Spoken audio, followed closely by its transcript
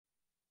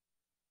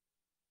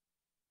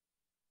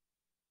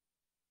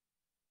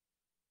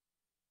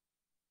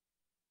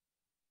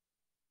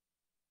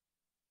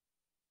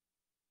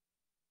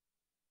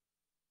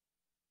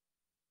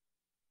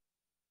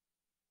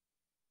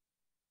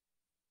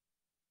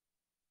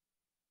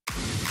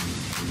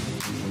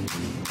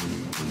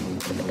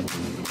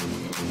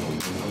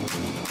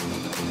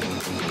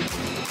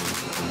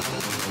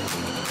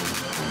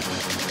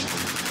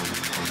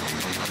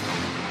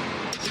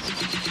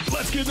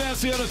Get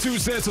nasty on a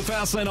Tuesday. It's a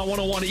Fast Lane on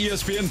 101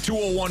 ESPN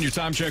 201. Your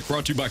time check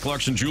brought to you by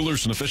Collection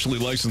Jewelers, an officially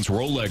licensed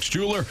Rolex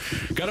jeweler.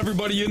 Got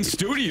everybody in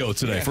studio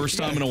today. First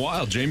time in a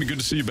while. Jamie, good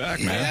to see you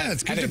back, man. Yeah,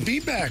 it's good to be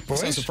back,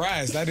 boys. I'm so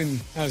surprised. I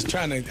was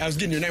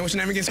getting your name. What's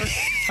your name again, sir?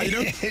 How you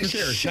doing? Carey.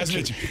 Nice to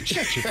meet you.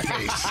 Shut your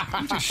face.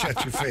 You just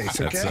shut your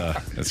face, okay?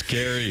 That's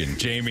Carey and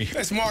Jamie.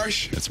 That's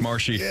Marsh. That's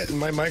Marshy. Yeah,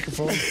 my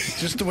microphone,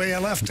 just the way I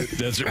left it.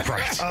 That's it,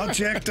 right. All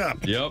jacked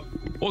up. Yep.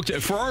 Well,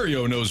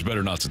 Ferrario knows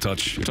better not to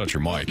touch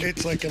your mic.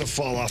 It's like going to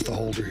fall off the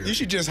holder here. You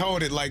should just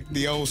hold it like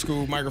the old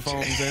school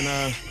microphones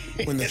and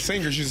when the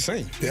singers used to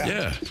sing.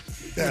 Yeah.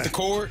 With the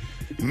cord.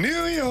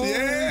 New York.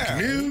 Yeah.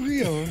 New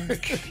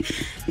York.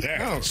 Yeah.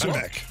 No, so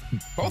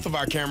both of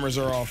our cameras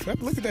are off.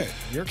 Look at that.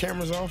 Your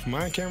camera's off.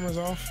 My camera's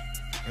off.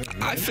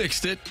 I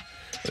fixed it.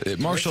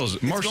 Marshall's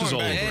all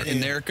over it.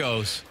 And there it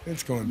goes.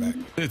 It's going back.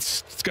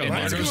 It's got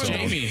Mine mine goes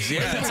Jamie's.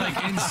 Yeah, it's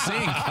like in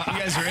sync. You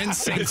guys are in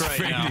sync It's right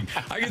fading.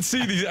 now. I can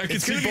see these. I can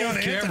see both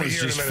cameras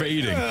just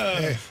fading.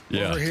 Hey,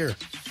 Yeah. over here.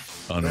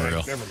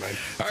 Unreal. Never mind.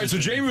 All right, so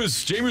Jamie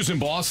was in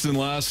Boston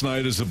last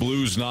night as the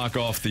Blues knock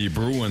off the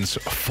Bruins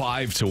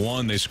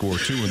 5-1. They score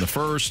 2 in the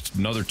first,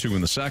 another 2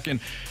 in the second.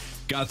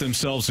 Got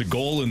themselves a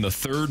goal in the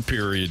third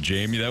period,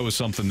 Jamie. That was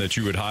something that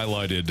you had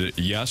highlighted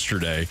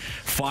yesterday.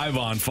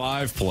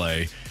 5-on-5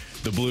 play.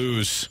 The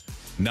Blues,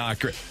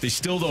 not great. They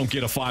still don't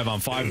get a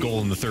 5-on-5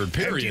 goal in the third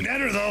period. Empty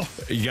netter,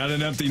 though. You got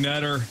an empty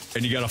netter,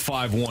 and you got a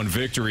 5-1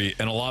 victory,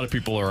 and a lot of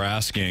people are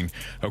asking,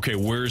 okay,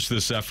 where's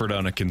this effort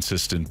on a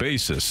consistent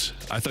basis?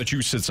 I thought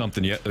you said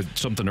something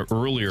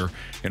earlier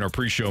in our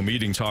pre-show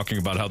meeting talking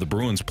about how the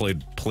Bruins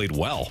played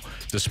well,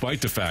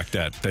 despite the fact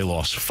that they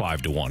lost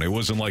 5-1. It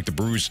wasn't like the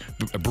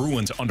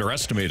Bruins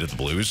underestimated the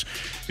Blues.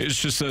 It's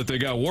just that they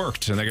got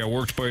worked, and they got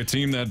worked by a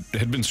team that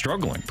had been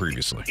struggling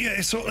previously. Yeah,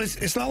 so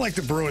it's not like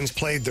the Bruins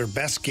played their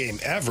best game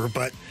ever,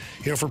 but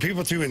for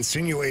people to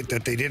insinuate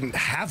that they didn't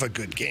have a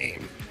good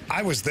game,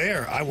 I was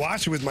there. I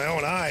watched it with my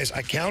own eyes.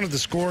 I counted the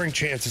scoring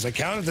chances. I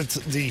counted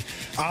the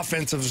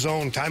offensive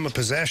zone time of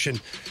possession.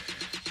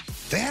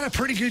 They had a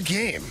pretty good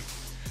game.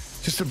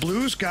 Just the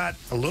Blues got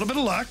a little bit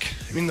of luck.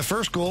 I mean, the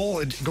first goal,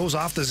 it goes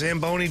off the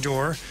Zamboni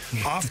door,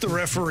 off the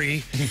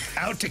referee,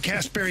 out to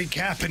Kasperi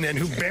Kapanen,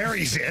 who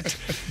buries it,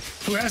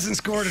 who hasn't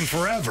scored in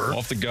forever.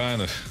 Off the guy on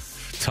the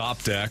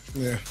top deck.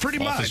 Yeah. Pretty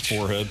off much. his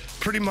forehead.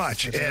 Pretty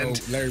much. That's an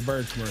old Larry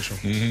Bird commercial.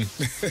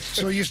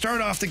 So you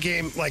start off the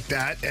game like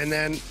that, and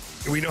then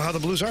we know how the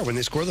Blues are. When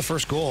they score the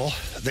first goal,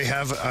 they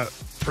have a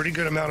pretty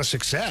good amount of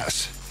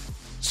success.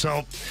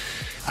 So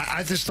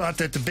I just thought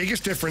that the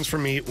biggest difference for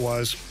me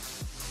was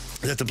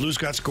that the Blues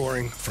got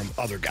scoring from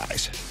other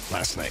guys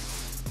last night.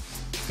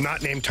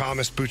 Not named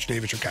Thomas,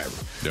 Buchnevich, or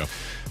Kyrou. Yeah.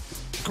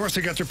 Of course,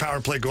 they got their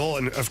power play goal,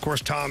 and of course,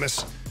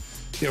 Thomas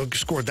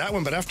scored that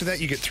one. But after that,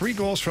 you get 3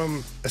 goals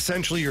from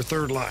essentially your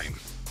third line,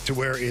 to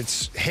where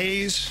it's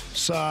Hayes,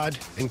 Saad,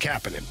 and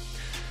Kapanen.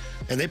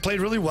 And they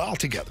played really well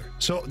together.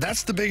 So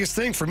that's the biggest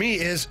thing for me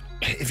is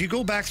if you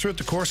go back throughout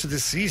the course of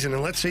this season,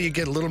 and let's say you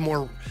get a little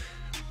more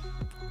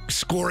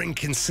scoring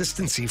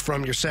consistency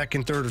from your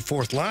second, third, or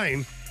fourth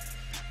line,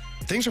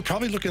 things are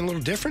probably looking a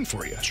little different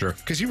for you. Sure.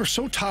 Because you were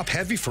so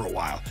top-heavy for a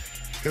while.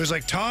 It was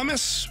like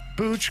Thomas,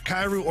 Booch,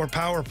 Kyrou, or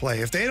power play.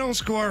 If they don't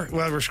score,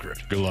 well, we're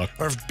screwed. Good luck.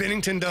 Or if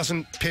Binnington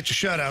doesn't pitch a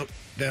shutout,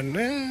 then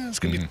it's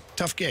going to be a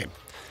tough game.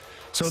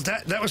 So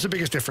that was the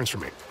biggest difference for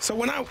me. So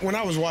when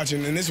I was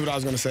watching, and this is what I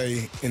was going to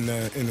say in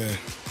the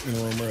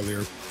room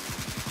earlier,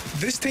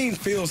 this team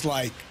feels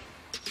like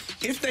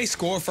if they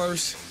score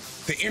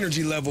first, the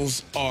energy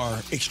levels are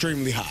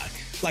extremely high.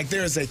 Like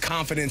there's a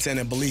confidence and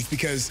a belief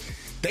because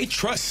they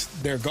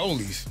trust their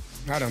goalies.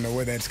 I don't know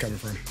where that's coming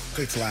from.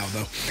 It's loud,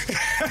 though.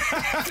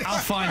 I'll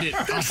find it.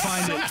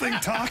 Something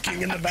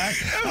talking in the back.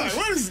 Like,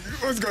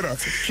 what's going on?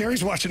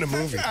 Carey's watching a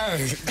movie.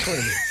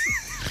 Clearly.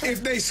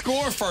 If they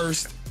score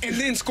first and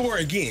then score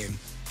again,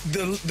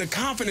 the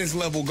confidence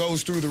level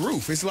goes through the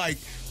roof. It's like,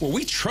 well,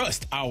 we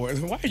trust our.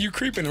 Why are you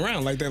creeping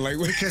around like that? Like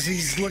because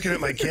he's looking at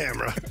my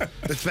camera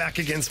that's back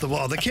against the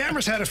wall. The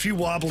camera's had a few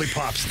wobbly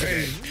pops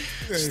today.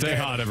 Stay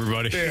hot,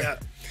 everybody. Yeah.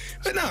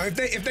 But no,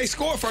 if they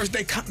score first,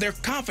 their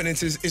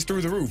confidence is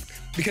through the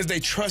roof because they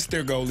trust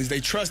their goalies. They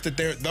trust that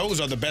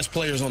those are the best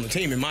players on the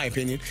team, in my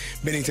opinion,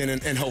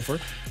 Binnington and Hofer.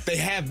 They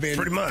have been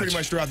pretty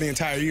much throughout the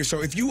entire year.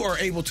 So if you are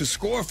able to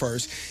score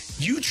first,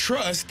 you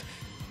trust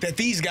that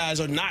these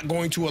guys are not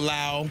going to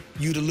allow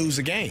you to lose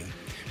a game.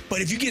 But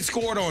if you get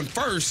scored on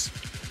first,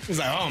 it's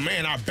like, oh,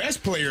 man, our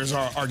best players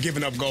are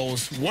giving up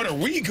goals. What are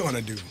we going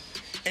to do?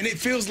 And it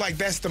feels like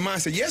that's the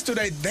mindset.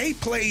 Yesterday, they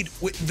played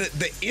with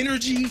the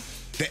energy,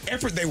 the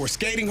effort. They were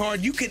skating hard.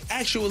 You could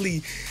actually,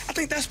 I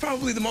think that's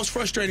probably the most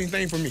frustrating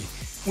thing for me.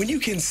 When you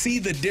can see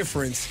the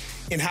difference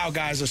in how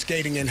guys are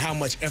skating and how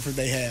much effort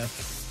they have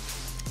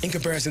in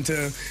comparison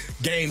to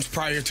games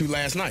prior to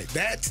last night.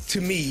 That, to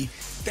me,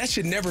 that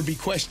should never be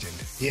questioned.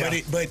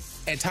 Yeah. But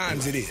at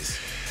times it is.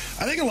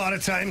 I think a lot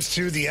of times,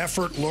 too, the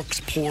effort looks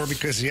poor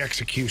because the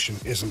execution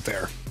isn't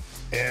there.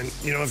 And,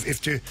 you know,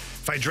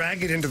 if I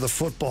drag it into the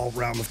football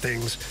realm of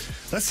things,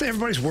 let's say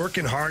everybody's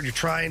working hard, you're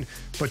trying,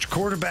 but your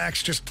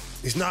quarterback's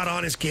he's not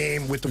on his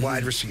game with the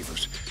wide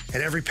receivers.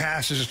 And every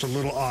pass is just a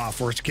little off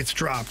or it gets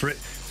dropped. Right?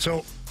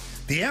 So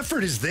the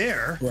effort is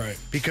there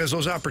because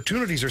those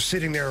opportunities are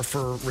sitting there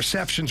for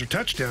receptions or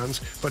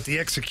touchdowns, but the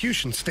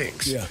execution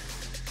stinks. Yeah.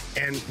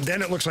 And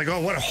then it looks like,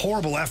 oh, what a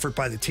horrible effort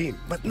by the team.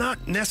 But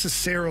not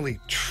necessarily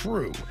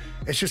true.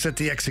 It's just that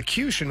the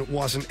execution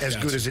wasn't as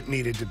good as it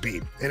needed to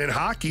be. And in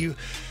hockey,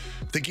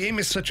 the game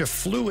is such a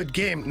fluid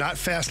game, not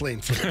fast lane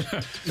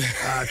fluid,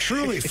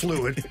 truly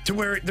fluid, to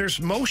where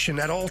there's motion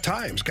at all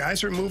times.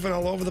 Guys are moving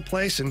all over the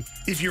place. And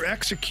if your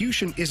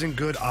execution isn't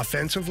good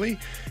offensively,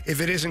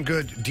 if it isn't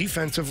good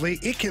defensively,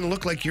 it can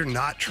look like you're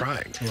not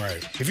trying.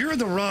 Right. If you're in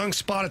the wrong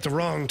spot at the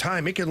wrong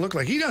time, it can look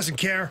like he doesn't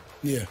care.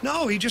 Yeah.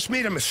 No, he just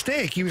made a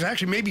mistake. He was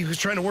actually, maybe he was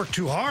trying to work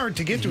too hard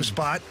to get to a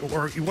spot,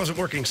 or he wasn't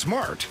working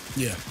smart.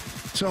 Yeah.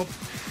 So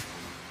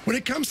when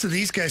it comes to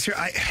these guys here,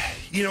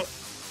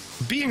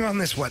 being on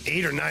this,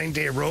 8 or 9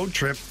 day road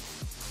trip,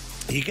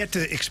 you get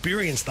to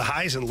experience the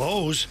highs and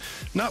lows,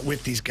 not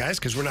with these guys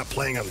because we're not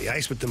playing on the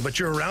ice with them, but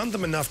you're around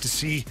them enough to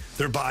see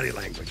their body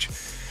language.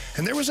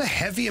 And there was a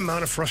heavy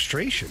amount of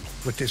frustration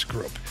with this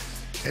group.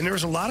 And there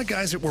was a lot of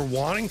guys that were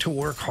wanting to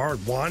work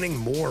hard, wanting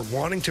more,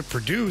 wanting to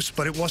produce,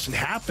 but it wasn't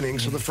happening,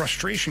 so the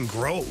frustration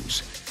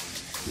grows.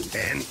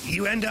 And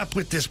you end up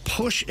with this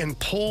push and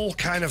pull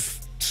kind of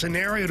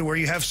scenario to where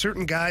you have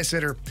certain guys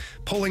that are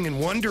pulling in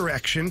one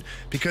direction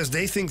because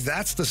they think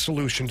that's the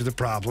solution to the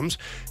problems.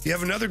 You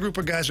have another group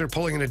of guys that are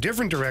pulling in a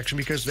different direction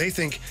because they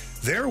think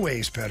their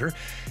way's better.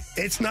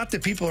 It's not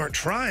that people aren't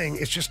trying,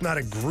 it's just not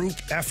a group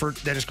effort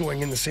that is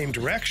going in the same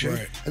direction.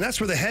 Right. And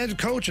that's where the head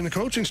coach and the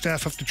coaching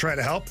staff have to try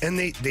to help, and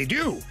they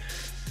do.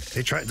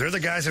 They're the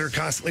guys that are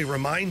constantly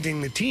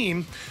reminding the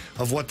team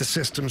of what the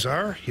systems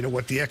are,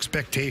 what the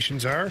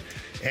expectations are,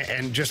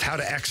 and just how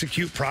to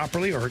execute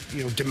properly, or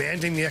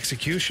demanding the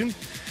execution.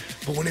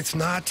 But when it's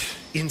not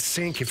in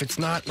sync, if it's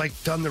not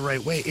done the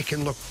right way, it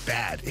can look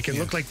bad. It can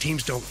look like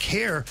teams don't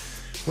care,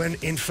 when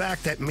in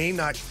fact that may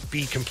not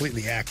be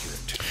completely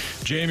accurate.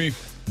 Jamie,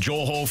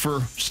 Joel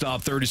Hofer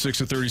stopped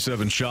 36 of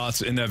 37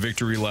 shots in that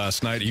victory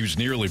last night. He was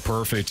nearly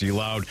perfect. He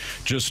allowed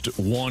just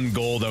one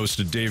goal. That was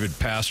to David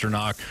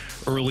Pasternak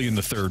early in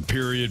the third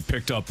period.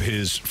 Picked up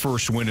his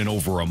first win in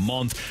over a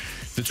month.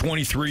 The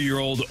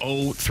 23-year-old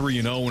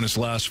 0-3-0 in his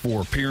last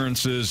 4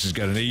 appearances. He's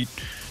got an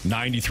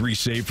 .893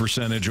 save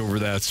percentage over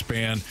that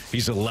span.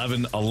 He's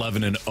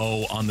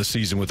 11-11-0 on the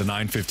season with a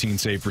 .915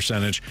 save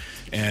percentage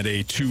and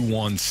a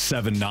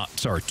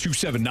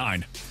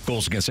 279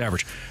 goals against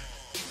average.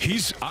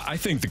 I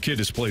think the kid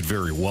has played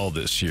very well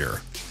this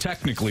year.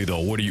 Technically,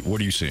 though, what are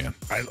you seeing?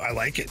 I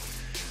like it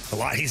a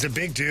lot. He's a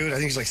big dude. I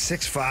think he's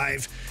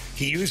 6'5".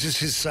 He uses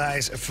his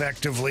size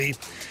effectively.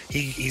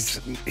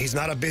 He's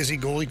not a busy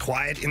goalie,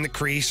 quiet in the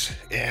crease,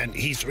 and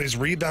his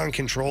rebound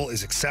control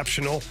is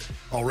exceptional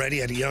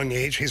already at a young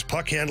age. His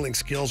puck handling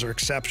skills are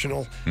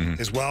exceptional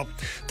as well.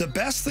 The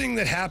best thing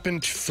that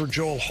happened for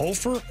Joel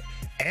Hofer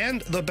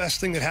and the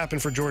best thing that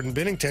happened for Jordan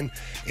Binnington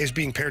is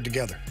being paired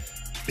together,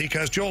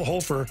 because Joel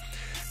Hofer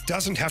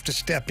doesn't have to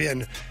step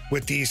in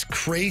with these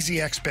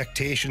crazy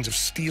expectations of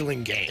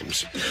stealing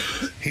games.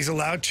 He's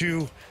allowed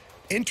to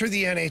enter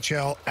the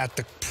NHL at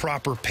the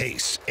proper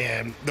pace,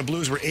 and the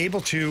Blues were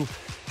able to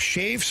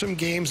shave some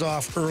games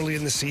off early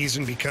in the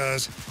season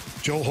because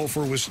Joel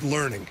Hofer was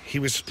learning. He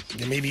was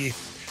maybe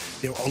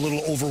a little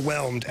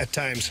overwhelmed at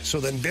times. So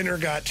then Binner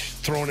got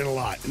thrown in a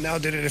lot. Now,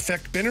 did it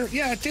affect Binner?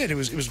 Yeah, it did. It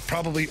was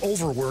probably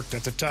overworked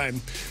at the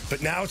time,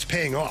 but now it's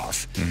paying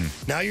off.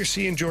 Now you're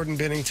seeing Jordan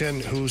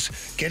Binnington, who's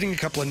getting a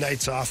couple of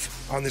nights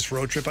off on this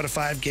road trip out of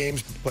 5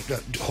 games, but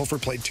Hofer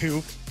played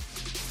 2.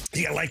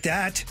 You got like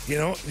that,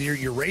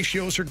 your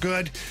ratios are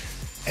good,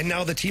 and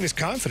now the team is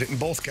confident in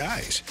both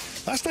guys.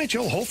 Last night,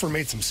 Joel Hofer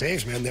made some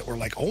saves, man, that were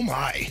oh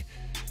my,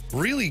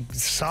 really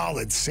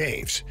solid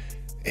saves.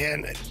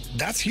 And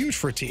that's huge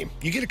for a team.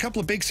 You get a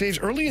couple of big saves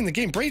early in the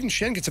game. Braden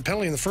Shen gets a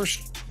penalty in the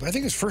first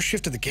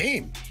shift of the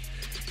game.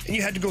 And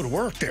you had to go to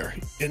work there.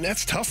 And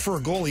that's tough for a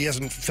goalie. He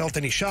hasn't felt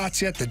any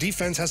shots yet. The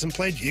defense hasn't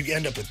played. You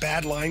end up with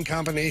bad line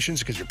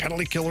combinations because your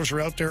penalty killers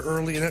are out there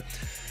early in it.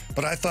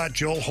 But I thought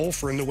Joel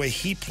Hofer, in the way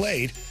he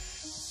played,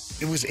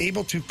 it was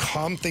able to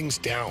calm things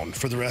down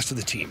for the rest of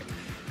the team.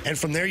 And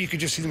from there, you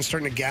could just see them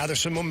starting to gather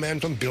some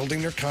momentum,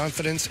 building their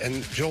confidence.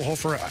 And Joel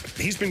Hofer,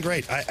 he's been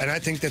great. And I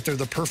think that they're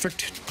the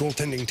perfect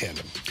goaltending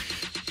tandem.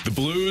 The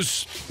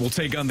Blues will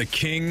take on the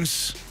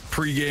Kings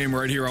pregame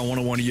right here on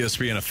 101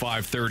 ESPN at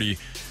 5:30.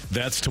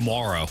 That's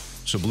tomorrow.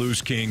 So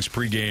Blues Kings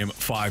pregame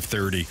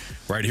 5:30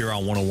 right here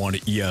on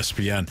 101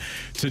 ESPN.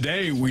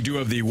 Today, we do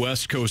have the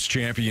West Coast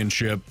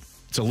Championship.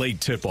 It's a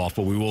late tip-off,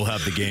 but we will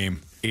have the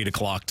game 8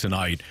 o'clock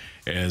tonight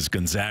as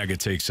Gonzaga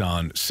takes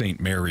on St.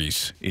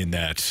 Mary's in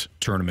that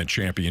tournament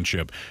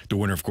championship. The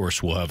winner, of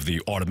course, will have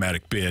the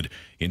automatic bid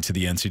into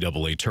the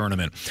NCAA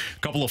tournament. A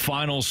couple of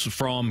finals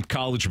from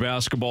college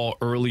basketball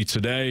early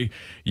today.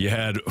 You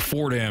had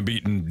Fordham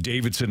beating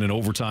Davidson in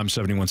overtime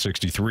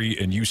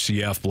 71-63, and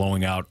UCF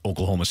blowing out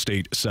Oklahoma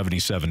State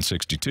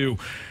 77-62.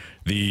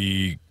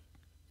 Right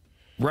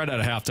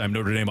out of halftime,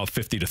 Notre Dame up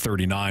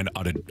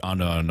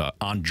 50-39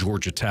 on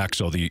Georgia Tech.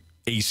 So the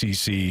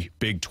ACC,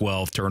 Big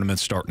 12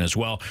 tournaments starting as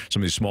well.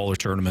 Some of these smaller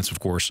tournaments, of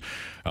course,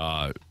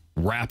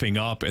 wrapping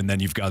up. And then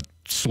you've got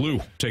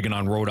SLU taking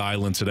on Rhode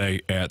Island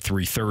today at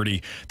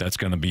 3:30. That's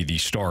going to be the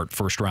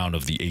first round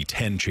of the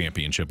A10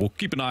 championship. We'll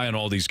keep an eye on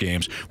all these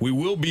games. We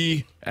will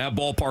be at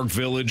Ballpark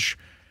Village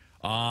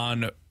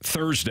on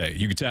Thursday.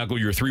 You can tackle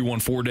your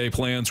 314-day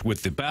plans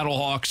with the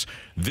Battlehawks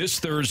this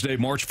Thursday,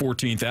 March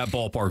 14th at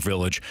Ballpark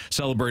Village.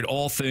 Celebrate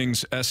all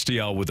things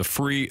STL with a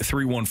free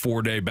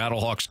 314-day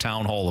Battlehawks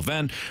Town Hall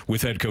event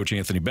with head coach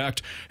Anthony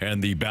Becht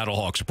and the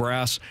Battlehawks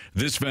brass.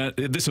 This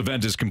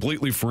event is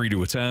completely free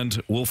to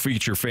attend. We'll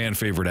feature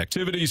fan-favorite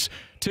activities,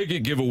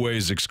 ticket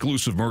giveaways,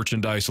 exclusive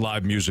merchandise,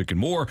 live music, and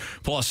more.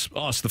 Plus,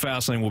 us, the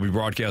Fastlane, will be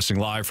broadcasting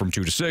live from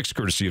 2 to 6,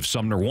 courtesy of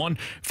Sumner One.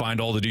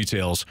 Find all the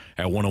details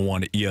at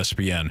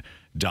 101ESPN.com.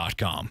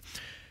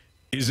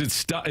 Is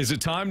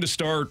it time to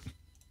start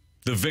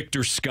the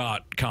Victor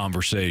Scott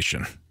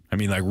conversation? I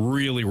mean, like,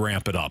 really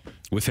ramp it up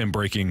with him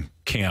breaking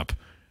camp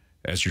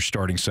as your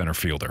starting center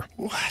fielder.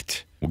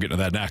 What? We'll get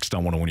into that next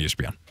on 101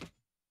 ESPN.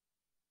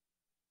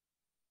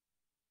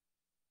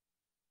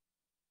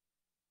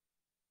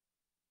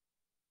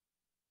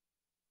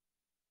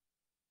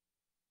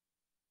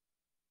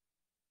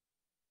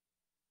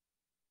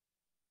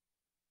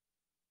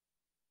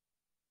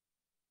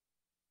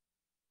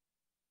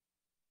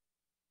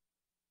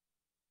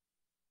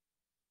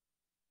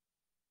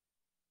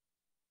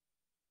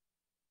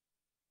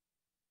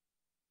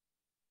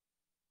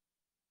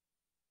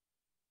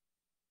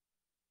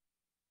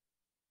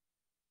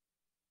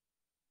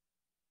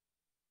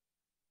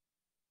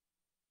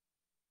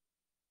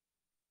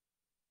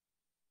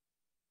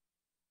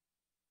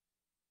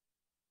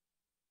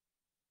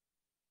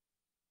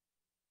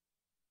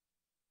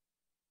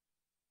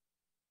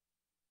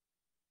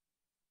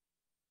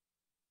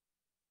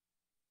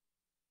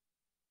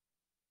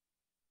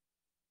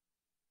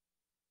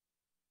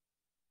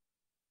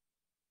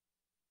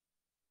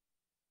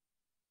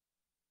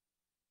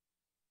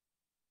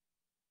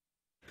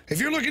 If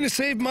you're looking to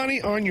save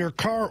money on your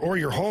car or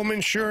your home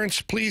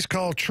insurance, please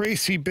call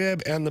Tracy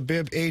Bibb and the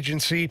Bibb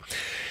Agency.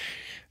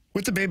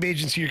 With the Bibb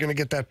Agency, you're going to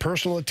get that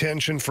personal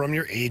attention from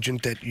your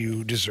agent that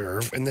you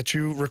deserve and that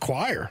you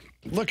require.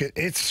 Look,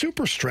 it's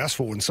super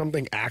stressful when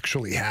something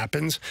actually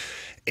happens,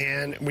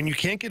 and when you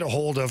can't get a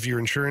hold of your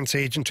insurance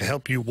agent to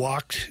help you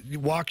walk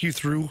you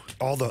through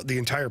all the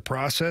entire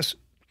process.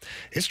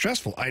 It's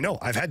stressful. I know.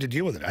 I've had to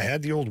deal with it. I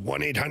had the old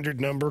 1-800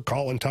 number,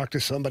 call and talk to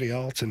somebody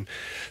else, and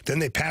then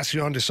they pass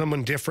you on to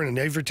someone different, and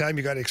every time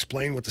you got to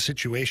explain what the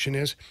situation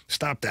is.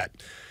 Stop that.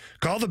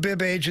 Call the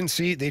Bibb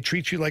Agency. They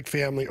treat you like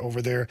family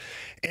over there,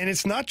 and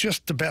it's not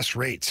just the best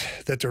rates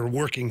that they're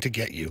working to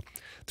get you.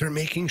 They're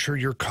making sure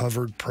you're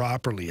covered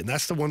properly, and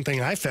that's the one thing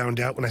I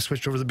found out when I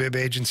switched over to the Bibb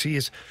Agency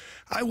is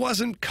I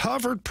wasn't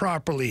covered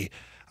properly.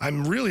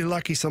 I'm really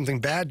lucky something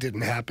bad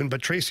didn't happen,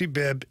 but Tracy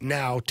Bibb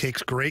now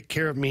takes great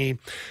care of me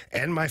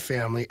and my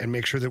family and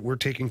makes sure that we're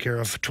taken care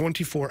of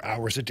 24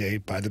 hours a day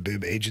by the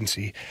Bibb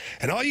Agency.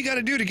 And all you got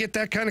to do to get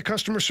that kind of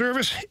customer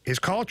service is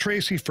call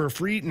Tracy for a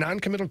free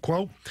non-committal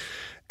quote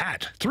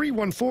at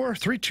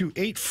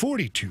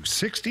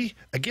 314-328-4260.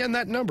 Again,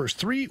 that number is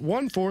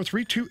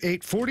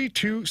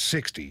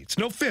 314-328-4260. It's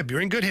no fib.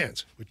 You're in good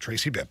hands with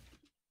Tracy Bibb.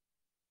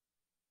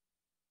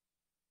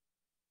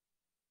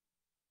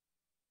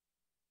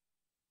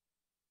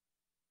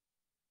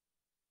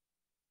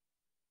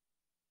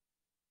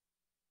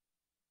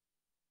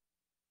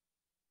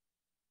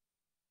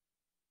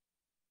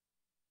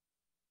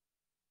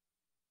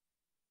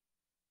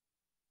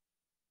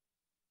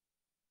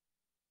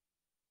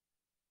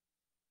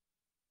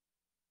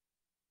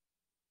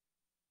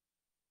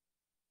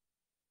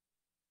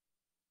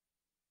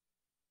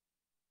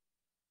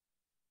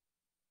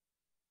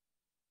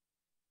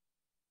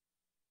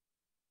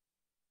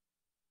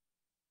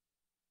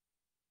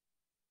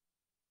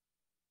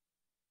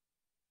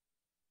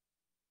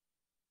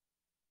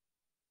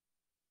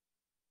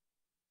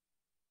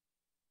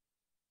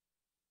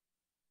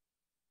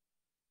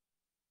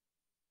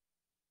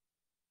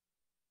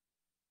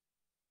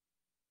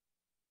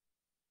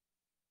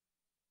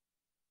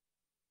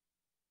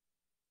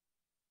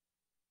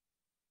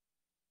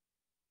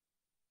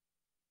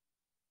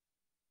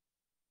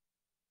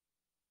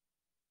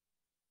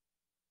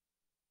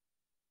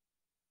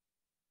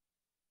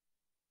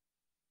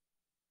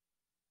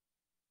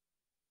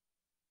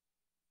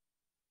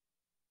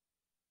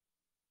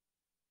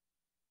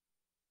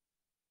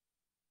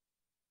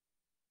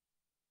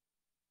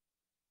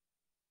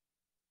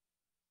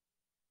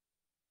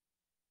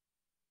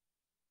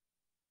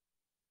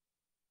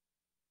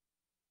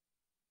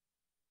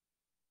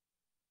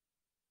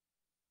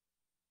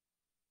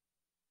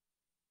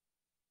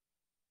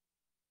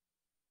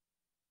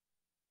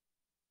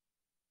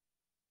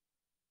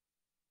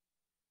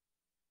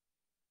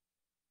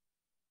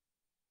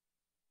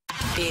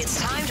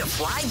 It's time to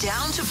fly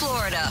down to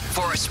Florida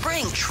for a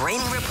spring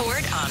training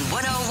report on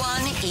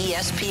 101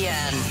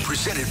 ESPN.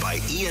 Presented by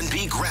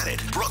E&P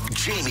Granite. Brooke,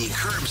 Jamie,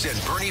 Curbs, and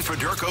Bernie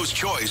Federko's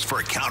choice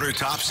for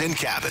countertops and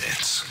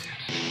cabinets.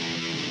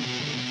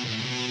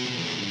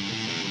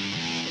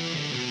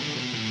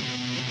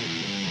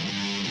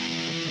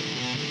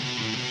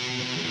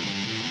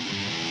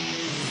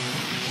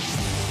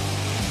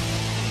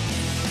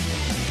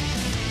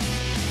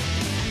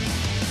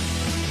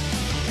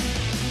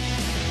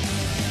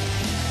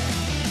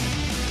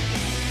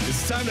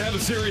 Time to have a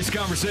serious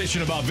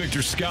conversation about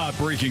Victor Scott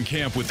breaking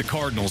camp with the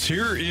Cardinals.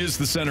 Here is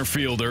the center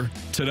fielder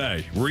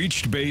today.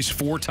 Reached base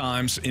 4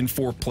 times in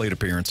 4 plate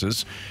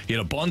appearances. He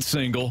had a bunt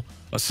single,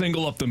 a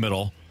single up the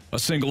middle, a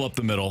single up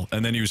the middle,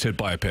 and then he was hit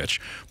by a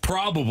pitch.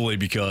 Probably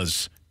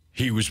because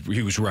he was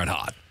red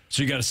hot.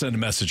 So you got to send a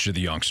message to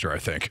the youngster, I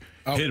think.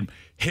 Oh.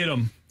 Hit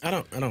him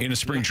in a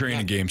spring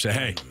training game. Say,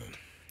 hey,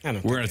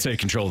 we're going to take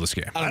control of this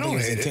game. I don't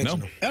hate it. No?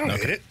 I don't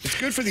hate it. It's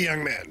good for the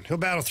young man. He'll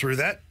battle through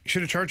that. You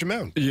should have charged him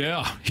out.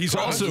 Yeah. He's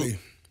also...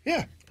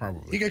 Yeah.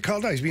 Probably. He got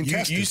called out. He's being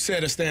tested. You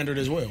set a standard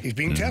as well. He's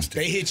being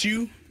tested. They hit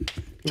you.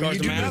 When you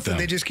do nothing,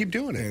 they just keep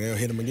doing it. And they'll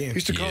hit him again. We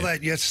used to call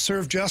that, you have to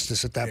serve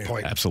justice at that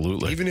point.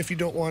 Absolutely. Even if you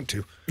don't want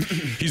to.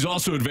 He's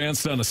also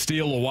advanced on a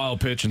steal, a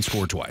wild pitch, and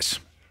scored twice.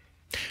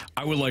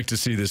 I would like to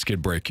see this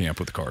kid break camp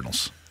with the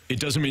Cardinals. It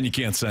doesn't mean you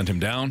can't send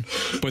him down,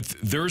 but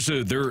there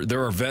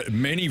are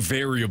many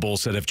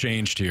variables that have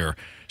changed here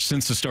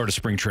since the start of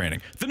spring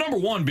training. The number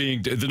one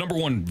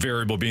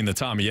variable being that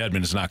Tommy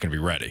Edman is not going to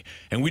be ready,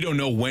 and we don't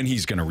know when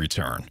he's going to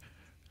return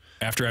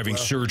after having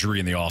surgery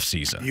in the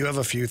offseason. You have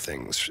a few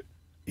things.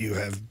 You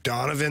have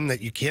Donovan that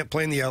you can't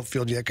play in the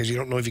outfield yet because you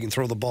don't know if you can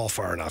throw the ball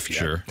far enough yet.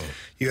 Sure.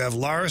 You have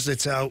Lars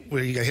that's out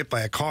where he got hit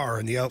by a car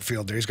in the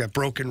outfield there. He's got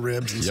broken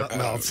ribs and something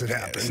else that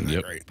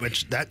happened.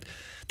 Which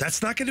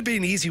that's not going to be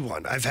an easy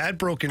one. I've had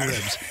broken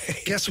ribs.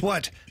 Guess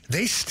what?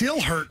 They still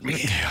hurt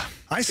me. Yeah.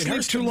 I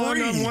sleep too long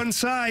on one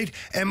side,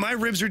 and my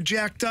ribs are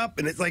jacked up,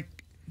 and it's like,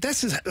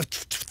 this is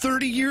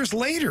 30 years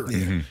later.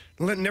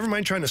 Mm-hmm. Never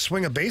mind trying to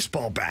swing a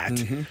baseball bat.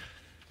 Mm-hmm.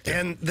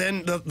 And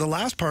then the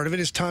last part of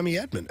it is Tommy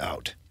Edman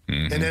out.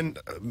 Mm-hmm. And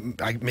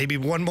then maybe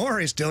one more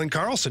is Dylan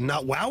Carlson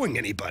not wowing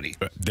anybody.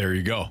 There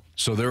you go.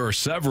 So there are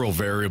several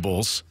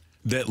variables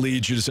that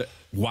lead you to say,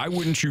 why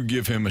wouldn't you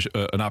give him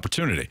an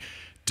opportunity?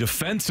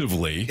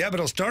 Defensively, yeah, but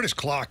he'll start his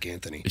clock,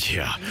 Anthony.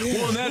 Yeah,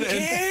 well, and who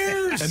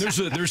cares?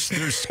 And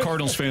there's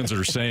Cardinals fans that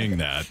are saying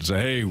that.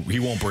 Say, hey, he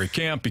won't break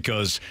camp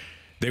because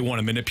they want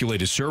to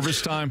manipulate his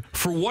service time.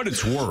 For what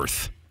it's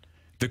worth,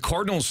 the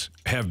Cardinals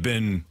have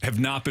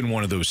not been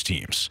one of those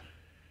teams.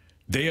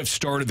 They have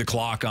started the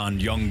clock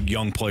on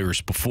young players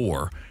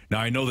before.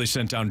 Now I know they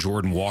sent down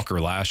Jordan Walker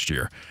last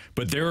year,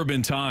 but there have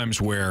been times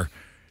where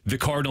the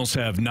Cardinals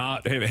have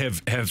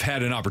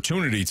had an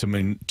opportunity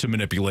to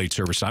manipulate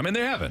service time, and they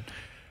haven't.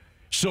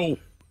 So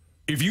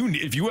if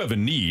you have a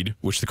need,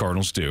 which the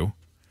Cardinals do,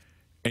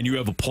 and you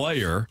have a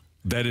player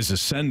that is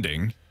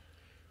ascending,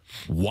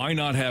 why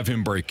not have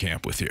him break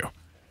camp with you?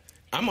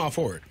 I'm all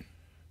for it.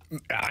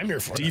 I'm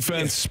here for it.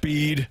 Defense,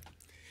 speed.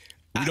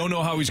 We don't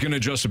know how he's going to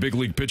adjust to big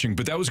league pitching,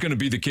 but that was going to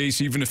be the case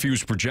even if he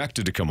was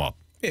projected to come up.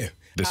 Yeah.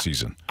 This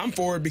season. I'm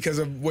for it because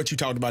of what you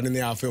talked about in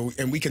the outfield,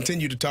 and we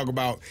continue to talk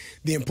about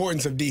the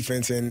importance of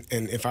defense, and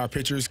if our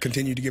pitchers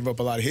continue to give up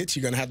a lot of hits,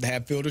 you're going to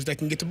have fielders that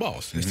can get to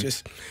balls. Mm-hmm. It's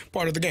just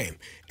part of the game.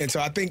 And so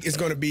I think it's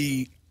going to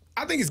be –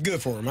 I think it's good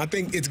for him. I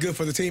think it's good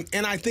for the team.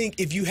 And I think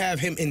if you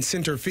have him in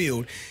center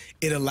field,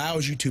 it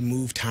allows you to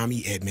move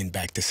Tommy Edman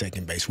back to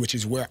second base, which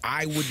is where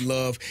I would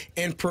love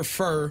and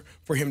prefer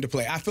for him to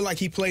play. I feel like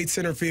he played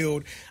center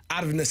field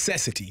out of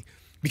necessity,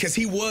 because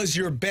he was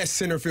your best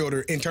center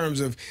fielder in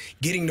terms of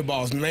getting the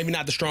balls. Maybe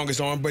not the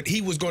strongest arm, but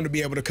he was going to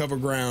be able to cover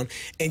ground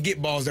and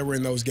get balls that were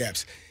in those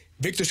gaps.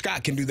 Victor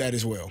Scott can do that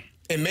as well,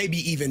 and maybe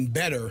even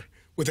better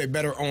with a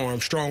better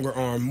arm, stronger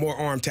arm, more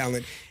arm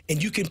talent.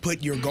 And you can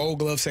put your Gold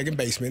Glove second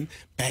baseman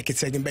back at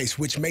second base,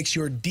 which makes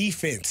your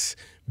defense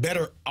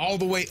better all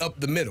the way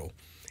up the middle.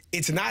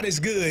 It's not as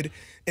good,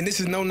 and this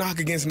is no knock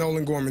against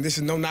Nolan Gorman. This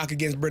is no knock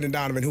against Brendan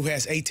Donovan, who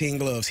has 18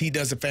 gloves. He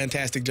does a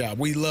fantastic job.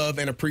 We love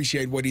and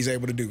appreciate what he's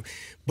able to do.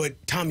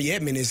 But Tommy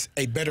Edman is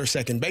a better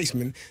second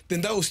baseman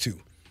than those two.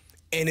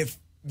 And if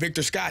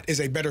Victor Scott is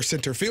a better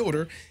center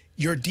fielder,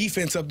 your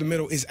defense up the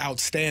middle is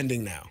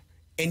outstanding now.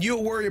 And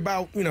you'll worry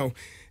about,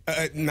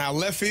 now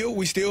left field,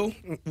 we're still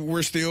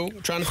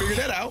trying to figure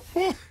that out.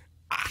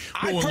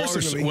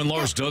 When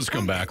Lars does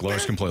come back,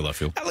 Lars can play left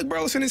field. Alec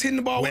Burleson is hitting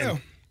the ball well.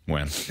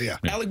 When? Yeah.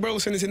 Alec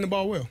Burleson is hitting the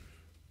ball well.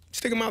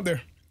 Stick him out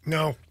there.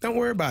 No. Don't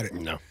worry about it.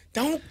 No.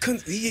 I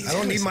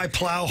don't need my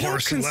plow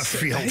horse in left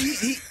field.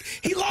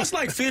 He lost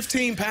like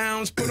 15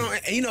 pounds. Put on,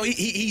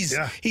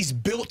 he's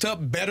built up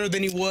better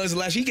than he was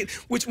last year.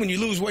 Which when you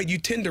lose weight, you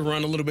tend to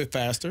run a little bit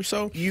faster.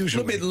 So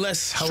usually, a little bit less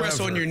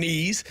stress on your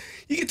knees.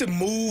 You get to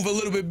move a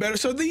little bit better.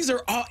 So these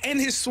are all, and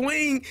his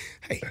swing.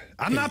 Hey,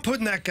 I'm not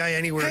putting that guy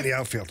anywhere in the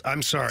outfield.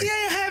 I'm sorry. Yeah,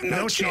 I have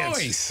no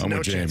choice. Chance. I'm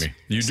with Jamie.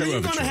 You do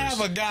have a choice. So you're going to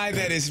have a guy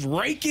that is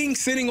raking,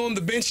 sitting on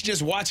the bench,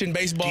 just watching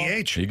baseball.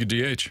 DH. He could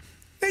DH.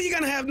 Then you're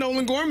going to have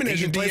Nolan Gorman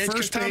as your DH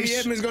because Tommy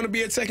Edman is going to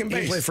be at second base.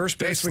 He can play first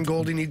base when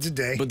Goldie needs a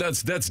day. But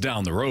that's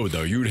down the road,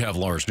 though. You would have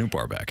Lars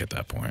Nootbaar back at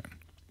that point.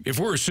 If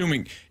we're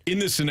assuming in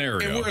this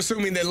scenario. And we're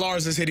assuming that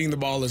Lars is hitting the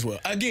ball as well.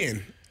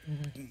 Again,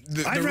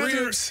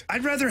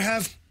 I'd rather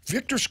have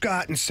Victor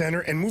Scott in center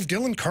and move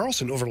Dylan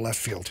Carlson over to left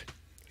field.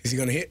 Is he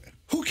going to hit?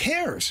 Who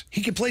cares?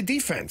 He can play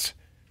defense.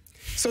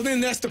 So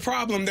then that's the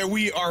problem that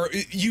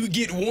you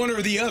get one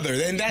or the other.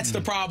 And that's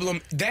the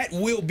problem. That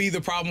will be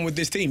the problem with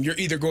this team. You're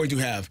either going to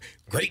have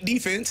great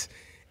defense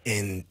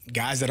and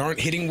guys that aren't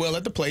hitting well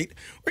at the plate,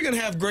 or you're going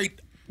to have great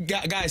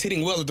guys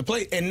hitting well at the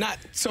plate and not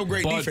so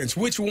great defense.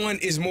 Which one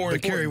is more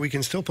important? Carey, we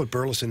can still put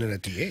Burleson in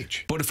at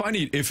DH. But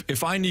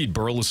if I need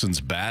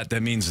Burleson's bat,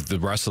 that means the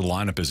rest of the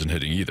lineup isn't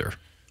hitting either.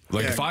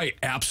 Like if I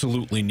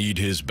absolutely need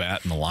his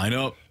bat in the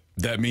lineup,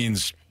 that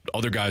means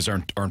other guys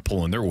aren't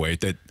pulling their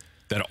weight that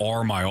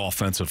are my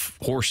offensive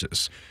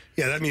horses.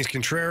 Yeah, that means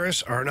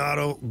Contreras,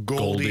 Arenado,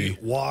 Goldie,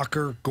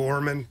 Walker,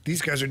 Gorman.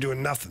 These guys are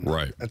doing nothing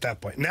at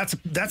that point. And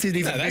that's an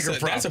even bigger problem.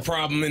 That's a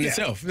problem in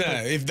itself.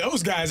 Yeah, if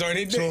those guys aren't,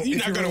 you're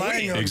not going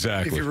to win.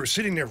 Exactly. If you're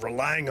sitting there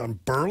relying on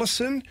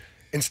Burleson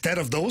instead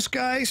of those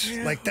guys,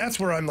 that's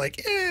where I'm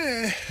like,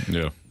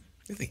 Yeah.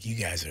 I think you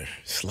guys are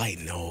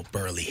slighting old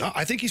Burley.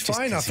 I think he's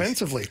fine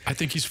offensively. I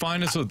think he's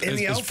fine as in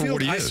the outfield, for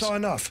what he is. I saw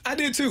enough. I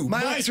did too.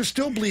 My eyes are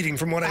still bleeding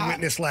from what I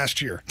witnessed last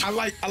year. I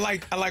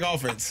like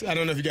offense. I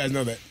don't know if you guys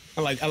know that.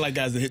 I like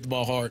guys that hit the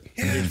ball hard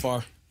and hit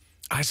far.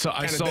 I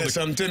saw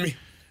something to me.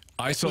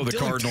 I saw the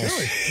Cardinals.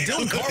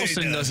 Dylan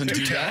Carlson doesn't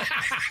do that.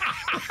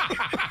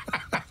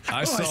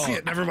 I see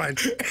it. Never mind.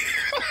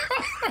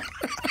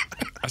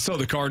 I saw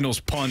the Cardinals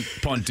punt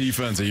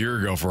defense a year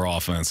ago for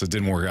offense. It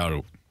didn't work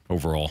out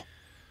overall,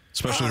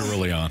 especially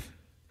early on.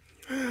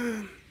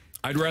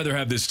 I'd rather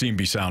have this team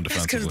be sound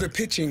defensively. That's because the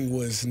pitching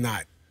was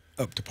not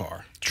up to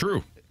par.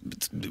 True.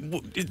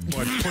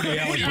 Pretty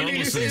Alec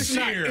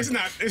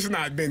It's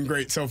not been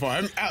great so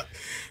far.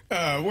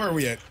 Where are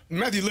we at?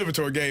 Matthew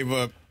Liberatore gave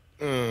up,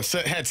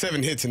 had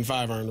 7 hits and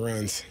 5 earned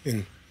runs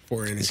in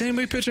 4 innings. Is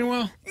anybody pitching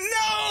well?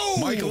 No.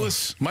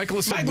 Michaelis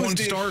had one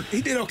start.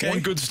 He did okay. One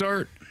good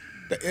start.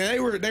 They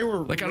were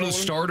like out of the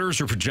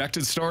starters or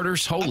projected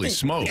starters. Holy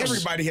smokes!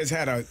 Everybody has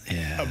had a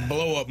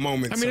blow up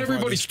moment. I mean,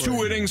 everybody's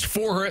 2 innings,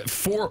 4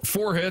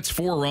 hits,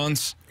 4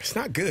 runs. It's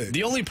not good.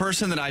 The only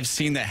person that I've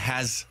seen that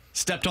has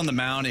stepped on the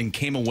mound and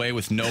came away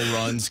with no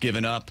runs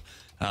given up,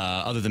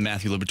 other than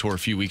Matthew Liberatore a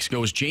few weeks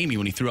ago, was Jamie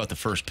when he threw out the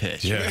first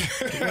pitch. Yeah,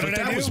 but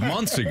that was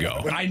months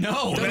ago. I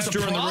know. That was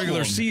during the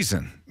regular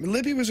season.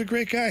 Libby was a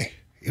great guy.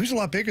 He was a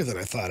lot bigger than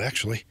I thought,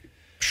 actually.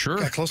 Sure.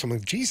 Got close. I'm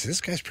like, geez,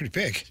 this guy's pretty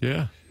big.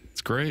 Yeah.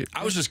 It's great.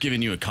 I was just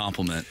giving you a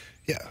compliment.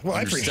 Yeah, well,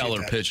 I appreciate stellar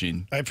that.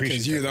 pitching. I appreciate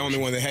because you're the only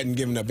one that hadn't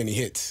given up any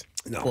hits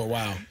for a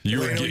while.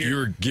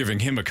 You're giving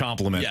him a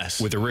compliment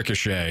with a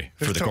ricochet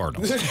for the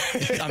Cardinals.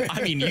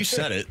 I mean, you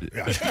said it.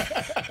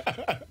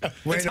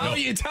 It's how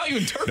you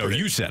interpret it. No,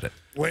 you said it.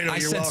 I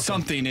said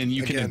something, and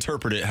you can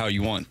interpret it how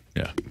you want.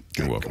 Yeah,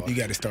 you're welcome. You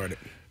got to start it.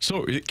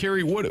 So,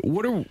 Carey,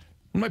 what am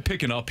I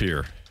picking up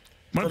here?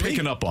 What am I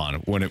picking up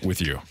on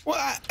with you?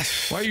 Well,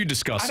 why are you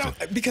disgusted?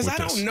 Because I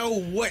don't know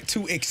what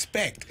to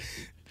expect.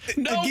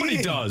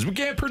 Nobody does. We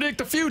can't predict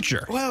the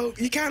future. Well,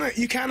 you kind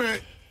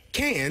of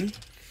can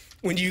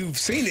when you've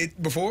seen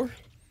it before.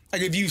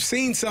 Like if you've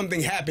seen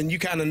something happen, you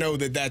kind of know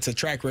that that's a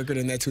track record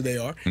and that's who they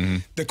are. Mm-hmm.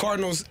 The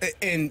Cardinals,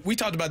 and we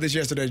talked about this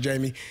yesterday,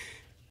 Jamie.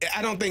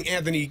 I don't think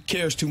Anthony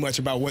cares too much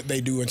about what they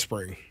do in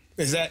spring.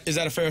 Is that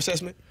a fair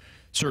assessment?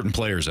 Certain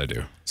players, I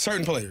do.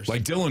 Certain players.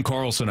 Like Dylan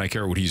Carlson, I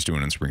care what he's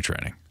doing in spring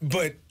training.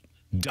 But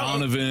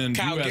Donovan,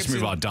 Kyle you asked Gibson, me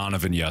about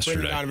Donovan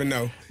yesterday. Donovan,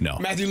 no.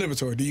 Matthew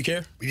Liberatore, do you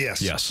care?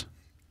 Yes.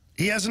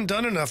 He hasn't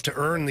done enough to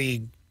earn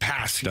the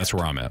pass yet. That's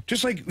where I'm at.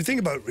 Just like, think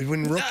about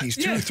when rookies,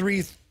 2,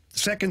 3,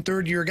 second,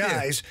 third year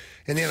guys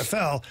in the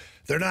NFL,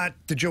 they're not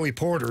the Joey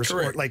Porters.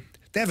 Or like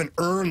they haven't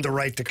earned the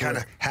right to kind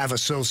of have a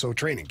so-so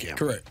training camp.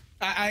 Correct.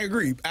 I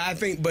agree. I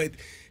think, but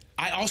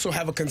I also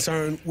have a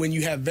concern when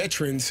you have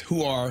veterans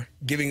who are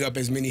giving up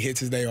as many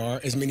hits as they are,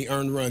 as many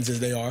earned runs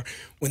as they are.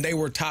 When they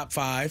were top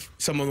 5,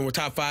 some of them were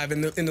top 5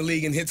 in the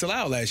league in hits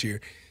allowed last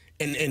year,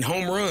 and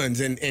home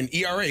runs and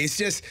ERA. It's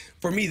just,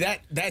 for me,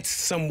 that's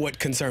somewhat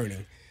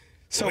concerning.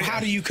 So how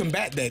do you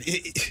combat that?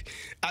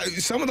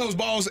 Some of those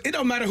balls, it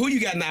don't matter who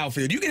you got in the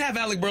outfield. You can have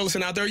Alec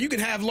Burleson out there, you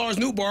can have Lars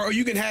Nootbaar, or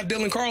you can have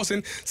Dylan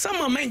Carlson. Some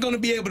of them ain't going to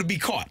be able to be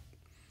caught.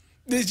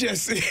 It's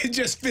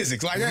just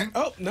physics. Like,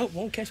 oh, no,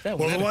 won't catch that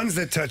one. Well, the ones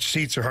that touch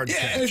seats are hard to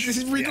catch.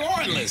 It's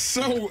regardless.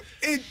 So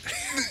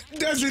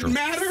does it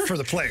matter? For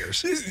the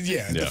players.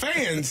 The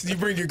fans, you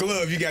bring your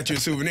glove, you got your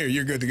souvenir,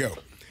 you're good to go.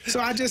 So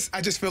I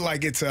just feel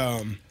like it's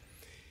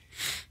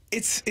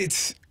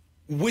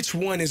which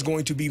one is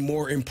going to be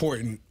more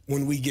important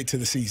when we get to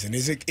the season?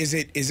 Is it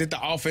the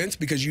offense,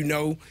 because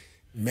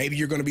maybe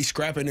you're going to be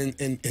scrapping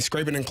and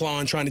scraping and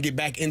clawing trying to get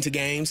back into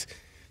games?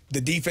 The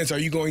defense, are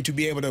you going to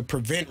be able to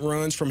prevent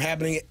runs from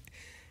happening?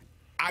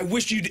 I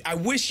wish you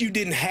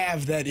didn't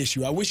have that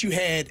issue. I wish you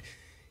had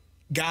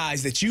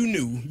guys that you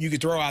knew you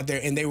could throw out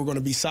there and they were going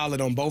to be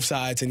solid on both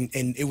sides and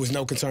it was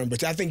no concern.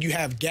 But I think you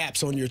have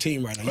gaps on your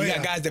team right now. You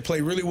got guys that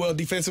play really well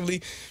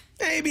defensively,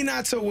 maybe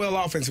not so well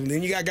offensively.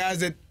 Then you got guys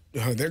that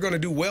they're going to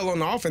do well on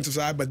the offensive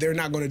side, but they're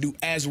not going to do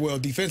as well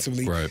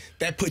defensively. Right.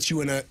 That puts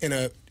you in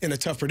a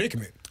tough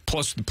predicament.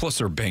 Plus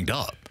they're banged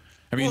up.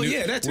 I mean,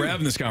 we're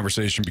having this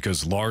conversation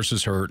because Lars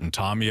is hurt and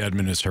Tommy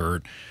Edman is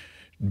hurt.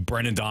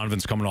 Brendan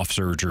Donovan's coming off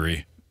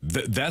surgery.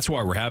 That's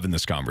why we're having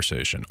this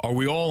conversation. Are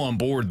we all on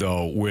board,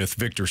 though, with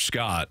Victor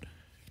Scott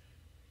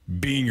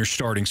being your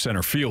starting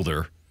center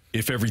fielder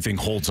if everything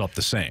holds up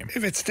the same?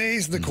 If it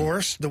stays the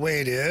course the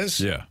way it is,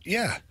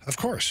 yeah, of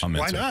course.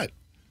 Why not?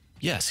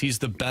 Yes, he's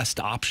the best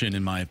option,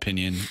 in my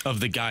opinion, of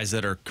the guys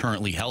that are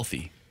currently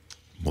healthy.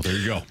 Well, there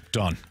you go.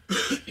 Done.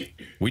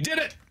 We did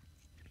it.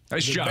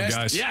 Nice job,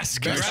 guys. Yes,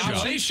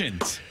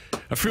 congratulations.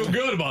 I feel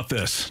good about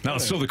this. Now,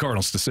 it's still the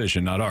Cardinals'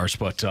 decision, not ours,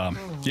 but, I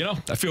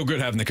feel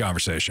good having the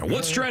conversation.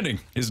 What's trending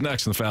is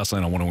next in the Fast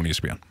Lane on 101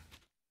 ESPN.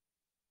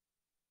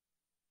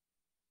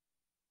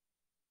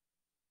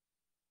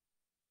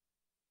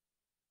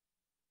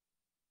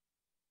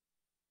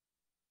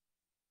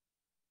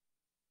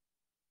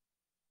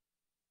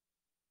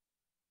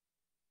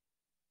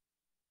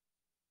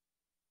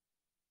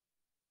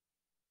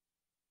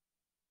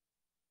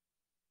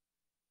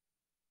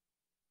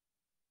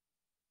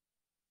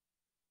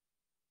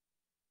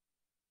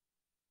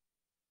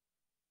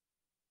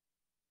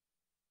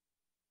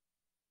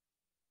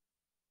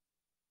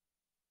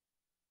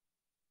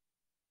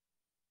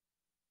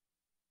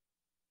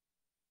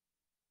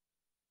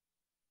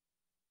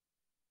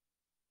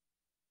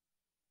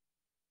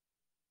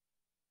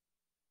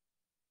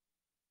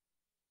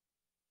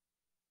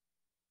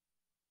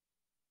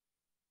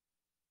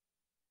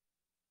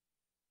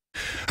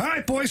 All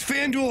right, boys,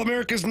 FanDuel,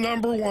 America's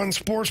 #1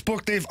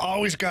 sportsbook. They've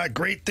always got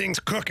great things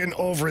cooking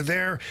over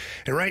there.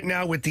 And right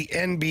now with the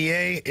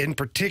NBA in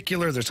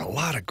particular, there's a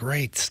lot of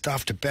great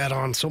stuff to bet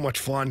on, so much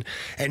fun.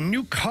 And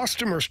new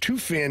customers to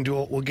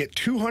FanDuel will get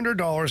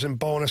 $200 in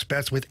bonus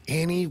bets with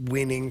any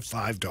winning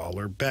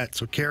 $5 bet.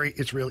 So, Carey,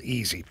 it's real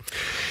easy.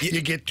 You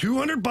get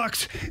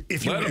 $200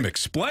 if you Let him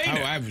explain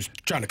it. I was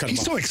trying to cut him off.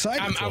 He's so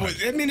excited. It's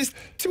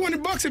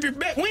 $200 if your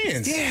bet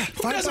wins. Yeah.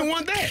 Who doesn't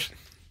want that?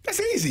 That's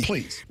easy.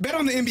 Please. Bet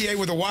on the NBA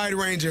with a wide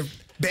range of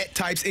bet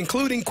types,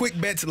 including quick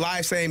bets,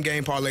 live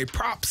same-game parlay,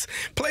 props,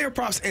 player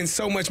props, and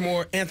so much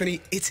more. Anthony,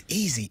 it's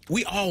easy.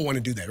 We all want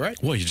to do that, right?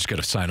 Well, you just got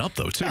to sign up,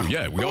 though, too.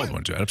 Yeah, we all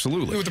want to.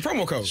 Absolutely. With the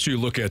promo code. So you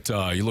look at the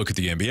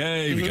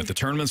NBA, you get the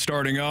tournament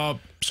starting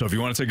up. So if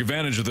you want to take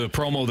advantage of the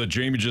promo that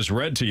Jamie just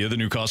read to you, the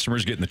new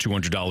customers getting the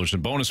 $200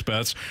 in bonus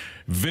bets,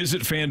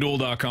 visit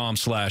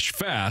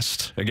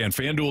FanDuel.com/fast. Again,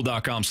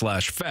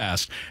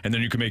 FanDuel.com/fast. And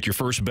then you can make your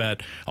first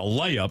bet a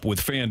layup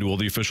with FanDuel,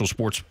 the official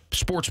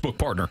sportsbook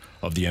partner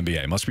of the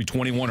NBA. Must be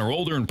 21 or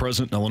older and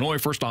present in Illinois.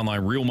 First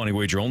online real money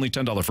wager only.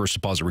 $10 first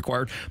deposit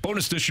required.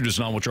 Bonus issued is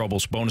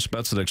non-withdrawable bonus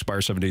bets that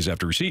expire 7 days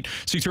after receipt.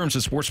 See terms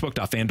at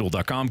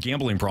sportsbook.fanduel.com.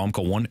 Gambling problem,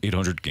 call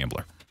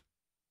 1-800-GAMBLER.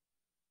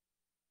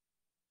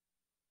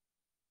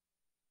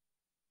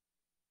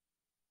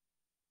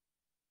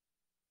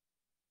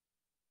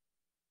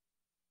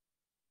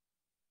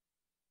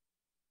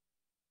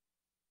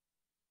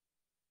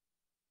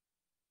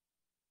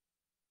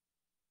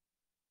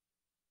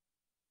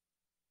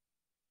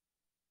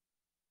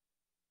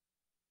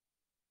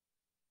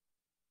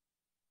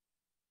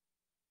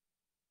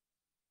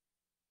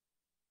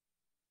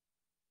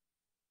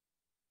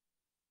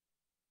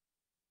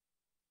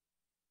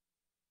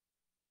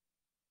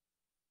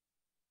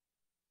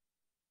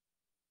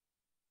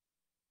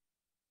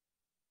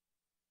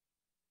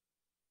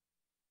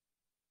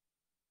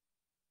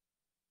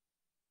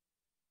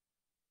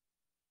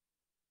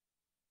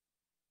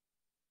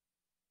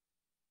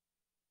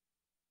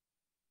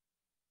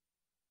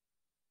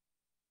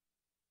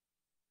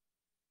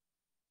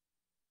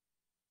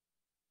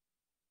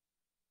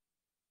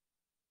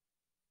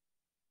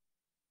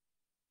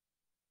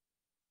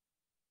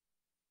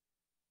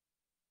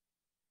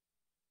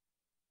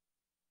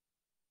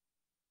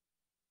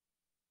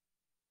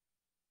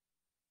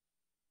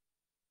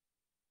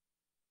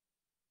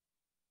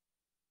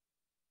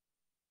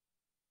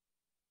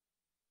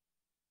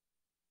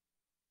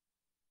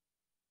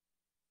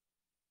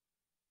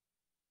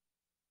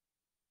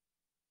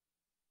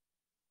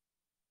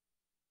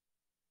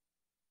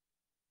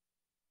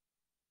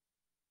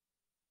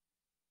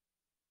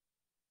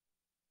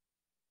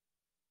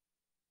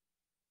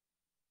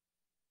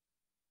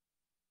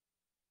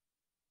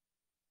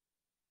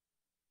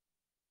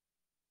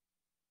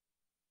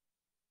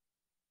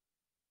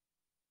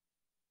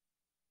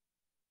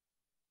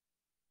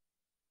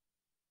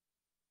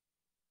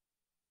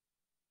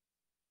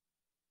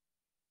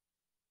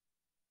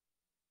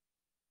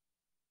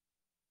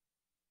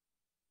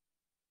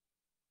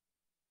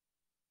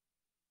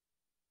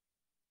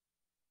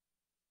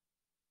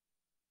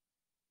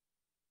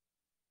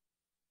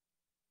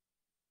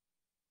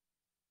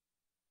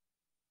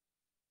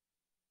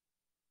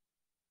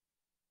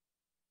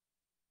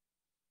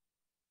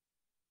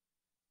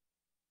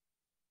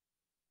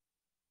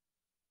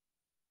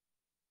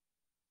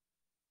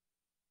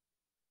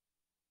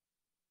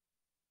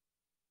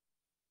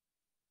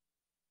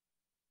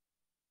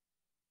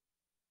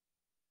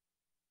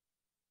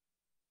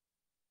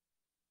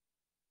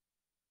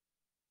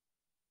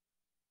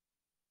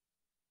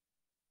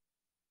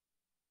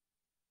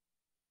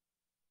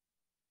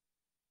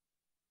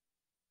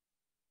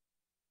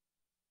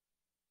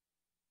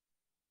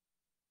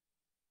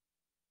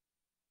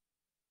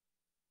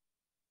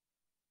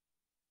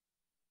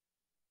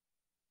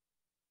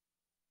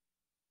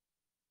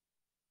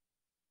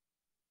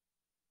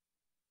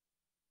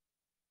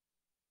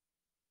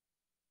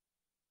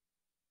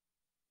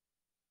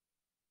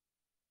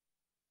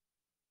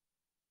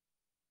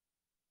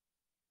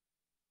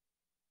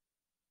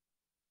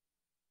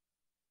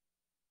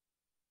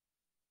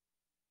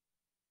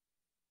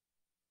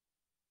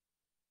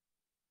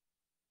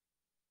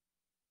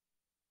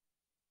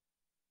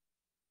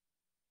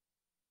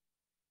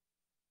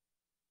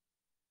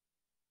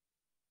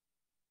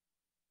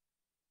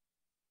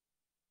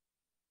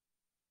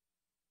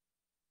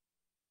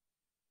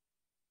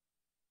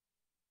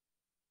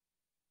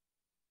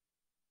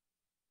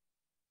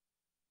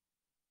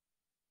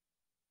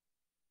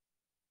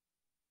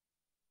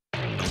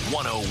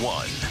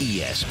 101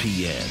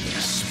 ESPN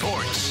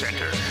Sports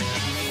Center.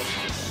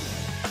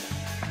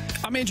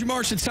 I'm Andrew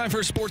Marsh. It's time for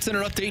a Sports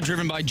Center update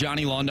driven by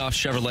Johnny Londoff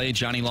Chevrolet,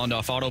 Johnny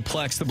Londoff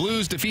Autoplex. The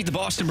Blues defeat the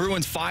Boston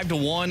Bruins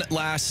 5-1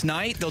 last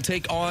night. They'll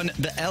take on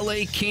the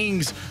LA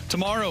Kings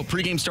tomorrow.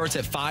 Pregame starts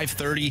at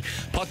 5:30.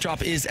 Puck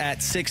drop is at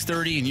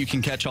 6:30, and you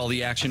can catch all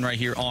the action right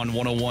here on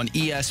 101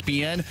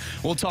 ESPN.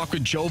 We'll talk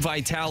with Joe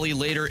Vitale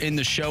later in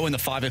the show in the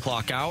 5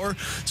 o'clock hour,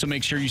 so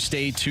make sure you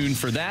stay tuned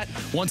for that.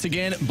 Once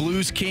again,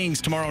 Blues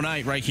Kings tomorrow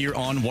night right here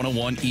on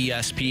 101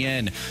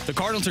 ESPN. The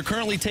Cardinals are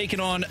currently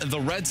taking on the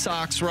Red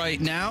Sox right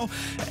now.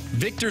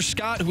 Victor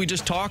Scott, who we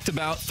just talked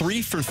about,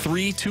 3 for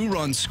 3, 2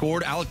 runs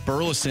scored. Alec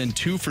Burleson,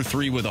 2 for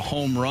 3 with a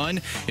home run.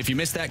 If you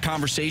missed that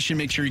conversation,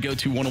 make sure you go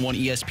to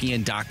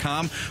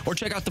 101ESPN.com or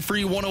check out the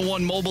free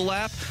 101 mobile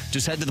app.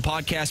 Just head to the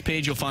podcast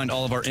page. You'll find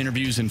all of our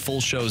interviews and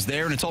full shows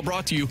there. And it's all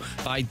brought to you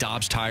by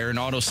Dobbs Tire and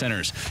Auto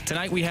Centers.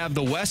 Tonight we have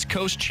the West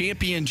Coast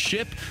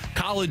Championship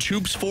college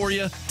hoops for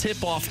you.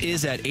 Tip-off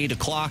is at 8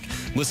 o'clock.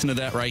 Listen to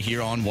that right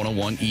here on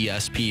 101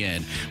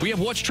 ESPN. We have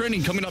What's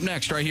Trending coming up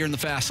next right here in the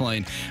Fast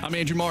Lane. I'm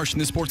Andrew Marsh. And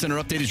this Sports Center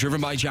update is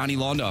driven by Johnny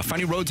Londoff. Find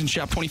your roads and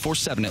shop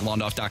 24/7 at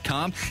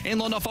Londoff.com and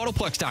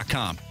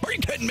LondoffAutoplex.com. Are you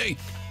kidding me?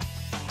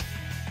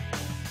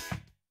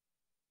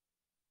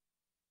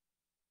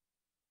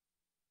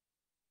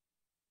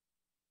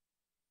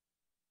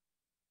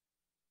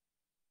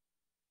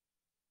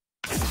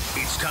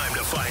 It's time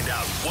to find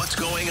out what's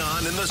going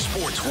on in the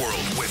sports world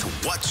with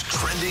What's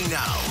Trending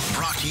Now.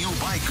 Brought to you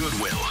by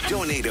Goodwill.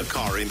 Donate a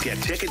car and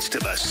get tickets to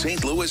the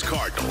St. Louis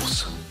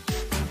Cardinals.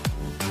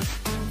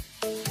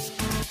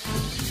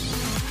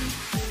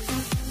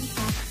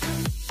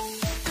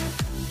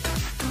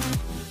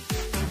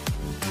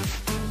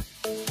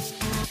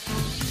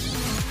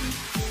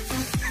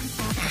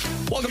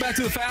 Welcome back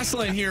to the Fast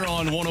Lane here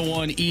on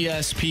 101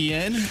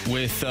 ESPN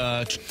with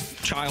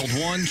Child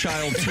 1,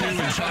 Child 2,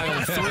 and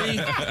Child 3.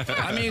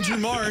 I'm Andrew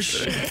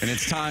Marsh, and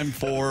it's time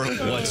for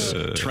What's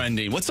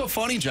Trending. What's so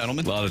funny,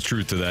 gentlemen? A lot of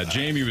truth to that.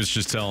 Jamie was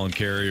just telling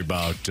Carey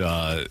about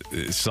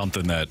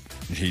something that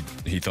he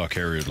thought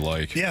Carey would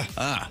like. Yeah.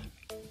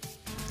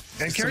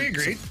 And Carey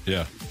agreed.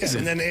 Yeah.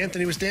 And then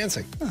Anthony was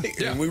dancing.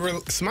 Yeah. We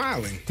were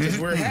smiling because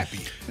we're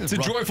happy. It's a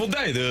joyful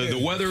day. The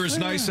weather is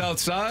nice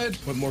outside.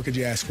 What more could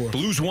you ask for?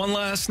 Blues won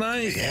last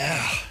night.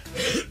 Yeah.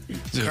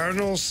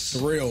 Cardinals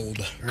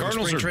Thrilled.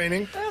 Cardinals spring are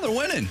training. Yeah, they're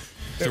winning.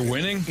 They're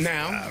winning.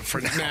 Now. For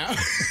now.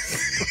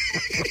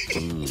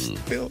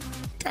 Still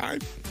time.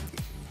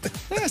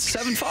 Yeah,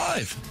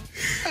 7-5.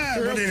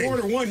 They're up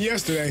 4-1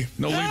 yesterday.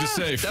 No lead to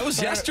safe. That was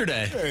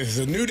yesterday. It's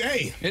a new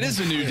day. It is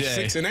a new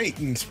day. 6-8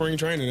 in spring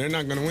training. They're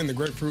not going to win the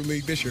Grapefruit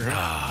League this year,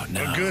 huh? Oh,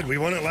 no. Oh, good. We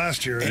won it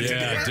last year.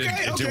 Yeah,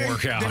 it didn't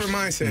work out. Different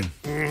mindset.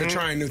 They're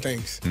trying new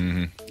things.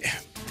 Yeah.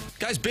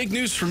 Guys, big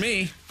news for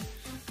me.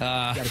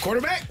 Got a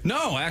quarterback?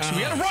 No, actually,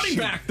 we had a running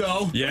back,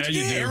 though. Yeah,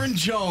 you do. Aaron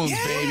Jones,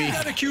 baby. You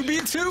got a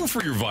QB, too,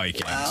 for your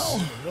Vikings.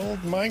 An old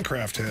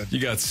Minecraft head. You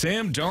got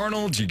Sam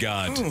Darnold. You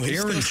got he's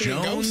Aaron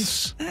still seeing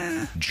Jones.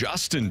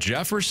 Justin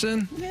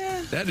Jefferson.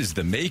 Yeah. That is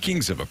the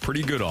makings of a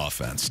pretty good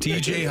offense.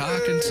 T.J.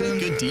 Hawkinson.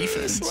 Good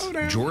defense. Slow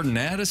down. Jordan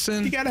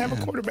Addison. You got to have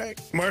a quarterback.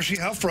 Marshy,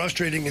 how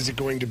frustrating is it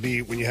going to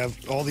be when you have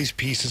all these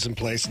pieces in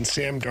place and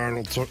Sam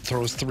Darnold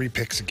throws 3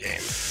 picks a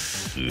game?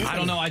 I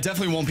don't know. I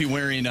definitely won't be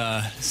wearing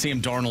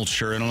Sam Darnold's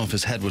shirt. I don't know if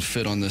his head would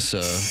fit on this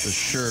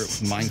shirt.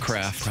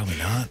 Minecraft. Probably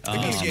not.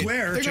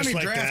 Square, They're just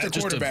going to like draft that. a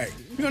quarterback.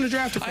 You're going to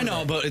draft a I quarterback.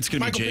 know, but it's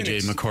going to be Michael J.J.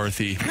 Penix.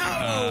 McCarthy.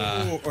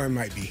 No. Or it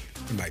might be.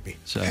 It might be.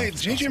 So, Hey,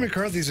 J.J.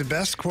 McCarthy's the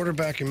best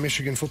quarterback in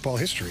Michigan football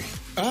history.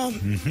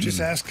 Just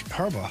ask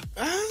Harbaugh.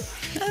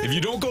 If you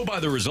don't go by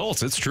the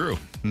results, it's true.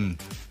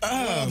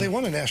 Well, they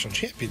won a national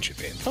championship,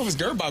 Andy. Elvis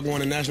Gerbach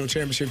won a national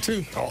championship,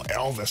 too. Oh,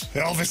 Elvis.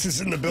 Elvis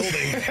is in the building.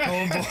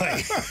 Oh,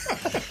 boy.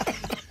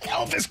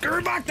 Elvis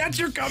Gerbach, that's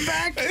your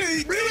comeback?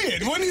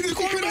 Really? Wasn't he the You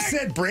could have quarterback?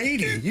 said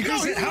Brady. You could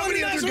have said, he how won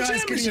many a other national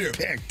guys could you have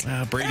championship.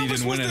 picked? Brady Elvis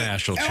didn't win was a the-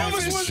 national Elvis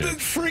was championship. the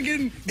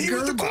friggin' he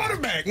was the Gerbach.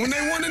 quarterback when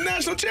they won the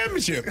national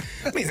championship.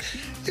 I mean,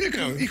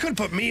 You could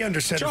put me under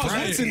center. Charles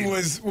Brady.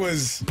 Woodson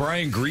was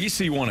Brian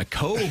Greasy won a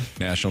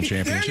co-national there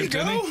you championship,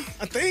 go. didn't he?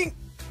 I think.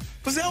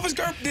 Did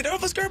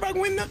Elvis Gerbach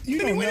win? You Did he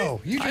don't win? know.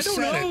 You I just don't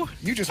said know. it.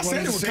 You just I wanted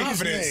said to it with say his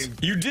confidence. name.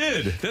 You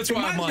did. That's It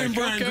why might I'm have been like,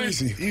 Brian okay.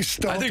 Greasy. You I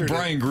Stalter think it.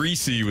 Brian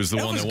Greasy was the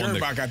one Elvis that won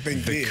Gerbach, I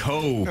think, the did.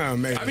 co. Oh,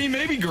 maybe. I mean,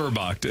 maybe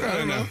Gerbach did. I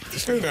don't know.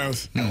 Who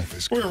knows?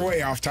 We're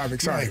way off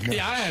topic. Sorry.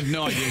 Yeah, I have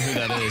no idea who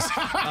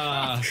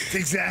that is.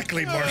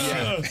 Exactly,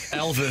 Marcia.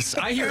 Elvis.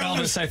 I hear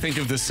Elvis, I think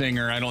of the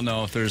singer. I don't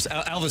know if there's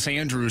Elvis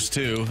Andrews,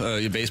 too,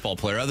 a baseball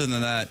player. Other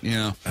than that, you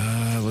know.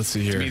 Let's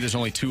see To here. me, there's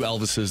only 2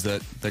 Elvises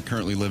that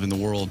currently live in the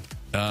world.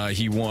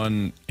 He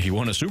won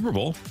a Super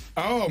Bowl.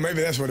 Oh,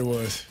 maybe that's what it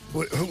was.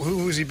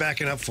 Who was he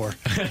backing up for?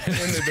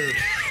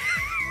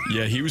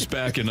 Yeah, he was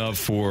backing up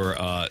for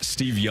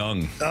Steve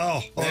Young.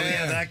 Oh, yeah,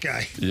 Yeah. that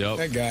guy. Yep.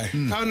 That guy.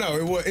 Oh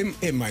no,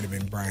 it might have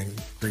been Brian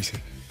Greasy.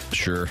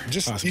 Sure.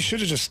 You should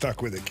have just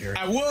stuck with it, Gary.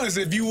 I was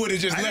if you would have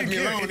just left me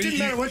alone. It didn't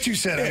matter what you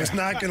said. I was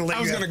not going to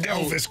let you go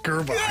Elvis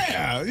Gerbach.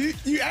 Yeah,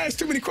 you asked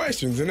too many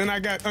questions, and then I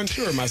got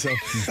unsure of myself.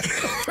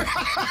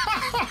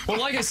 Well,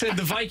 like I said,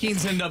 the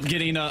Vikings end up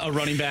getting a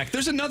running back.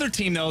 There's another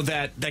team, though,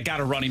 that got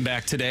a running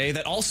back today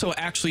that also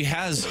actually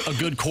has a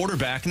good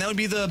quarterback, and that would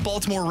be the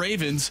Baltimore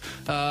Ravens.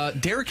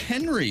 Derrick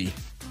Henry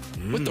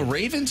with the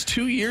Ravens,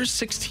 2 years,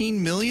 $16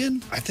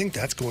 million. I think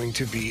that's going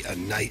to be a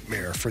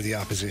nightmare for the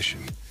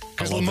opposition.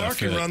 Because Lamar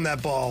can run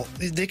that ball.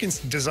 They can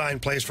design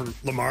plays for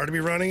Lamar to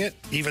be running it,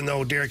 even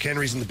though Derrick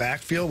Henry's in the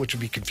backfield, which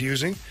would be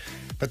confusing.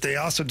 But they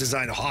also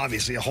design,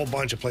 obviously, a whole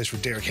bunch of plays for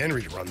Derrick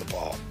Henry to run the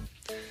ball.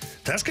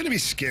 That's going to be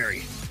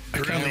scary.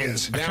 It really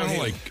is. I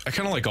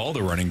kind of like all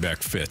the running back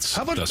fits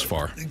thus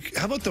far.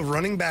 How about the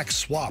running back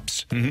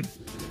swaps?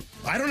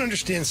 Mm-hmm. I don't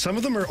understand. Some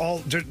of them are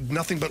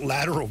nothing but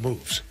lateral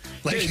moves.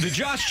 The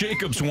Josh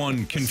Jacobs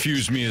one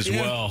confused me as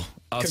well.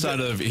 Outside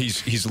of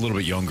he's a little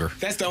bit younger.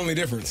 That's the only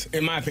difference,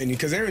 in my opinion,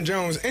 because Aaron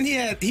Jones, and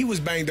he was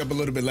banged up a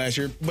little bit last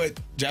year, but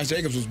Josh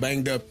Jacobs was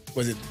banged up,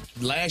 was it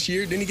last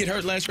year? Didn't he get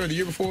hurt last year or the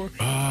year before?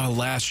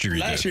 Last year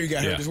he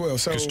got hurt as well.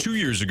 So because 2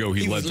 years ago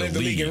he led the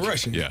league in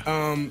rushing.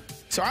 Yeah.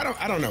 So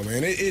I don't know,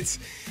 man. I guess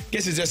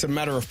it's just a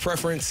matter of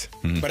preference.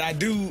 Mm-hmm. But I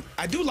do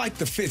like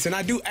the fits, and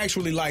I do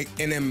actually like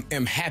and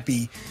am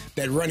happy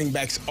that running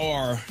backs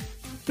are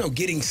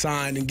getting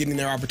signed and getting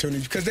their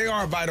opportunities because they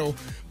are a vital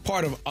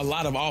part of a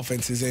lot of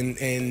offenses. And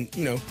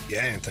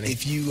Anthony,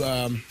 if you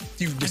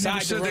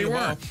decide to run the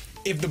ball,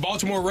 if the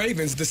Baltimore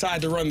Ravens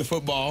decide to run the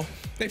football,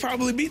 they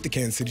probably beat the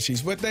Kansas City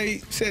Chiefs. But they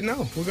said,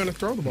 no, we're going to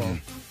throw the ball.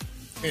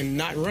 And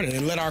not run it,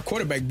 and let our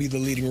quarterback be the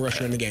leading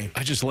rusher in the game.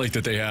 I just like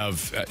that they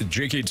have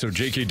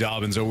J.K.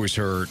 Dobbins always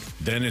hurt.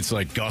 Then it's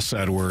like Gus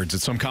Edwards.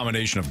 It's some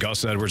combination of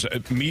Gus Edwards.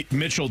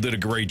 Mitchell did a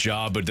great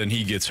job, but then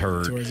he gets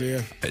hurt.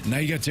 Now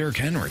you got Derrick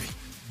Henry.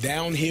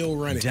 Downhill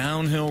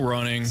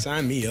running.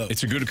 Sign me up.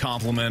 It's a good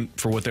compliment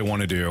for what they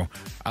want to do.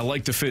 I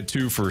like the fit,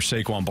 too, for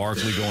Saquon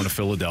Barkley going to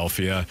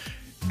Philadelphia.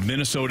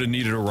 Minnesota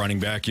needed a running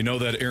back. You know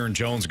that Aaron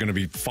Jones is going to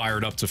be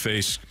fired up to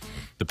face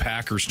the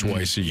Packers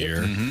twice a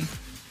year. Mm-hmm.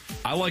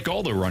 I like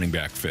all the running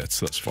back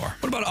fits thus far.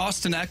 What about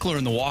Austin Eckler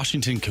and the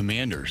Washington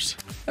Commanders?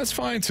 That's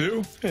fine,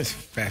 too. It's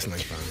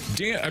fascinating.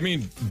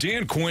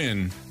 Dan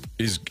Quinn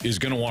is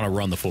going to want to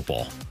run the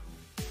football.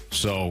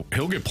 So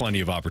he'll get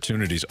plenty of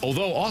opportunities.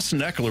 Although Austin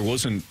Eckler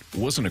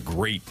wasn't a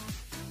great,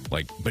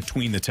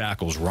 between the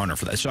tackles runner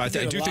for that. So I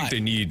do think they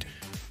need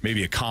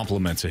maybe a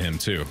compliment to him,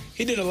 too.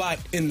 He did a lot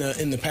in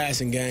the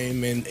passing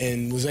game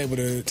and was able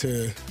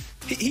to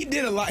he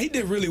did a lot. He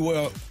did really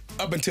well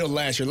up until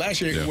last year.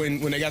 Last year, when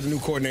they got the new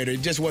coordinator,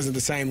 it just wasn't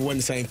the same. It wasn't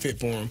the same fit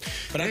for him.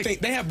 But I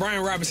think they have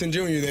Brian Robinson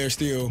Jr. there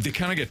still. They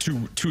kind of get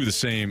two of the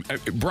same.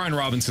 Brian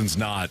Robinson's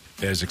not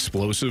as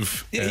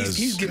explosive. Yeah,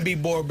 he can be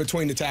bored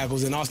between the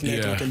tackles, and Austin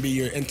Eckler can be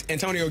your.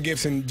 Antonio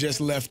Gibson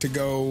just left to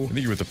go. I think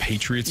you're with the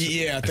Patriots.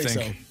 Yeah, I think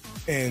so.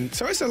 And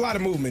so it's a lot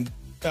of movement.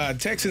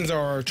 Texans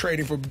are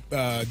trading for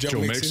Joe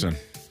Mixon.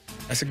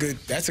 That's a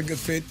good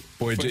fit.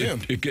 Boy, for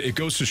them. It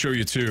goes to show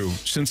you too.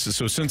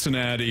 So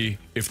Cincinnati,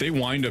 if they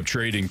wind up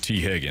trading T.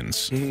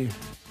 Higgins,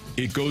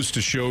 it goes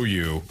to show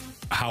you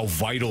how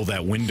vital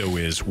that window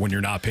is when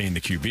you're not paying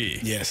the QB.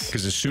 Yes,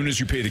 because as soon as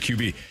you pay the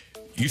QB,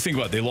 you think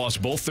about it, they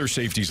lost both their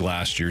safeties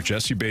last year.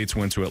 Jesse Bates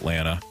went to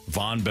Atlanta.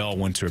 Von Bell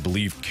went to, I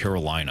believe,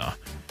 Carolina.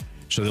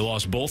 So they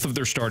lost both of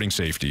their starting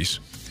safeties.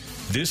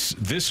 This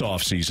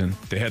offseason,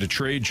 they had to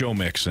trade Joe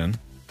Mixon.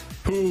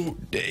 Who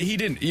he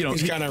didn't,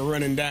 he's kind of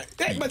running down.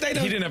 But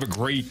he didn't have a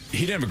great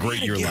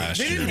year last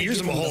year. They didn't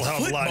use him a whole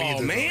hell of a lot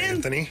either, man.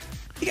 Anthony.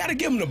 You got to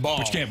give him the ball.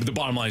 But the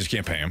bottom line is you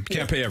can't pay him. You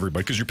can't pay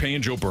everybody because you're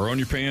paying Joe Burrow and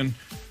you're paying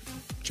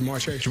Jamar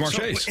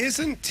Chase.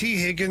 Isn't T.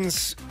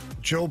 Higgins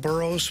Joe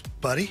Burrow's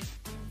buddy?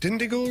 Didn't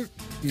they go?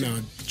 No,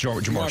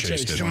 Jamar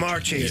Chase did.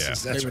 Jamar Chase.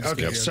 Yeah. That's right.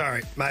 Okay,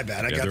 sorry, my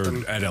bad. I got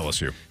them at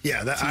LSU.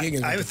 Yeah,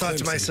 I thought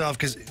to myself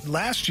because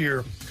last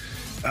year,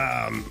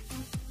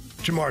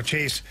 Jamar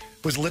Chase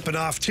was lipping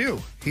off too.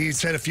 He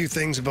said a few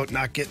things about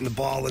not getting the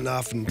ball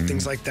enough and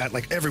things like that.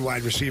 Like every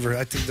wide receiver,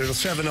 I think there's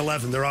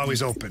 7-11. They're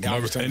always open.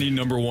 Any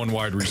number one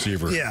wide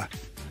receiver. Yeah.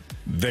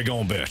 They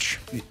gonna bitch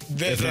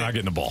if they're not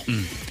getting the ball.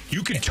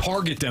 You can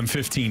target them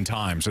 15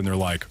 times, and they're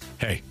like,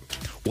 hey,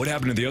 what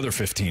happened to the other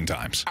 15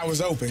 times? I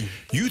was open.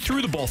 You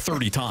threw the ball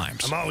 30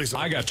 times. I'm always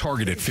open. I got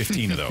targeted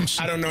 15 of those.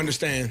 I don't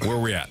understand. Where are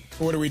we at?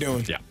 What are we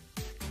doing? Yeah.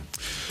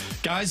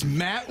 Guys,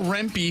 Matt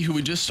Rempe, who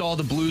we just saw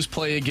the Blues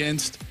play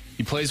against,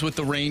 he plays with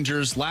the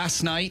Rangers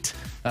last night.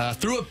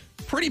 Threw a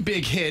pretty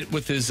big hit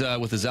with his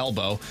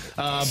elbow.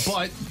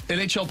 But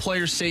NHL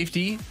player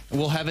safety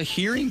will have a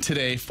hearing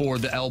today for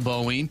the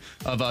elbowing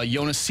of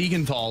Jonas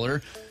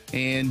Siegenthaler.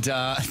 And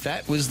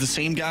that was the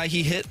same guy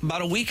he hit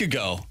about a week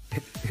ago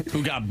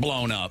who got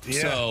blown up.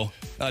 Yeah. So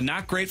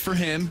not great for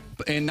him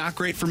and not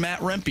great for Matt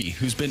Rempe,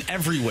 who's been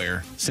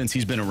everywhere since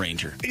he's been a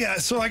Ranger. Yeah,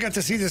 so I got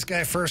to see this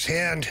guy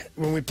firsthand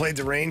when we played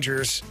the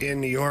Rangers in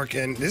New York,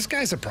 and this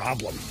guy's a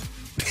problem.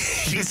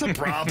 He's a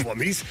problem.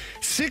 He's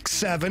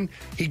 6'7".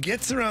 He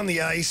gets around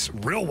the ice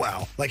real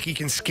well. Like he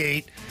can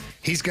skate.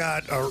 He's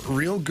got a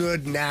real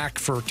good knack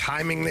for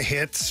timing the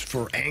hits,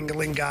 for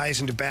angling guys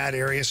into bad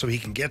areas so he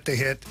can get the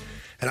hit.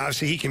 And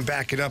obviously he can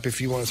back it up if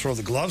you want to throw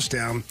the gloves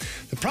down.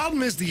 The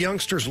problem is the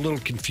youngster's a little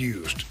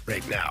confused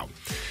right now.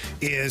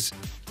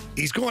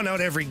 He's going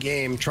out every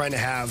game trying to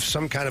have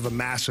some kind of a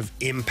massive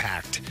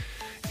impact.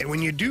 And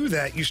when you do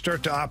that, you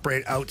start to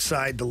operate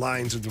outside the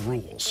lines of the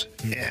rules.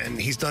 And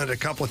he's done it a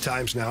couple of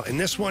times now. And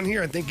this one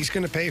here, I think he's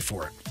going to pay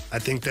for it. I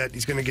think that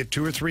he's going to get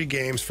 2 or 3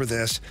 games for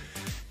this.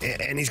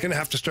 And he's going to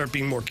have to start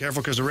being more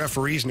careful because the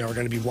referees now are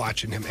going to be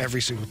watching him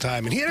every single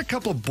time. And he had a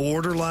couple of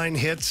borderline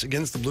hits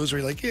against the Blues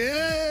where you're like,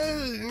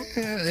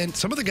 yeah. And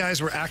some of the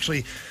guys were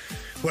actually,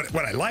 what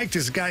I liked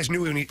is guys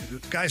knew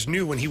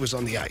when he was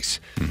on the ice.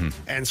 Mm-hmm.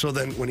 And so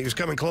then when he was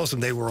coming close,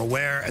 and they were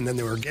aware, and then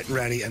they were getting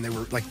ready, and they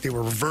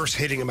were reverse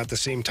hitting him at the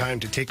same time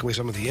to take away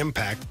some of the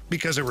impact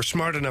because they were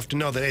smart enough to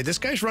know that, hey, this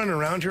guy's running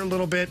around here a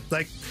little bit.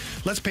 Like,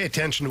 let's pay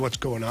attention to what's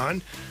going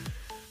on.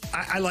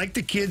 I like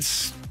the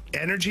kid's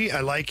energy. I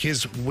like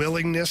his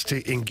willingness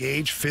to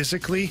engage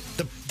physically.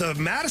 The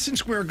Madison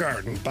Square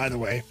Garden, by the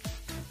way,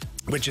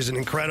 which is an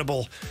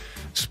incredible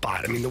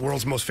spot. I mean, the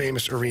world's most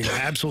famous arena. I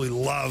absolutely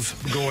love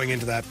going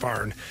into that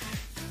barn.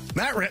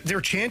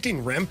 They're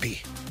chanting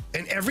Rempe.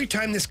 And every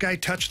time this guy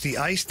touched the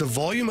ice, the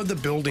volume of the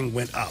building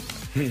went up.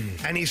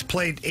 And he's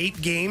played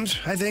 8 games,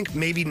 I think,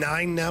 maybe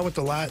 9 now with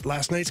the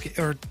last night's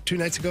or 2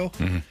 nights ago.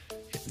 Mm-hmm.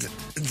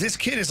 This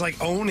kid is like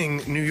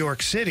owning New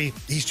York City.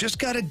 He's just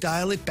got to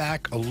dial it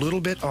back a little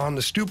bit on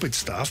the stupid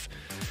stuff.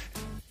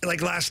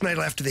 Like last night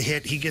after the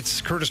hit, he gets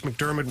Curtis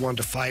McDermott one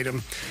to fight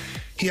him.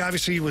 He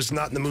obviously was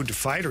not in the mood to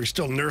fight, or he's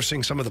still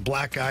nursing some of the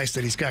black ice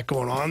that he's got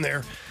going on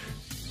there.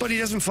 But he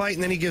doesn't fight,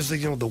 and then he gives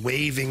the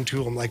waving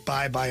to him, like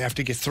bye-bye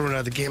after he gets thrown out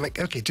of the game. Like,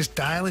 okay, just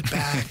dial it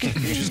back.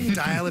 Just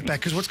dial it back.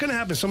 Because what's going to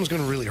happen is someone's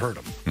going to really hurt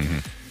him.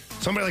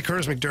 Mm-hmm. Somebody like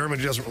Curtis McDermott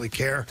who doesn't really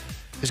care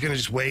is going to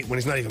just wait when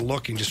he's not even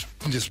looking, just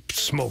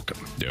smoke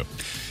him. Yeah.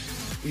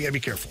 You got to be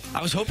careful.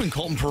 I was hoping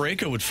Colton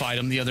Parayko would fight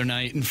him the other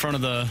night in front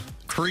of the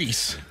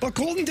crease. Well,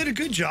 Colton did a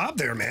good job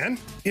there, man.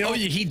 Oh,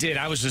 yeah, he did.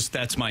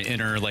 That's my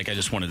inner, I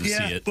just wanted to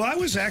see it. Well, I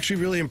was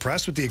actually really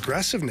impressed with the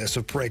aggressiveness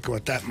of Parayko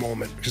at that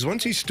moment. Because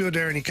once he stood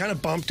there and he kind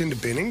of bumped into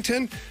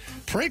Binnington,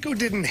 Parayko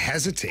didn't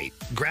hesitate.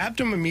 Grabbed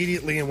him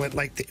immediately and went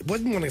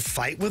wasn't going to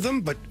fight with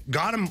him, but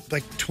got him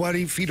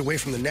 20 feet away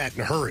from the net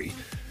in a hurry.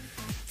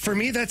 For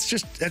me,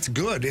 that's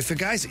good. If a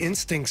guy's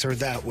instincts are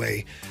that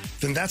way,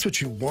 then that's what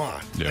you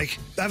want. Yeah. Like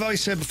I've always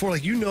said before,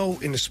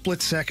 in a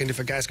split second if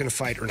a guy's going to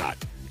fight or not.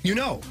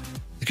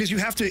 Because you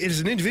have to,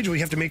 as an individual,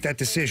 you have to make that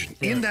decision.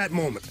 Right. In that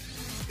moment,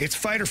 it's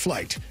fight or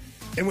flight.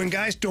 And when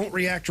guys don't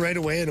react right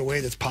away in a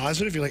way that's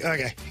positive, you're like,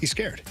 okay, he's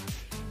scared.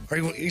 Or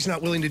he's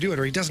not willing to do it,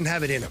 or he doesn't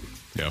have it in him.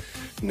 Yeah.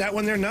 And that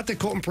one there, not that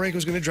Colton Parayko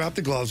was going to drop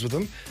the gloves with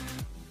him,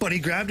 but he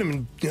grabbed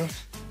him and,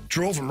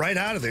 drove him right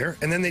out of there.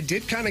 And then they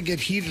did kind of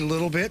get heated a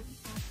little bit.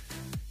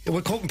 And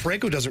what Colton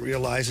Parayko doesn't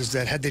realize is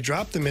that had they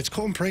dropped the mitts,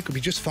 Colton Parayko would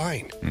be just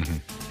fine.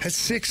 Mm-hmm. Has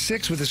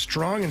 6'6" with as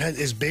strong and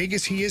as big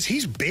as he is.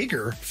 He's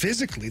bigger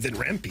physically than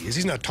Rempe is.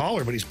 He's not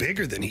taller, but he's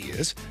bigger than he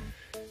is.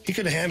 He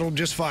could have handled him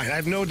just fine. I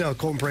have no doubt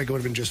Colton Parayko would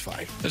have been just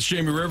fine. That's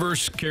Jamie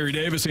Rivers, Carey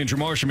Davis, Andrew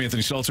Marsham,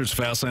 Anthony Stalter's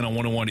Fastlane on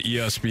 101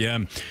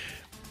 ESPN.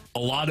 A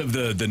lot of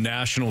the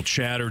national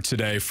chatter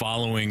today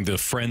following the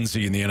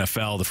frenzy in the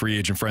NFL, the free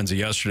agent frenzy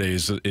yesterday,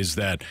 is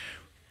that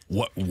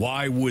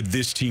why would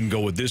this team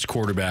go with this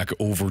quarterback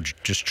over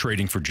just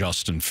trading for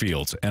Justin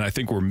Fields? And I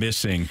think we're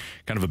missing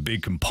kind of a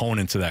big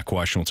component to that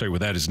question. We'll tell you what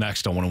that is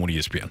next on 101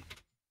 ESPN.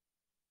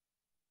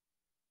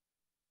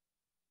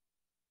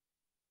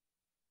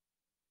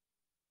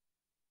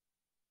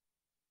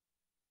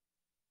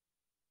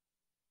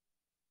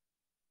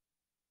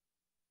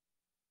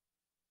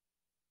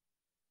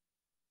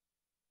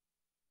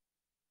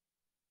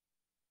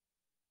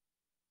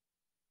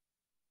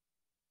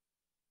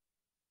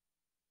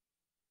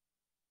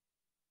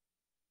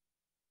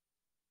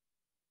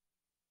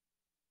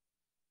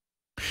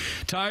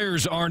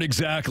 Tires aren't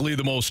exactly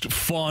the most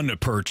fun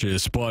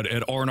purchase, but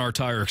at R&R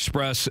Tire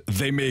Express,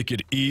 they make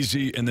it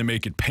easy and they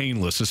make it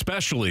painless,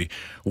 especially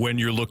when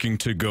you're looking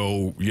to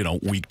go,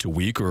 week to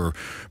week or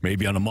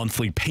maybe on a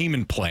monthly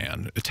payment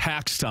plan.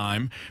 Tax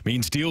time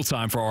means deal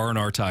time for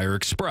R&R Tire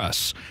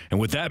Express. And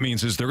what that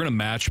means is they're going to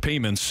match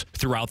payments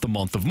throughout the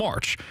month of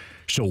March.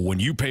 So when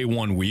you pay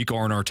 1 week,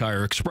 R&R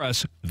Tire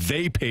Express,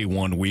 they pay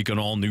 1 week on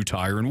all new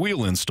tire and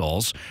wheel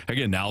installs,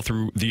 again, now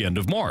through the end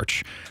of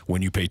March.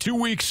 When you pay 2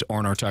 weeks,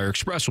 R&R Tire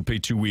Express will pay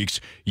 2 weeks.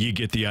 You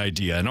get the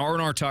idea. And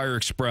R&R Tire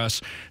Express,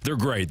 they're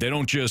great. They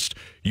don't just,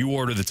 you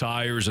order the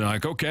tires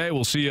and okay,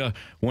 we'll see you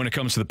when it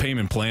comes to the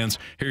payment plans.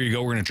 Here you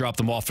go. We're going to drop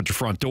them off at your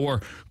front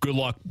door. Good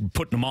luck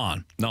putting them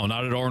on. No,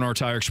 not at R&R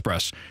Tire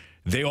Express.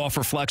 They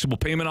offer flexible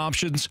payment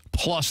options,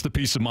 plus the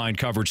peace of mind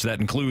coverage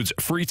that includes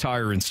free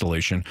tire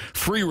installation,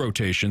 free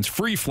rotations,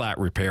 free flat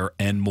repair,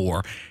 and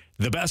more.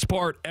 The best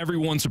part,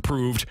 everyone's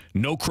approved,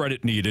 no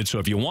credit needed. So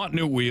if you want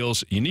new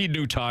wheels, you need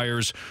new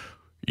tires,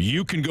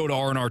 you can go to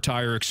R&R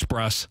Tire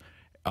Express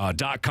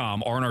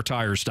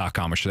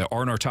R&Rtires.com, I should say,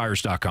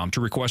 R&Rtires.com,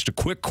 to request a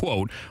quick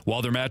quote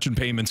while they're matching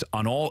payments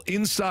on all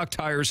in-stock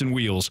tires and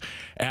wheels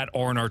at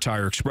R&R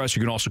Tire Express.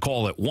 You can also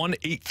call at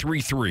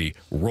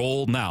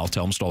 1-833-ROLL now.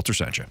 Tell them Stalter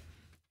sent you.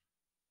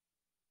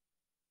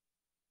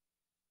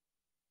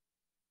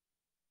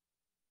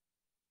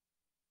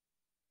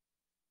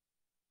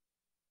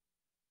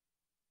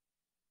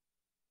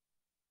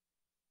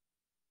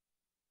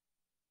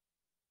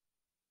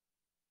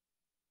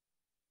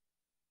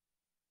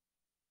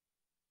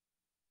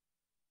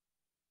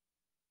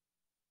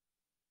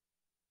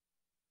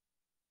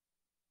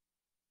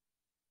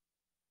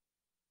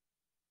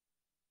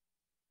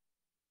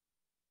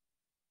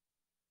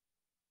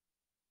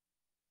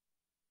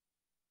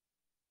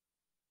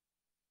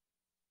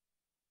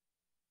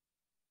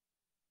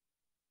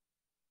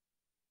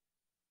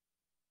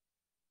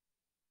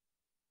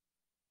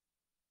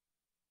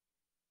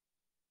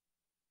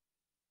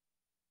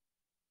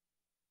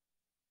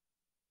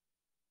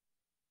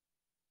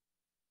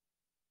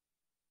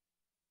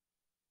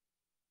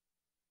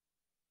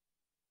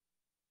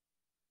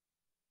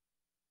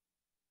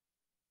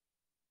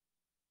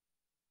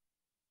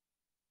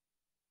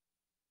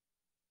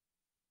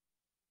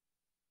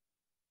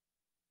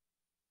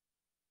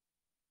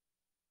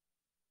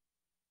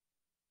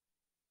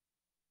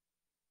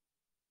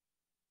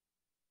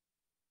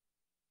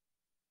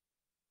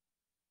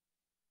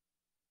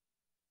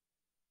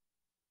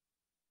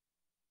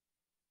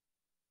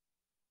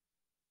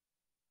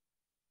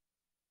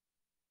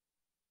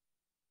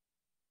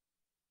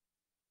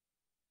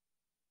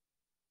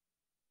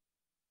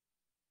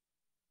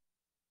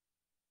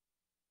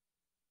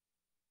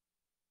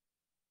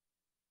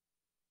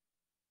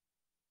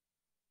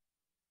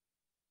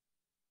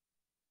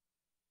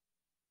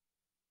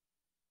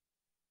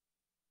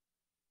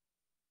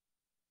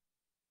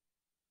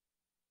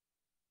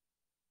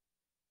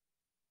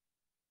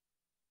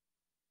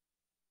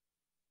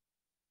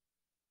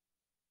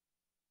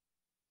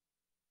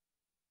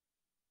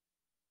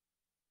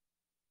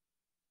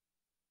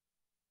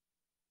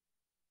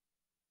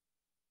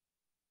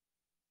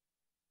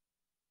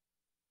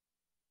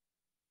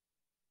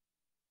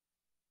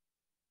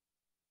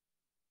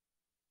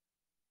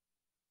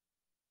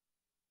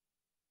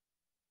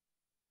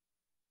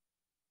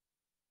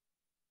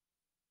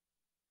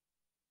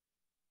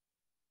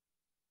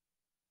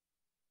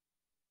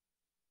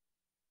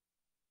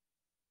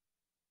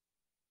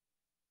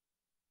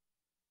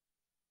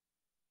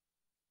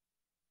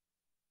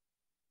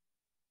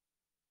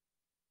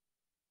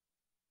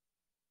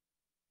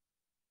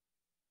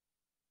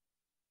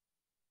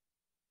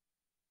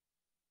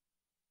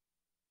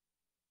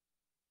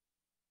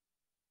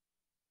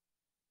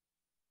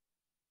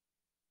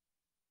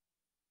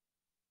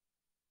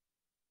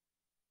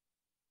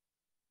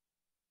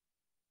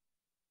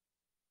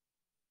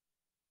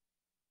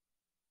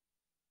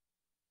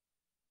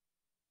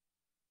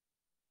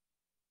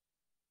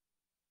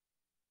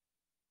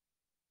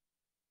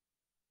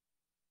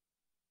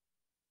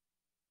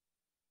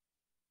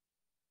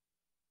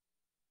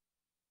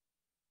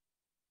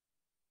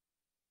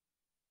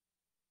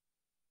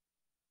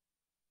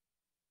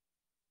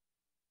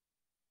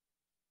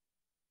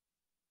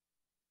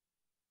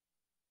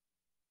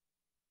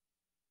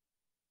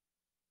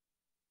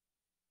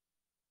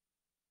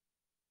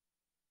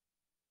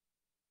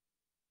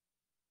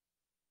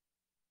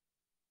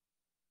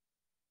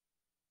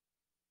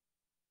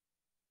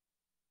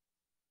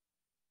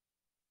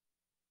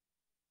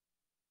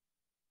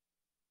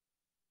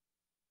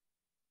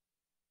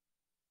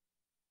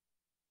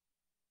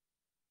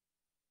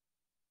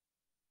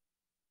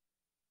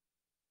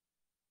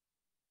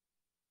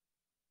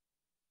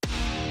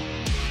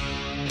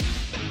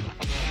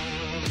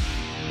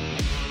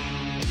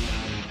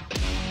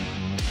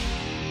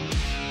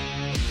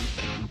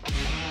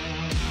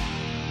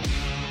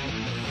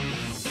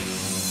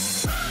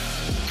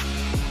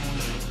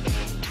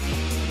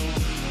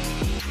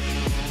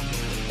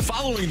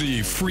 Following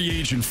the free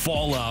agent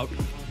fallout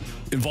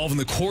involving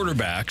the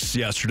quarterbacks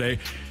yesterday,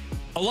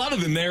 a lot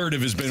of the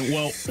narrative has been,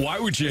 well, why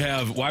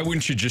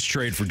wouldn't you just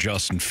trade for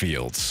Justin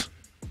Fields?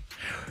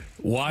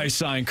 Why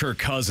sign Kirk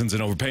Cousins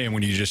and overpay him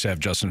when you just have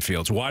Justin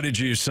Fields? Why did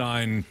you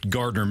sign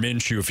Gardner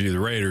Minshew if you're the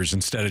Raiders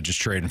instead of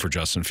just trading for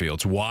Justin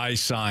Fields? Why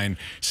sign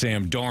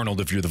Sam Darnold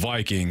if you're the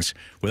Vikings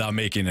without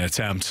making an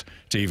attempt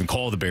to even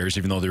call the Bears,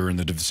 even though they were in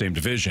the same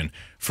division,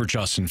 for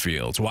Justin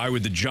Fields? Why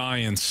would the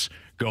Giants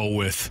go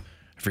with,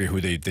 I forget who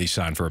they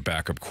signed for a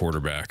backup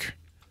quarterback?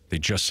 They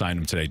just signed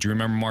him today. Do you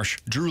remember, Marsh?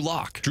 Drew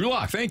Lock. Drew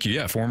Lock, thank you.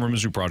 Yeah, former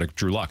Mizzou product,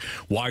 Drew Lock.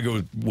 Why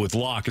go with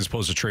Lock as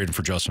opposed to trading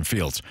for Justin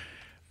Fields?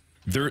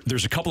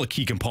 There's a couple of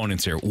key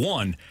components here.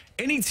 One,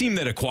 any team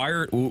that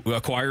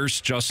acquires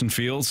Justin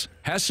Fields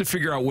has to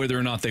figure out whether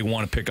or not they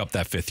want to pick up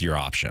that fifth-year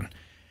option.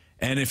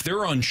 And if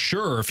they're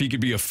unsure if he could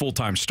be a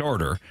full-time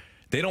starter,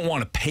 they don't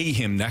want to pay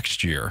him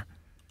next year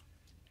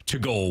to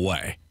go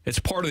away. It's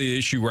part of the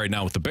issue right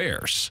now with the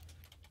Bears,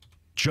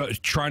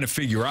 trying to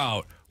figure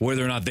out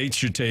whether or not they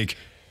should take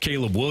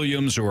Caleb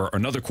Williams or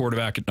another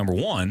quarterback at number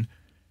one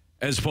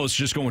as opposed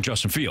to just going with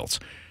Justin Fields.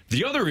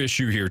 The other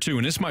issue here, too,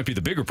 and this might be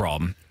the bigger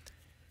problem,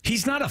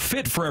 he's not a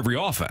fit for every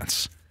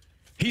offense.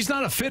 He's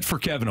not a fit for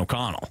Kevin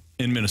O'Connell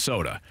in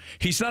Minnesota.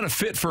 He's not a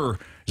fit for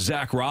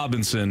Zach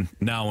Robinson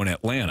now in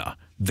Atlanta.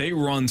 They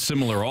run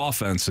similar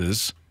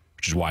offenses,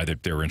 which is why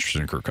they were interested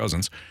in Kirk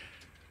Cousins,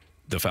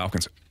 the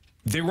Falcons.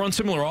 They run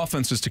similar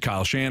offenses to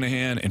Kyle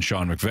Shanahan and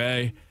Sean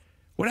McVay.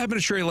 What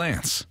happened to Trey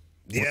Lance?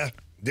 Yeah,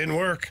 didn't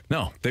work.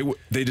 No,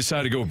 they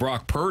decided to go with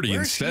Brock Purdy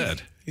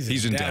instead.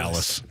 He's in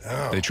Dallas.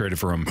 Oh. They traded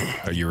for him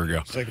a year ago.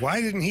 It's like,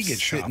 why didn't he get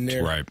shopped?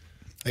 There. Right.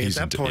 Like at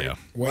that point,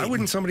 why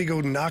wouldn't somebody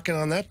go knocking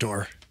on that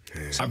door?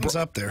 Something's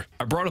up there.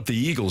 I brought up the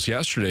Eagles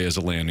yesterday as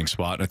a landing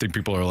spot, and I think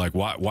people are like,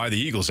 why the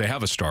Eagles? They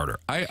have a starter.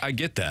 I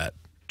get that.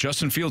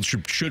 Justin Fields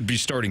should be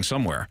starting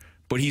somewhere,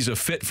 but he's a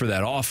fit for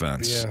that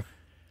offense. Yeah.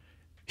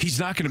 He's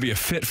not going to be a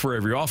fit for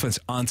every offense.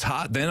 On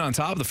top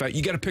of the fact,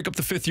 you got to pick up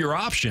the fifth-year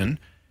option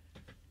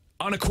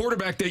on a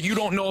quarterback that you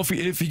don't know if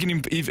he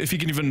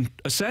can even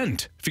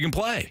ascend, if he can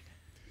play.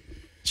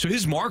 So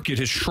his market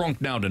has shrunk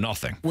down to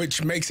nothing,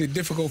 which makes it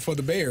difficult for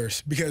the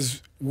Bears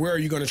because where are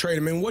you going to trade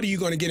him and what are you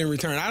going to get in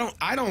return?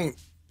 I don't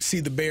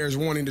see the Bears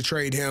wanting to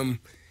trade him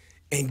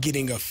and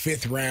getting a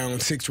 5th round,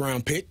 6th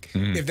round pick.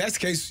 If that's the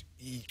case,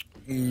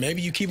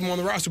 maybe you keep him on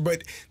the roster.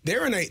 But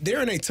they're in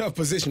a tough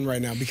position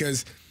right now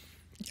because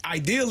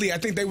ideally, I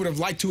think they would have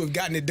liked to have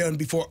gotten it done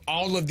before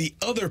all of the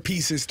other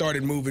pieces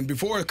started moving,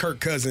 before Kirk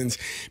Cousins,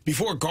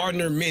 before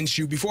Gardner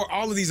Minshew, before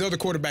all of these other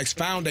quarterbacks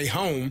found a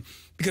home.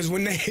 Because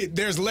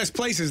there's less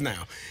places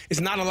now.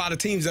 It's not a lot of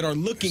teams that are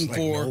looking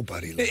for.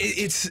 Nobody.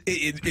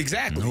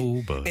 Exactly.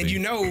 Nobody. And you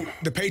know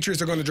the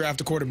Patriots are going to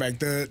draft a quarterback.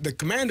 The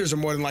Commanders are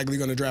more than likely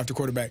going to draft a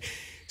quarterback.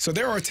 So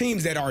there are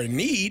teams that are in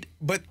need,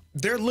 but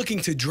they're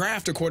looking to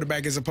draft a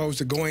quarterback as opposed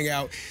to going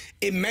out.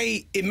 It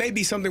may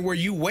be something where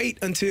you wait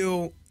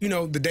until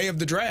the day of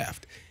the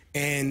draft,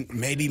 and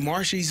maybe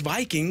Marshy's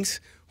Vikings,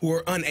 who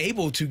are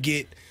unable to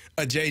get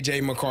a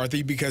J.J.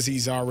 McCarthy because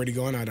he's already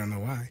gone, I don't know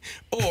why,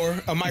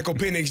 or a Michael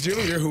Penix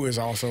Jr. who is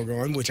also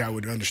gone, which I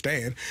would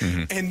understand.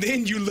 And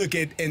then you look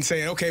at and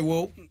say, okay,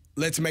 well,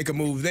 let's make a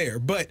move there.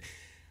 But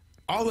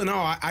all in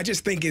all, I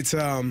just think it's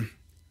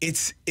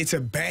a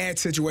bad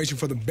situation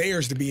for the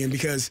Bears to be in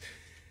because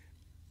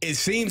it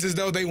seems as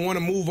though they want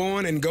to move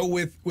on and go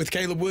with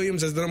Caleb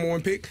Williams as the number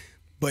 1 pick,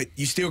 but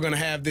you're still going to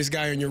have this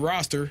guy on your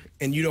roster,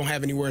 and you don't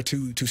have anywhere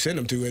to send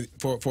him to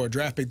for a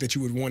draft pick that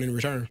you would want in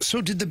return.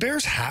 So did the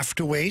Bears have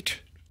to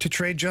wait to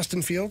trade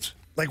Justin Fields?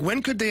 Like,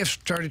 when could they have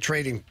started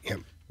trading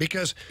him?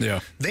 Because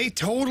they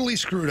totally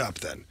screwed up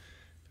then.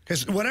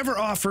 Because whatever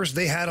offers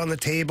they had on the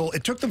table,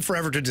 it took them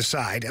forever to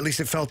decide. At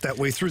least it felt that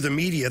way through the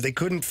media. They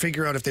couldn't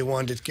figure out if they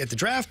wanted to get the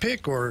draft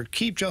pick or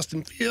keep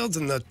Justin Fields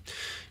and I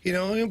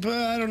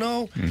don't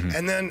know.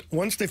 And then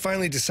once they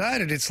finally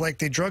decided, it's like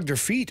they drug their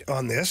feet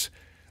on this.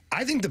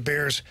 I think the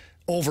Bears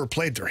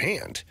overplayed their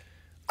hand.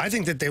 I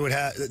think that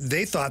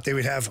they thought they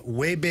would have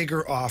way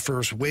bigger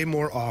offers, way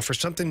more offers,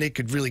 something they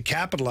could really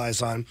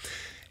capitalize on.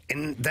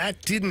 And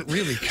that didn't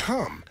really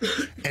come.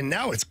 And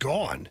now it's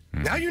gone.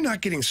 Now you're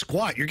not getting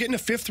squat. You're getting a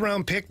 5th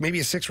round pick, maybe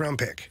a 6th round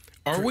pick.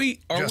 Are we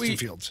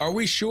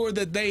sure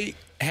that they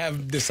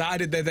have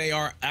decided that they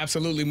are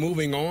absolutely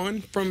moving on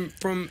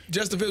from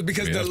Justin Fields?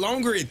 Because the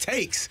longer it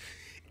takes,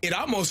 it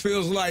almost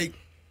feels like,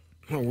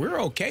 well,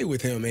 we're okay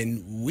with him,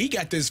 and we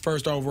got this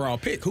 1st overall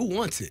pick. Who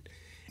wants it?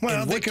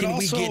 Well, and what can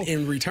we get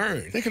in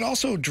return? They could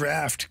also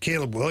draft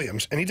Caleb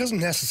Williams, and he doesn't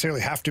necessarily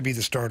have to be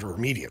the starter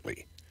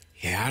immediately.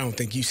 Yeah, I don't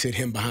think you sit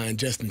him behind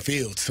Justin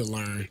Fields to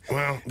learn.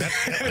 Well,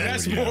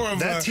 that's more of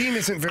that team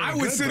isn't very good. I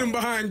would sit him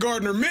behind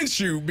Gardner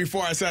Minshew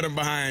before I sat him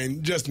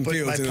behind Justin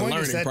Fields in the learning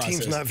process. My point is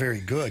that team's not very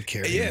good,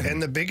 Carey. Yeah.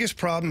 And the biggest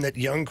problem that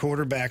young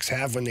quarterbacks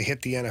have when they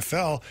hit the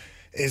NFL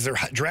is they're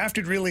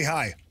drafted really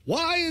high.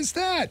 Why is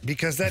that?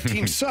 Because that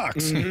team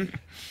sucks. And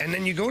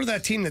then you go to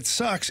that team that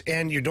sucks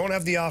and you don't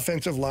have the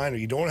offensive line or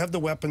you don't have the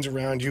weapons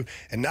around you.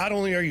 And not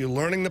only are you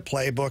learning the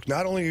playbook,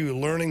 not only are you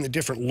learning the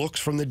different looks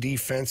from the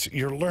defense,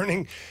 you're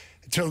learning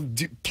to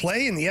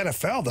play in the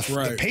NFL.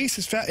 The pace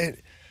is fast.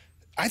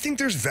 I think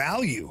there's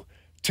value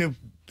to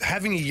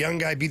having a young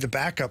guy be the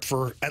backup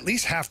for at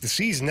least half the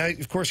season. Now,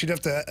 of course, you'd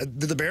have to.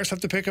 Do the Bears have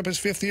to pick up his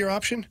 5th-year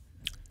option?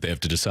 They have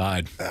to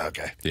decide.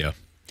 Okay. Yeah,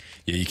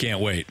 you can't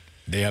wait.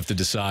 They have to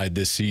decide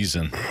this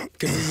season.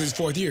 Because this is his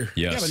 4th year.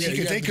 Yes. Yeah,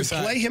 but they could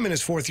play him in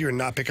his 4th year and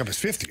not pick up his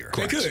 5th year.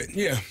 They could,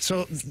 yeah.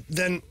 So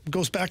then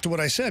goes back to what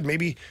I said.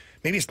 Maybe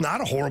it's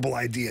not a horrible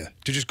idea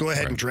to just go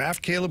ahead and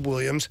draft Caleb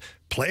Williams,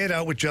 play it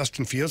out with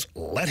Justin Fields,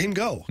 let him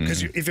go.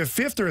 Because if a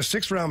 5th or a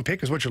 6th round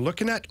pick is what you're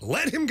looking at,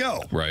 let him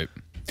go. Right.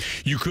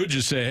 You could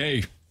just say,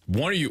 hey,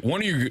 one of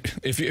you.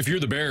 If you're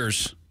the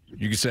Bears,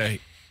 you could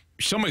say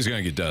somebody's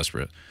going to get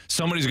desperate.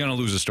 Somebody's going to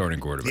lose a starting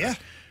quarterback. Yeah.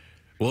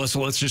 Well,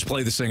 let's just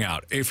play this thing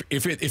out. If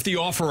the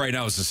offer right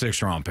now is a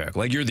 6th round pick,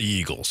 like you're the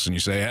Eagles, and you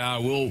say,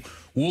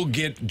 we'll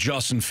get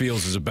Justin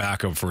Fields as a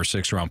backup for a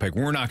 6th round pick.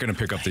 We're not going to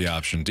pick up the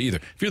option either.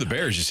 If you're the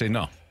Bears, you say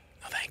no. No,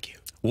 thank you.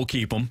 We'll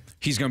keep him.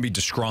 He's going to be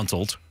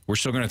disgruntled. We're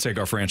still going to take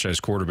our franchise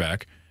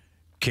quarterback.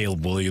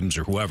 Caleb Williams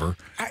or whoever,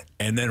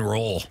 and then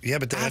roll. Yeah,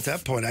 but then at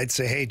that point, I'd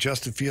say, hey,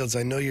 Justin Fields,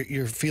 I know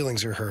your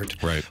feelings are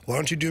hurt. Right. Why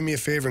don't you do me a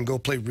favor and go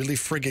play really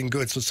friggin'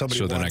 good so somebody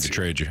So then I wants could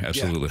you. trade you.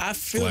 Absolutely. I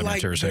feel Vladimir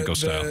like Tarasenko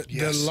style.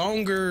 the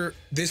longer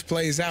this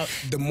plays out,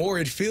 the more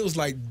it feels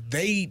like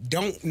they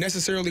don't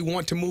necessarily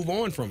want to move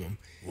on from him.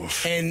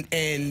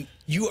 And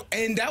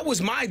that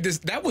was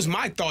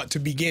my thought to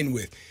begin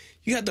with.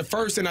 You had the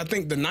first and I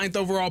think the 9th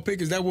overall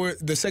pick. Is that where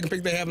the second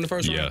pick they have in the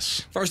first round?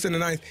 Yes. First and the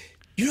 9th.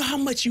 You know how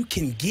much you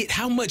can get?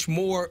 How much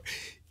more?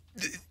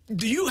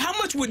 How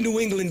much would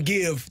New England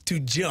give to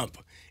jump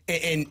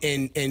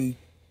and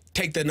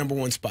take that number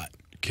 1 spot?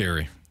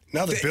 Carey.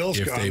 Now the Bills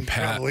gone,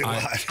 probably a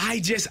lot.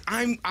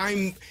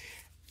 I'm.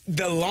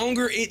 The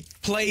longer it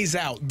plays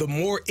out, the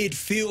more it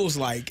feels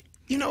like,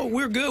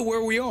 we're good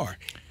where we are.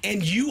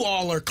 And you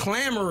all are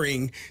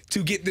clamoring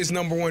to get this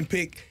number 1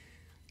 pick.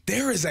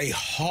 There is a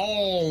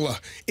haul.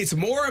 It's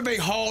more of a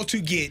haul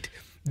to get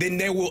than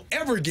they will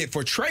ever get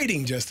for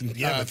trading Justin.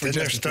 Yeah, but then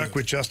they're stuck Fields.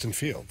 with Justin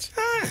Fields.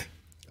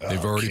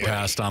 They've already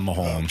passed on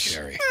Mahomes.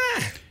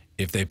 Oh,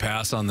 If they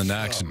pass on the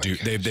next,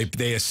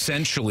 they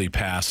essentially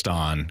passed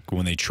on,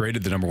 when they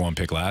traded the number 1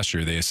 pick last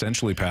year, they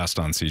essentially passed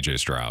on C.J.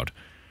 Stroud.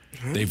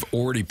 They've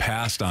already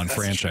passed on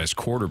franchise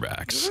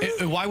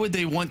quarterbacks. Why would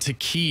they want to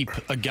keep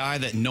a guy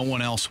that no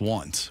one else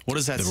wants? What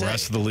does that say? The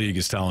rest of the league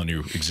is telling you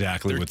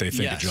exactly what they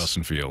think of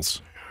Justin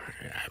Fields.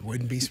 I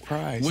wouldn't be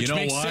surprised. Which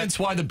makes sense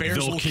why the Bears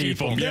will keep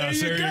him.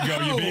 Yes, there you go.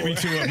 You beat me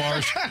to it,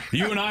 Marsh.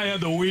 You and I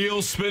had the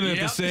wheels spinning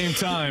at the same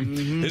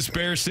time. This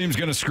Bears team's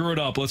going to screw it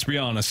up, let's be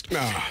honest.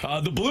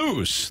 The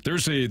Blues,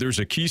 there's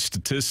a key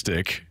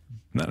statistic,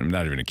 not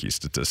even a key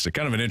statistic,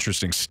 kind of an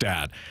interesting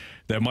stat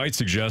that might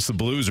suggest the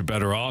Blues are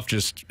better off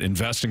just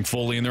investing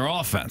fully in their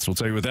offense. We'll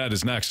tell you what that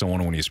is next on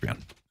 101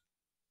 ESPN.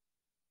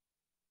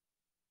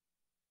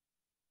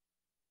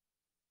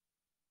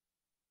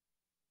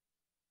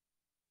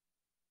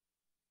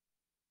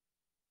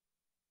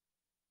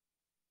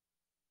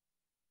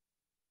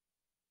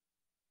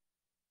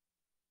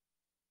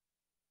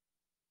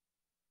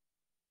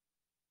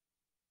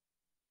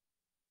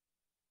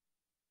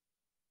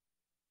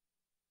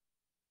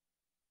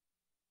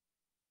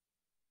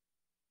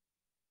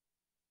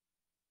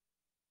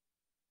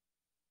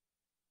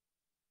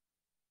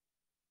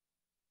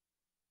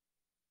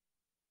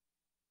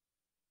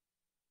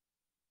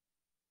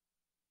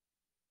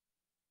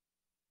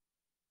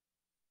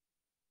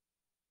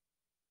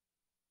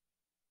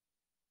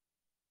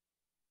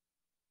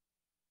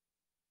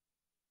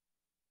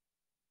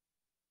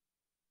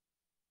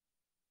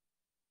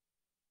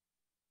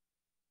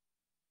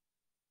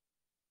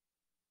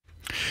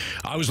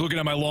 I was looking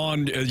at my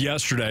lawn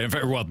yesterday. In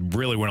fact, well,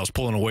 really when I was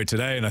pulling away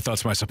today, and I thought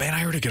to myself, man,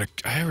 I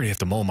already have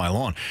to mow my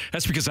lawn.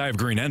 That's because I have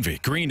Green Envy.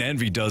 Green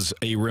Envy does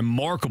a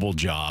remarkable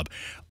job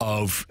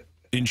of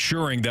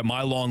ensuring that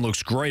my lawn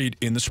looks great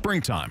in the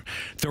springtime.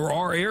 There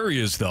are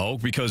areas, though,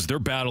 because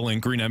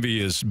Green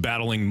Envy is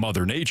battling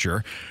Mother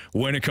Nature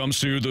when it comes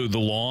to the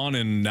lawn,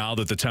 and now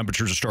that the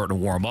temperatures are starting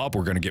to warm up,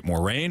 we're going to get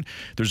more rain.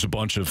 There's a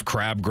bunch of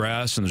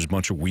crabgrass and there's a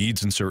bunch of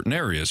weeds in certain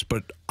areas,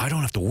 but I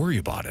don't have to worry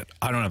about it.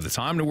 I don't have the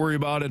time to worry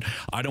about it.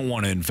 I don't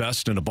want to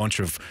invest in a bunch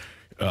of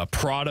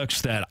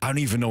products that I don't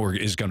even know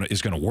is going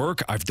to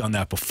work. I've done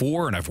that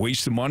before, and I've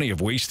wasted money.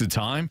 I've wasted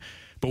time.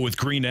 But with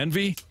Green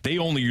Envy, they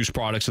only use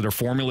products that are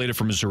formulated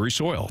for Missouri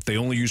soil. They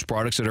only use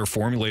products that are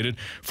formulated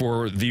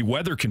for the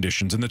weather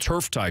conditions and the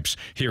turf types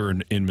here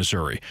in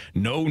Missouri.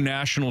 No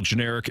national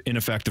generic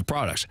ineffective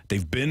products.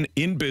 They've been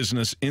in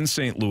business in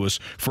St. Louis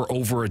for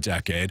over a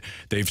decade.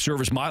 They've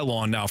serviced my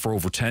lawn now for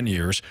over 10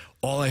 years.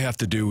 All I have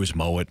to do is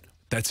mow it.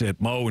 That's it.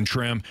 Mow and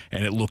trim,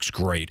 and it looks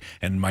great.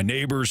 And my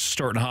neighbors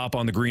starting to hop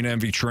on the Green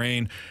Envy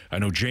train. I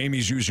know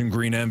Jamie's using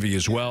Green Envy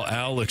as well.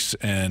 Alex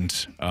and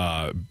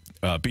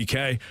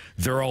BK,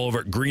 they're all over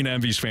it. Green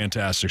Envy's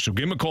fantastic. So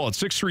give them a call at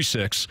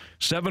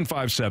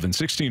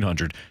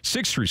 636-757-1600.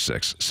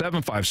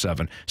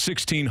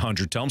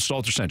 636-757-1600. Tell them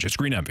Stalter sent you. It's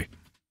Green Envy.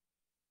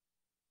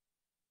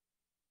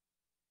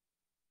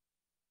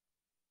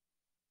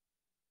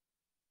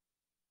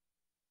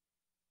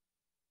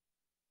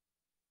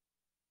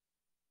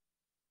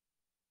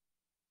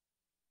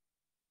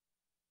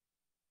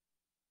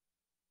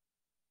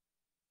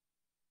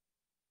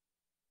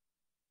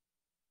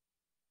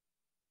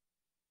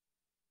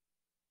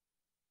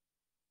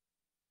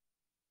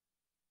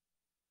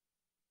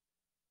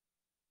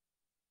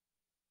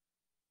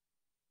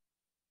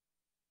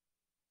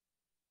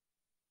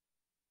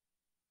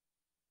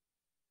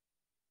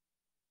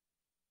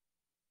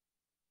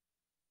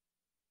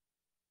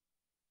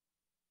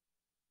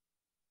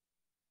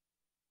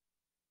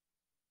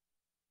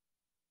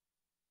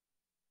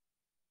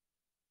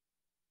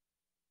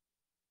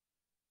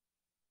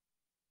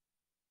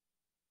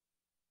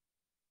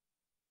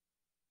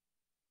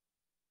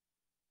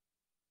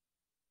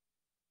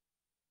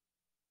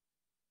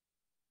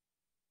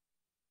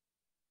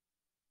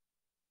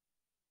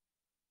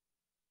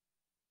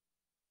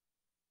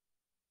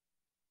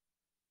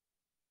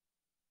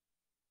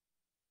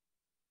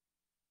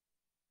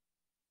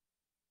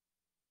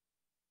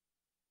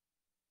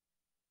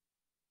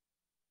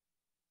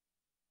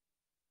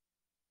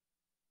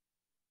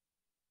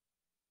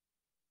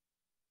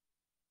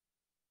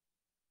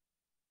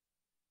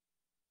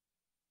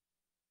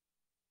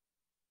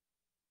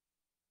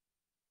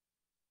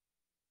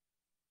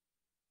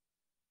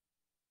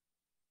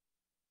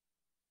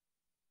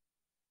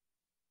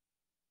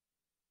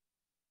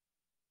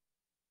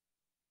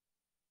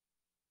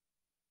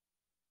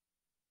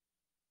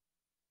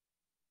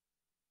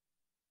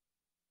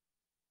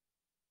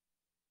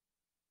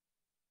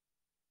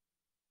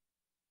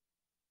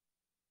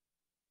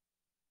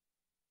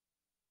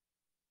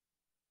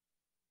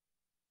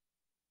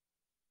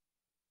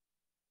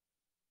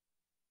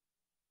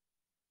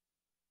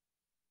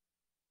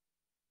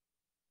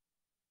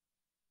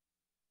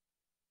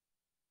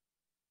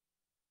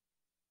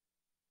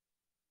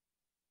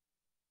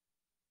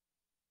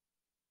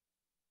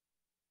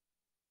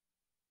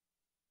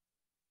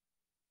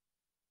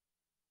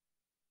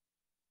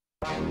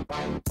 Off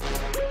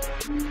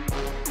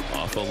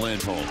of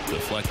Lindholm,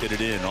 deflected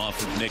it in,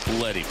 off of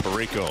Nicoletti.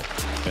 Perico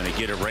going to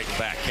get it right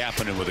back.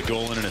 Kapanen with a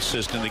goal and an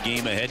assist in the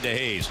game, ahead to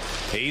Hayes.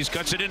 Hayes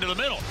cuts it into the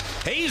middle.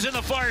 Hayes in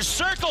the far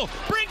circle,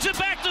 brings it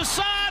back to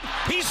Saad.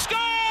 He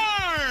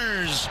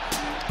scores!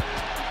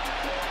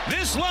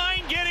 This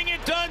line getting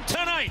it done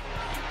tonight.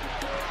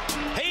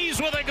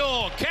 Hayes with a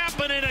goal,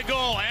 Kapanen a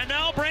goal, and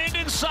now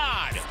Brandon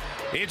Saad.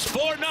 It's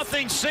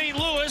 4-0 St.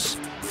 Louis,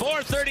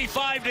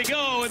 4:35 to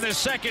go in the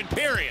second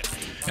period.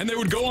 And they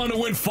would go on to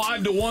win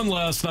 5-1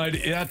 last night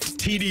at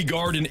TD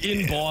Garden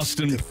in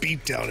Boston. The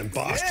beatdown in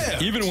Boston.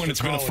 Yeah. Even when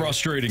it's been a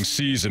frustrating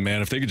season,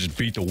 man, if they could just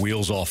beat the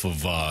wheels off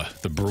of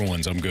the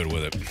Bruins, I'm good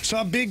with it.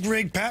 Saw Big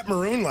Rig Pat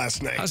Maroon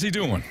last night. How's he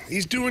doing?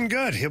 He's doing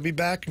good. He'll be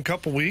back in a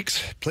couple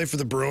weeks, play for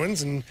the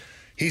Bruins, and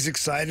he's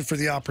excited for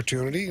the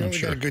opportunity. You know,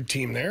 we got a good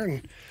team there,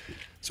 and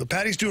so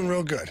Patty's doing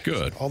real good.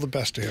 Good. All the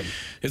best to him.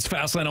 It's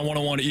Fastlane on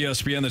 101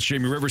 ESPN. That's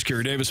Jamie Rivers,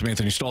 Carey Davis, and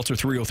Anthony Stalter.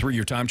 3:03.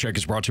 Your time check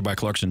is brought to you by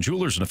Clarkson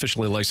Jewelers, an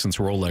officially licensed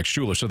Rolex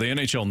jeweler. So the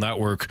NHL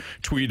Network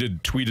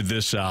tweeted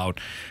this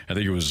out. I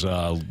think it was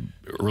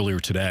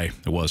earlier today.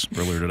 It was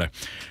earlier today.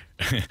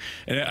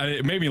 And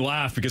it made me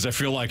laugh because I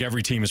feel like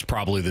every team is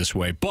probably this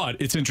way.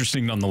 But it's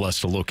interesting nonetheless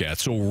to look at.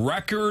 So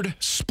record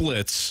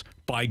splits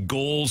by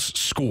goals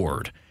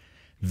scored.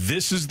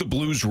 This is the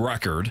Blues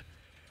record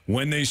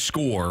when they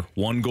score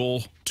 1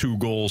 goal, 2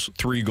 goals,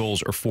 3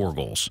 goals, or 4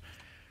 goals.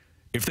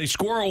 If they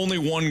score only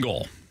 1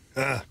 goal,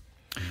 they're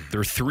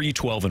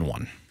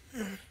 3-12-1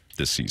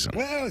 this season.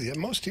 Well, yeah,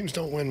 most teams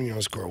don't win when you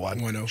don't score 1.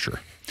 1-0.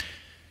 Sure.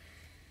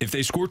 If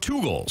they score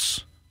 2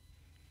 goals,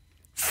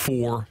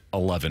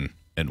 4-11-1.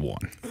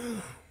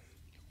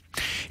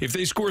 If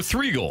they score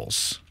 3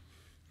 goals,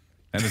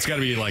 and it's got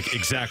to be like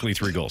exactly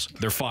 3 goals,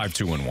 they're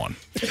 5-2-1.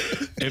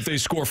 If they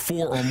score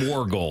 4 or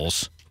more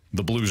goals,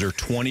 the Blues are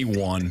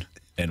 21-1.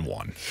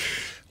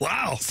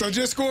 Wow. So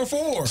just score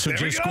 4. So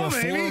just score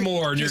 4 or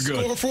more and just you're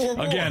good. Score 4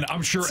 more. Again,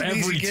 I'm sure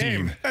every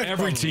team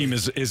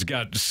has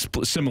got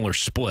similar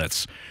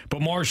splits.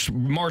 But Marsh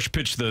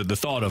pitched the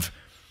thought of,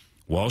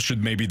 well,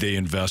 should maybe they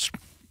invest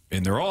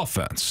in their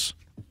offense?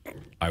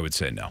 I would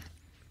say no.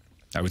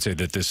 I would say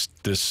that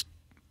this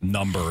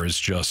number is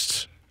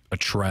just a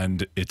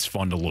trend. It's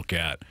fun to look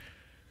at.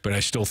 But I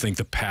still think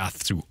the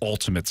path to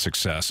ultimate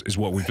success is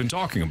what we've been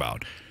talking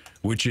about,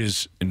 which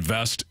is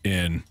invest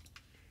in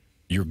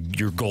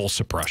your goal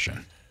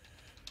suppression.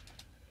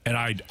 And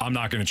I'm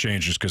not going to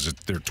change just because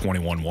they're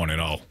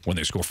 21-1-0 when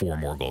they score 4 or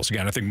more goals.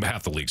 Again, I think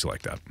half the league's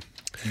like that.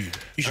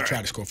 You should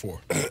try to score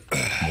 4.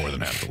 More than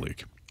half the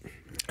league.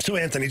 So,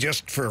 Anthony,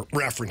 just for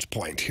reference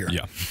point here.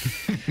 Yeah.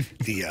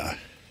 The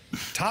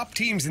top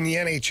teams in the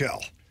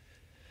NHL.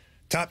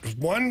 Top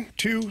 1,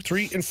 2,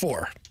 3, and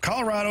 4.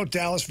 Colorado,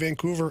 Dallas,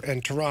 Vancouver,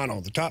 and Toronto.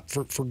 The top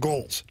for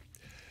goals.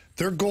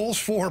 Their goals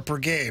for per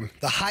game,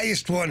 the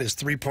highest one is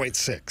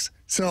 3.6.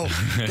 So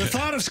the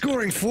thought of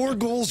scoring 4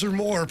 goals or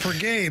more per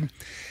game.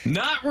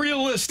 Not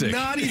realistic.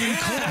 Not even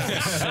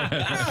close.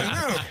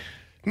 No.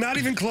 Not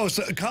even close.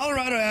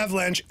 Colorado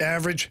Avalanche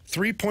average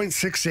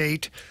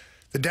 3.68.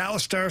 The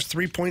Dallas Stars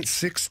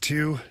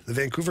 3.62. The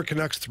Vancouver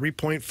Canucks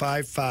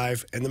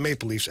 3.55. And the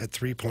Maple Leafs at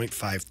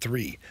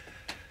 3.53.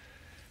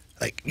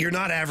 Like, you're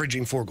not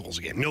averaging 4 goals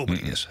a game.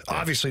 Nobody is.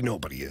 Obviously,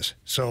 nobody is.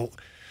 So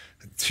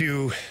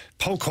to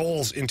poke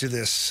holes into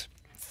this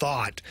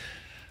thought,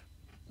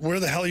 where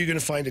the hell are you going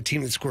to find a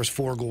team that scores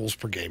 4 goals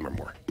per game or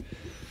more?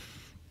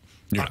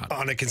 You're not.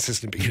 On a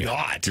consistent basis.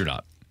 You're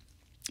not.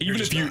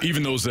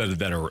 Even those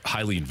that are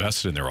highly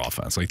invested in their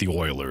offense, like the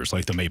Oilers,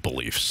 like the Maple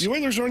Leafs. The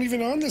Oilers aren't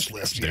even on this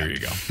list yet. There you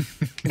go.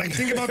 Like,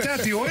 think about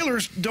that. The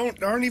Oilers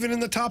aren't even in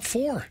the top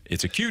 4.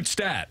 It's a cute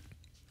stat,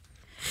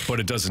 but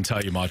it doesn't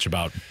tell you much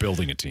about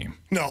building a team.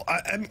 No,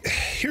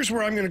 here's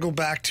where I'm going to go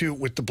back to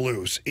with the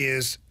Blues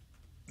is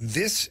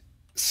this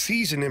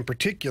season in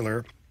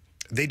particular,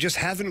 they just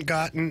haven't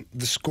gotten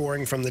the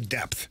scoring from the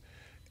depth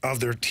of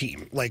their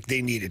team like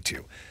they needed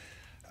to.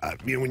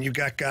 When you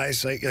got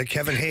guys like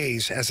Kevin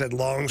Hayes has had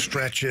long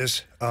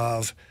stretches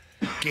of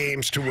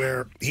games to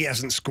where he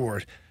hasn't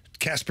scored.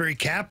 Kasperi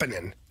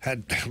Kapanen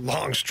had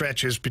long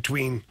stretches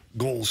between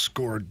goals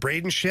scored.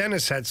 Braden Shen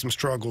has had some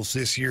struggles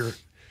this year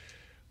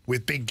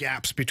with big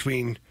gaps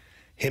between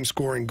him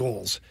scoring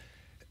goals.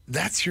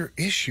 That's your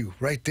issue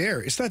right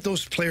there. It's not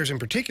those players in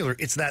particular.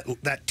 It's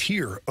that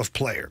tier of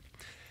player.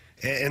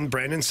 And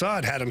Brandon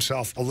Saad had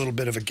himself a little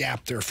bit of a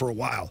gap there for a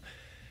while.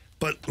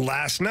 But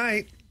last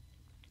night,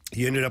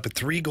 you ended up at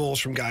 3 goals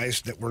from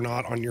guys that were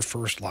not on your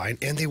first line,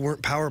 and they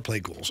weren't power play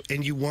goals.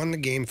 And you won the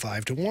game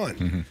 5-1.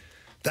 Mm-hmm.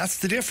 That's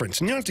the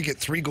difference. And you don't have to get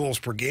 3 goals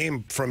per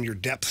game from your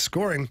depth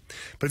scoring,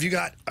 but if you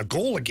got a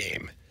goal a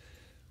game,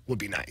 would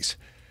be nice.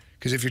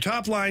 Because if your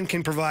top line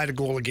can provide a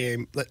goal a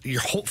game,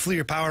 hopefully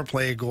your power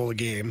play a goal a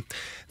game,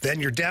 then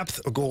your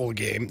depth a goal a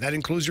game, that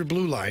includes your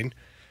blue line,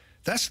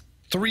 that's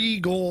 3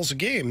 goals a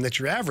game that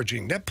you're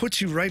averaging. That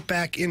puts you right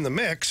back in the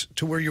mix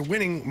to where you're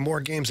winning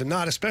more games than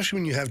not, especially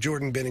when you have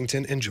Jordan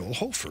Binnington and Joel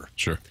Hofer.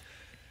 Sure.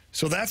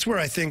 So that's where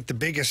I think the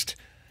biggest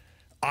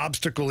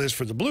obstacle is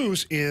for the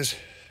Blues is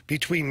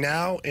between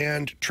now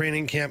and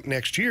training camp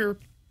next year,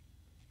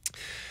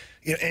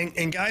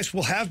 And guys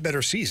will have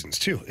better seasons,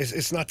 too.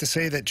 It's not to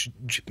say that,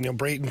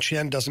 Braden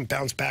Chen doesn't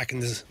bounce back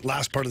in the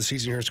last part of the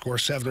season here and score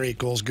 7 or 8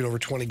 goals, get over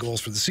 20 goals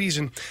for the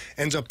season.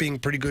 Ends up being a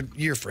pretty good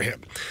year for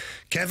him.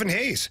 Kevin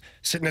Hayes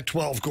sitting at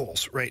 12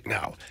 goals right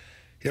now.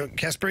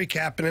 Kasperi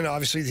Kapanen,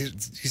 obviously,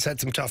 he's had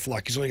some tough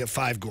luck. He's only got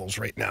 5 goals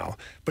right now.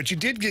 But you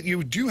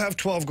do have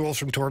 12 goals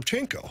from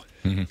Toropchenko,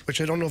 which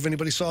I don't know if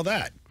anybody saw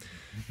that.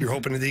 You're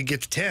hoping that he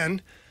gets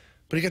 10,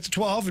 but he gets to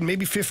 12 and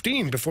maybe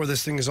 15 before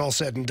this thing is all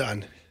said and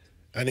done.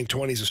 I think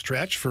 20 is a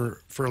stretch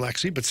for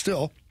Alexi, but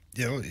still,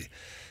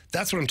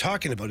 that's what I'm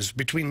talking about, is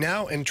between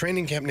now and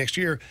training camp next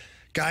year,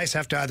 guys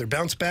have to either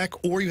bounce back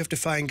or you have to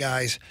find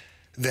guys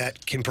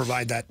that can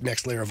provide that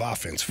next layer of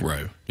offense.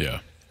 Right, yeah.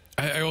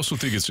 I also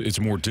think it's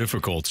more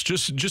difficult.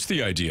 Just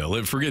the idea.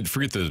 Forget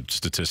the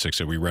statistics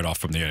that we read off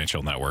from the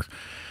NHL Network.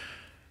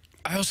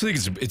 I also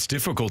think it's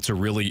difficult to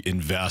really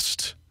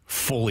invest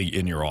fully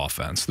in your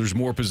offense. There's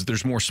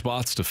more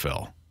spots to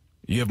fill.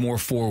 You have more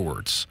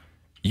forwards.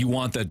 You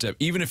want that depth.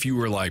 Even if you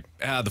were like,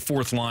 the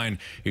fourth line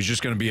is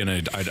just going to be an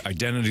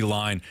identity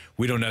line,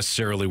 we don't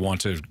necessarily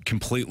want to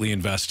completely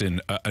invest in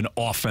an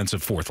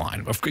offensive fourth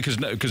line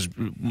because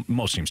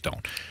most teams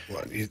don't.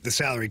 Well, the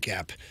salary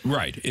cap,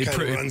 right? It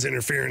runs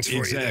interference for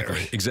you there.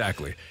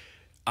 Exactly.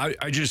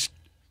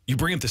 You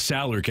bring up the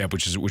salary cap,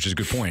 which is a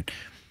good point.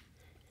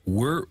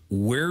 Where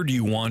do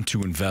you want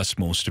to invest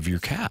most of your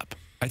cap?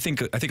 I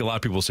think a lot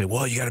of people say,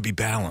 well, you got to be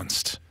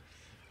balanced.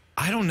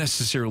 I don't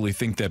necessarily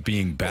think that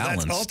being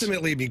balanced. Well,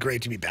 ultimately, it'd be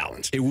great to be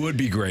balanced. It would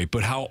be great,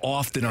 but how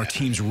often are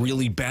teams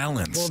really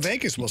balanced? Well,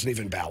 Vegas wasn't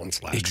even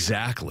balanced last year.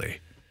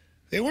 Exactly.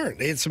 They weren't.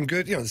 They had some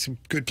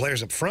good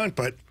players up front,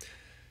 but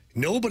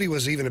nobody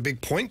was even a big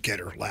point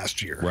getter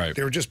last year. Right.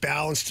 They were just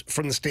balanced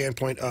from the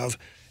standpoint of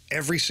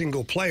every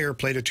single player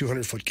played a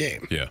 200-foot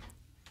game. Yeah.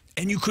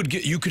 And you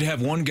could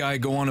have one guy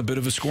go on a bit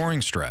of a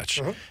scoring stretch.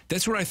 Uh-huh.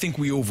 That's what I think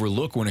we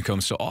overlook when it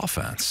comes to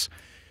offense.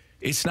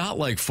 It's not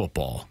like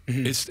football.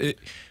 Mm-hmm.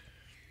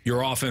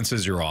 Your offense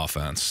is your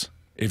offense.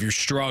 If you're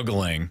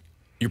struggling,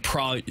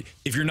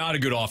 if you're not a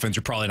good offense,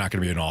 you're probably not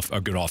going to be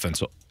a good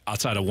offense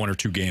outside of 1 or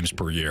 2 games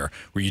per year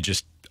where you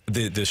just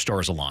the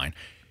stars align.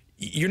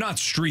 You're not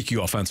streaky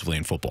offensively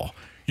in football.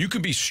 You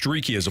could be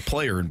streaky as a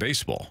player in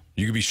baseball.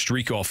 You could be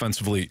streaky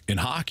offensively in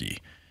hockey.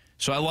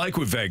 So I like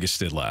what Vegas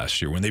did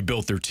last year when they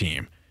built their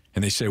team.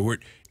 And they say, we're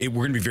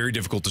going to be very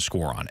difficult to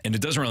score on. And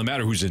it doesn't really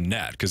matter who's in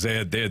net because they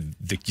had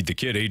the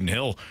kid, Aiden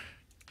Hill,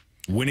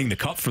 winning the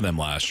cup for them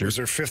last year. It was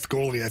their 5th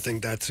goalie, I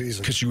think, that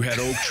season. Because you had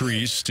oak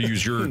trees, to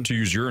use your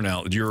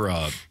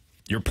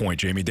point,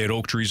 Jamie. They had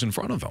oak trees in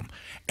front of them.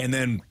 And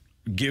then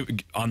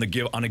on a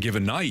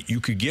given night, you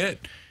could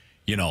get,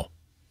 a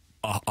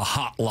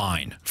hot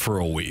line for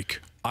a week.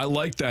 I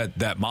like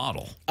that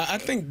model. I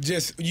think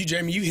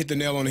Jamie, you hit the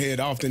nail on the head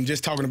often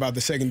just talking about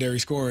the secondary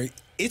scoring.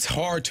 It's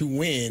hard to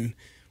win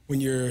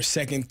when your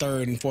second,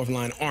 third, and fourth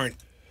line aren't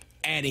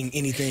adding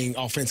anything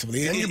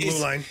offensively. And your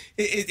blue line.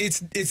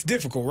 It's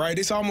difficult, right?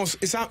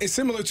 It's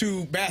similar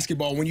to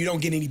basketball when you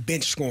don't get any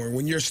bench scoring.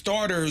 When your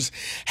starters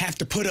have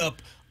to put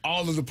up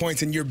all of the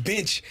points and your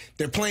bench,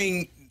 they're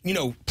playing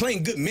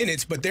good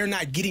minutes, but they're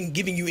not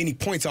giving you any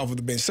points off of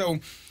the bench. So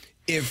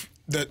if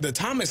the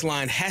Thomas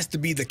line has to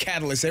be the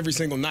catalyst every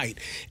single night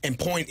and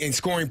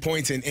scoring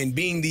points and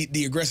being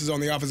the aggressors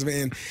on the offensive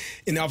end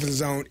in the offensive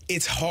zone,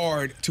 it's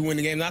hard to win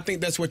the game. And I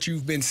think that's what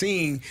you've been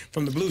seeing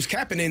from the Blues.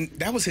 Kapanen,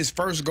 that was his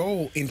first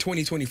goal in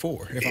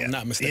 2024, if I'm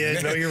not mistaken.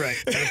 Yeah, no, you're right.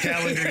 The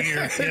calendar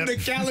year. Yep. The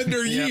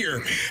calendar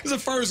year. It's the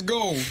first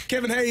goal.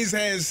 Kevin Hayes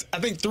has, I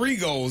think, 3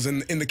 goals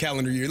in the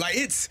calendar year.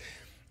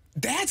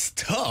 That's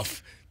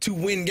tough to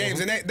win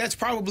games. And that's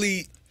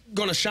probably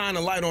going to shine a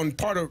light on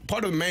part of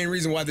the main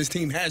reason why this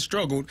team has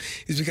struggled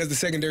is because the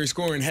secondary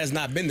scoring has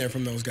not been there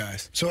from those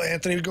guys. So,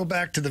 Anthony, we go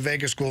back to the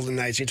Vegas Golden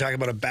Knights. You talk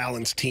about a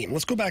balanced team.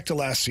 Let's go back to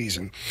last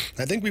season.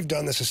 I think we've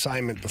done this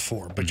assignment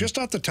before, but just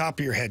off the top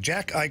of your head,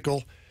 Jack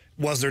Eichel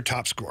was their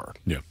top scorer.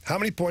 Yeah. How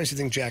many points do you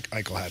think Jack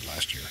Eichel had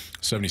last year?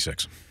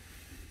 76.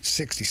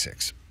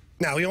 66.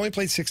 Now, he only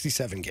played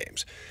 67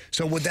 games.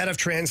 So would that have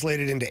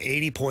translated into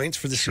 80 points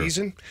for the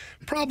season?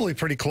 Probably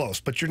pretty close.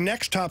 But your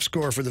next top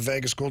scorer for the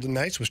Vegas Golden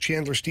Knights was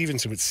Chandler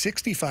Stevenson with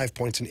 65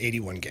 points in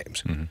 81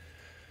 games. Mm-hmm.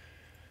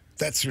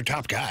 That's your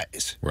top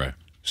guys. Right.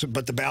 So,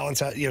 but the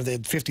balance, they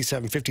had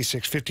 57,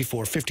 56,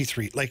 54,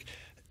 53.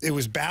 It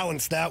was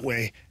balanced that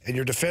way, and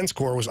your defense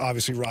core was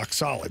obviously rock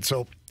solid.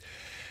 So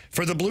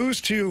for the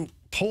Blues to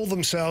pull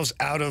themselves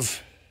out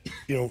of,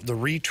 the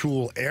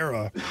retool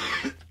era,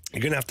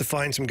 you're going to have to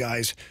find some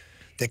guys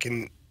that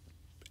can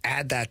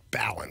add that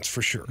balance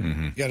for sure.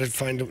 Mm-hmm. You got to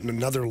find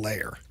another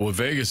layer. What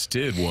Vegas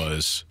did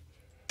was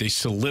they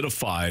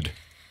solidified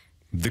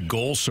the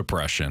goal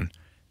suppression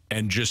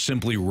and just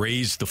simply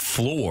raised the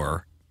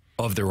floor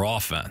of their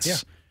offense. Yeah.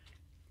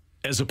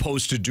 As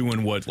opposed to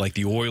doing what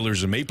the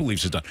Oilers and Maple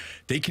Leafs have done.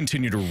 They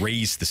continue to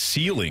raise the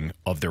ceiling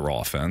of their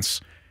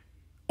offense,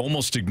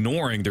 almost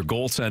ignoring their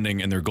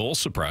goaltending and their goal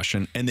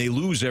suppression, and they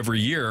lose every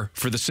year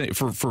for the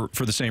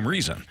same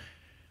reason.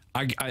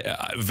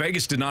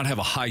 Vegas did not have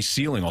a high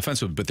ceiling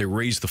offensively, but they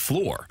raised the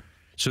floor.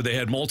 So they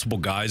had multiple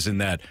guys in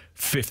that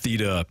 50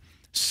 to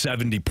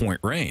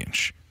 70-point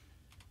range.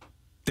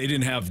 They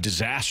didn't have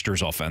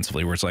disasters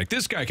offensively where it's like,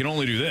 this guy can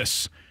only do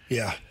this.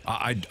 Yeah.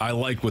 I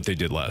like what they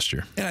did last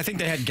year. And I think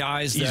they had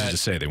guys Easy to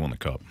say they won the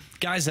Cup.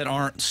 Guys that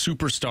aren't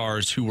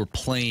superstars who were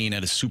playing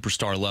at a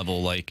superstar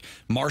level, like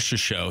Marcia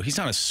Show. He's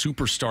not a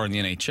superstar in the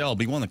NHL,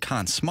 but he won the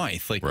Conn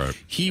Smythe. Like,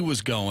 he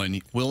was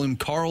going. William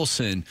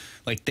Karlsson.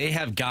 Like, they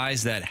have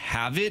guys that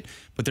have it,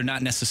 but they're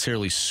not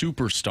necessarily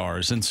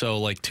superstars. And so,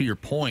 like, to your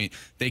point,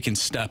 they can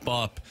step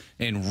up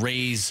and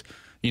raise,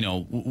 you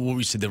know, what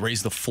we said, they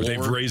raise the floor.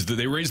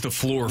 They raised the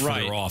floor for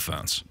their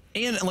offense.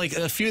 And, like,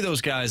 a few of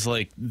those guys,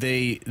 like,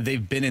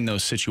 they've been in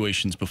those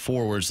situations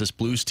before, whereas this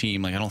Blues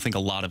team, like, I don't think a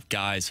lot of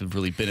guys have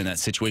really been in that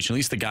situation, at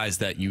least the guys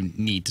that you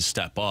need to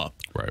step up.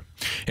 Right.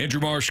 Andrew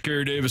Marsh,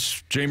 Carey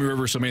Davis, Jamie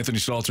Rivers, I'm Anthony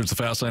Stalter. It's the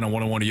Fast Line on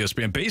 101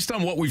 ESPN. Based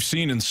on what we've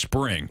seen in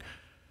spring,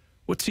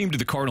 what team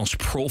did the Cardinals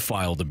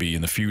profile to be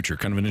in the future?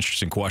 Kind of an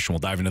interesting question. We'll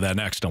dive into that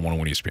next on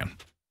 101 ESPN.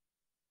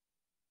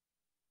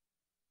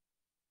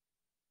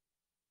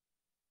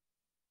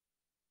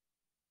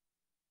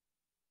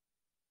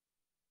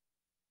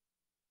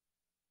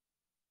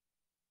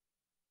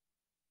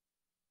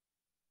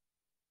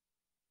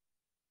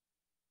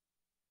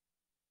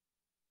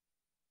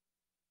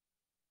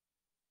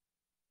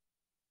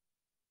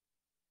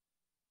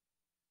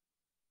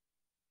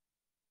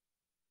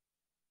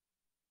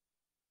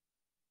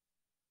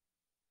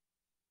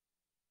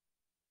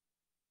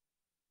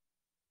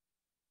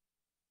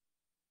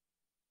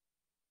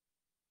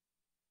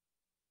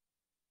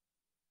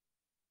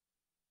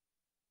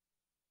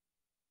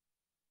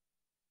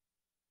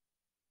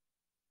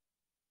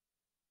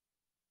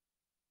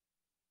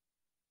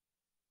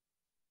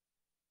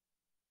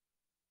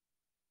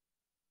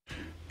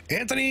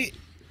 Anthony,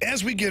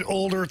 as we get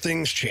older,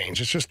 things change.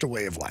 It's just a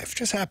way of life. It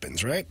just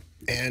happens, right?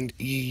 And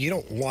you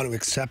don't want to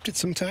accept it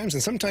sometimes,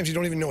 and sometimes you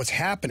don't even know what's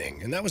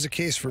happening. And that was the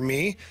case for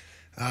me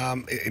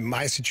in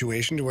my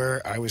situation, to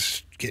where I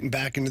was getting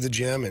back into the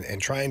gym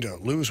and trying to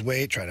lose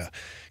weight, trying to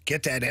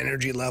get that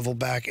energy level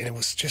back, and there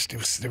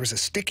was a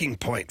sticking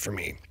point for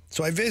me.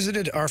 So I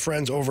visited our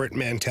friends over at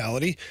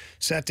Mentality,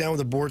 sat down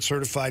with a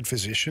board-certified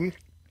physician,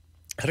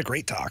 had a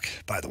great talk,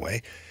 by the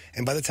way.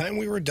 And by the time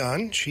we were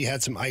done, she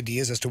had some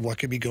ideas as to what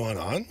could be going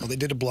on. Well, they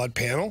did a blood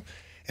panel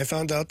and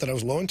found out that I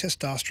was low in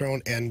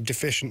testosterone and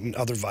deficient in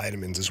other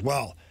vitamins as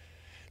well.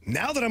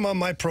 Now that I'm on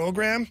my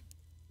program,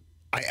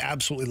 I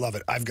absolutely love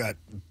it. I've got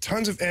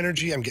tons of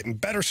energy. I'm getting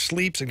better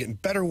sleeps. I'm getting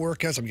better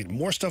workouts. I'm getting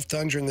more stuff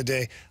done during the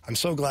day. I'm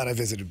so glad I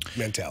visited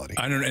Mentality.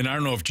 I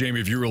don't know if, Jamie,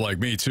 if you were like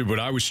me too,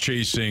 but I was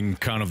chasing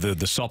kind of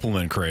the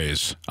supplement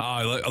craze.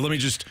 Let me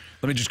just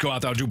go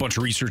out there. I'll do a bunch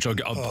of research.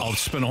 I'll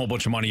spend a whole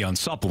bunch of money on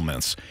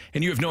supplements,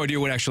 and you have no idea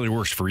what actually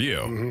works for you.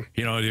 Mm-hmm.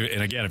 You know,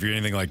 and again, if you're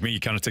anything like me, you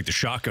kind of take the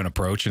shotgun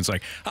approach, and it's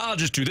like, I'll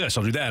just do this.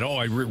 I'll do that. Oh,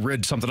 I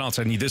read something else.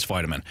 I need this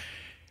vitamin.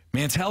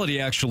 Mentality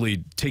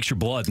actually takes your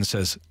blood and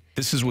says,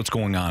 this is what's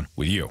going on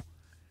with you.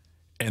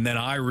 And then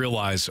I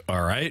realize,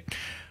 all right,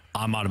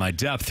 I'm out of my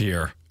depth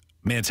here.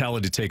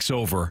 Mentality takes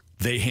over.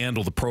 They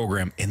handle the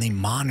program, and they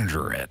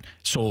monitor it.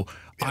 So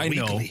I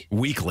know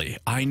weekly.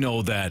 I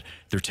know that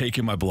they're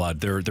taking my blood.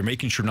 They're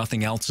making sure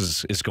nothing else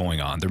is going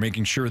on. They're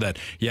making sure that,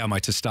 yeah, my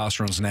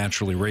testosterone's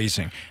naturally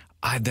raising.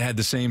 I've had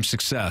the same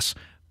success.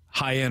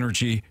 High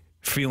energy,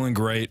 feeling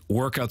great.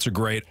 Workouts are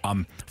great.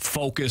 I'm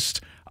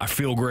focused. I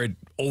feel great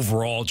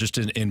overall, just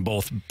in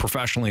both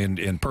professionally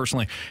and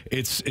personally.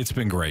 It's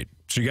been great.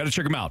 So you got to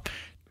check them out.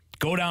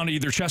 Go down to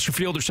either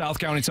Chesterfield or South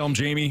County, tell them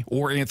Jamie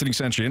or Anthony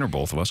sent you in, or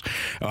both of us,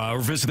 or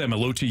visit them at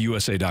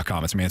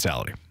lowtusa.com. It's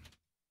Mentality.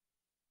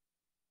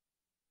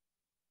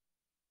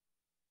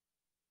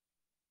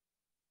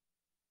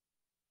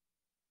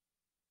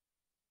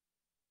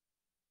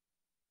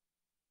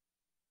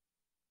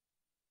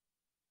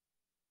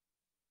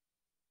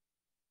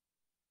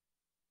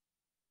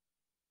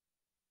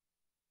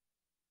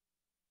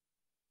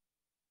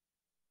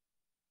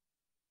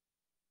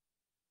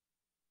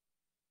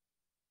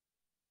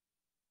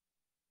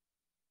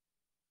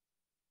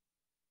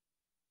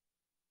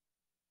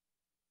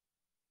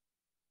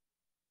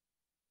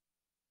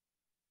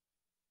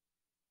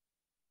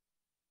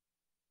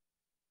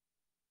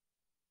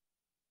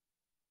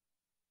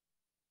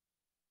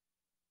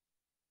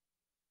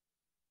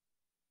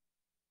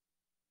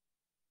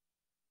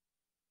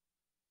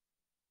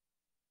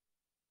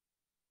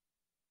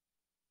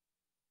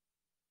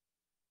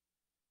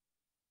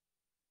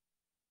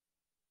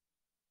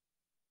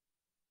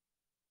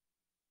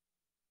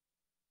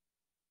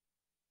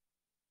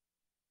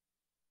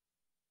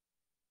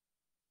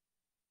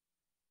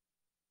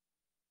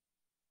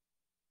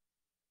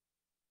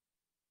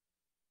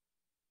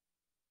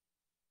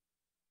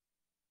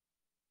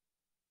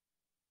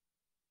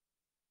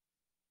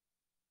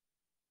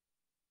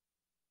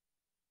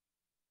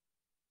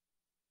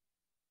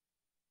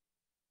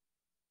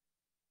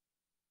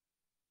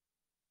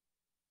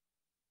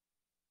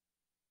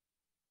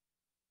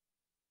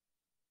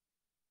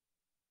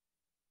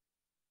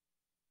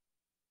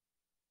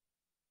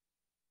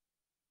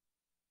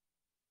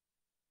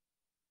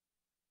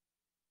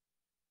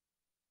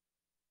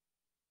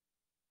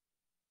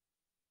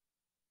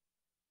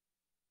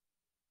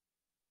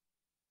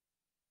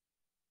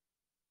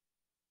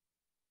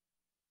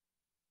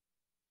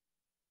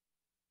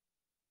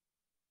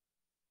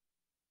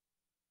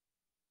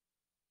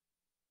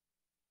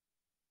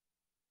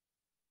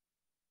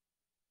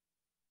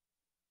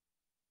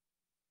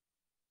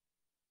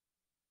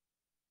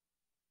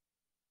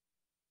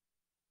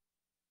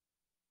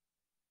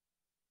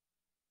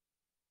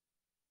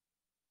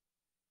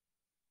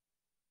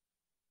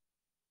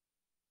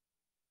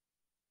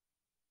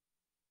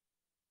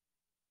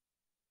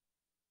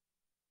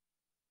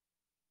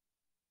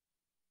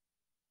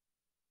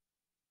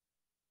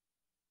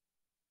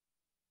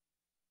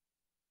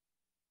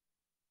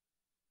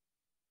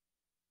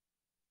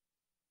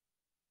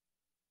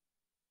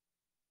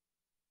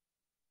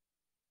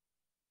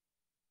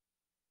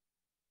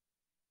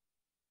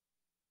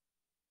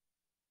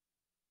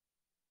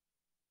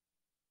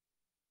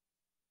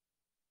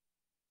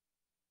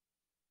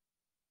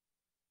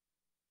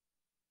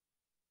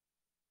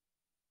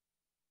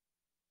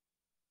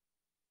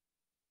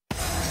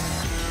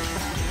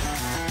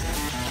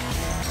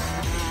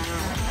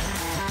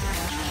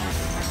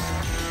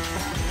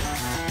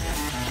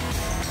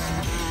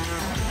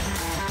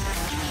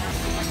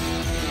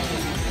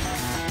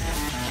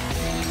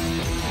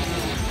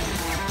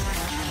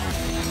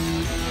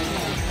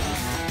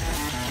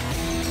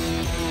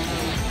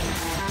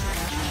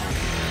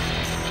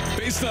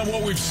 on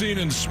what we've seen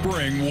in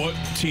spring, what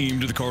team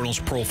do the Cardinals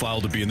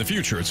profile to be in the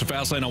future? It's a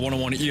Fast Lane on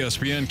 101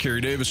 ESPN. Carey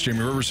Davis,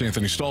 Jamie Rivers,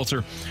 Anthony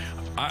Stalter.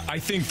 I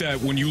think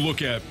that when you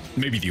look at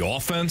maybe the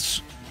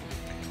offense,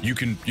 you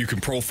can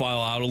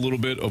profile out a little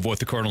bit of what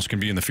the Cardinals can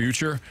be in the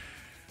future.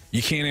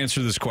 You can't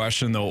answer this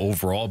question, though,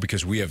 overall,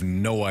 because we have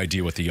no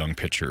idea what the young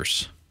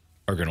pitchers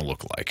are going to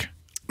look like.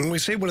 When we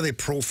say what do they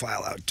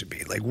profile out to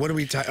be? Like, what are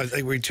we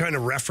trying to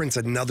reference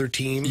another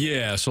team?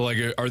 Yeah, so, like,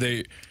 are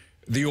they...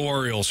 The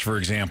Orioles, for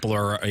example,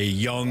 are a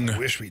young,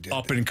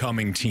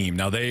 up-and-coming team.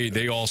 Now,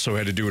 they also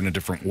had to do it in a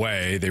different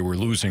way. They were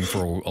losing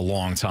for a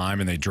long time,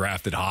 and they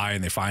drafted high,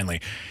 and they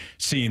finally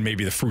seen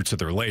maybe the fruits of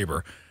their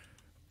labor.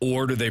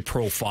 Or do they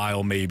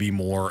profile maybe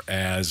more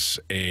as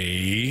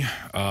a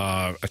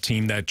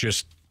team that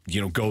just,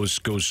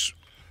 goes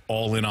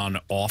all in on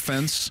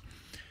offense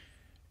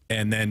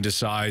and then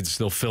decides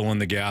they'll fill in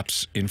the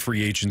gaps in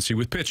free agency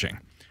with pitching?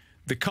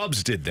 The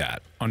Cubs did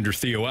that under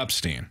Theo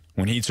Epstein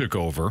when he took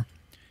over.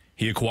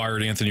 He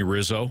acquired Anthony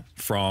Rizzo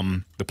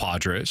from the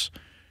Padres,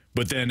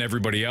 but then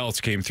everybody else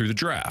came through the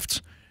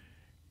draft.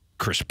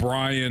 Chris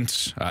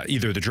Bryant,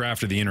 either the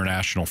draft or the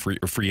international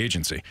free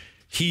agency.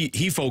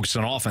 He focused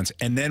on offense,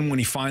 and then when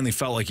he finally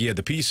felt like he had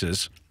the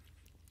pieces,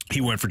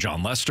 he went for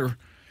John Lester.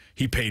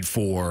 He traded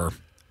for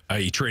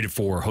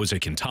Jose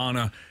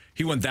Quintana.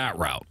 He went that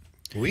route.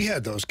 We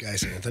had those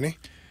guys, Anthony.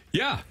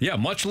 Yeah,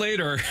 much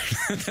later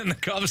than the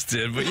Cubs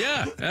did, but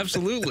yeah,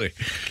 absolutely.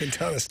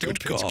 Quintana still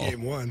pitched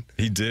game one.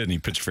 He did, and he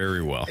pitched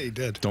very well. He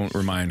did. Don't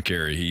remind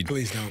Carey.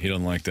 Please don't. He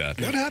doesn't like that.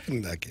 What happened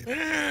in that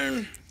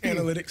game?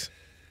 Analytics.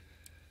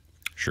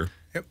 Sure.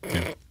 Yep.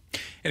 Yeah.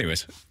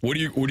 Anyways, what do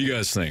you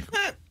guys think?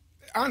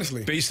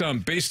 Honestly, based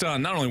on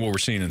not only what we're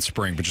seeing in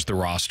spring, but just the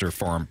roster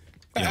farm.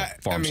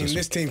 Farm system.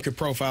 This team could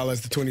profile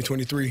as the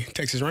 2023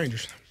 Texas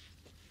Rangers.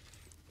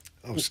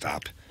 Oh,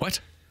 stop! What?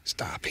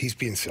 Stop. He's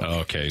being silly. Oh,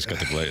 okay, he's got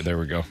the glade. There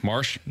we go.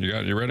 Marsh,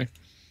 you ready?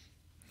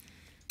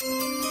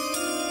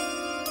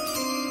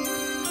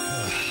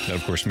 That,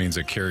 of course, means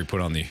that Carey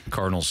put on the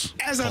Cardinals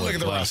as I look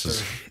at the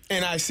roster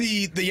and I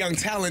see the young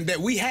talent that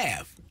we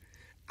have,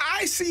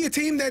 I see a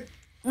team that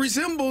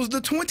resembles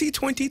the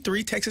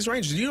 2023 Texas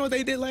Rangers. You know what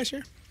they did last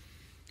year?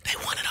 They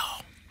won it all.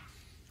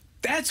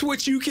 That's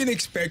what you can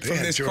expect from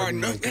this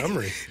Cardinals.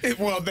 Montgomery.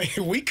 Well,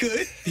 we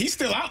could. He's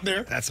still out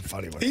there. That's a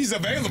funny one. He's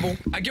available.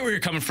 I get where you're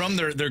coming from.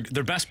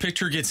 Their best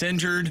pitcher gets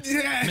injured,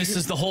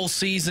 misses the whole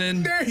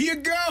season. There you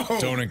go.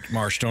 Don't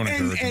encourage him.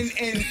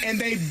 And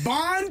they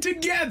bond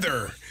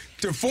together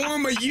to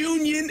form a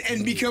union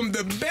and become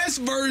the best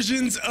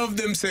versions of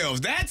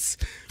themselves. That's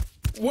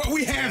what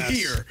we have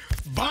here.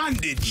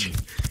 Bondage.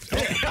 I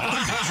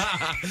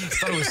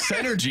thought it was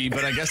synergy,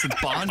 but I guess it's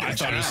bondage. I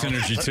thought it was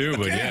synergy too,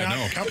 but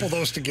no. Couple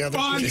those together.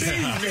 Bondage.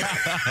 That's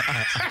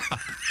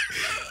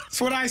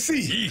what I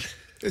see.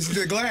 It's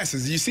the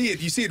glasses. You see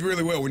it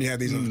really well when you have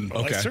these on.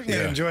 Well, I certainly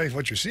enjoy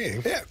what you're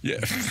seeing. Yeah.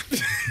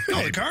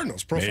 The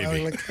Cardinals profiling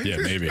maybe. like that. Yeah,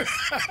 maybe.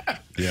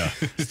 Yeah.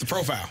 It's the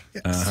profile.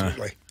 Yeah,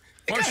 certainly.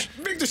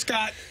 Victor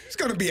Scott, he's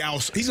going to be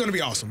awesome. He's going to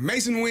be awesome.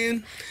 Mason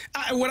Wynn,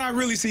 what I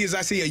really see is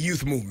I see a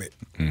youth movement.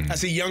 I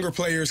see younger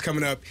players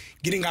coming up,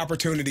 getting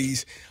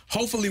opportunities.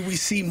 Hopefully we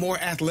see more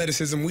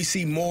athleticism. We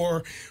see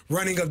more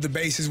running of the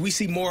bases. We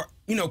see more,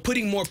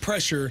 putting more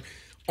pressure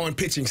on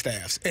pitching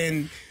staffs.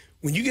 And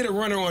when you get a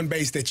runner on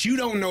base that you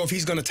don't know if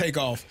he's going to take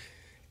off,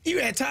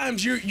 at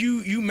times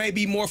you may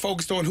be more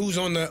focused on who's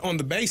on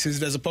the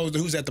bases as opposed to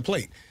who's at the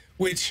plate,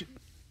 which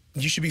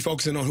you should be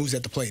focusing on who's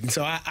at the plate. And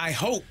so I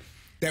hope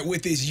that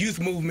with this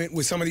youth movement,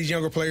 with some of these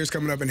younger players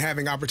coming up and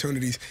having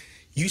opportunities,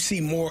 you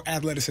see more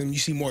athleticism, you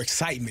see more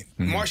excitement.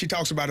 Marshy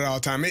talks about it all the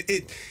time.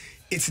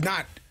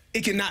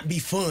 It cannot be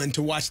fun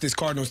to watch this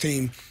Cardinals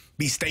team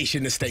be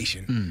station to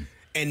station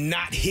and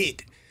not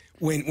hit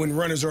when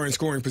runners are in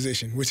scoring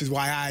position, which is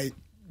why I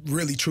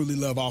really, truly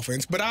love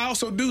offense. But I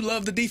also do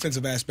love the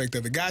defensive aspect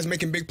of it. Guys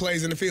making big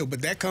plays in the field.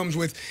 But that comes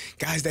with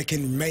guys that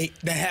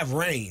have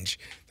range,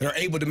 that are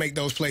able to make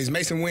those plays.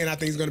 Mason Wynn, I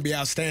think, is going to be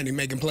outstanding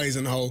making plays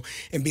in the hole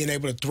and being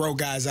able to throw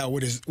guys out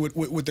with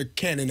the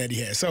cannon that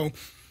he has. So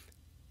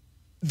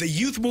the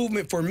youth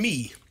movement for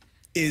me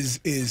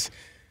is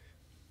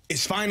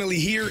finally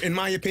here, in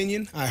my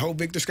opinion. I hope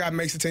Victor Scott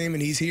makes the team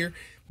and he's here.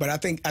 But I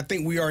think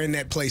we are in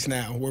that place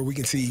now where we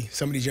can see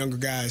some of these younger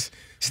guys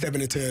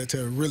stepping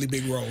into really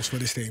big roles for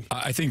this team.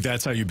 I think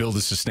that's how you build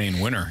a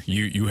sustained winner.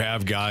 You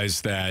have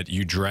guys that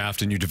you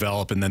draft and you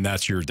develop, and then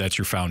that's your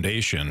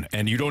foundation.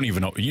 And you don't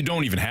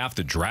even have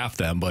to draft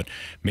them, but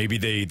maybe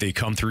they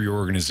come through your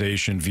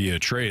organization via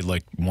trade,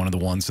 like one of the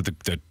ones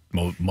that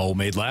Mo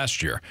made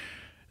last year.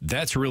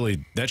 That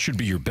should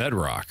be your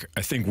bedrock.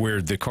 I think where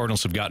the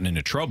Cardinals have gotten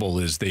into trouble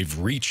is they've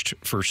reached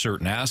for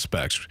certain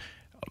aspects,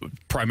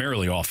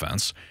 primarily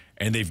offense,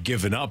 and they've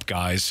given up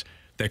guys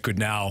that could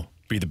now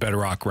be the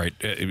bedrock right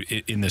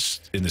on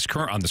this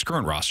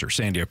current roster.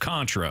 Sandy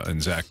Alcantara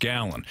and Zach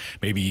Gallen,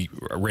 maybe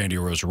Randy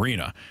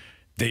Rosarina.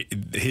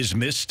 His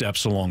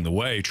missteps along the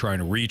way, trying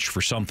to reach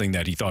for something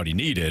that he thought he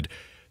needed,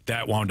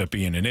 that wound up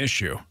being an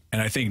issue.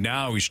 And I think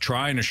now he's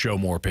trying to show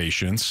more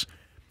patience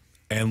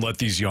and let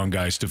these young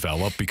guys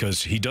develop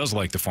because he does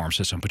like the farm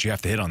system, but you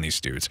have to hit on these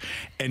dudes.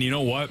 And you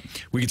know what?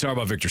 We can talk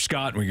about Victor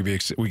Scott, and we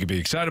could be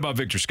excited about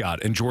Victor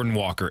Scott and Jordan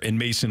Walker and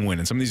Mason Wynn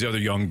and some of these other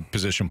young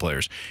position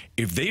players.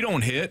 If they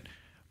don't hit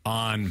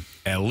on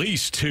at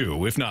least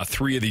 2, if not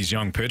 3 of these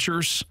young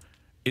pitchers,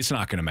 it's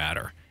not going to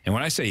matter. And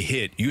when I say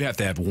hit, you have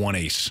to have 1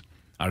 ace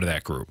out of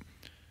that group.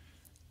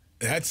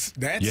 That's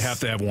you have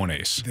to have 1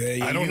 ace.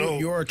 I don't know.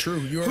 You're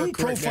true. Who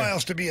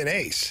profiles to be an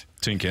ace?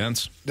 Tink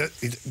Hens.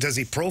 Does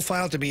he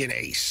profile to be an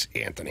ace,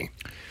 Anthony?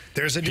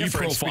 There's a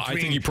difference. I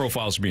think he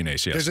profiles to be an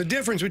ace, yes. There's a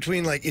difference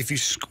between, like, if you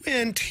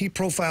squint, he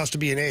profiles to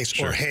be an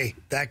ace, or, hey,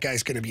 that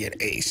guy's going to be an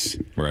ace.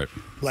 Right.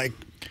 Like,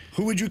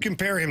 who would you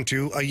compare him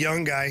to? A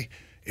young guy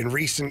in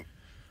recent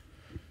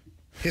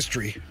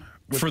history.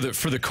 For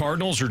the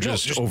Cardinals or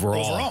just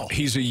overall?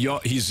 He's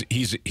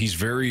he's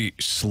very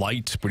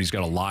slight, but he's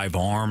got a live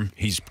arm.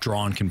 He's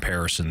drawn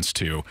comparisons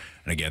to,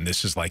 and again,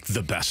 this is like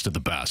the best of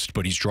the best,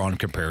 but he's drawn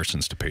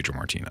comparisons to Pedro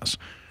Martinez.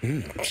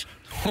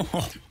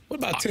 What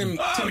about Tim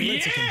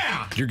Lincecum?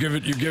 Yeah, you give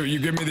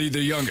me the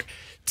younger.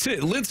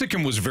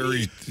 Lincecum was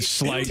very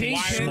slight. Tink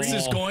Hens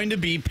is going to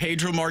be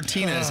Pedro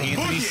Martinez.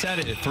 Anthony said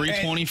it at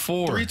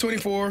 324.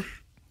 324.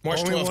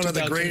 March Only 12th, one of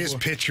the greatest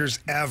pitchers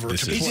ever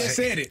to play. He just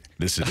said it.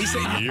 This is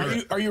your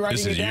Are you writing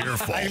this is it down? your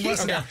fault.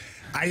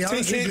 I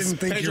honestly didn't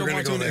think you were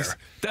going to go there.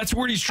 That's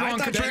where he's drawing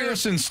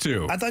comparisons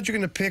to. I thought you were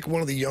going to pick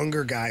one of the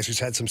younger guys who's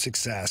had some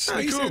success.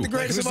 He said the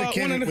greatest Who's the about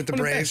kid with the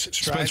Braves?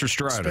 Spencer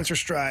Strider. Spencer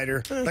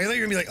Strider. Like, I thought you were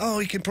going to be like, oh,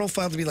 he can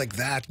profile to be like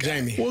that guy.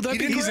 Jamie. Well, that'd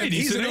be great.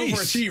 He's an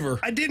overachiever.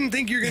 I didn't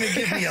think you were going to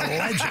give me a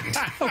legend.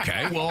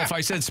 Okay, well, if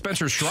I said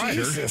Spencer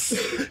Strider,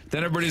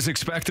 then everybody's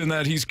expecting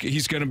that he's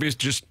going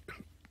to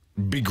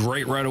be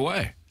great right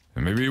away.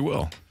 And maybe he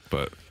will,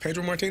 but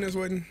Pedro Martinez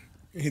wasn't.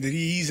 Did he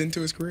ease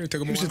into his career? It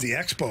took him a while. He was at the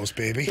Expos,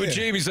 baby. But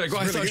Jamie's like,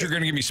 I thought you were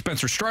going to give me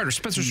Spencer Strider.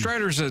 Spencer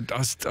Strider's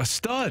a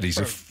stud. He's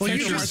a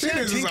future.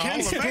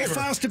 He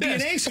profiles to be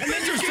an ace. And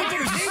then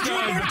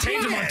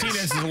Pedro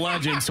Martinez is a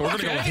legend, so we're going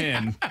to go with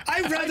him.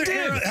 I'd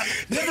rather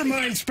never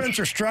mind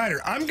Spencer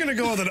Strider. I'm going to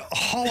go with a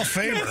Hall of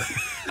Famer.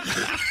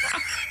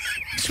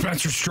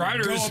 Spencer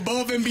Strider go is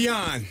above and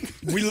beyond.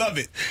 We love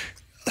it.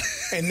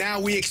 And now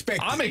we expect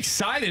I'm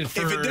excited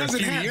for if it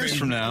doesn't a few years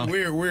from now.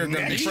 We're going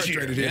to be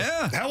frustrated here.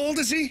 Yeah. How old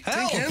is he?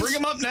 Hell, bring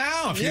him up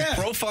now. If he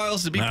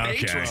profiles to be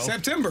Pedro.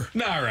 September.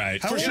 All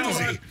right. How old is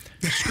he?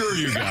 Screw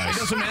you guys. It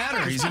doesn't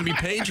matter. He's going to be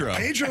Pedro.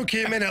 Pedro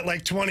came in at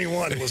like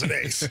 21 and was an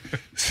ace.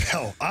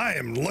 So I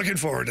am looking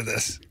forward to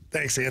this.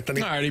 Thanks,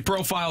 Anthony. All right. He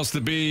profiles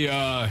to be,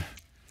 I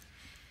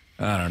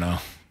don't know.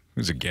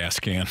 Who's a gas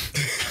can?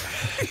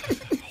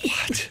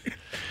 What?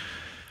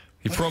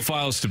 He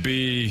profiles to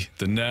be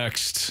the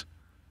next...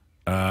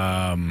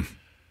 I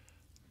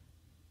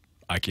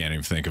can't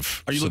even think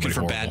of. Are you looking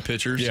for horrible. bad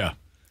pitchers? Yeah.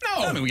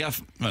 No. I mean, we got.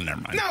 Well,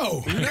 never mind.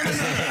 No.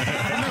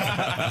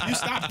 You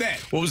stop that.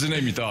 What was the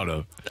name you thought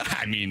of?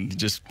 I mean,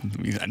 just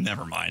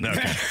never mind.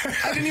 Okay.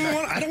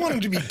 I don't want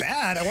him to be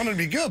bad. I want him to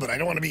be good, but I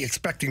don't want to be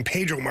expecting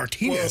Pedro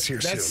Martinez here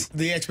that's soon.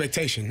 the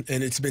expectation,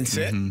 and it's been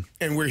set, and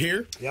we're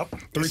here. Yep.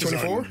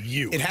 324.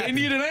 You. It happened.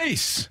 They need an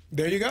ace.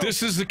 There you go.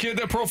 This is the kid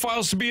that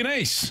profiles to be an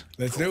ace.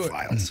 Let's do it.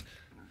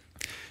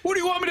 What do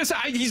you want me to say?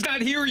 He's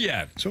not here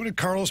yet. So did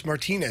Carlos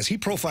Martinez. He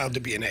profiled to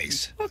be an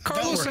ace. Well,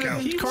 Carlos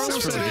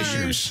had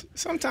issues.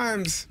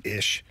 Sometimes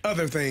Ish.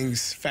 other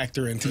things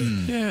factor into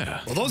it.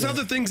 Yeah. Well, those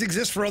other things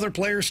exist for other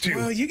players, too.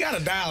 Well, you got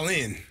to dial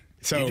in.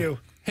 So You do.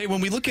 Hey,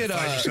 when we look at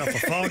Find yourself a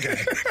fall guy.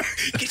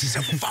 get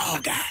yourself a fall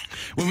guy.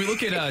 when we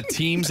look at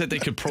teams that they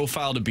could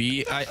profile to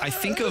be, I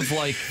think of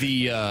like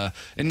the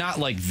and not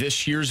like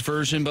this year's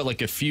version, but like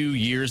the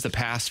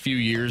past few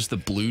years, the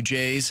Blue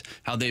Jays,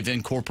 how they've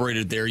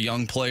incorporated their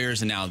young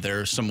players, and now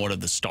they're somewhat of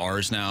the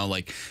stars now,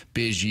 like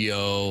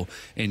Biggio,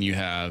 and you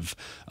have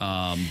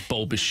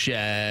Bo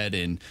Bichette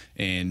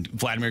and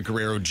Vladimir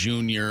Guerrero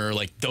Jr.,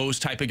 like those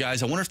type of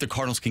guys. I wonder if the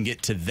Cardinals can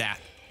get to that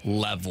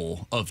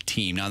level of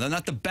team. Now, they're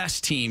not the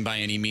best team by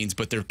any means,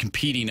 but they're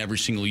competing every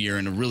single year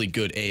in a really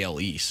good AL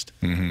East.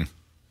 Mm-hmm.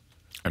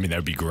 I mean, that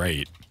would be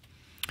great.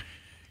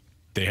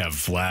 They have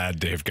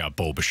Vlad. They've got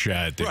Bo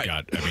Bichette. They've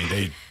got, I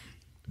mean,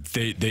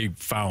 they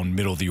found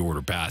middle of the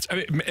order bats. I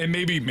mean, and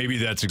maybe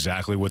that's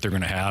exactly what they're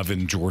going to have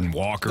in Jordan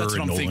Walker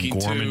and Nolan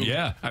Gorman. Too.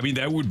 Yeah, I mean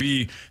that would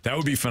be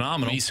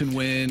phenomenal. Mason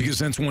Wynn, because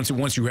then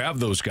once you have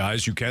those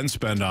guys, you can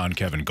spend on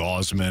Kevin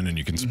Gausman and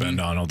you can spend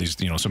on all these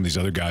some of these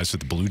other guys that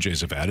the Blue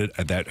Jays have added.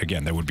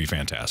 That would be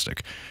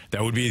fantastic.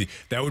 That would be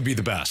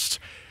the best.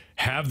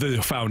 Have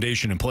the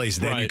foundation in place,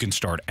 then you can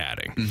start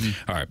adding.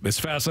 All right,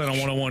 it's Fastlane on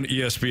 101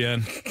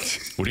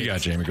 ESPN. What do you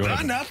got, Jamie? Go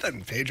ahead.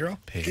 Nothing, Pedro.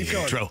 Keep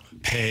going.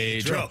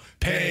 Pedro.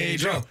 You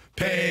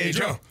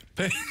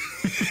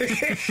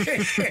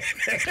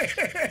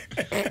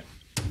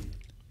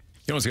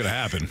know what's going to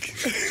happen?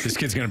 This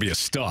kid's going to be a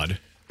stud.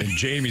 And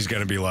Jamie's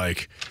going to be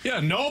like, yeah,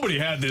 nobody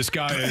had this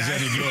guy as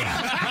any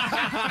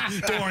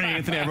good. Don't worry,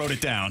 Anthony, I wrote it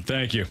down.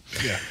 Thank you.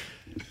 Yeah.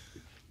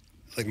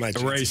 Like my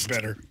chances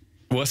better.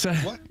 What's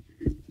that? What?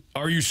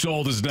 Are You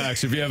Sold is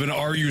next. If you have an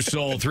Are You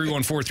Sold,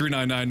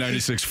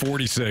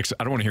 314-399-9646.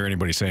 I don't want to hear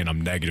anybody saying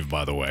I'm negative,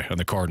 by the way, on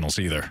the Cardinals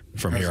either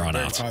from here on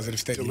out. Positive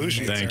statement.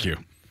 Delusion. Thank you.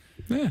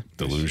 Yeah,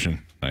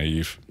 delusion,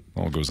 naive,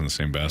 all goes in the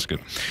same basket.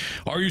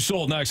 Are You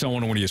Sold next on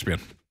 101 ESPN.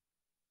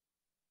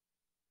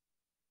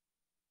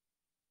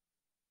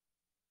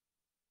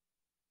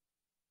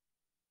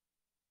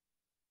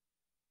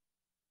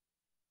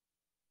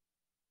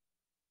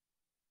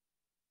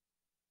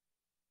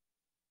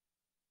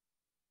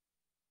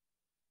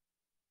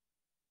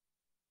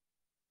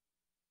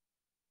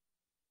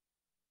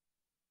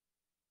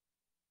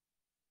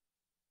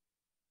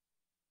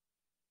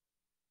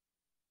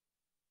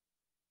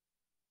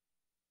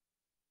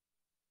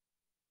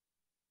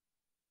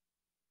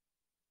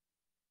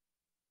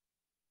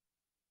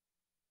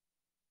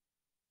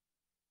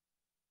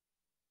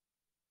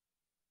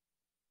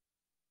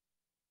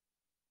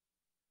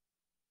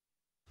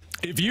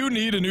 If you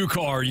need a new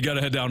car, you got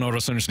to head down to Auto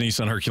Center's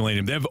Nissan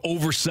Herculaneum. They have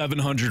over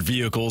 700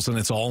 vehicles, and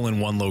it's all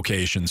in one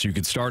location. So you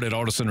can start at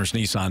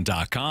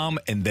AutoCentersNissan.com,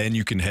 and then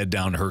you can head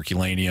down to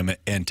Herculaneum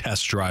and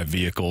test drive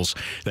vehicles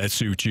that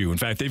suit you. In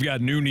fact, they've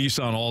got new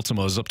Nissan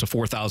Altimas up to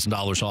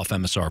 $4,000 off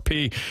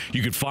MSRP.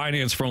 You can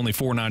finance for only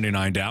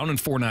 $499 down and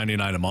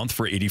 $499 a month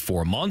for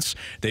 84 months.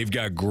 They've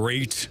got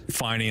great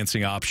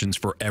financing options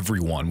for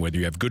everyone, whether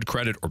you have good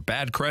credit or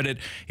bad credit.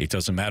 It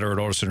doesn't matter at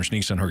Auto Center's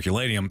Nissan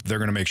Herculaneum. They're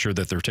going to make sure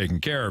that they're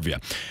taking care of you.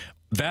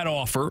 That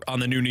offer on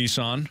the new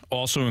Nissan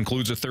also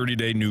includes a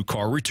 30-day new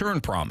car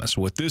return promise.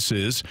 What this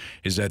is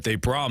that they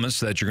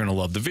promise that you're going to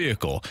love the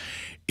vehicle.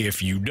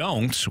 If you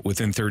don't,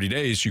 within 30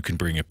 days, you can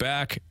bring it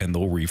back and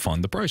they'll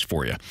refund the price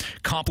for you.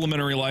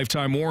 Complimentary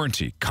lifetime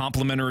warranty,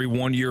 complimentary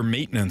 1-year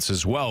maintenance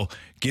as well,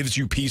 gives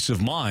you peace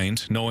of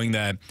mind knowing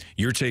that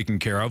you're taken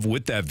care of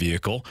with that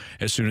vehicle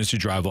as soon as you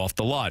drive off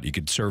the lot. You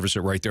could service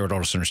it right there at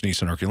Auto Center's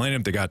Nissan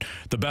Herculaneum. They got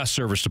the best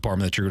service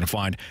department that you're going to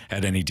find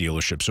at any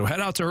dealership. So head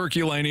out to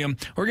Herculaneum,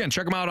 or again,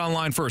 check them out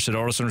online first at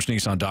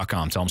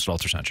AutoCentersNissan.com. Tell them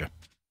Stalter sent you.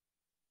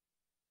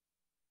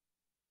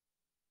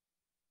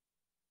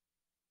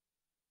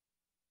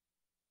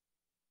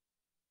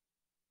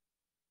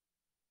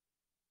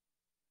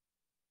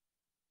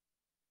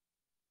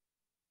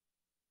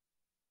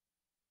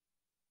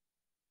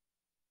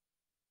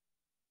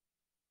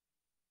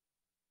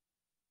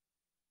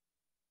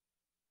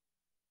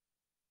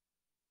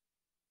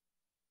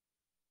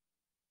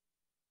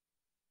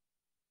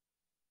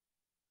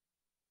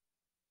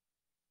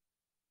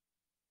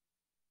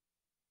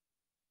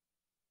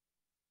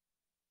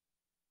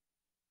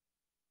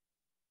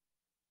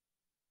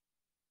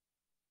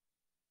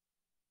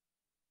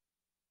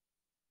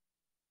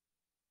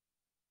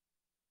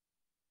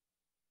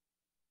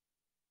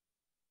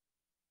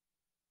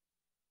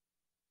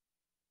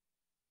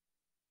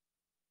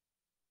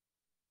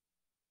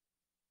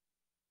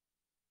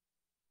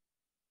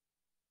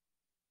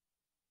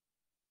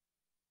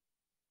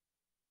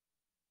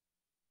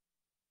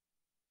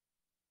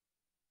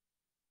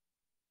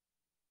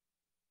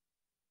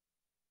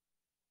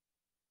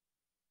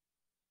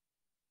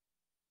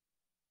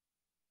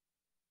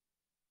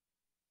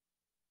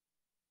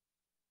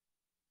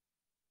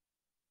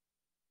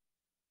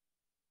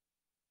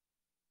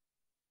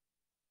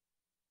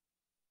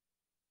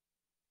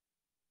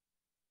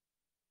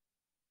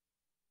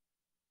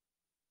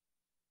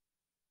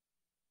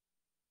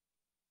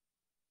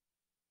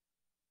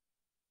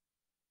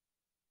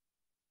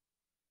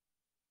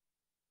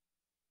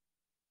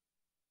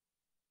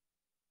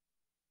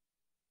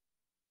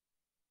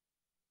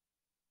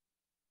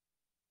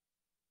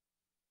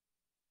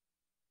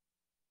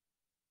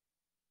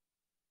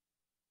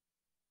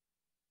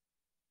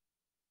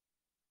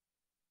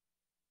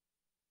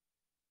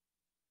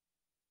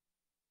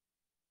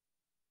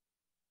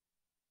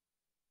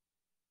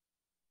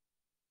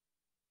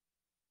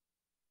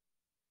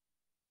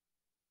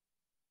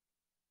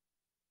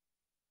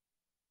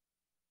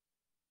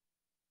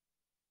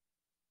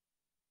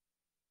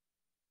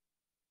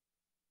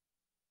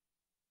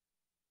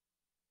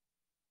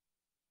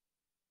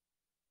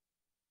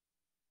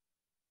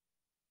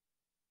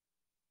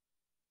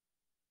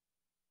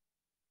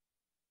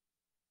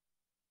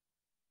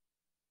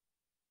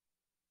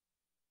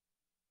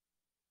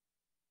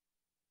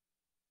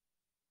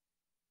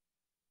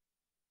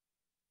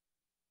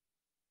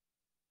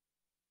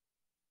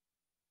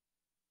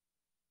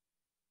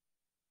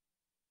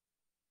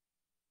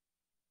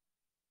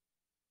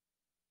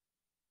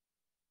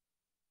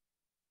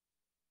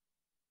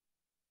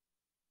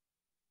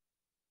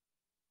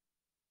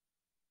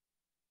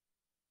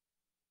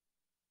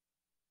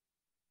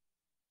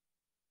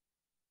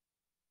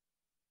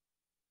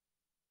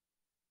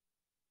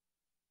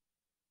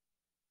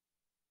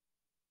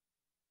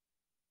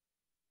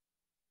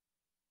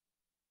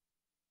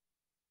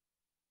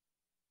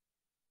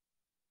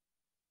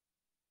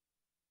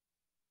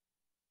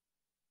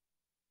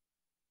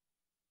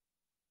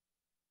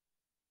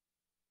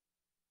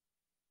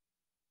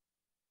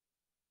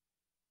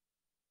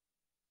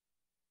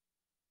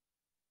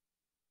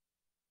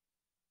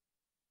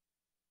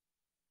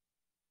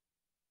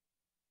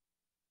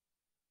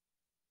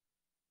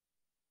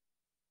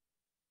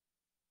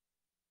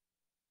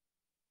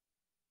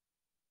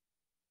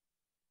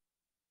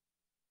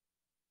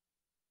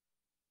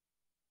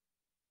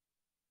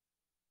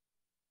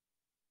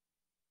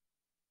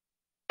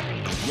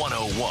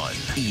 101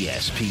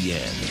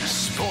 ESPN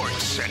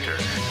Sports Center.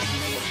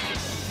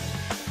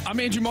 I'm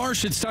Andrew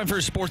Marsh. It's time for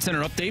a Sports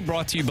Center update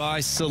brought to you by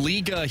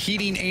Saliga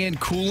Heating and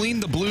Cooling.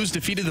 The Blues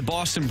defeated the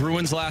Boston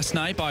Bruins last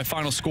night by a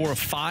final score of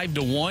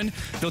 5-1.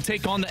 They'll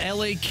take on the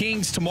LA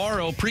Kings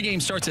tomorrow. Pregame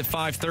starts at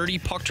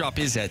 5:30. Puck drop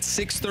is at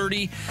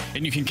 6:30.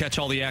 And you can catch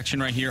all the action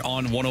right here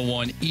on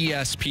 101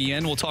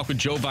 ESPN. We'll talk with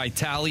Joe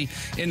Vitale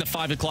in the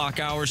 5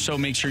 o'clock hour, so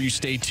make sure you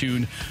stay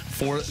tuned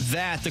for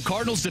that. The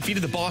Cardinals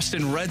defeated the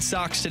Boston Red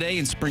Sox today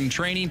in spring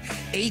training,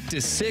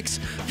 8-6.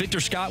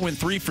 Victor Scott went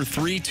 3 for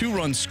 3, 2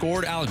 runs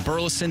scored. Alec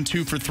Burleson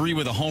 2 for 3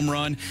 with a home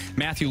run.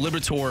 Matthew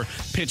Liberatore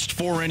pitched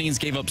 4 innings,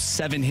 gave up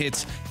 7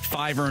 hits,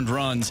 5 earned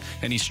runs,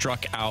 and he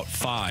struck out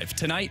 5.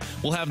 Tonight,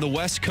 we'll have the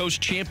West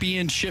Coast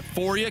Championship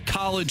for you.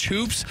 College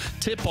hoops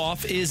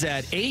tip-off is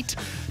at 8.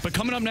 But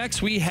coming up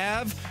next, we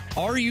have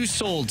Are You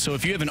Sold? So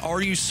if you have an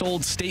Are You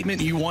Sold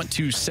statement you want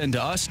to send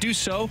to us, do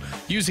so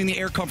using the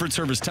Air Comfort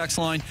Service text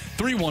line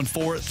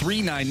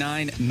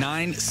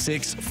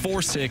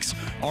 314-399-9646.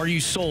 Are You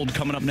Sold?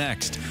 Coming up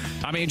next.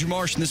 I'm Andrew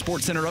Marsh, and the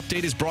Sports Center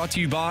update is brought to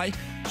you by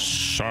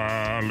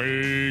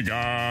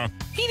Saliga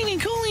Heating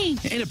and Cooling,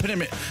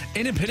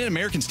 independent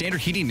American Standard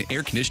Heating and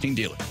Air Conditioning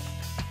dealer.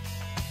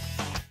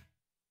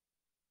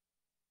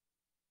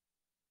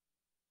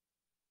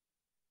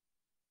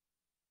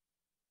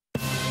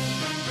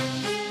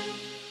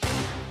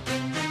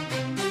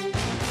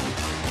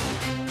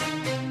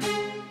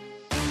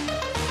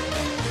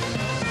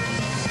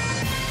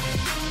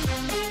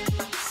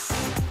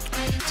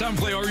 Time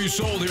to play Are You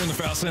Sold here in the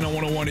Fast Lane on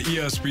 101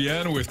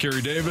 ESPN with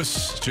Carey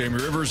Davis, Jamie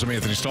Rivers. I'm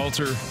Anthony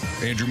Stalter.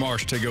 Andrew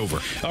Marsh, take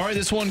over. All right,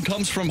 this one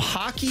comes from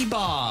Hockey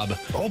Bob.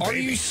 Are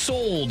you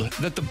sold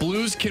that the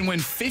Blues can win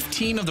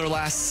 15 of their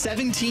last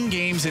 17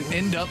 games and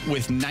end up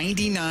with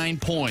 99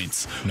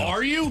 points? No.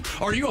 Are you?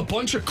 Are you a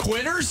bunch of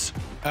quitters?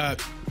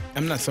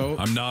 I'm not sold.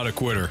 I'm not a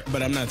quitter.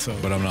 But I'm not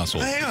sold. But I'm not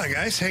sold. Hang on,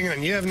 guys. Hang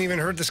on. You haven't even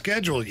heard the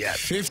schedule yet.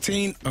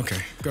 15.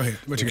 Okay, go ahead.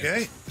 What you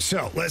got?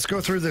 So let's go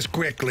through this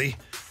quickly.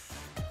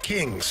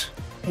 Kings,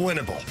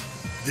 winnable.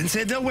 Didn't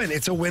say they'll win.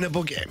 It's a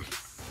winnable game.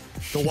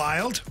 The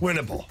Wild,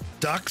 winnable.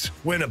 Ducks,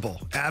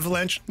 winnable.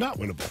 Avalanche, not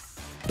winnable.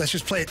 Let's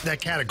just play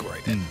that category.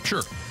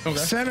 Sure. Okay.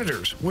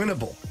 Senators,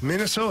 winnable.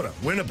 Minnesota,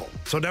 winnable.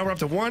 So now we're up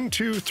to 1,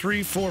 2,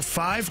 3, 4,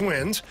 5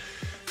 wins.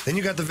 Then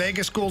you got the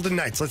Vegas Golden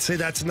Knights. Let's say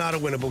that's not a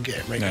winnable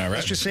game right now. Right.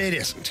 Let's just say it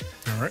isn't.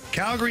 All right.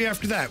 Calgary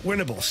after that,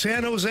 winnable.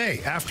 San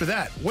Jose after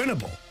that,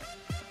 winnable.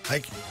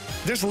 Like,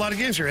 there's a lot of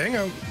games here. Hang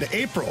on.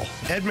 April,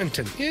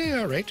 Edmonton.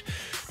 Yeah, all right.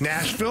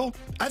 Nashville.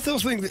 I still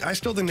think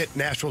that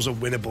Nashville's a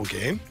winnable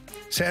game.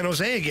 San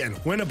Jose again,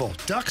 winnable.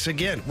 Ducks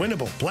again,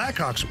 winnable.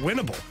 Blackhawks,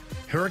 winnable.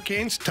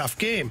 Hurricanes, tough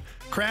game.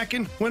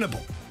 Kraken,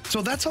 winnable.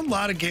 So that's a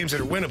lot of games that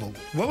are winnable.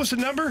 What was the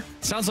number?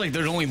 Sounds like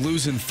they're only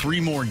losing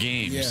 3 more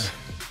games. Yeah.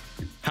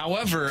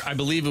 However, I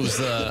believe it was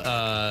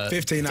the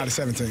 15 out of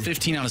 17.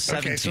 15 out of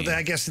 17. Okay, so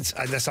I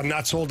guess I'm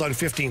not sold on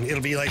 15.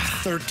 It'll be like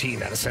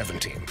 13 out of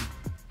 17.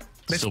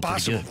 It's Still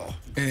possible, though.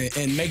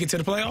 And make it to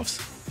the playoffs?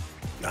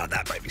 No,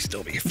 that might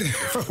still be.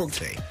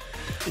 Okay.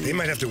 They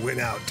might have to win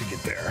out to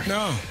get there.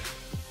 No.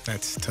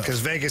 That's tough. Because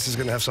Vegas is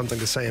going to have something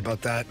to say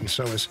about that, and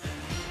so is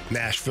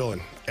Nashville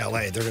and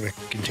L.A. They're going to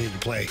continue to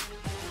play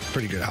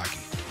pretty good hockey.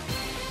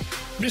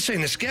 I'm just saying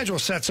the schedule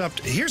sets up.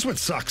 Here's what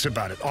sucks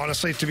about it,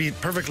 honestly, to be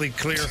perfectly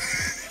clear.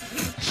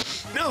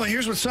 No,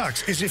 here's what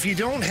sucks is if you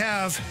don't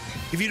have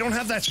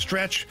that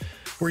stretch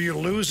where you're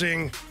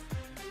losing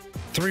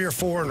 3 or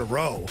 4 in a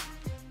row,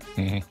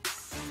 and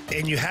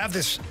you have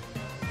this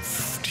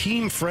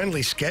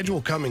team-friendly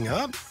schedule coming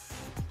up,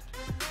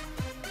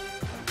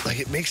 like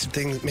it makes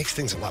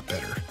things a lot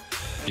better.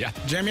 Yeah.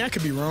 Jamie, I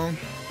could be wrong,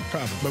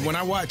 probably. But when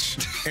I watch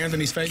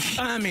Anthony's face,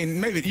 I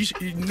mean, maybe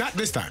not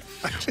this time.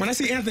 When I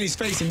see Anthony's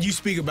face and you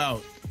speak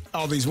about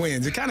all these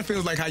wins, it kind of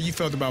feels like how you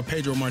felt about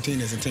Pedro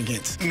Martinez and 10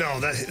 hits. No,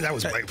 that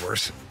was way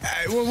worse.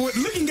 Well,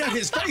 looking at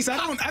his face, I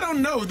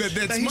don't know that's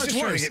he's much just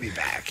trying worse. to get me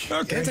back.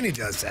 Okay. Anthony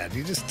does that.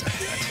 He just does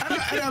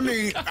that. I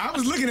mean, I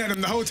was looking at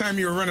him the whole time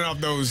you were running off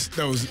those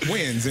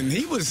wins, and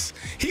he was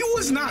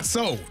not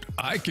sold.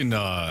 I can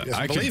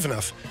believe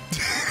enough.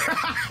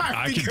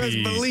 Because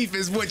belief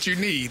is what you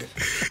need.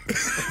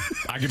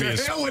 I could be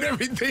The hell with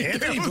everything.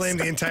 Anthony else.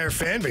 blamed the entire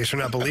fan base for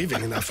not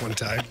believing enough one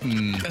time.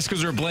 That's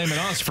because they're blaming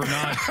us for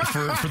not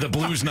for the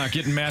Blues not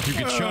getting Matthew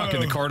Tkachuk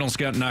and the Cardinals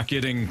not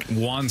getting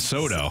Juan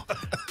Soto.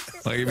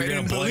 Like if you're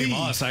gonna blame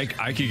us, I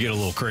could get a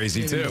little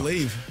crazy too.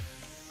 Believe.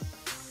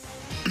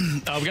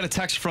 We got a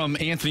text from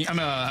Anthony.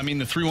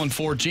 The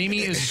 314. Jamie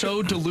is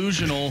so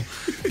delusional.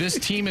 This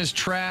team is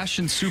trash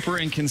and super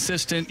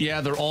inconsistent.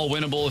 Yeah, they're all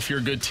winnable if you're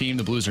a good team.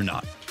 The Blues are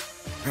not.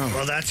 Oh.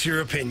 Well, that's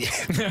your opinion.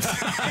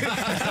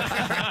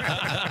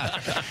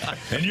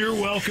 And you're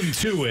welcome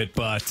to it,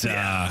 but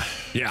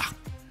yeah.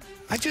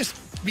 I just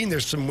mean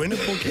there's some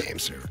winnable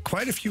games there.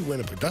 Quite a few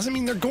winnable. Doesn't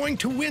mean they're going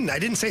to win. I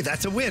didn't say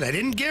that's a win. I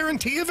didn't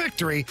guarantee a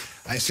victory.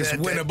 I said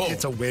winnable.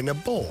 It's a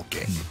winnable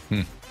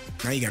game.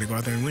 Now you got to go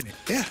out there and win it.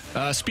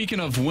 Yeah. Speaking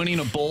of winning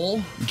a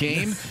bowl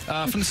game,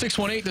 from the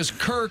 618, does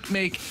Kirk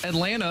make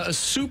Atlanta a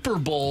Super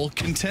Bowl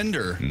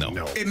contender?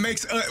 No. It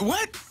makes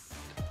what?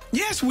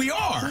 Yes, we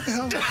are.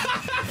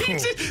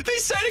 They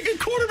signed a good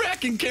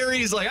quarterback, and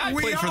Carey's like, I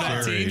played for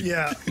that team.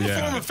 Yeah.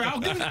 Former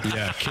Falcon.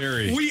 Yeah,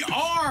 Carey. We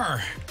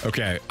are.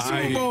 Okay.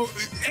 Super Bowl.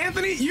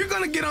 Anthony, you're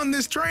going to get on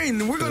this train,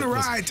 and we're going to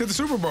ride to the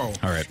Super Bowl.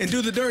 All right. And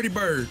do the Dirty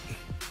Bird.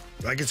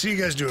 I can see you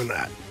guys doing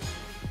that.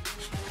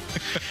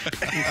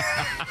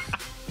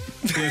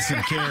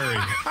 Listen, Carey,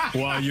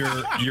 while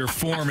your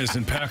form is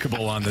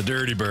impeccable on the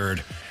Dirty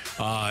Bird,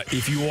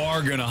 if you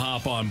are going to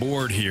hop on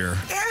board here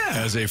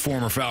as a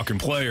former Falcon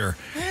player,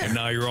 and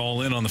now you're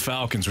all in on the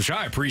Falcons, which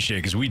I appreciate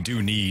because we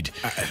do need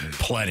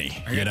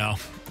plenty, you know?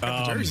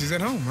 The jersey's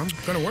at home. I'm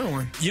going to wear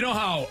one. You know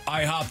how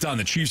I hopped on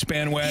the Chiefs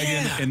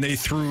bandwagon and they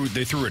threw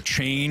a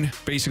chain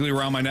basically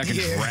around my neck and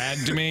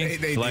dragged me?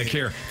 They like, did.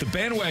 here, the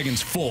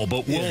bandwagon's full,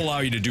 but we'll allow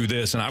you to do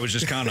this. And I was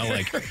just kind of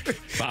like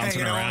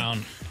bouncing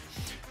around.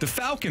 The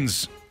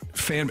Falcons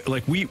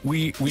we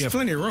have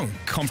plenty of room.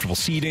 Comfortable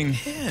seating.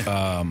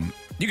 Yeah.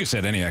 You can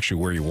sit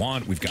actually where you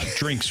want. We've got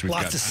drinks. We've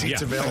Lots got of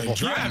seats available.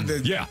 Drive the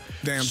damn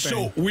thing.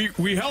 So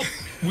we help.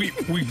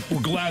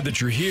 We're glad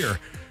that you're here.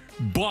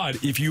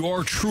 But if you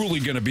are truly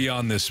going to be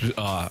on this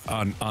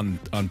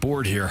on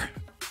board here,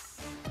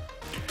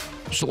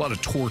 there's a lot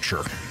of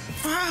torture.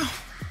 Wow.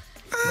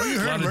 Well, you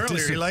heard him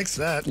earlier. He likes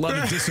that. A lot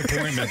of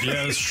disappointment.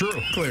 Yeah, that's true.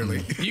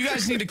 Clearly. You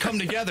guys need to come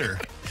together.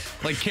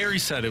 Like Carey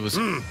said, it was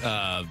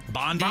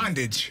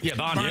bondage. Yeah,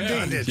 bondage.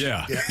 Bondage.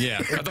 Yeah. I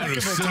thought it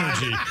was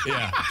synergy.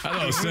 Yeah, I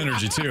thought it was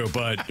synergy too,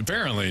 but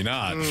apparently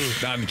not.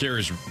 Not in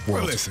Carey's world.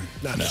 Well, listen.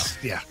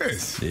 Yeah.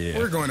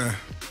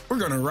 We're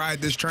gonna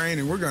ride this train,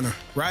 and we're gonna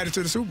ride it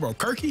to the Super Bowl.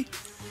 Kirky,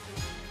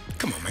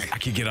 come on, man. I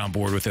could get on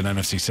board with an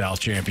NFC South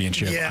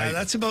championship. Yeah,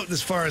 that's about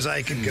as far as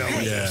I could go.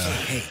 Yeah.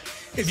 Hey,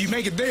 if you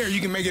make it there, you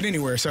can make it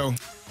anywhere. So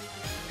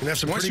And have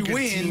some once pretty you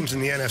good win, teams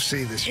in the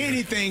NFC this year.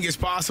 anything is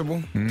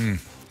possible.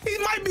 He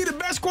might be the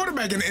best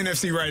quarterback in the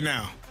NFC right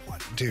now.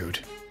 Dude.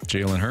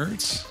 Jalen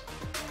Hurts.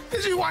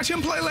 Did you watch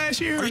him play last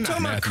year? Are you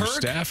talking about Matthew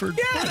Kirk? Stafford.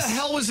 Yes. What the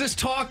hell was this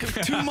talk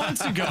 2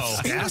 months ago?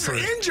 He was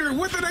injured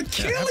with an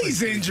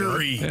Achilles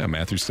injury. Yeah,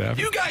 Matthew Stafford.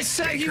 You guys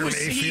said Baker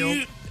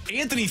Mayfield.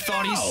 Anthony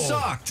thought he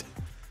sucked.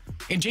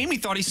 And Jamie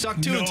thought he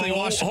sucked too until he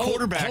watched the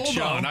quarterback hold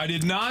show. on. I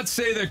did not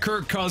say that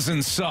Kirk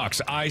Cousins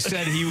sucks. I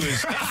said he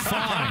was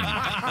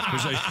fine.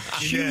 There's a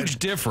huge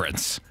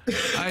difference.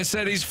 I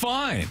said he's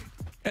fine.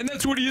 And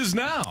that's what he is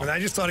now. And I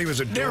just thought he was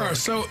a dork.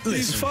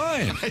 He's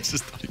fine. I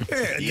just thought he was.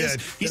 Yeah, He yeah.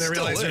 is- he Then I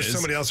realized still there's is.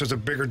 somebody else who's a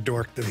bigger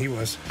dork than he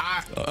was.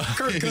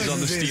 Kirk He's on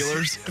the Cousins is-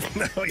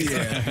 Steelers. No, he's on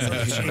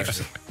the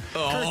Chiefs.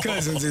 Kirk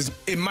Cousins is,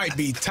 it might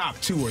be top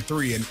 2 or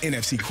 3 in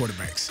NFC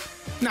quarterbacks.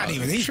 Not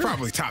even. He's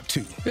probably top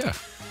 2. Yeah.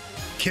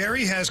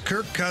 Carey has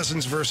Kirk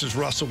Cousins versus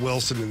Russell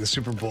Wilson in the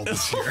Super Bowl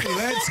this year.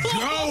 Let's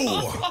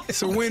go.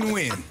 It's a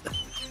win-win.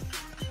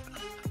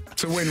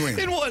 It's a win-win.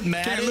 In what,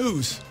 Madden? Can't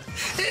lose.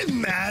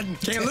 Madden.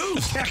 Can't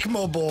lose.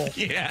 Tecmo Bowl.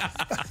 Yeah.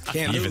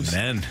 Can't Even lose.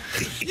 then.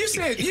 You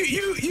said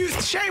you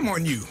shame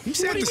on you. You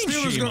said What do the you mean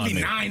Steelers shame going to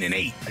be on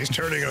me? 9-8. He's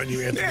turning on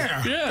you, Anthony.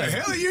 Yeah. The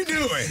hell are you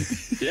doing?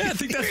 Yeah, I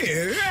think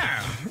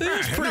that's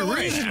That's pretty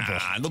reasonable.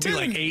 They'll be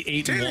like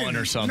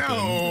 8-1 or something.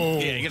 No.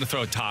 Yeah, you got to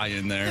throw a tie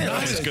in there.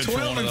 That's That's good for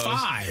one of those. 12-5.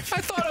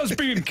 I thought I was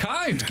being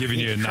kind, giving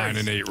you a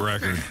 9-8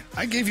 record.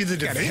 I gave you the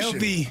Got a division.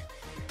 healthy.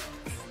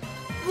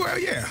 Well,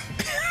 yeah.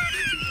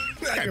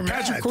 Got You're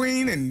Patrick mad.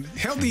 Queen and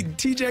healthy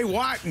T.J.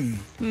 Watt and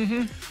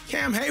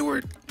Cam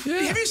Hayward. Yeah.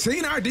 Have you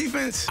seen our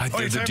defense? I you're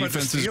think the talking about the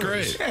defense is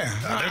Steelers. great. Yeah,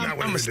 they're not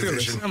winning I'm a the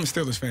division. Steelers. I'm a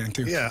Steelers fan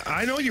too. Yeah,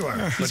 I know you are.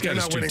 But got they're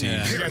his not two winning.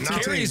 teams. They're He's got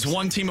not two winning. Carey's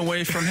one team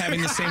away from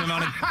having the same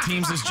amount of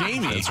teams as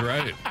Jamie. That's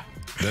right.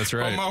 That's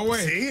right. On my way.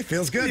 See, it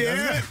feels good, doesn't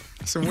Yeah, it?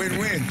 it's a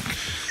win-win.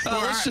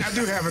 I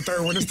do have a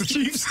third one. It's the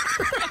Chiefs.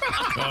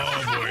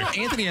 Oh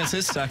boy. Anthony has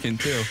his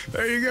second too.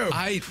 There you go.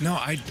 I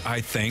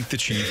thank the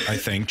Chief. I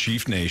thank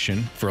Chief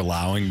Nation for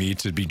allowing me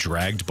to be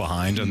dragged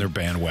behind on their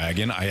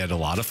bandwagon. I had a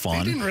lot of They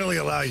fun. didn't really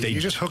allow you. You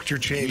just hooked your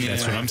chain.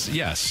 That's what I'm.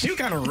 Yes. You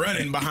kind of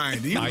running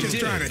behind. You were I just did.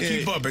 trying to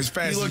keep up as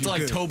fast He as looked you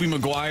like could. Tobey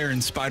Maguire in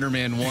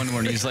Spider-Man 1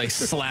 when he's like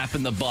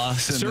slapping the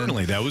bus. And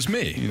Certainly, that was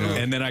me.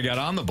 And then I got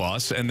on the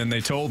bus, and then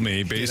they told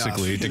me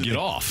basically to get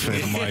off.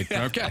 And I'm like,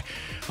 okay,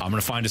 I'm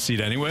going to find a seat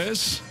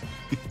anyways.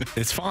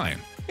 It's fine.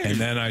 And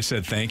then I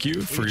said, thank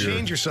you for You your.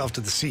 change yourself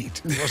to the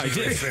seat. It wasn't I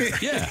very did. fair.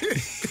 Yeah.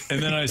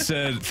 And then I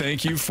said,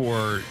 thank you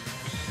for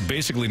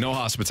basically no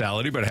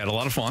hospitality, but I had a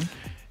lot of fun.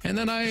 And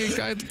then I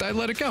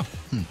let it go.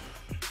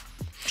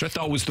 Which I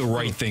thought was the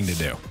right thing to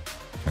do.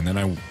 And then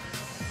I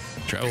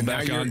traveled And now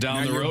back you're- on down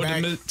now the you're road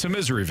back- to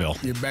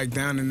Miseryville. You're back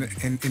down in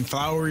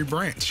Flowery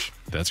Branch,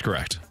 That's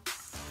correct.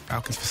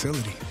 Falcons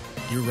facility.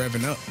 You're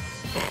revving up.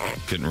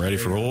 Getting ready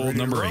for old Ready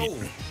to number 8. roll.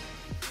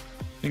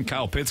 I think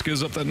Kyle Pitts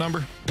gives up that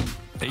number.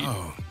 8.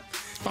 Oh.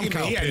 If I'm He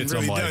Kyle hasn't Pitts,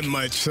 really I'm like, done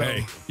much, so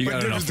hey, you what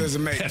got difference enough. does it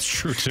make? That's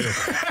true, too.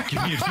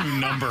 Give me a new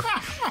number.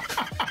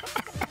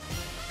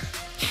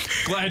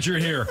 Glad you're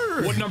here.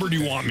 What number do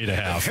you want me to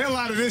have? Hell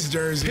out of this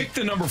jersey. Pick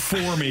the number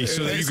for me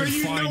so that you So can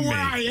you find know me. where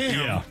I am.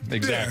 Yeah,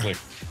 exactly.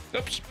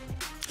 Oops.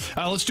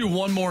 let's do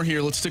one more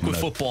here. Let's stick with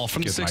football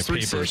from the Get my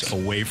 636.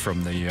 papers away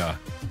from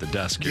the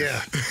desk here.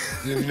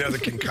 Yeah. Another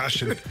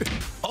concussion.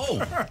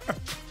 Oh,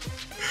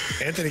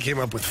 Anthony came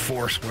up with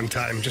force one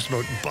time, just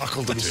about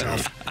buckled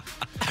himself.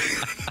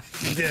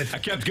 He did. I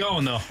kept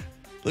going, though.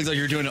 Looks like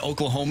you're doing an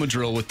Oklahoma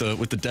drill with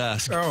the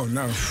desk. Oh,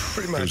 no.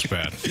 Pretty It was much.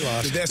 bad.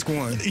 The desk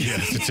won.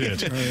 Yes, it's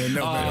it.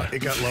 It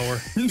got lower.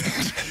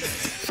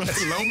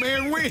 Low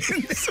man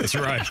wins. That's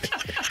right.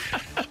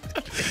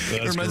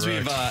 It reminds me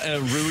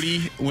of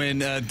Rudy when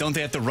don't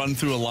they have to run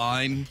through a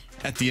line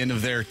at the end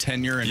of their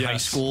tenure in high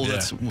school? Yeah.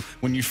 That's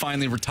when you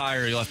finally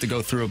retire. You'll have to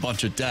go through a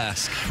bunch of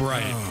desks,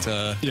 Right.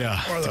 To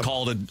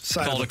call it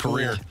a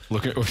career.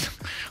 Look at,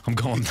 I'm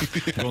going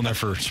there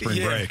for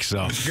spring break.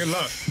 So Good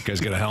luck. you guys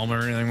get a helmet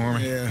or anything for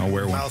me? Yeah. I'll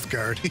wear one. Mouth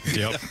guard.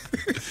 Yep.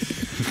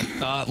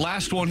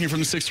 Last one here from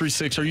the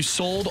 636. Are you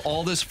sold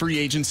all this free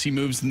agency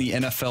moves in the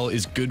NFL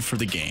is good for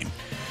the game?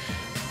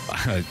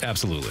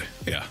 Absolutely.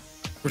 Yeah.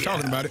 We're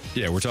talking about it.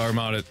 Yeah, we're talking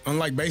about it.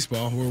 Unlike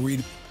baseball, where we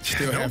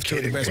still have two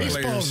of the best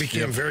Baseball players.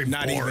 became very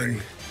not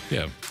boring.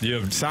 even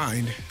Yeah.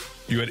 signed.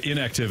 You had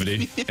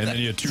inactivity, and then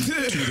you had two of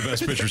the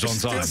best pitchers on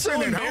time. Still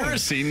sitting at home.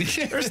 Embarrassing.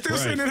 They're still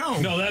sitting at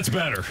home. No, that's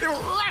better. They're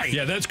right.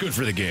 Yeah, that's good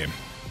for the game.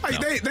 Like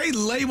No. they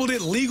labeled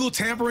it legal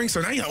tampering,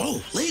 so now you're like,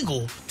 oh,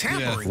 legal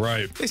tampering. Yeah,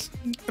 right.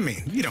 I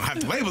mean, you don't have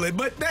to label it,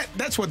 but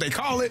that's what they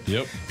call it.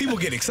 Yep. People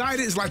get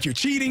excited. It's like you're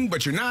cheating,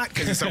 but you're not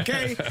because it's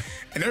okay.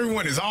 And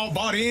everyone is all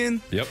bought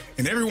in. Yep.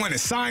 And everyone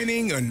is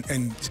signing and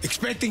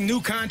expecting new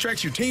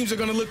contracts. Your teams are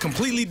going to look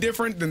completely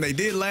different than they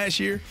did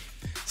last year.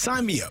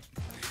 Sign me up.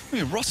 I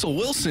mean, Russell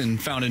Wilson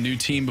found a new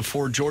team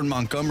before Jordan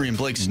Montgomery and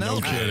Blake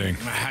Snell. No kidding.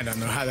 I don't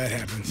know how that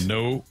happens.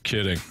 No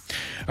kidding.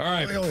 All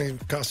right. It only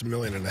cost $1.5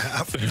 million.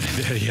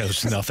 Yeah,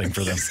 it's nothing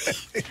for them.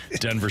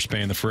 Denver's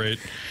paying the freight.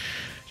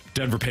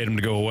 Denver paid him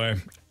to go away.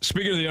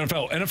 Speaking of the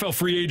NFL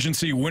free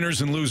agency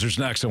winners and losers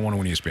next on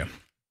 101 ESPN.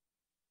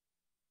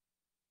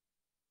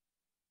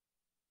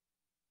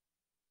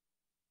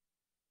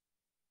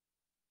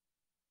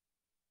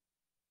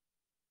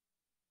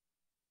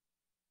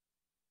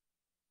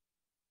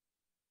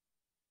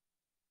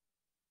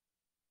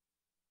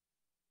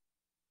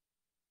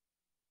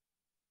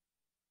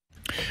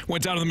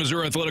 Went down to the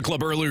Missouri Athletic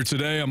Club earlier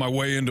today on my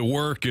way into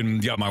work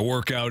and got my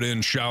workout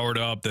in, showered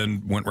up,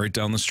 then went right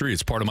down the street.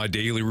 It's part of my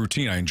daily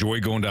routine. I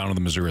enjoy going down to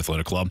the Missouri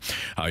Athletic Club.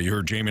 You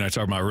heard Jamie and I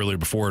talk about earlier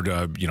before,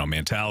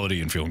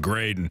 mentality and feeling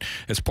great, and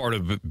it's part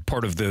of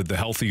the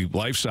healthy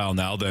lifestyle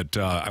now that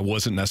I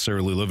wasn't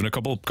necessarily living a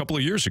couple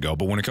of years ago.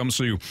 But when it comes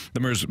to the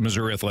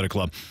Missouri Athletic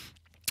Club,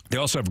 they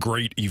also have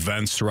great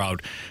events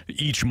throughout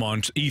each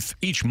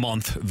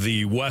month.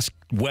 The West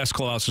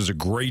Class does a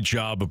great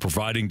job of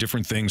providing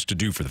different things to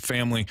do for the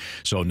family.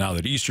 So now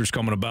that Easter's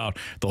coming about,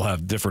 they'll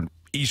have different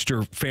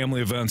Easter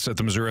family events at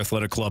the Missouri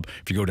Athletic Club.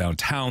 If you go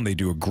downtown, they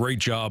do a great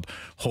job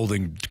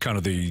holding kind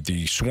of the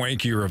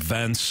swankier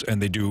events, and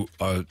they do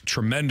a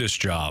tremendous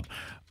job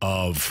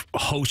of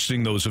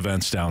hosting those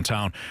events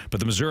downtown.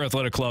 But the Missouri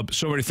Athletic Club,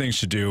 so many things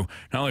to do,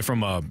 not only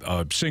from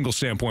a single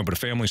standpoint, but a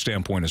family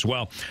standpoint as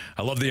well.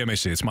 I love the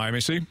MAC. It's my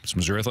MAC. It's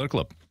Missouri Athletic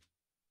Club.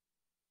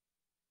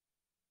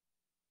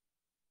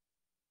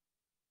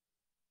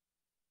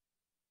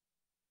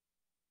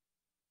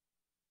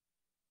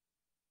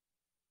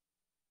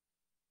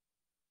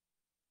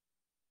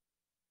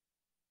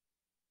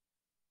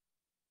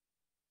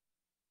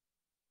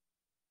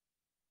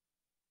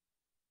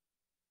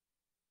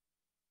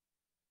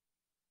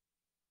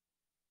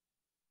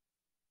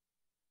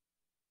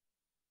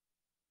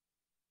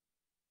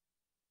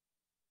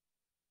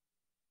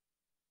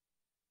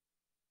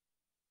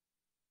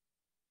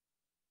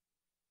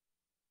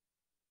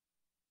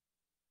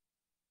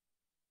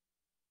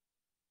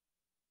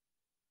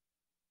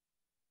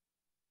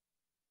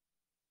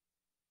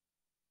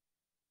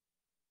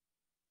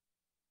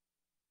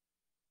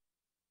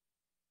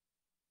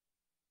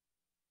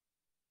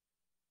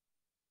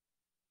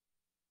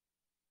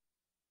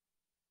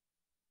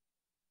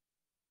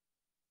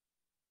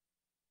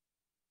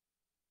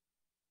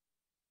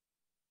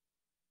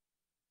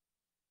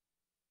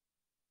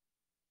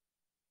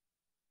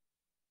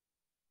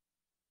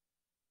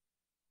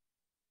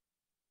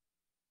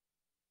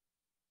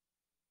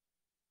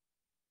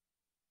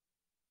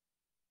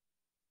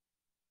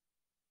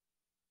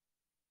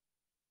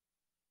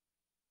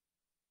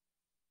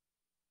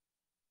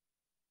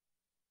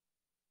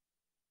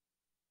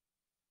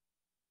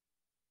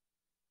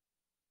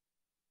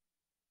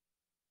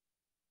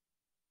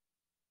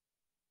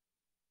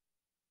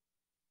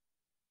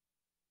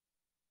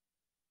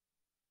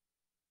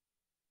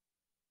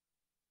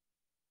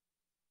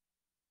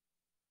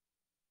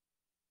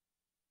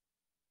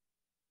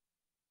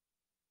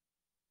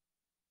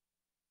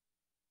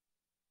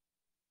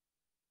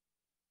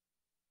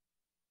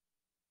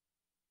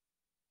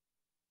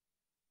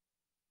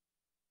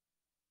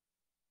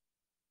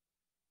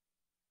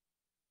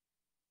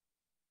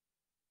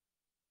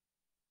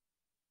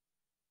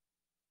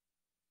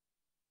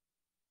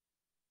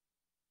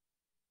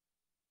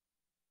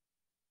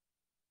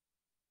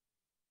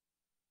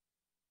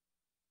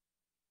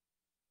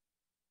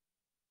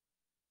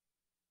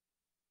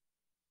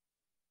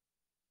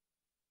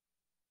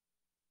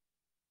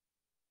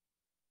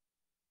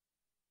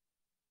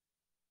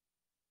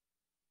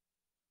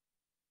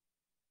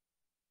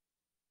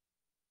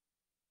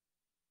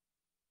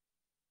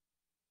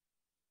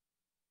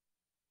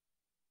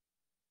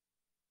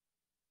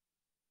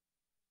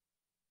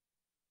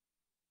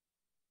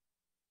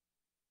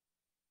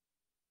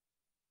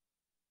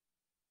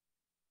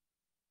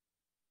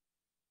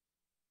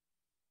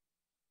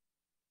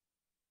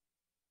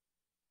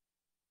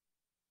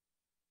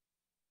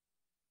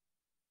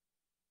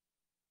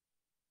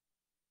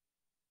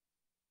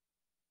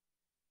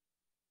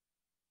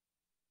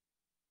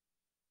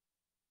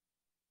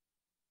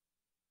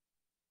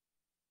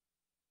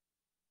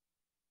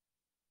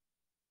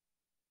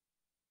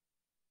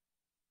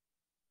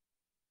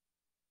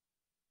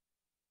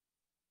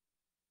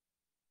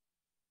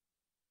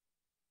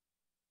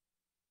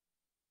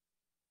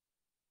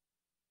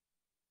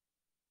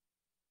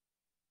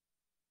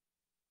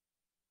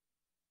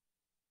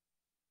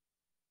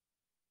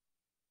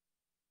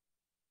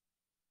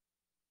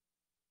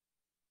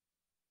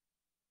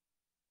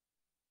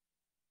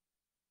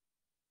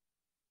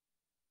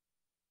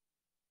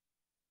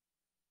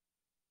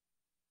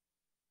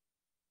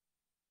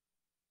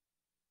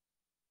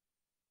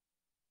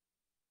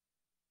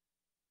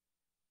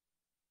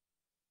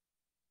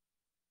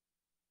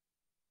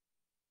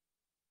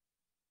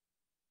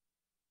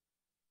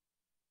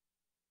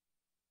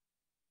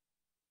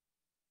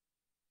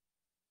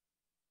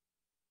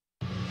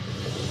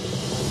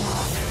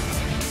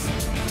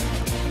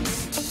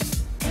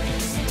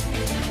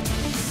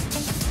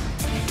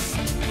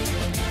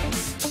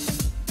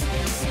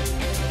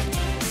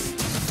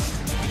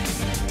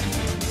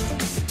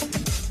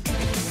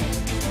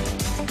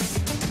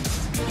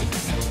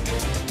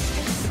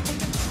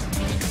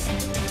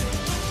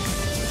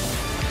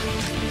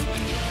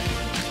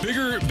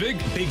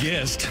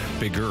 biggest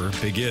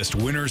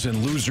winners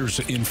and losers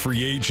in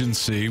free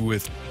agency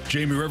with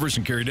Jamie Rivers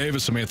and Carey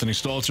Davis. I'm Anthony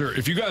Stalter.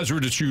 If you guys were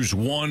to choose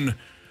one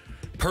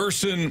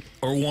person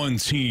or one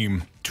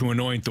team to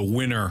anoint the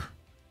winner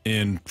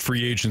in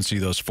free agency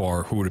thus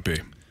far, who would it be?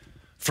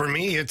 For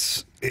me,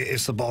 it's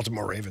the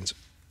Baltimore Ravens.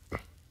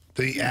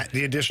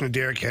 The addition of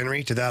Derrick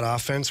Henry to that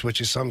offense, which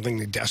is something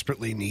they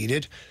desperately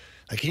needed.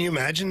 Can you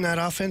imagine that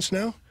offense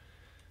now?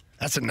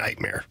 That's a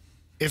nightmare.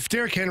 If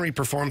Derrick Henry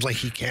performs like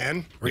he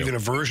can, or even a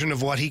version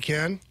of what he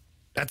can,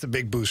 that's a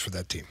big boost for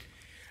that team.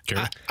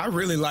 I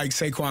really like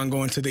Saquon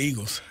going to the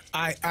Eagles.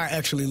 I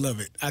actually love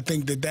it. I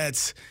think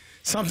that's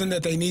something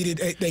that they needed.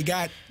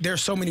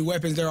 There's so many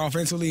weapons there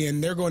offensively,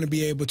 and they're going to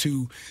be able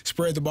to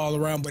spread the ball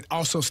around, but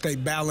also stay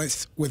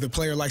balanced with a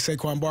player like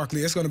Saquon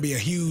Barkley. It's going to be a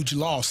huge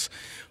loss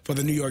for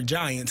the New York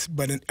Giants,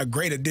 but a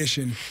great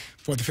addition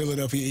for the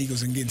Philadelphia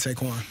Eagles in getting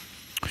Saquon.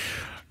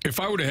 If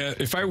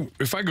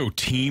I go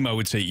team, I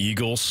would say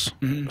Eagles.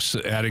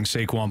 Adding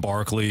Saquon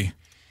Barkley,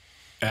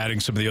 adding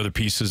some of the other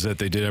pieces that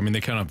they did. I mean, they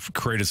kind of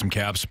created some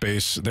cap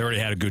space. They already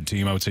had a good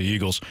team. I would say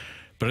Eagles,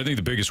 but I think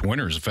the biggest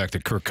winner is the fact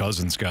that Kirk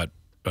Cousins got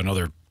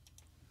another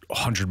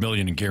 $100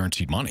 million in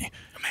guaranteed money.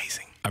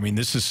 Amazing. I mean,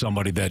 this is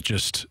somebody that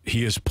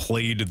he has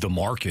played the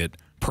market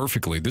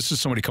perfectly. This is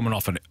somebody coming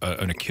off an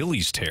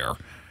Achilles tear,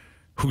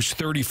 who's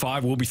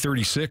 35, will be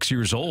 36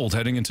 years old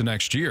heading into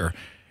next year.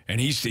 And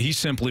he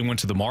simply went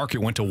to the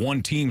market, went to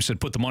one team, said,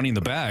 put the money in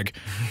the bag,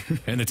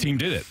 and the team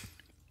did it.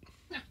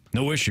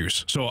 No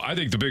issues. So I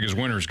think the biggest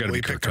winner is got to be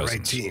Kirk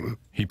Cousins.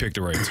 He picked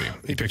the right team.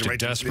 He picked a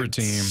desperate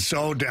team.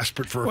 So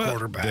desperate for a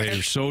quarterback.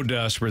 They're so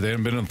desperate. They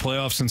haven't been in the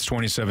playoffs since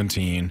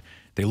 2017.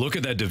 They look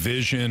at that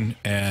division,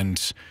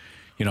 and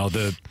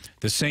the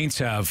Saints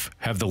have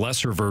the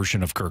lesser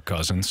version of Kirk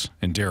Cousins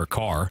and Derek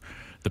Carr.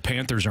 The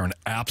Panthers are an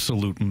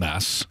absolute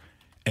mess.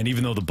 And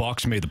even though the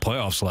Bucs made the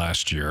playoffs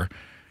last year,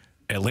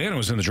 Atlanta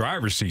was in the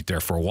driver's seat there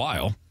for a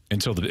while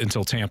until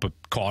Tampa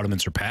caught them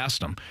and surpassed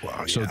them.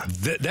 Wow, so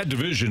that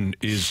division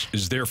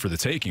is there for the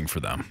taking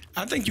for them.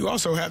 I think you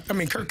also have. I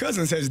mean, Kirk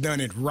Cousins has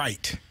done it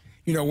right.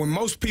 When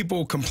most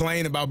people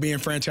complain about being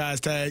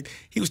franchise tagged,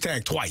 he was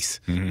tagged twice.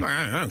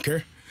 I don't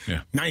care.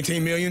 Yeah,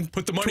 $19 million.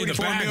 Put the money in the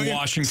bag, million,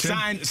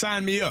 Washington.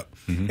 Sign me up.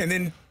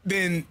 And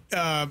then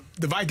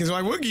the Vikings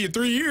are like, we'll give you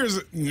 3 years,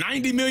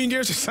 $90 million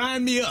guaranteed.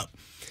 Sign me up.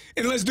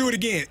 And let's do it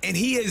again. And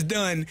he's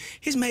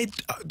made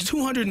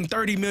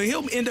 $230 million.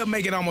 He'll end up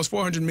making almost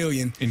 $400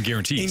 million in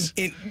guarantees.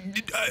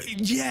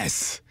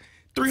 Yes,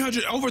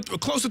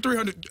 close to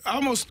 300,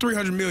 almost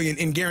 $300 million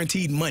in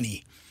guaranteed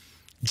money.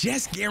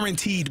 Just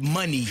guaranteed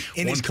money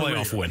in his career.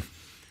 One playoff win.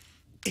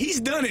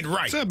 He's done it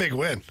right. It's a big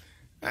win.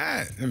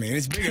 I mean,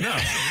 it's big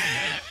enough.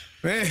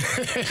 Man.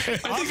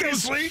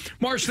 Obviously.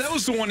 Marsh, that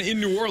was the one in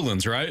New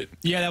Orleans, right?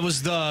 Yeah, that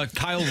was the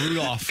Kyle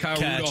Rudolph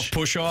Rudolph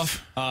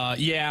push-off?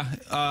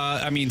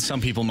 I mean, some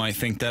people might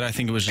think that. I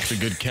think it was just a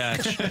good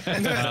catch.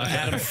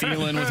 Adam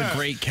Thielen with a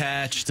great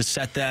catch to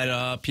set that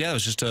up. Yeah, it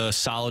was just a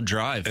solid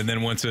drive. And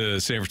then went to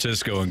San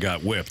Francisco and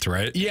got whipped,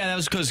 right? Yeah, that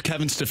was because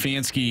Kevin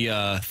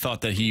Stefanski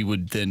thought that he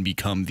would then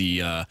become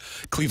the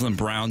Cleveland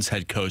Browns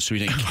head coach, so he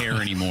didn't care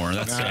anymore.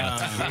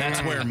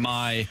 That's where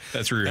my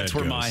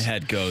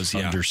head goes.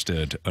 Yeah.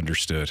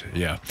 Understood.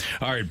 Yeah.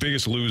 All right.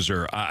 Biggest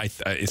loser.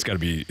 It's got to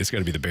be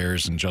the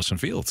Bears and Justin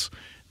Fields.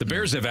 The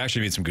Bears have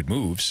actually made some good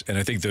moves, and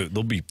I think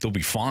they'll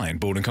be fine.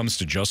 But when it comes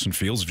to Justin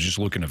Fields, if you just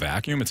look in a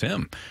vacuum, it's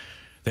him.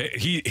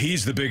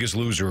 He's the biggest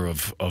loser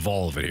of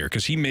all of it here,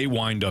 because he may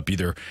wind up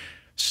either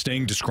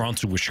staying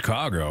disgruntled with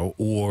Chicago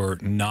or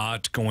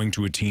not going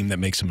to a team that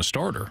makes him a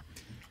starter.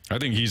 I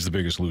think he's the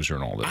biggest loser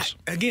in all this.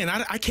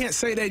 I can't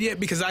say that yet,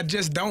 because I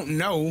just don't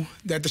know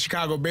that the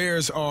Chicago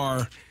Bears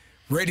are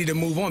ready to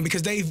move on,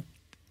 because they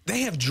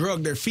have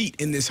drugged their feet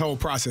in this whole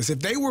process. If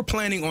they were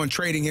planning on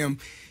trading him,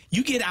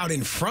 you get out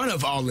in front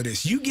of all of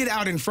this. You get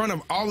out in front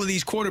of all of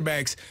these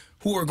quarterbacks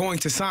who are going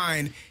to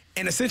sign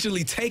and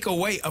essentially take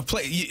away a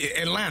play.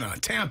 Atlanta,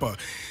 Tampa,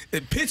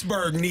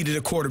 Pittsburgh needed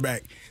a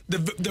quarterback.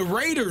 The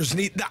Raiders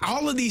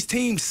all of these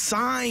teams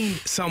signed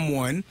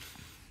someone,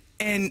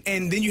 and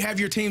then you have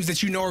your teams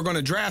that are going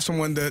to draft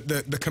someone,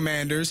 the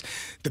Commanders,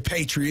 the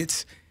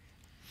Patriots.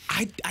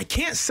 I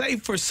can't say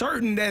for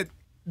certain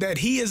that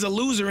he is a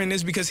loser in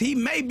this, because he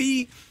may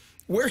be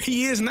where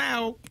he is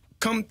now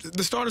come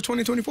the start of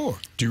 2024.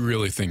 Do you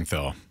really think,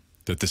 though,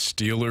 that the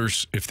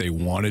Steelers, if they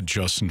wanted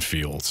Justin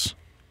Fields,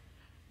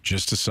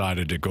 just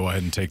decided to go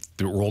ahead and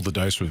roll the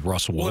dice with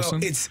Russell Wilson?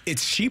 Well,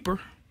 it's cheaper.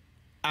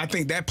 I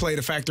think that played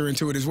a factor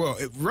into it as well.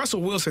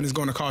 Russell Wilson is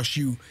going to cost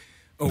you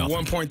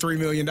 $1.3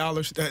 million,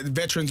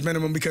 veterans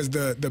minimum, because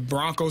the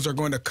Broncos are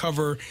going to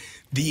cover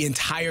the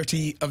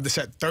entirety of the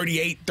set,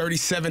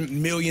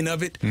 37 million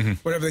of it,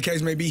 whatever the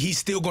case may be. He's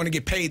still going to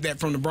get paid that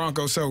from the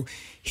Broncos. So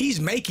he's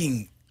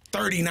making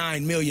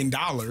 $39 million,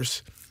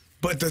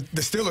 but the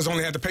Steelers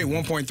only had to pay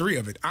 1.3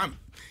 of it.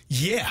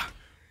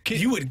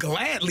 You would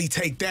gladly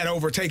take that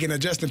over taking a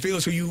Justin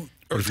Fields, who you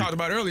talked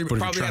about earlier. But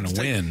probably if you're trying to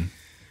win.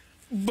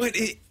 But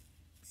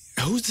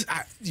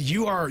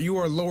You are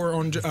lower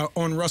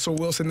on Russell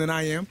Wilson than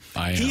I am.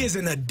 He is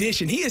an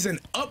addition. He is an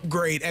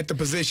upgrade at the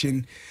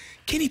position.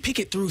 Kenny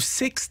Pickett threw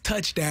 6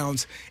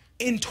 touchdowns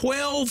in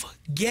 12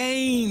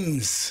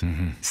 games.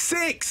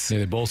 6. Yeah,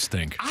 they both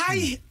stink.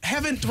 I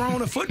haven't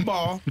thrown a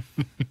football.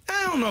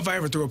 I don't know if I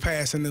ever threw a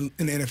pass in the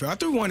NFL. I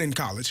threw one in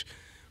college.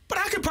 But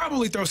I could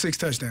probably throw 6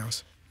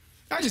 touchdowns.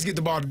 I just get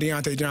the ball to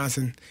Deontay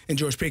Johnson and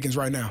George Pickens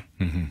right now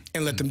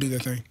and let them do their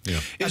thing. Yeah.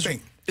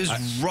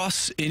 Is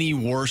Russ any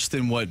worse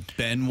than what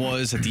Ben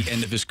was at the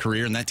end of his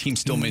career, and that team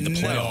still made the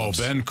playoffs?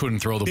 No, Ben couldn't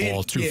throw the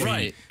ball 2 feet.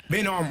 Right.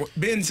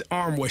 Ben's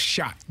arm was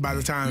shot by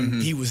the time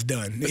he was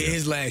done.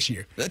 His last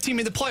year. That team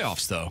made the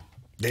playoffs, though.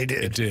 They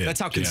did. It did. That's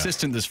how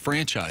consistent this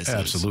franchise is.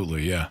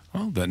 Absolutely, yeah.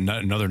 Well,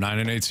 another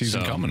 9-8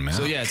 season coming, man.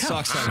 So, yeah, it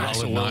sucks that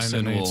Russell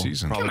Wilson will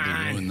probably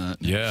ruin that.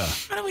 Yeah.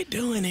 What are we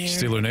doing here?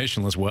 Steeler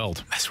Nation, let's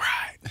weld. That's right.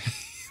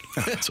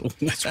 That's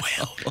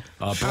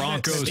well.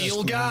 Broncos.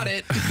 Steel got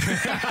it.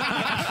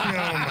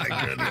 Oh,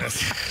 my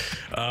goodness.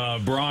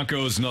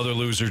 Broncos, another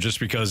loser just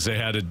because they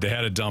had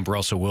to dump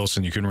Russell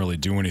Wilson. You couldn't really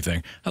do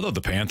anything. I thought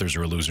the Panthers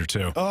were a loser,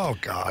 too. Oh,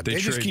 God. They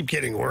just keep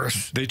getting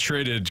worse. They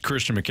traded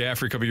Christian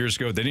McCaffrey a couple years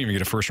ago. They didn't even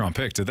get a first-round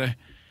pick, did they?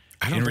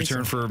 In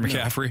return for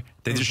McCaffrey? No.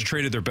 They just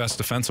traded their best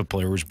defensive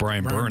player, which was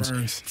Brian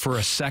Burns, for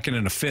a second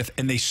and a fifth,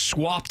 and they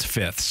swapped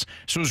fifths.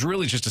 So it was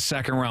really just a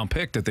second-round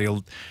pick that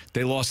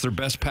they lost their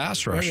best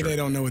pass rusher. Maybe they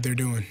don't know what they're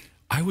doing.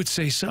 I would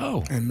say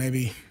so. And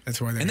maybe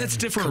that's why they're. And that's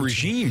different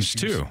regimes,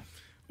 too.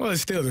 Well,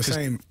 it's still the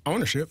same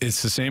ownership.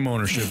 It's the same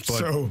ownership,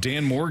 but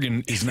Dan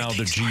Morgan is now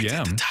the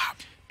GM.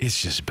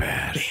 It's just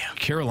bad. Damn.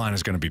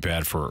 Carolina's going to be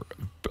bad for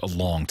a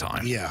long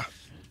time. Yeah.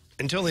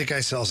 Until that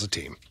guy sells the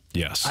team.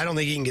 Yes. I don't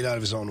think he can get out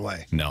of his own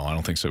way. No, I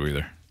don't think so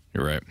either.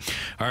 You're right.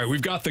 All right,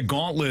 we've got the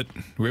Gauntlet.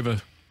 We have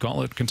a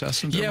Gauntlet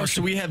contestant? Yeah,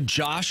 so we have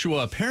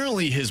Joshua.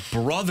 Apparently his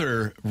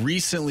brother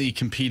recently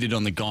competed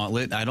on the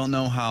Gauntlet. I don't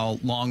know how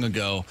long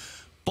ago,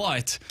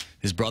 but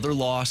his brother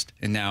lost,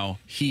 and now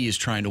he is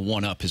trying to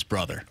one-up his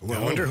brother. Well,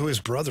 I wonder who his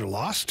brother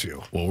lost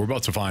to. Well, we're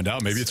about to find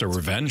out. Maybe it's a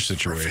revenge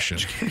situation.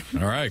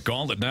 All right,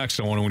 Gauntlet next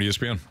on 101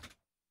 ESPN.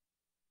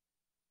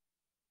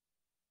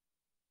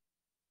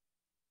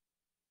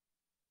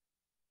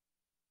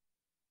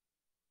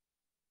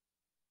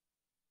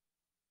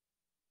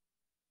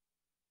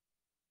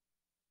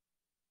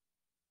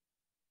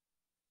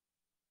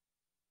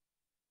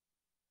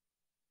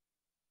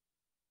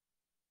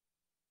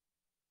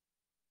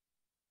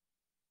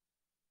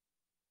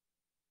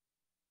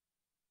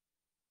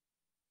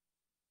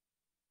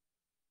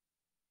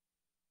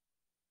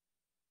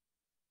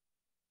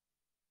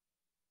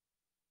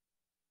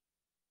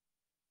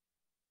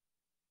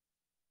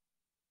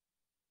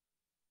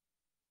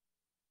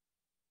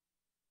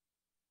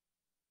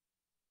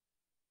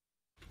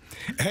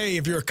 Hey,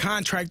 if you're a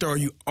contractor or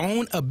you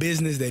own a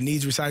business that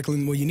needs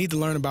recycling, well, you need to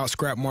learn about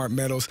Scrap Mart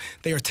Metals.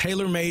 They are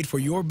tailor-made for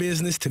your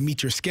business to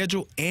meet your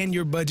schedule and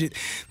your budget.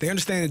 They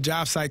understand that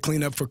job site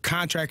cleanup for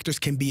contractors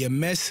can be a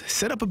mess.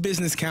 Set up a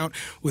business account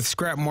with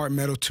Scrap Mart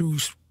Metal to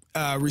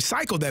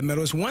recycle that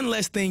metal. It's one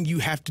less thing you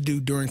have to do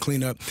during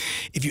cleanup.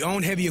 If you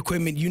own heavy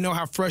equipment, you know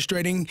how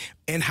frustrating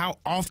and how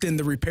often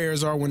the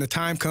repairs are. When the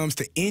time comes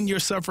to end your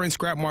suffering,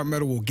 Scrap Mart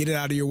Metal will get it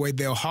out of your way.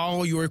 They'll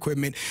haul your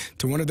equipment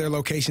to one of their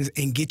locations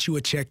and get you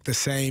a check the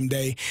same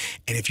day.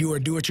 And if you are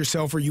a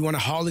do-it-yourselfer, you want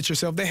to haul it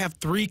yourself, they have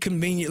 3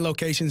 convenient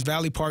locations,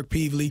 Valley Park,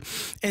 Peevely,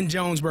 and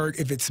Jonesburg.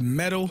 If it's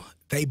metal,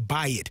 they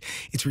buy it.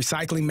 It's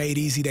recycling made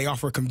easy. They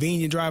offer a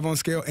convenient drive on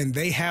scale, and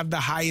they have the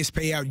highest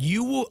payout.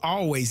 You will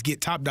always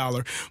get top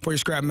dollar for your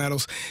scrap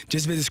metals.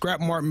 Just visit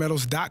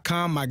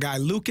scrapmartmetals.com. My guy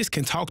Lucas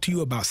can talk to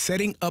you about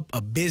setting up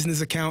a business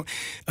account.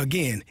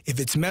 Again, if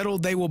it's metal,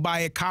 they will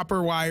buy it.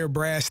 Copper, wire,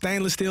 brass,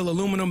 stainless steel,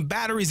 aluminum,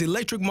 batteries,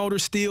 electric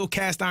motors, steel,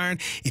 cast iron.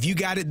 If you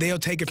got it, they'll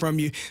take it from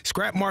you.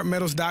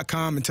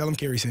 Scrapmartmetals.com and tell them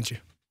Carey sent you.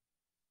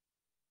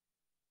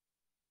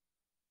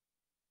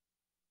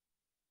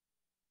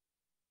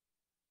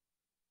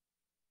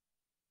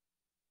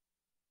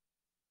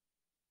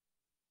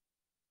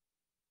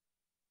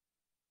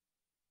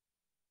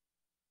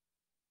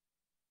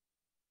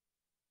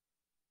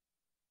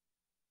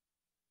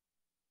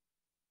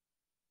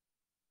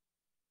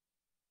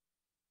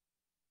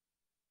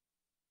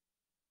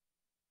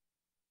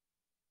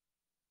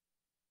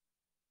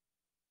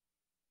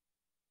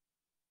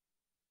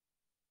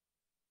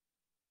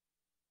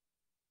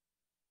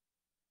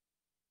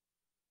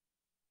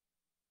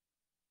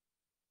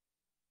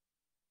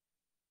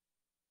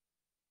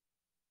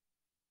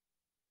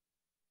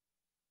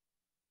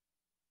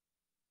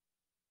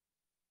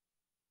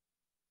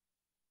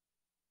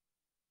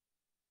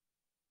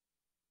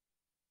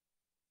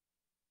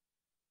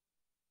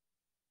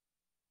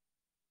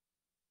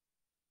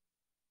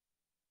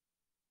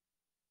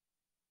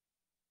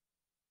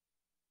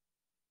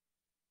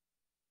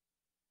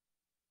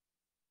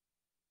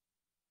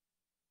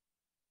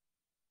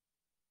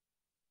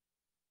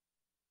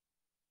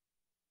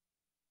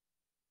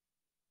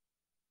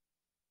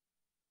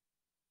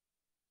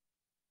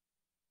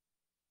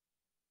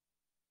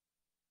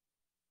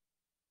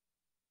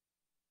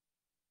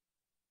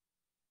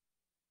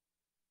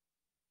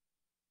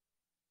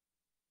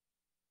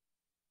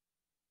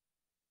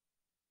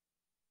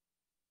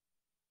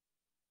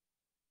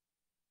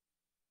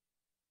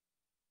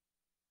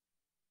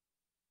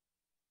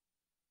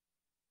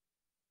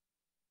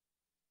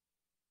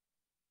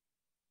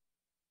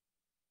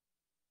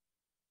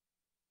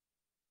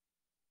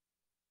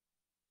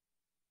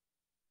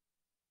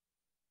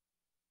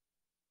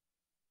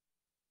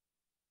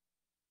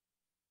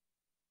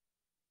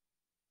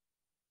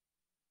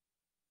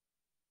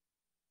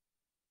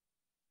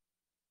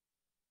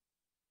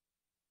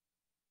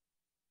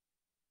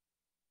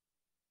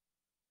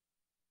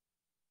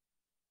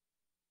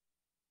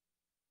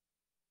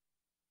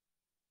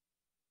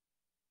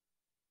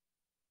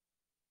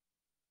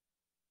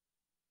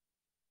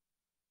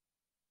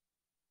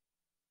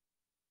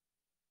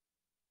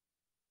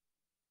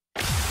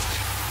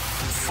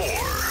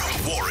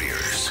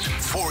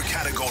 4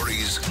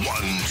 categories, 1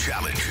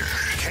 challenger.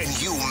 Can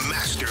you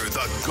master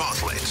the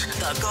Gauntlet?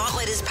 The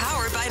Gauntlet is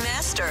powered by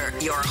Master,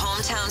 your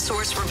hometown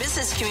source for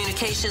business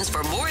communications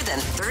for more than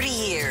 30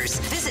 years.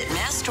 Visit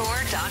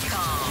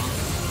mastor.com.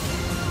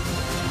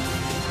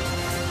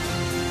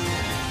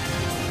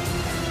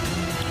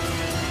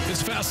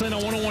 It's Fastlane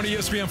on 101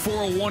 ESPN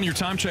 401. Your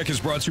time check is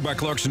brought to you by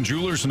Clarkson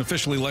Jewelers, an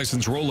officially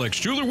licensed Rolex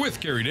jeweler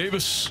with Carey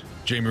Davis,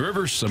 Jamie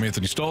Rivers. I'm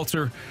Anthony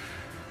Stalter.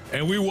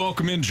 And we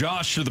welcome in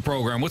Josh to the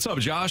program. What's up,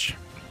 Josh?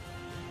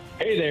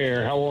 Hey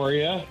there. How are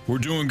you? We're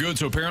doing good.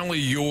 So apparently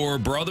your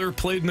brother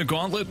played in the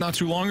Gauntlet not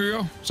too long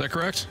ago. Is that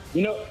correct?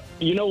 You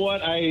know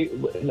what?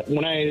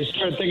 When I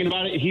started thinking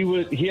about it,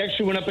 he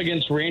actually went up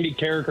against Randy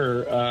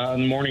Carricker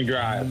on the morning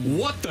drive.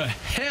 What the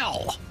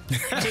hell?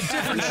 It's a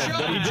different show.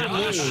 But he did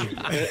lose.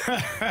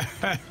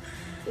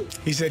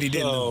 He said he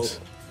did lose.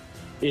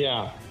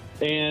 Yeah.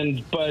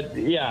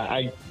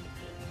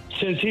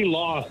 Since he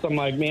lost, I'm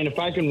like, man, if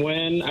I can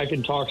win, I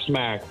can talk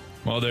smack.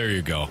 Well, there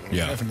you go.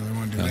 Yeah. Definitely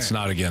want to do That's that.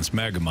 not against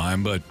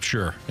Megamind, but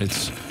sure,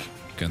 it's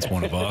against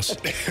one of us.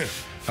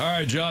 All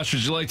right, Josh,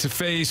 would you like to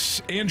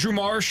face Andrew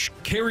Marsh,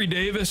 Carey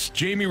Davis,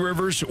 Jamie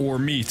Rivers, or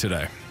me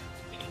today?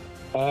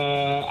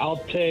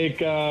 I'll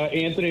take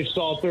Anthony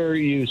Stalter,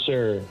 you,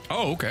 sir.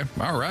 Oh, okay.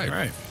 All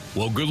right.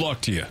 Well, good luck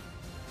to you,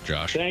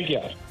 Josh. Thank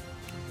you.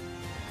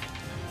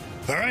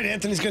 All right,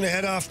 Anthony's going to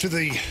head off to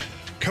the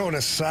Cone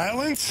of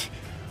Silence.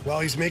 While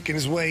he's making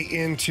his way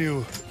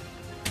into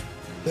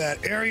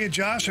that area,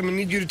 Josh, I'm going to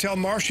need you to tell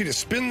Marshy to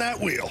spin that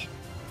wheel.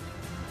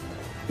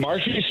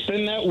 Marshy,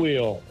 spin that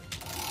wheel.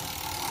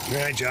 All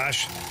right,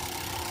 Josh.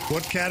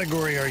 What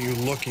category are you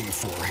looking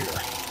for here?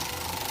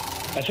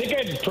 I think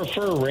I'd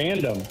prefer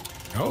random.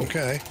 Oh.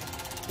 Okay.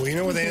 Well, you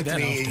know with Don't do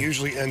that Anthony, it often.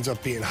 usually ends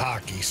up being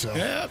hockey, so.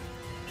 Yep.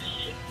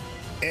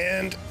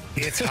 And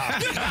it's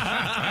hockey.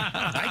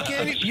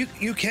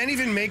 You can't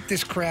even make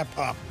this crap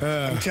up.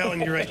 I'm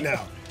telling you right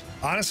now.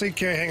 Honestly,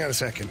 Carey, hang on a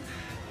second.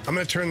 I'm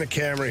going to turn the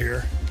camera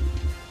here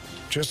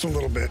just a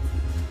little bit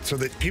so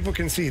that people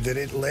can see that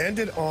it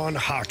landed on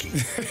hockey.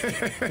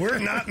 We're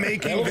not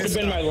making That would have this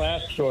been up. my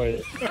last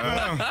choice.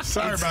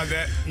 Sorry about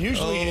that.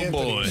 Usually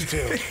Anthony's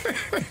boy.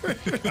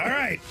 too. All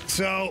right,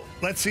 so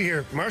let's see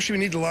here. Marshy, we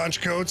need the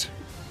launch codes.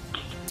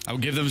 I'll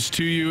give those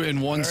to you in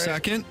one All right.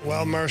 second.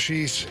 While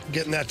Marshy's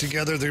getting that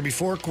together, there'll be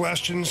 4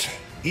 questions.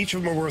 Each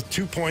of them are worth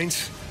 2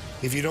 points.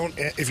 If you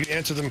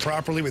answer them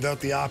properly without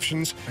the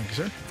options, Thank you,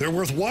 sir. they're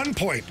worth 1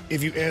 point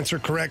if you answer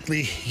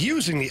correctly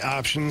using the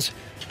options,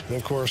 and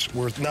of course,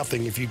 worth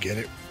nothing if you get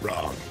it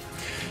wrong.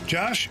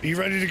 Josh, are you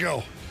ready to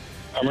go?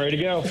 I'm ready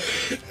to go.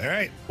 All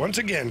right. Once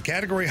again,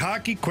 category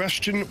hockey,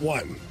 question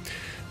 1.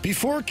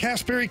 Before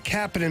Kasperi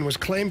Kapanen was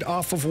claimed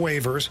off of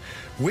waivers,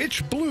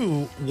 which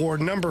Blue wore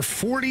number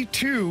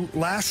 42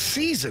 last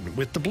season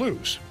with the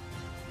Blues?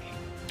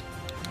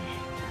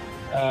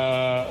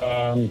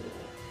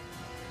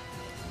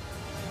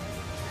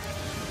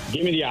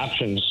 Give me the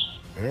options.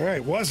 All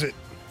right. Was it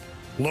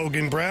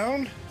Logan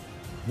Brown,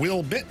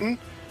 Will Bitton,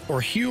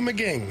 or Hugh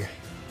McGing?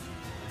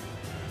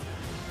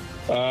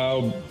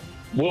 Will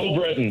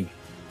Britton.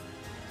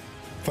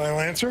 Final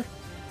answer?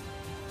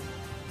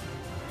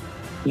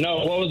 No,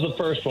 what was the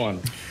first one?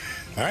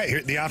 All right.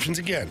 Here, the options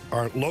again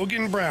are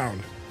Logan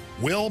Brown,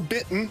 Will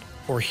Bitton,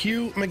 or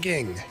Hugh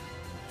McGing.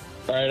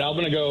 All right, I'm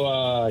going to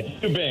go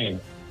Hugh Bing.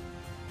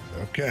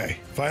 Okay.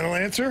 Final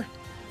answer?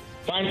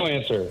 Final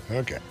answer.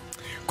 Okay.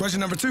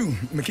 Question number 2.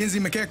 Mackenzie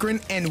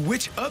McEachran and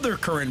which other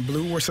current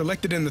Blue were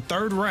selected in the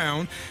 3rd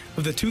round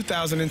of the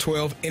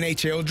 2012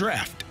 NHL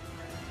Draft?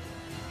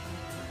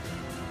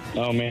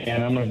 Oh,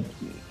 man,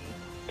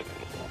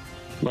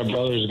 my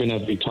brother's going to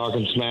be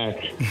talking smack.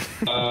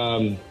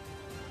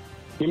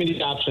 Give me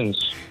the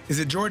options. Is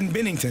it Jordan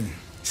Bennington,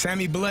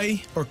 Sammy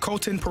Blais, or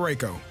Colton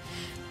Parayko?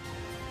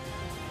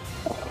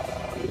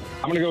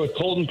 I'm going to go with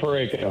Colton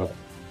Parayko.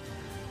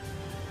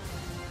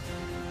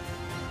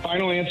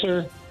 Final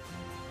answer.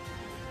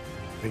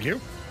 Thank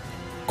you.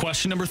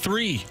 Question number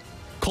 3.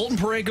 Colton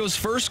Parayko's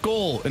first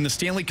goal in the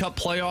Stanley Cup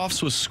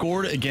playoffs was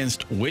scored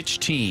against which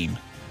team?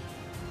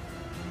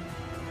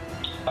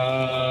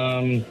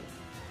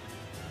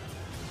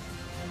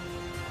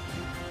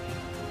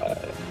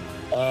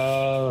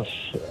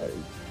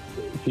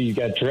 He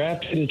got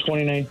drafted in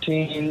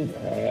 2019.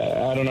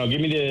 I don't know.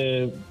 Give me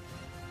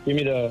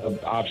the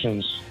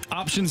options.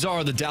 Options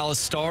are the Dallas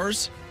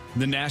Stars,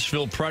 the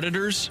Nashville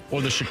Predators,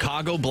 or the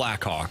Chicago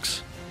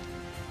Blackhawks.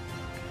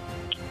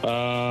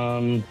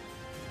 I'm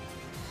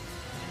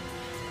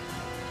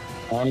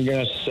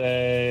gonna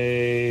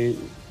say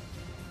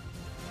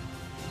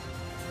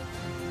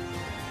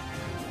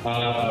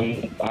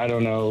I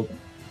don't know.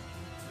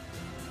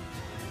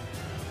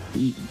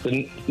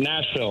 The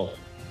Nashville.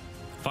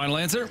 Final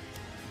answer?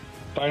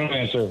 Final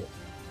answer.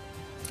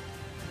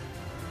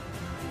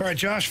 All right,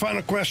 Josh,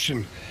 final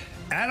question.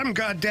 Adam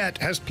Gaudette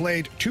has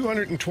played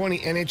 220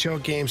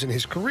 NHL games in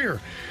his career.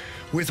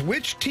 With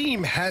which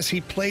team has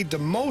he played the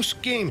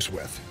most games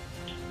with?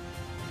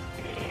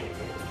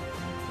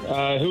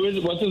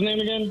 What's his name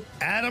again?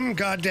 Adam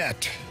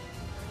Gaudette.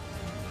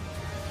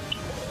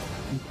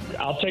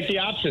 I'll take the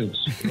options.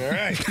 All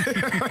right.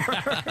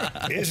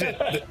 Is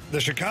it the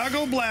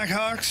Chicago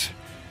Blackhawks,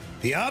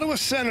 the Ottawa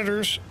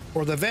Senators,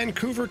 or the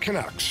Vancouver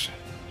Canucks?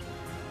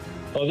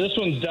 Oh, this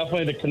one's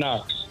definitely the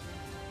Canucks.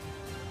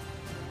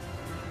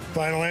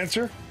 Final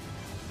answer?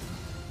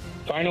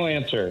 Final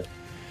answer.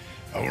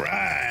 All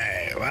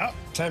right. Well,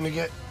 time to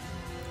get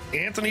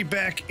Anthony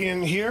back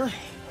in here.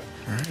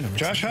 All right,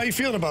 Josh, how you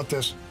feeling about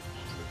this?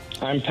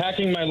 I'm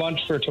packing my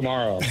lunch for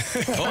tomorrow.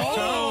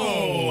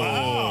 Oh,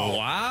 wow.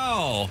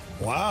 Wow.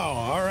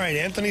 Wow. All right.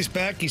 Anthony's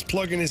back. He's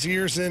plugging his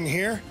ears in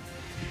here.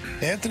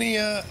 Anthony,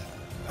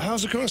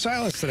 how's the cone of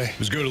silence today? It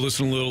was good to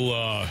listen to a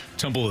little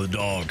Temple of the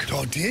Dog.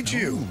 Oh, did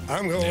you?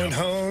 I'm going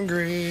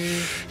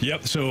hungry.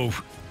 Yep. So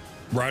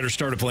Ryder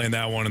started playing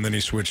that one, and then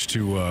he switched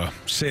to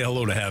Say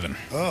Hello to Heaven.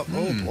 Oh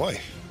boy.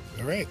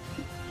 All right.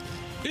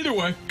 Either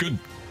way, good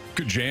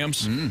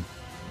jams. All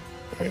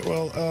right.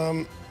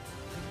 Well,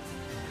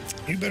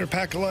 you better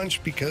pack a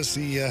lunch because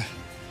the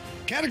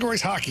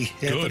category's hockey,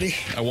 Anthony.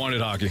 Good. I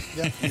wanted hockey.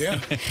 Yeah.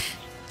 I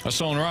was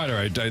telling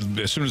Ryder,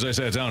 as soon as I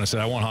sat down, I said,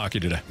 I want hockey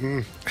today.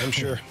 I'm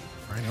sure.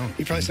 Right on.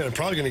 He probably said, I'm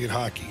probably going to get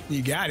hockey.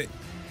 You got it.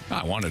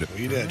 I wanted it. Well,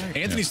 you did.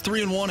 Anthony's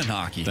 3-1 in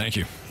hockey. Thank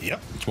you.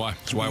 Yep.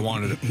 That's why I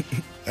wanted it.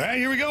 All right,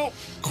 here we go.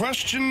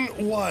 Question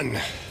 1.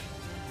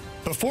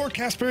 Before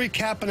Kasperi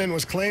Kapanen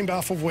was claimed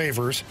off of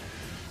waivers,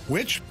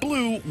 which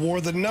Blue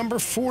wore the number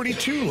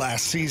 42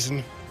 last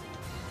season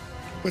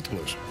with the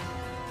Blues?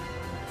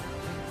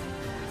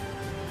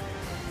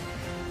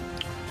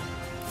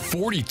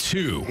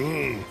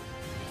 42.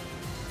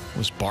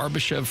 Was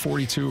Barbashev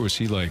 42, or was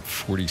he like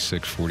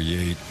 46,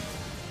 48?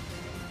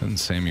 Didn't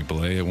Sammy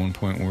Blais at one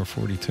point wear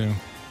 42?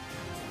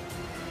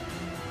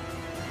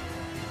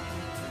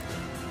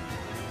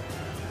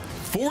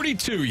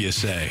 $42, you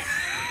say?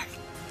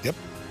 Yep.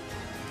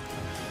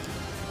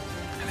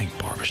 I think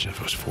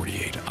Barbashev was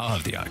 48. I'll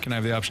have can I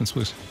have the options,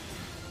 please?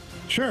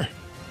 Sure.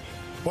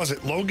 Was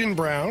it Logan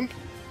Brown,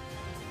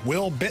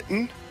 Will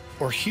Bitton,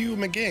 or Hugh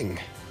McGing?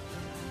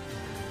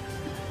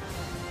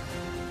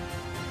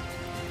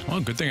 Well,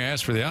 good thing I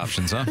asked for the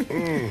options, huh?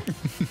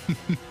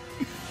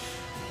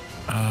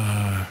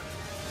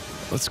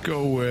 Let's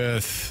go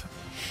with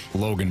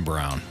Logan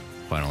Brown.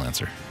 Final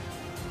answer.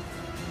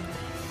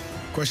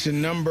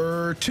 Question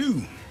number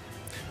 2.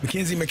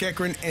 Mackenzie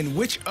McEachern and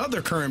which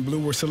other current Blue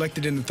were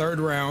selected in the third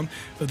round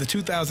of the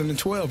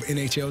 2012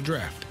 NHL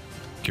Draft?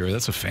 Gary,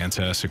 that's a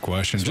fantastic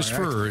question. Just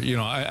for,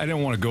 I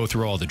didn't want to go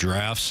through all the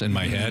drafts in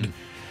my head,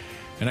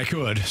 and I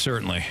could,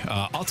 certainly.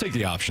 I'll take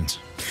the options.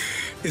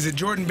 Is it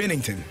Jordan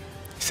Binnington,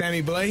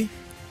 Sammy Blais,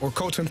 or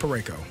Colton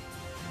Parayko?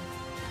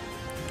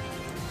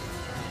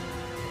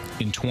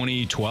 In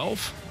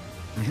 2012?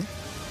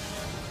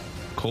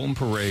 Colton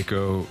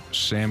Parayko,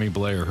 Sammy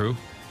Blais, or who?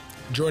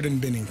 Jordan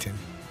Binnington.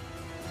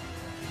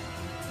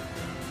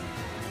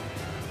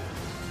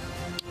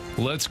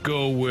 Let's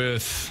go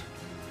with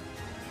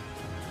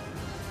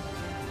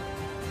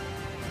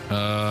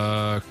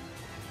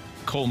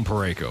Colton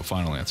Parayko.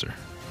 Final answer.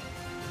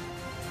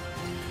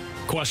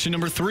 Question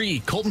number 3.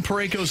 Colton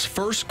Parayko's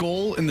first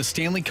goal in the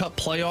Stanley Cup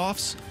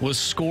playoffs was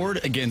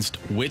scored against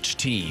which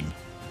team?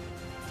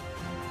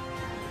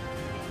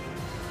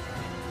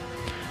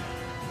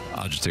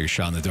 I'll just take a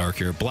shot in the dark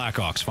here.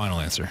 Blackhawks. Final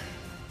answer.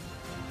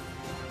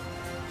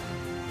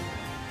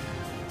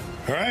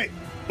 All right.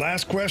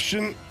 Last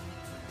question.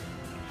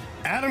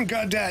 Adam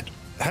Gaudette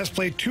has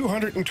played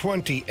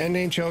 220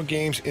 NHL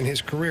games in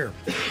his career.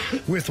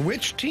 With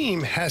which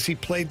team has he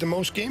played the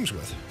most games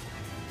with?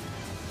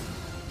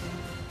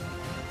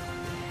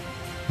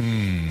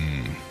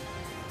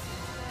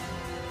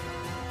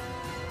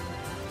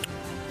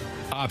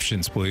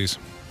 Options, please.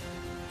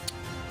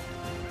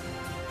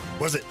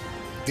 Was it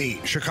the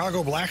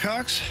Chicago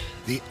Blackhawks,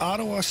 the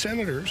Ottawa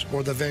Senators,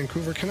 or the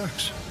Vancouver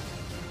Canucks?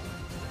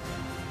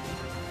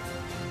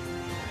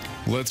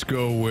 Let's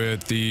go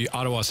with the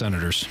Ottawa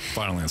Senators.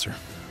 Final answer.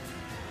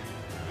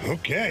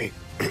 Okay.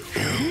 Let's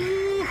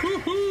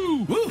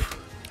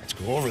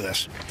go over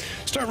this.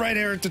 Start right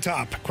here at the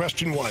top.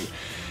 Question 1.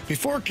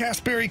 Before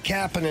Kasperi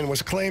Kapanen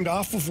was claimed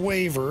off of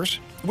waivers,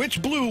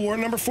 which Blue wore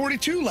number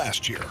 42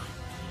 last year?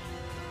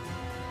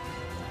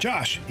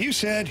 Josh, you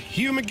said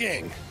Hugh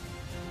McGing.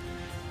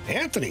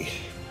 Anthony,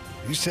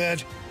 you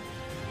said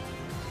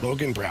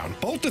Logan Brown.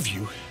 Both of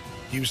you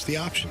used the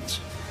options.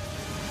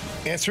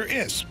 Answer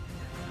is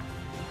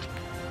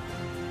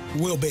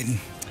Will Bitton.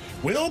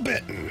 Will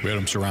Bitton. We had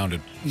him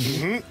surrounded.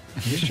 You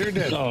sure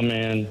did. Oh,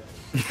 man.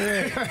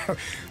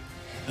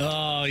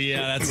 Oh,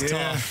 yeah, that's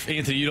tough.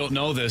 Anthony, you don't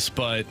know this,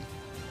 but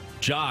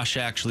Josh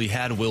actually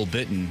had Will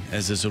Bitton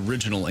as his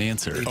original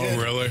answer. He Oh, did.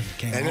 really?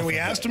 And then we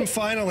asked him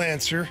final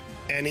answer,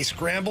 and he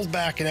scrambled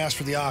back and asked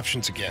for the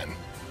options again.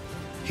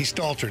 He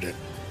staltered it.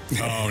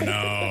 Oh,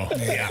 no.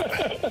 Yeah.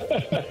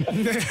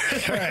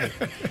 All right.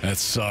 That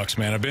sucks,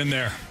 man. I've been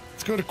there.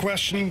 Let's go to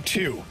question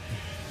 2.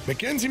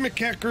 Mackenzie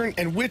McEachern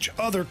and which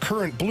other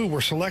current Blue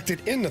were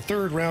selected in the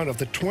third round of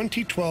the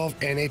 2012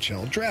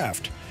 NHL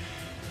Draft?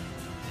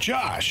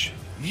 Josh,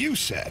 you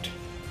said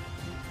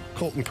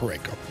Colton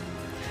Parayko.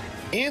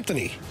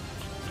 Anthony,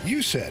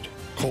 you said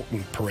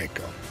Colton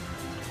Parayko?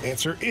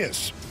 Answer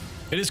is...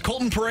 It is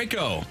Colton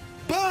Parayko.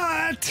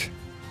 But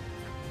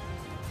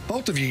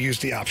both of you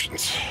used the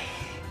options.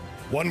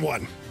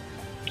 1-1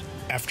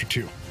 after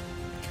 2.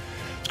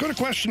 Let's go to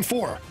question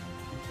 4.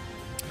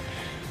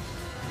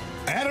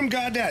 Adam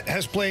Gaudette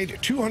has played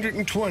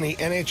 220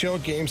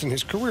 NHL games in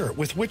his career.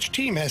 With which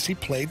team has he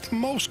played the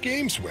most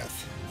games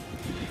with?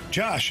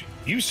 Josh,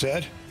 you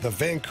said the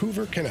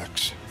Vancouver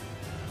Canucks.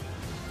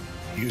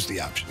 Use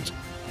the options.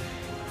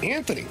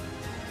 Anthony,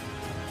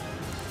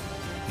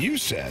 you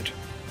said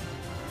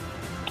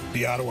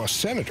the Ottawa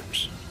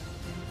Senators,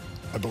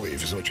 I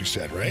believe is what you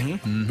said, right?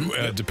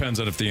 Mm-hmm. Depends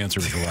on if the answer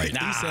is right.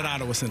 He said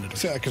Ottawa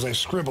Senators. Yeah, because I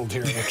scribbled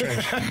here.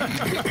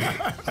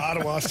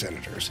 Ottawa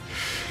Senators.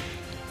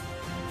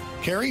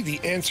 Carey, the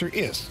answer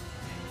is...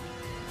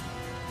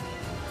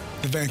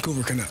 the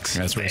Vancouver Canucks.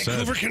 That's what I said.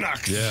 Vancouver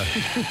Canucks. Yeah.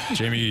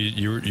 Jamie,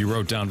 you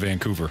wrote down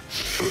Vancouver.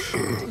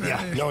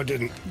 Yeah, no, it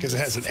didn't, because it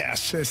has an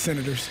S. Says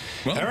Senators.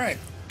 Well, all right.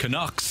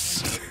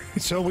 Canucks.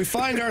 So we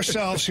find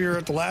ourselves here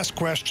at the last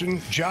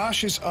question.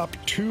 Josh is up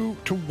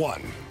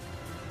 2-1.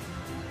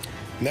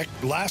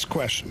 Last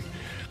question.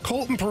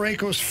 Colton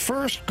Parayko's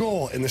first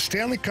goal in the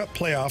Stanley Cup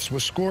playoffs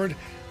was scored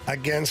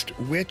against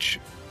which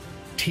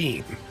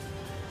team?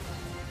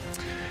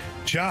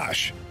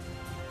 Josh,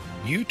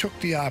 you took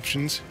the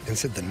options and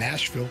said the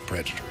Nashville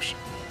Predators.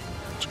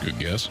 That's a good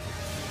guess.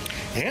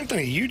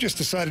 Anthony, you just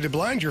decided to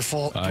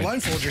blindfold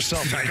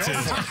yourself. I did.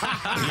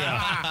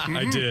 Yeah,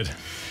 I did.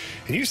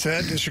 And you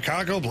said the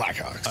Chicago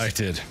Blackhawks. I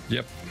did.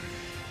 Yep.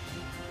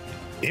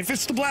 If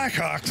it's the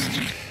Blackhawks,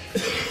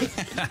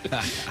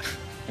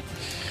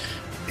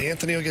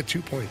 Anthony will get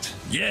 2 points.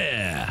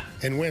 Yeah.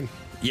 And win.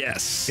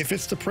 Yes. If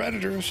it's the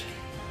Predators,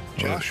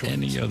 Josh wins.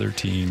 Any other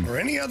team. Or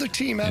any other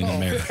team at in all.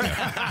 America.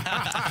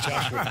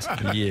 Josh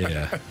wins.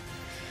 Yeah.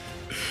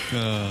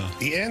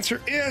 The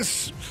answer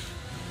is...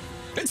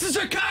 It's the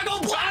Chicago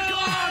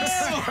Blackhawks!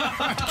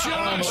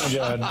 Josh.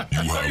 Oh, my God.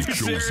 You have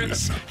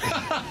chosen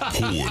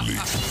poorly.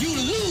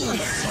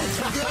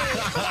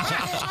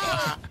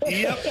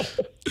 Yep.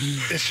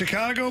 The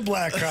Chicago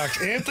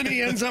Blackhawks.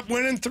 Anthony ends up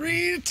winning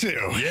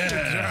 3-2.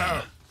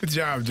 Yeah. Good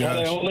job, Well,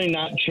 they Josh. only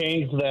not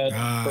changed that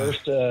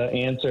first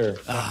answer.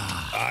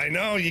 I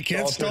know. You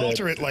can't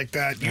Stalter it like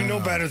that. You know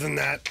better than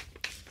that.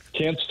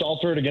 Can't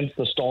Stalter it against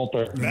the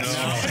Stalter.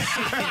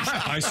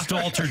 I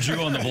staltered you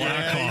on the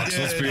Blackhawks,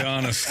 let's be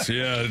honest.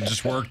 Yeah, it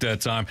just worked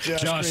that time.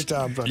 Josh, great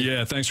job, buddy.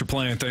 Yeah, thanks for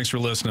playing. Thanks for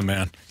listening,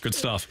 man. Good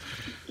stuff.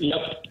 Yep,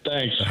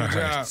 thanks. All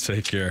right,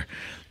 take care.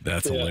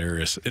 That's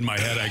hilarious. In my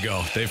head, I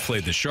go, they've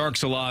played the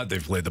Sharks a lot.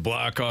 They've played the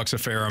Blackhawks a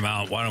fair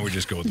amount. Why don't we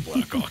just go with the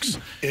Blackhawks?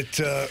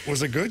 It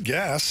was a good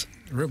guess.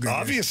 Real good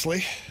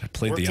Obviously. I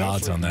played the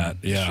odds on that.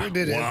 Yeah. Sure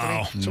did,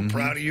 Wow. Anthony. So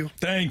proud of you.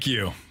 Thank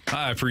you.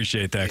 I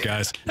appreciate that,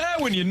 guys.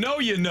 When you know,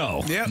 you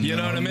know. Yep. You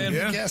know what I mean?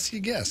 Yeah. You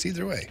guess.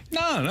 Either way.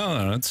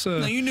 No. It's,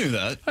 No, you knew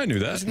that. I knew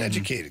It was that. an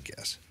educated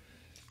guess.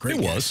 It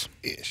was.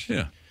 Ish.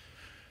 Yeah.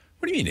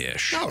 What do you mean,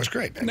 ish? No, it was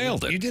great, man.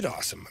 Nailed it. You did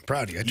awesome. I'm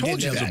proud of you. I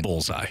told you It was that. a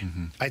bullseye.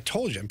 I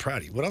told you I'm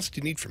proud of you. What else do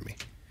you need from me?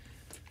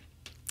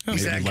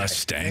 Maybe that guy. less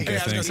stank, Yeah, I I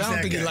was think. gonna say, I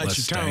don't think he Less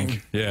likes your tone.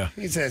 Stank. Yeah.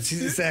 He's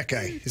that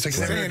guy. He's like,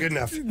 never good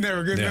enough.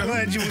 Never good Yeah.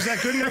 enough. Was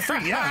that good enough for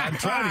you? Yeah, I'm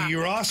proud of you.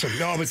 You're awesome.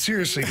 No, but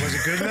seriously, was it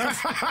good enough?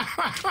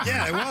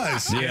 Yeah, it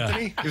was. Yeah.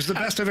 Anthony, it was the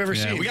best I've ever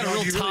Yeah, seen. we got a You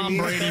know, real you really Tom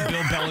mean Brady, it?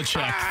 Bill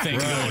Belichick thing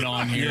going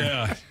on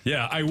here.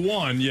 Yeah, I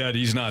won, yet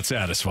he's not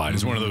satisfied.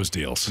 It's one of those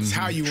deals. It's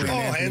how you win, Oh,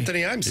 Anthony.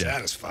 Anthony, I'm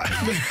satisfied.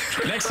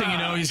 Next thing you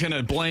know, he's going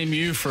to blame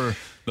you for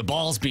the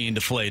balls being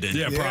deflated.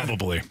 Yeah,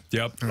 probably.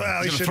 Yep.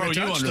 Well, he He's going to shouldn't throw have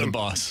you touched under the him.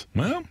 bus.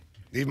 Well,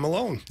 Leave him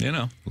alone. you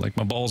know, like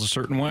my balls a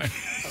certain way.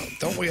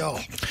 Don't we all?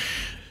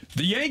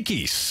 The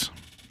Yankees,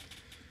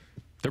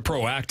 they're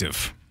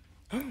proactive.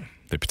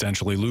 They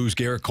potentially lose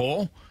Garrett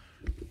Cole.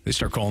 They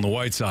start calling the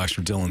White Sox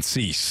for Dylan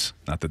Cease.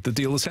 Not that the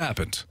deal has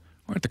happened.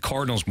 Why aren't the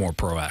Cardinals more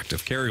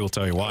proactive? Carey will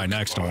tell you why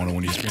next on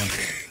 101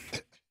 ESPN.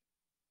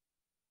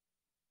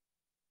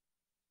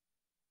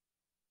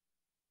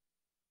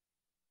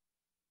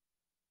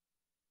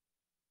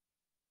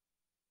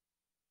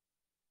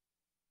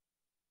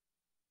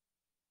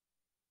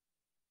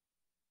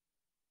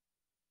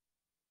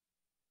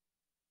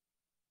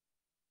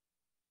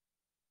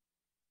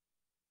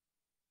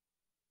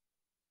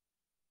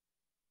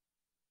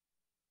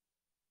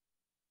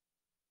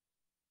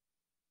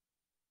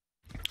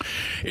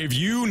 If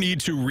you need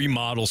to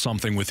remodel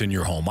something within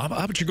your home, how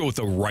about you go with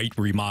the right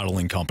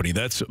remodeling company?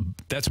 That's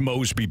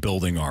Mosby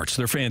Building Arts.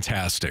 They're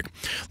fantastic.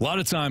 A lot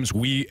of times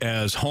we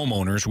as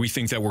homeowners, we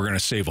think that we're going to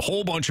save a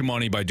whole bunch of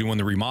money by doing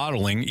the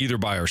remodeling either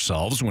by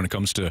ourselves when it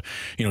comes to,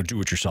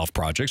 do-it-yourself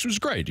projects, which is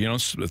great.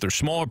 If they're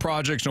smaller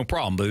projects, no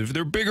problem. But if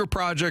they're bigger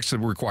projects that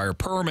require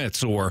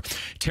permits or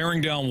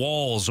tearing down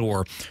walls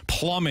or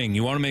plumbing,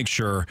 you want to make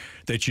sure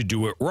that you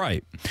do it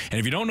right. And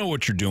if you don't know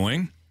what you're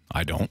doing,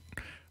 I don't.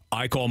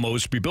 I call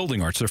Mosby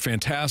Building Arts. They're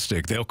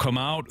fantastic. They'll come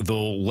out.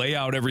 They'll lay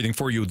out everything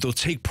for you. They'll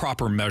take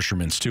proper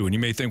measurements, too. And you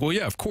may think, well,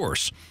 yeah, of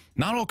course.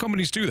 Not all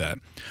companies do that.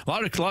 A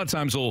lot of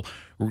times they'll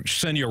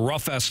send you a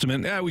rough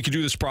estimate. Yeah, we could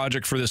do this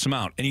project for this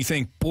amount. And you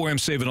think, boy, I'm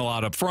saving a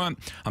lot up front.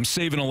 I'm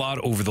saving a lot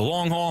over the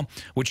long haul.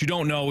 What you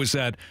don't know is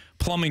that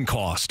plumbing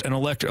cost and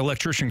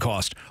electrician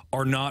cost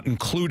are not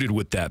included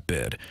with that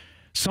bid.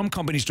 Some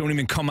companies don't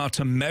even come out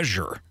to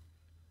measure.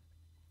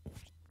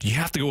 You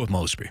have to go with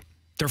Mosby.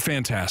 They're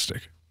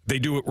fantastic. They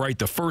do it right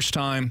the first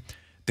time.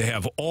 They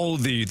have all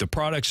the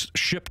products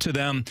shipped to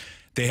them.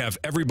 They have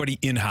everybody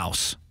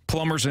in-house,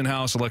 plumbers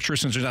in-house,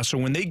 electricians in-house. So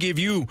when they give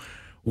you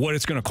what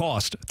it's going to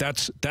cost,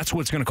 that's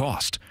what it's going to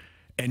cost.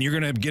 And you're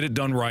going to get it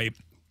done right.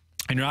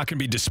 And you're not going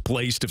to be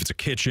displaced if it's a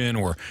kitchen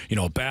or,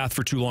 a bath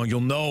for too long. You'll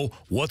know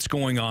what's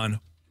going on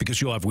because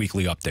you'll have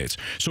weekly updates.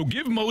 So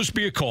give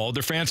Mosby a call.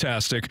 They're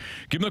fantastic.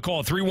 Give them a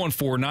call at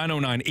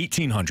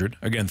 314-909-1800.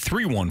 Again,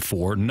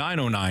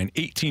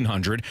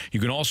 314-909-1800. You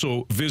can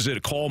also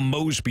visit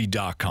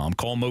callmosby.com.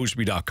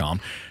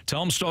 Callmosby.com. Tell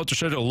them Stalter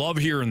said I love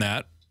hearing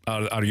that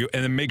out of you.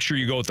 And then make sure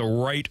you go with the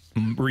right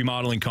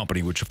remodeling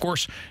company, which, of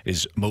course,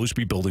 is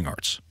Mosby Building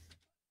Arts.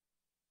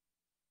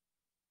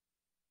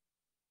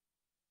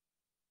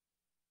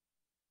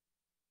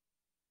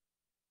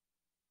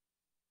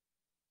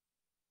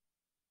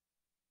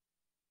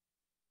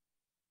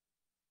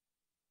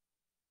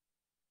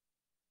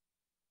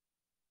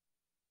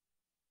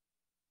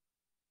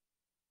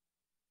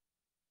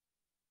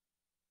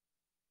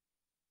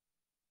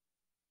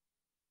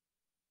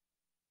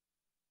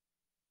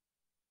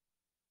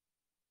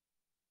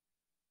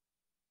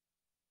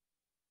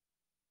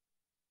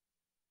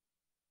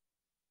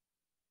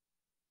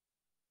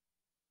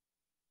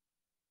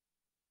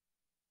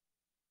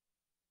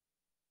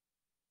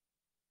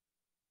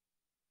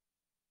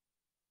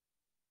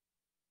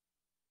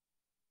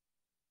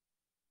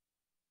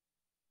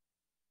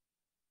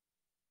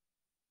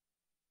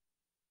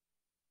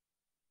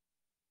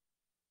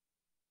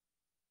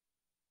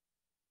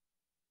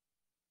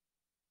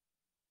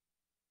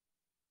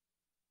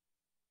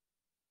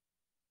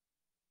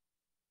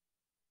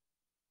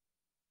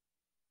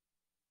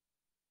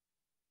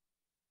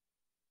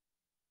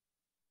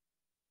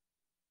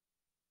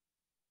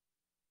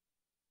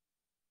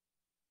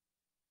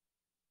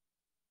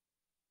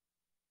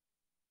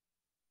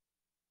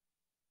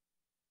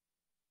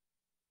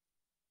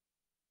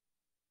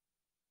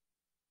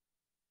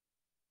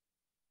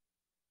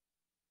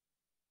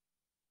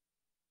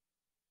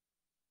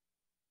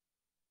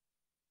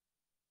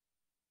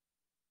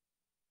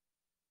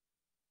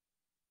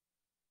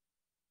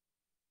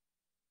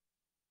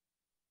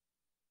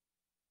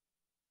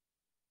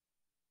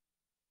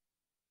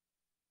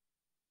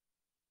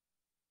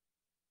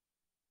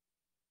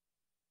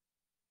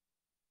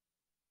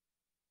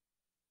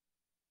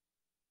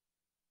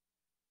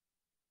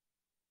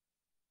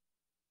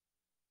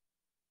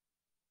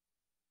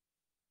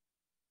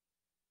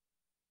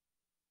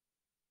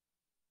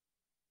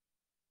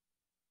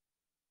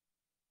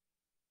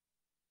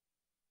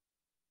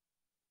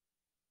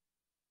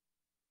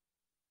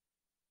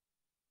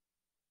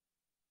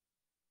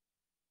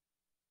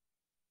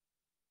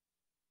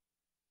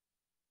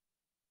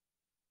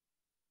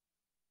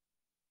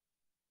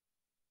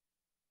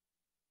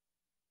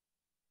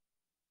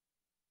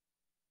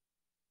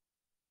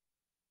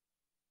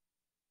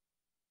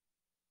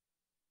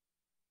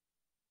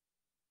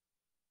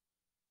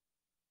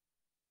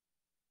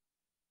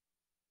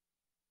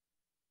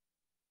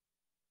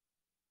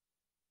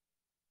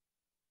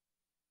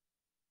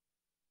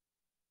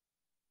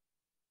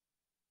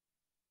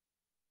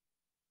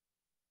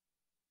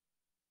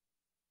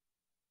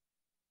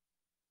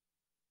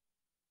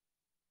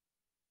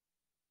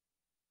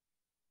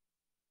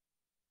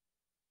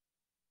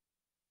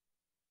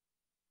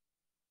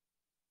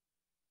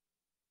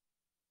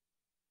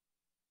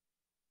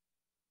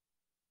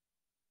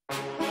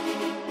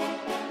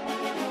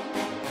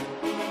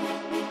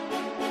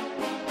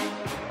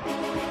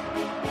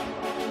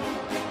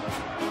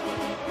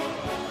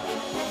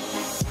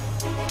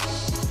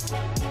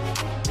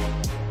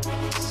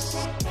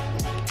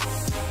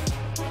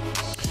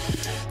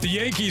 The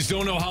Yankees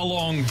don't know how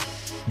long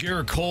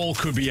Garrett Cole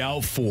could be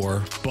out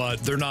for, but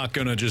they're not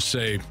going to just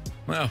say,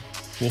 well,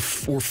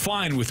 we're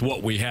fine with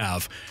what we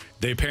have.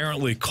 They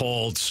apparently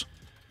called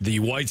the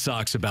White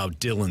Sox about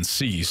Dylan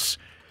Cease,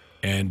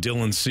 and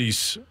Dylan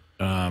Cease,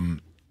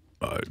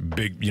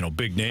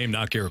 big name,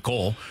 not Garrett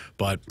Cole,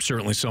 but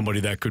certainly somebody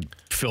that could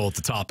fill at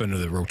the top end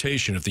of the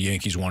rotation if the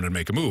Yankees wanted to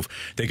make a move.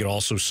 They could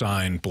also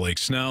sign Blake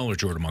Snell or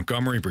Jordan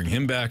Montgomery, bring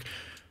him back.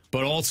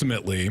 But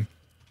ultimately,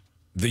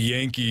 the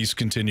Yankees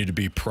continue to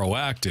be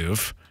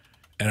proactive,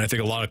 and I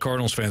think a lot of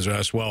Cardinals fans would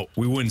ask, well,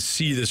 we wouldn't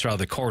see this out of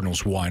the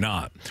Cardinals. Why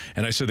not?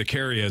 And I said that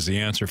Carey has the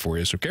answer for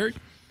you. So, Carey?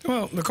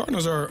 Well, the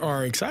Cardinals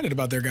are excited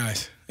about their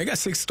guys. They got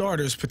 6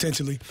 starters,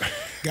 potentially,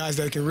 guys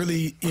that can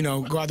really,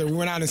 go out there. We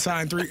went out and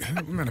signed 3.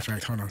 Matter of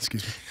fact, hold on,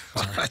 excuse me.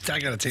 I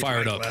got to take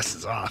my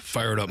glasses off.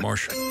 Fire it up,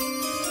 Marsh.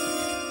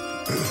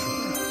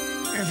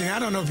 Anthony, I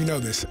don't know if you know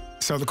this.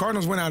 So the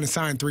Cardinals went out and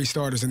signed 3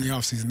 starters in the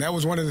offseason. That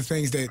was one of the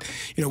things that,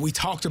 we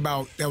talked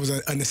about that was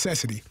a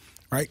necessity,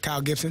 right?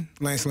 Kyle Gibson,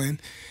 Lance Lynn,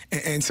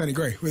 and Sonny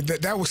Gray.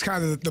 That was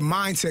kind of the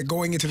mindset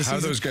going into the season.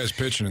 How are those guys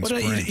pitching in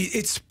spring?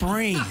 It's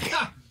spring.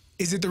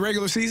 Is it the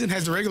regular season?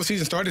 Has the regular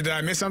season started? Did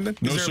I miss something?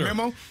 Is there a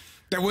memo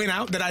that went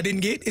out that I didn't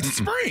get? It's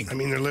spring. I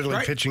mean, they're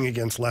literally pitching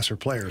against lesser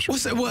players.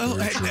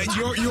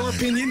 Your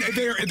opinion,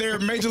 they're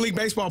Major League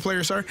Baseball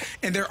players, sir,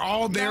 and they're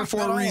all there for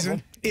a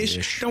reason.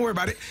 Ish. Don't worry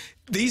about it.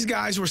 These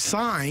guys were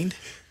signed,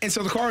 and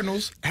so the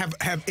Cardinals have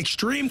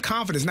extreme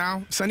confidence.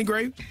 Now, Sonny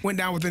Gray went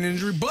down with an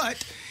injury,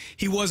 but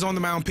he was on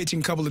the mound pitching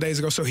a couple of days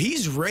ago, so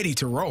he's ready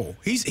to roll.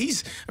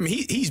 He's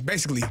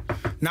basically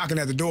knocking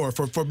at the door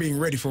for being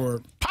ready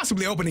for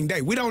possibly opening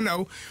day. We don't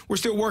know. We're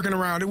still working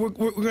around it. We're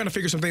going to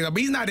figure some things out.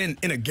 But he's not in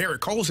a Garrett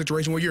Cole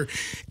situation where your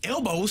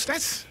elbows,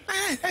 that's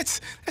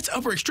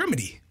upper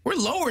extremity. We're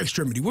lower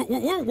extremity.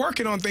 We're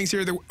working on things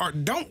here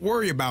that don't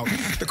worry about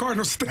the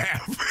Cardinals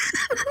staff.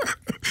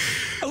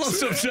 I love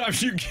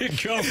sometimes you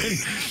get going,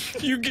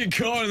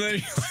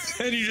 and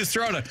then you just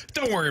throw it.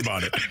 Don't worry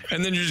about it,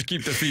 and then you just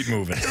keep the feet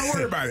moving. Don't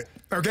worry about it.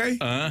 Okay,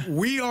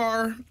 we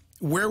are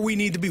where we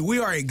need to be. We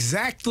are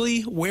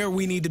exactly where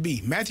we need to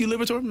be. Matthew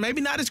Liberatore, maybe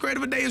not as great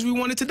of a day as we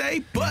wanted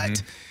today,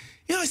 but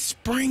it's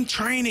spring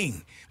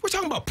training. We're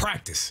talking about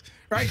practice,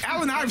 right?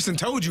 Allen Iverson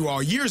told you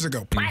all years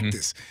ago,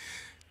 practice.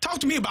 Talk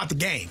to me about the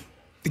game.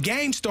 The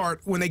games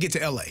start when they get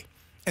to L.A.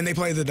 and they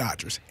play the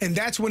Dodgers. And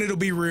that's when it'll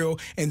be real,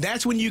 and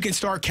that's when you can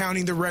start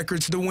counting the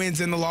records, the wins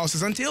and the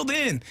losses. Until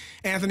then,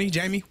 Anthony,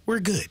 Jamie,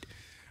 we're good.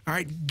 All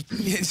right?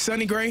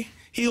 Sonny Gray,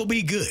 he'll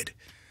be good.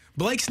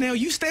 Blake Snell,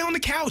 you stay on the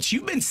couch.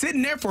 You've been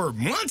sitting there for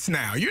months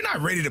now. You're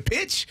not ready to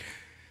pitch.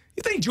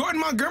 You think Jordan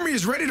Montgomery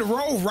is ready to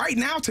roll right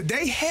now,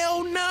 today?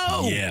 Hell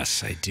no.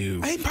 Yes, I do.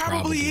 He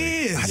probably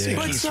is. I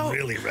think he's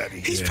really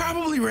ready. He's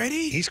probably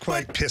ready. He's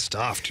quite pissed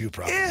off, too,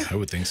 probably. Yeah, I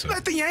would think so.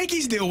 Let the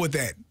Yankees deal with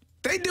that.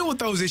 They deal with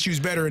those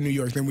issues better in New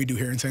York than we do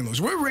here in St. Louis.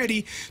 We're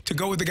ready to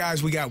go with the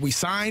guys we got. We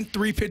signed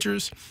 3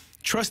 pitchers.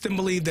 Trust and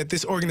believe that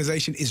this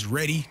organization is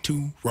ready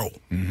to roll.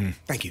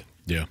 Thank you.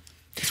 Yeah.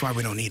 That's why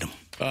we don't need them.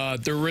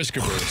 They're risk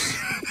averse.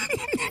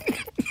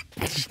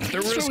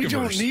 They're risk So we averse.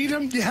 don't need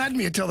him? You had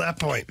me until that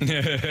point.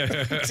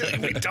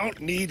 We don't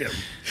need him.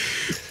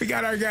 We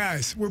got our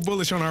guys. We're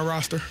bullish on our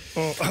roster.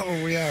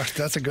 Oh yeah.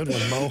 That's a good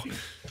one, Mo.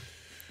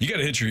 You got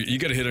to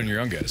hit on your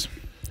young guys.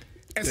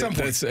 At some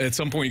point. At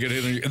some point, you got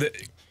to hit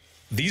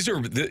on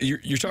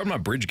you're talking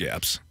about bridge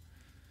gaps.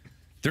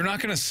 They're not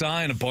going to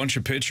sign a bunch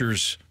of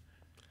pitchers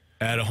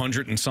at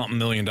 $100 and something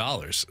million.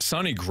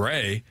 Sonny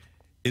Gray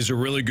is a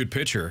really good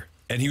pitcher,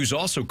 and he was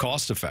also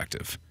cost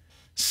effective.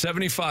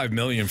 $75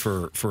 million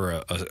for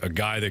a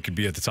guy that could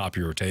be at the top of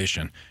your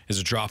rotation is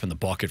a drop in the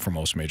bucket for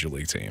most major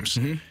league teams.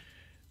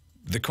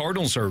 The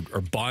Cardinals are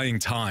buying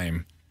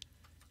time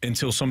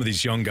until some of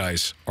these young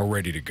guys are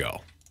ready to go.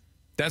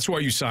 That's why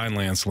you sign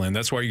Lance Lynn.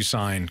 That's why you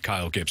sign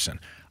Kyle Gibson.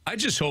 I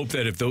just hope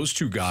that if those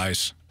 2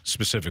 guys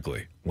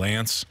specifically,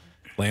 Lance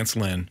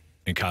Lynn,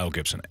 and Kyle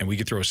Gibson, and we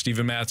could throw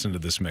Steven Matz into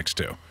this mix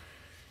too,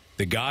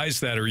 the guys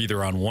that are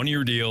either on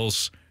 1-year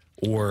deals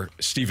or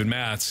Steven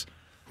Matz,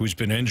 who's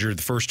been injured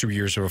the first 2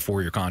 years of a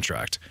 4-year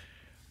contract.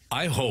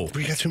 I hope.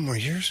 We got 2 more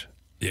years?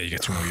 Yeah, you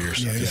got 2 more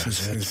years. Yeah, this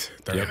is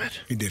third. Yep.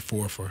 He did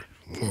 4 for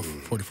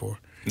 44.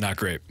 Not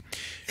great.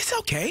 It's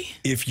okay.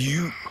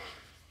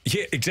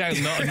 Yeah,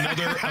 exactly.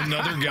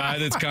 Another guy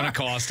that's kind of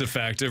cost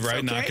effective, right?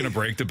 Okay. Not going to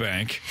break the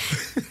bank.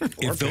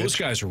 If those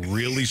guys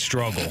really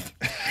struggle,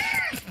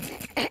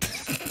 I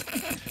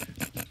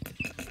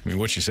mean,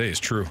 what you say is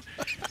true.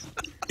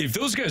 If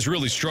those guys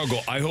really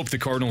struggle, I hope the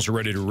Cardinals are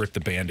ready to rip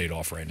the Band-Aid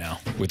off right now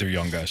with their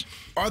young guys.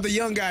 Are the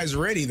young guys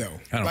ready, though?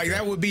 I don't care.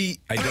 That would be...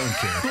 I don't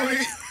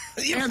care.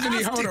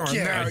 Anthony, hold on.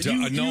 I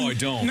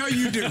don't. No,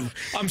 you do.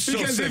 I'm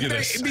so sick of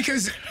this.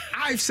 Because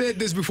I've said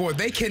this before.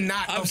 They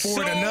cannot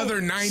afford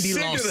another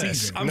 90-loss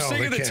season. I'm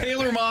sick of the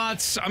Taylor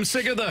Motts. I'm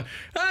sick of the,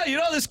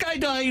 this guy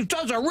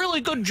does a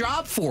really good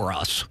job for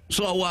us.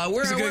 So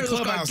we're going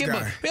to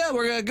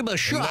give him a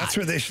shot. And that's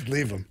where they should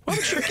leave him.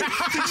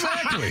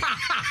 Exactly.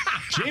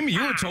 Jamie,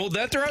 you were told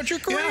that throughout your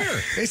career.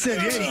 Yeah. They said,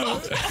 hey,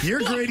 you're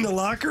great in the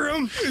locker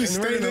room, and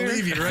we're going to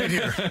leave you right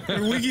here.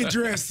 When we get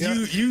dressed,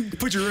 you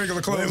put your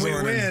regular clothes on.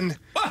 When we win,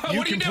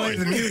 you can play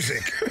the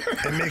music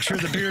and make sure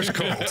the beer's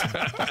cold.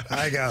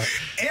 I got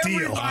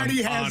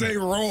Everybody has a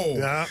role.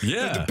 Yeah.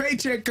 Did the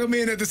paycheck come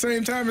in at the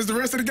same time as the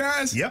rest of the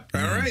guys? Yep.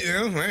 All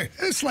right.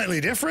 It's slightly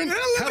different.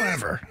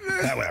 However.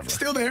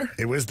 Still there.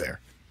 It was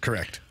there.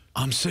 Correct.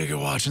 I'm sick of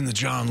watching the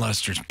John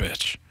Lester's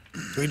pitch.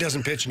 He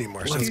doesn't pitch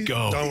anymore. Let's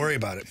go. Don't worry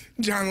about it.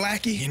 John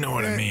Lackey. You know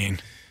what I mean.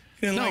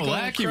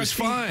 Lackey was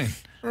fine.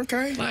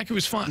 Okay. Lackey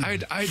was fine.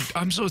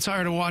 I'm so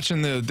tired of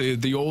watching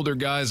the older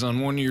guys on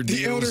 1-year deals.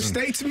 The elder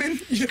statesmen?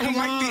 You don't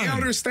like the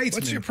elder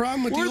statesmen. What's your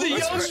problem with We're the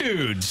young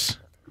dudes.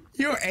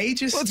 You're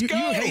ageist. Let's go.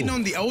 You're hating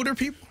on the older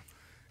people?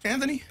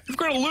 Anthony? If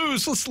we're going to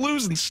lose, let's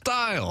lose in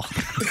style.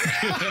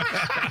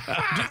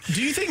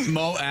 Do you think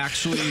Mo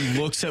actually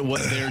looks at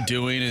what they're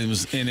doing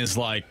and is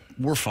like,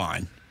 we're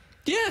fine?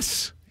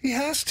 Yes. He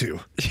has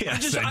to.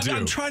 Yes,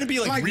 I'm trying to be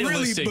like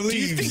realistic. Really do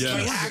you think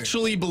believes. he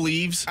actually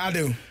believes? I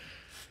do.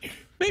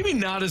 Maybe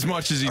not as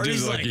much as he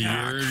did like a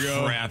year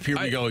ago. Crap, here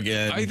we go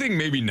again. I think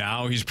maybe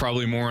now he's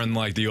probably more in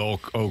like the oh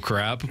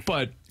crap,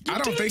 but I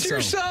don't think so.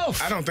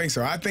 Yourself. I don't think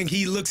so. I think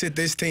he looks at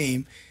this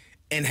team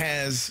and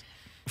has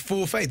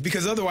full faith,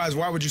 because otherwise,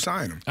 why would you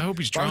sign him? I hope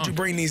he's Why drunk. would you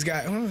bring these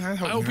guys? Well, I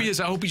hope he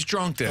is. I hope he's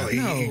drunk then.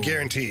 Oh, he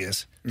guarantee he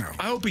is. No.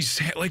 I hope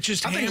he's like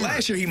just. I think hammered.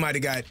 last year he might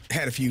have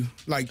had a few,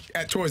 like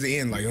towards the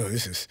end, like, oh,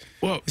 this is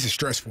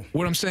stressful.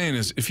 What I'm saying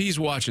is, if he's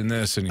watching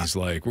this and he's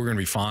like, we're gonna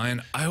be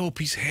fine, I hope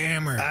he's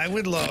hammered. I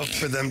would love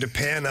for them to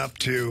pan up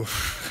to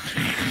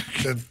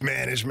the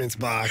management's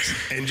box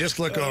and just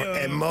look over,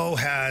 and Mo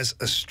has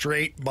a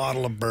straight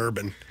bottle of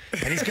bourbon,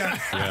 and he's got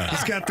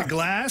the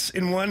glass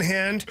in one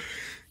hand,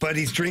 but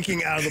he's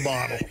drinking out of the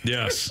bottle.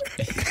 Yes.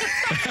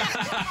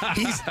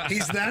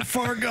 He's that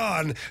far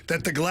gone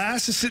that the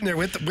glass is sitting there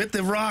with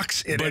the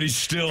rocks in it. But he's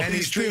still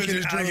drinking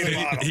it out of the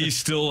bottle. He's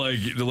still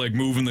like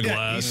moving the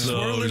glass, he's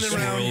swirling it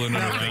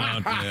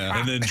around,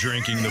 and then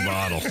drinking the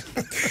bottle.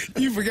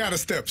 You forgot a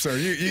step, sir.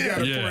 You got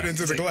to pour it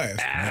into the glass.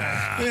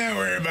 Don't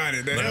worry about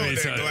it.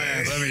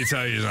 Let me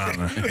tell you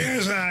something.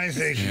 Here's what I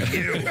think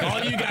you.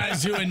 All you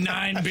guys doing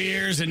 9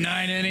 beers and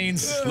 9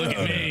 innings. Look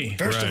at me.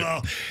 First of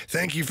all,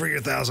 thank you for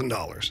your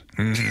 $1,000.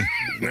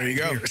 There you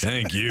go.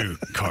 Thank you,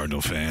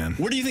 Cardinal fan.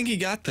 Where do you think he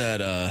got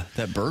that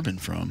bourbon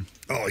from?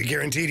 Oh, he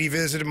guaranteed he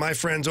visited my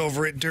friends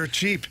over at Dirt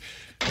Cheap.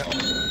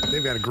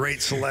 They've got a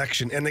great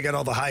selection, and they got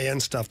all the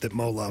high-end stuff that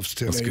Mo loves,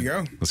 too. There you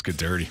go. Let's get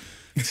dirty.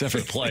 Except for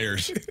the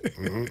players.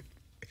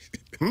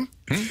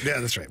 Yeah,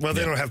 that's right. Well,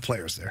 they don't have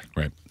players there.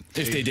 Right.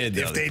 If they did,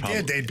 though, If they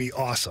did, they'd be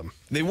awesome.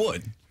 They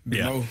would.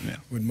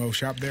 Would Mo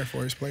shop there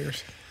for his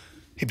players?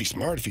 He'd be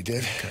smart if he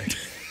did. Okay.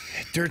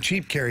 Dirt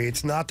Cheap, Carey.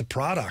 It's not the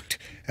product.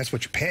 That's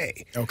what you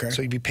pay. Okay.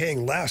 So you'd be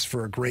paying less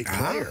for a great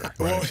player.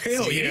 Well,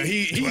 hell yeah.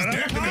 He's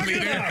definitely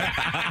there.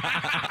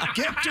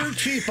 Get Dirt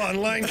Cheap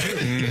online, too.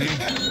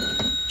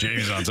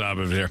 Jamie's on top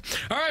of it here.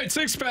 All right,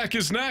 six-pack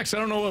is next. I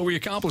don't know what we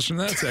accomplished in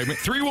that segment.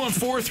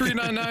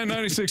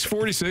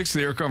 314-399-9646,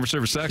 the Air Comfort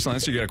Service text line.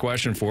 So you got a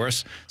question for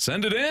us,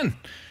 send it in.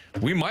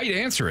 We might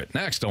answer it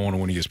next on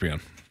 101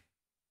 ESPN.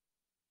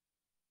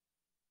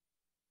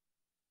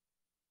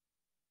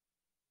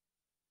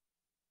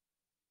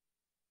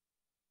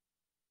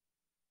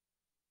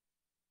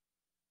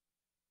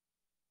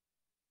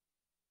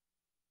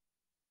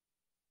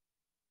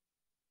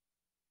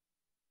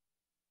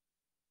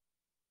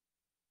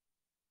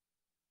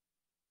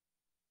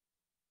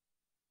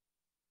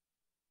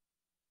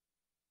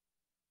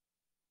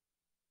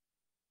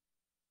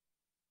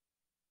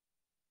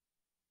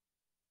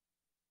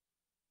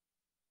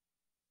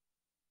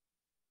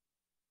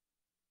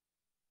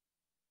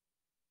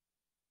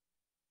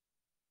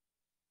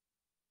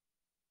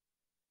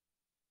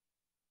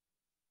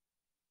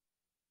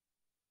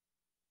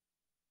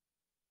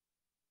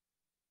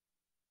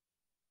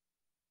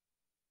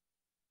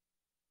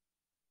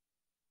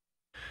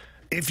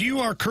 If you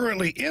are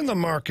currently in the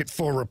market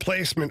for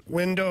replacement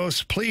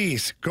windows,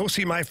 please go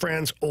see my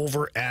friends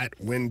over at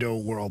Window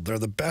World. They're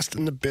the best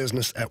in the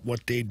business at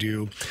what they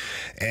do.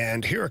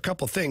 And here are a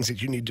couple things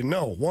that you need to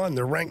know. One,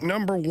 they're ranked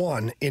number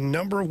 1 in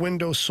number of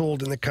windows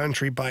sold in the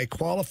country by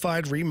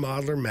Qualified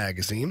Remodeler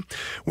magazine.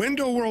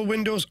 Window World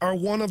windows are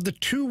one of the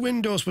 2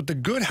 windows with the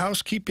Good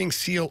Housekeeping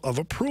seal of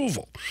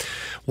approval.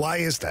 Why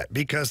is that?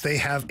 Because they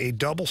have a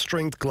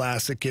double-strength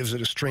glass that gives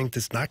it a strength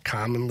that's not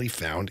commonly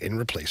found in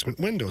replacement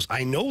windows.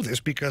 I know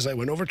this because I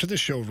went over to the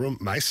showroom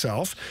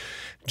myself.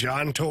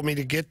 John told me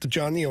to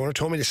John, the owner,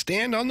 told me to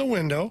stand on the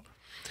window,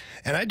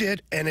 and I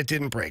did, and it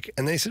didn't break.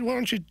 And they said, why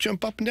don't you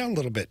jump up and down a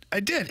little bit? I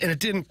did, and it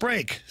didn't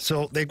break.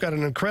 So they've got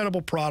an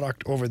incredible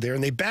product over there,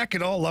 and they back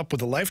it all up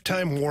with a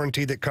lifetime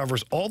warranty that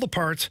covers all the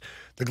parts,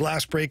 the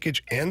glass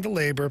breakage, and the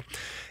labor.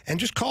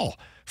 And just call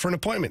for an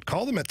appointment.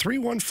 Call them at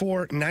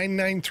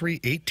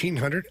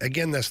 314-993-1800.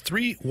 Again, that's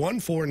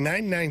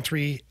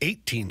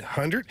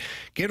 314-993-1800.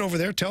 Get over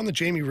there. Tell them that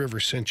Jamie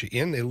Rivers sent you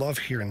in. They love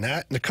hearing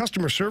that. And the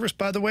customer service,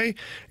 by the way,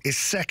 is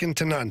second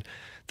to none.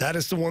 That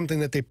is the one thing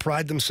that they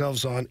pride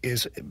themselves on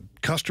is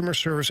customer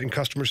service and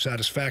customer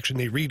satisfaction.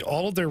 They read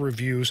all of their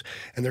reviews,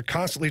 and they're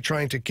constantly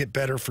trying to get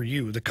better for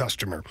you, the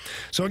customer.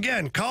 So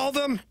again, call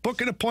them,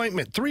 book an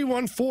appointment,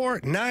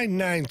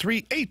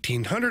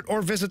 314-993-1800,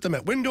 or visit them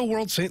at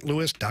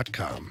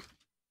windowworldstlouis.com.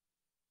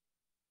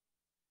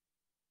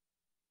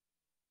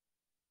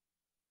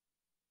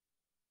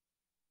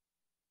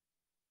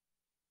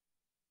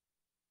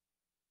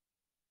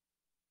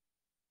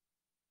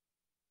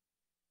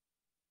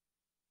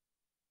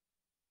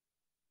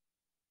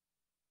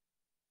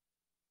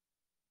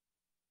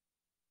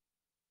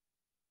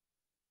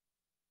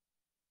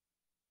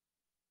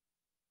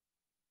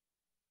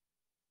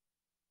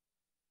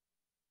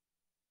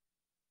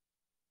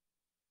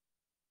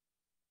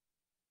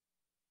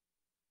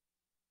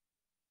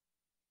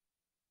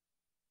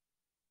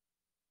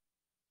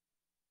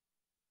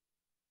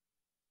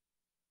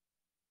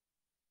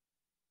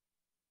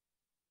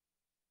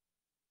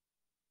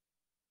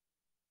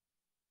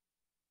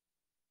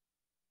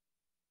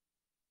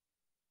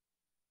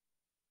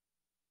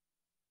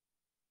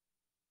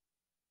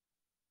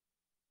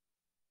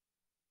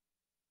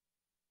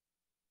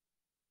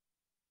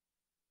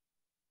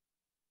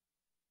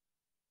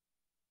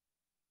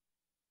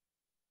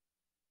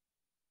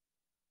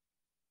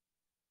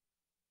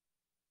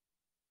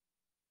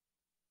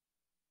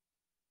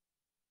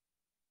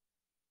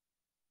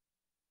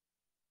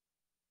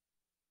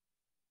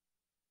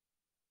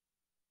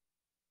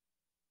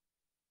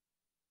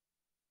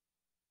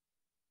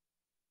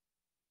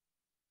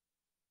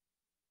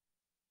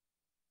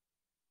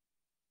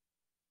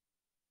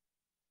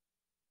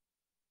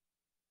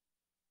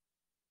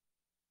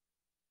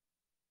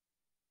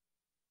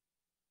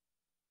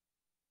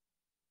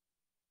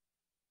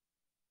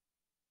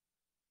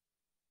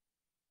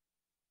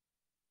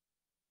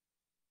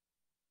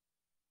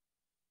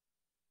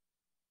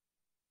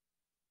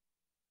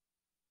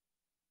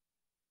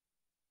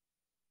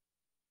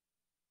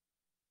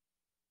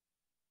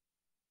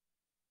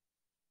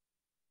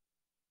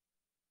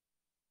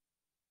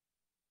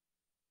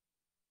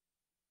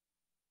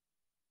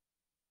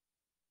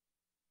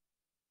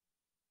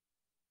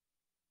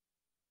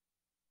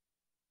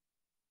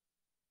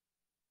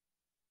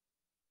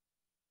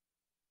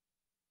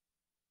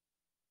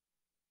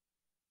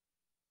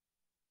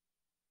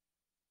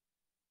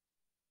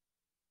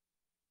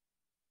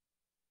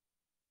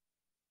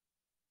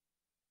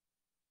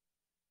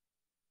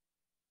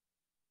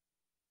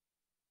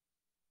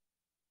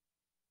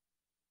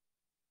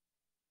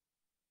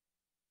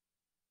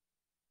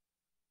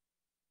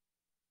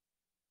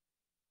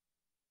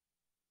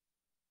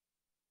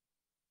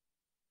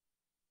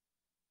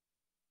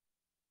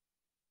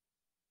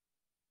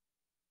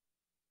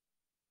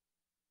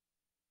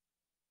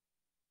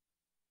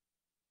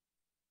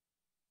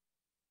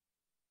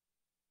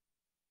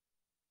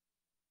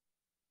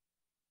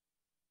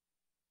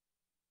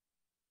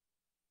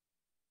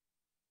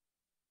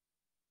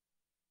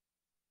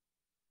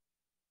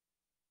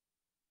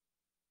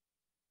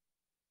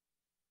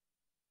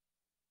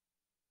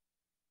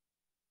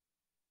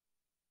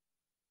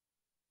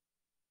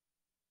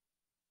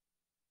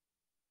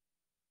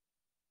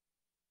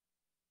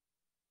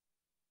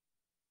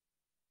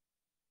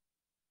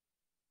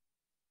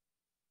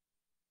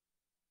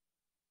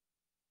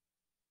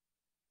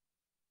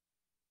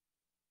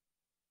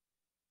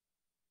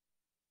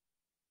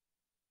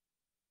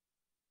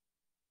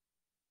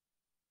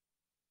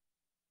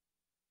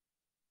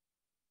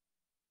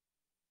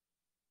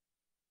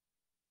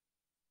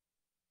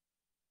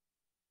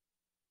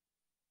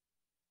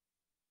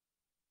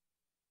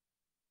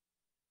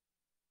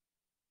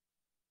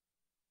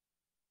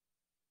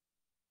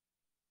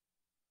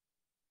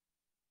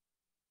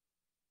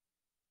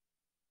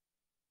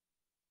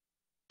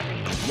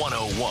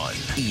 101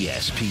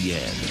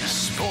 ESPN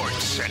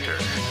Sports Center.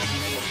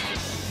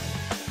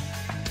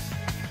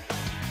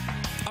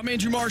 I'm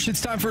Andrew Marsh.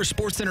 It's time for a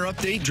Sports Center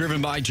update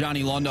driven by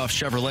Johnny Londoff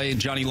Chevrolet and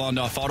Johnny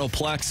Londoff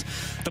Autoplex.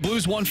 The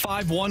Blues won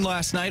 5-1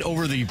 last night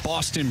over the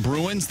Boston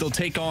Bruins. They'll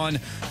take on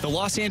the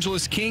Los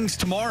Angeles Kings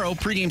tomorrow.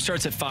 Pregame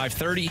starts at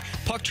 5:30.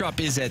 Puck drop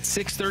is at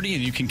 6:30,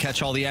 and you can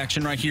catch all the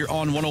action right here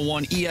on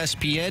 101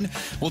 ESPN.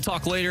 We'll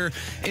talk later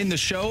in the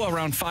show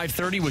around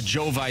 5:30 with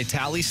Joe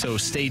Vitale, so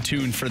stay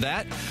tuned for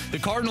that. The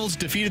Cardinals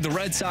defeated the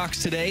Red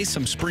Sox today.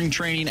 Some spring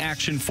training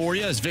action for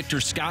you as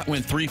Victor Scott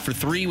went 3 for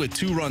 3 with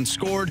 2 runs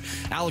scored.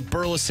 Alec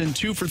Burleson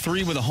 2 for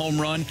 3 with a home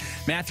run.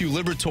 Matthew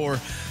Liberatore,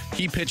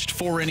 he pitched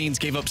 4 innings,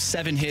 gave up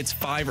 7 hits,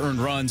 5 earned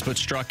runs, but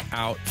struck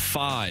out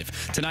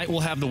 5. Tonight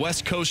we'll have the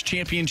West Coast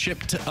Championship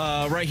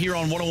right here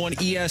on 101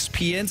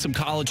 ESPN. Some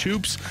college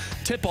hoops.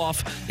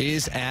 Tip-off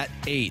is at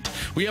 8.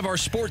 We have our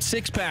Sports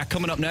Six-Pack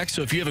coming up next,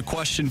 so if you have a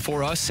question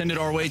for us, send it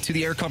our way to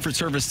the Air Comfort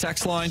Service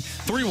text line,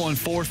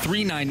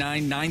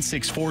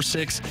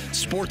 314-399-9646.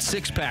 Sports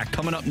Six-Pack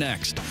coming up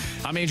next.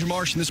 I'm Andrew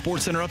Marsh, and the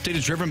Sports Center update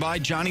is driven by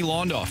Johnny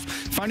Londoff.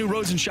 Find new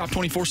roads and shop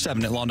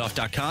 24/7 at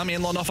londoff.com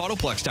and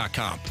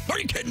londoffautoplex.com. Are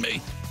you kidding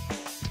me?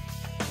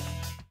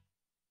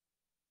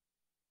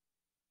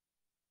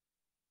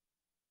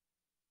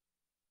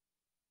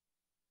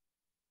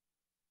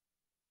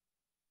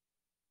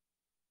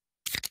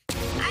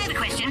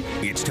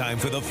 It's time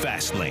for the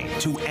Fast Lane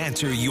to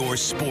answer your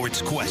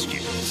sports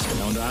questions. I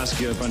want to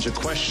ask you a bunch of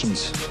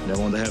questions. I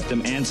want to have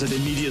them answered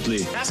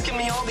immediately. Asking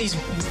me all these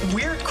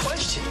weird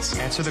questions.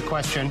 Answer the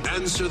question.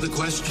 Answer the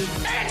question.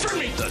 Answer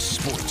me! The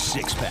Sports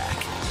Six-Pack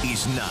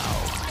is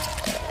now.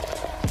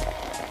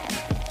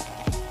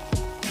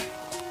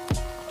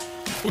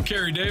 With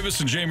Carey Davis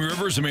and Jamie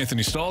Rivers, I'm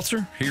Anthony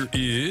Stalter. Here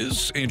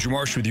is Andrew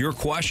Marsh with your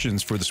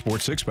questions for the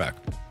Sports Six-Pack.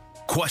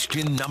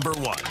 Question number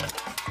 1.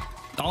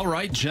 All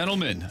right,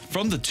 gentlemen,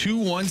 from the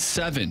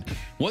 217,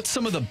 what's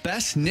some of the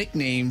best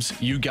nicknames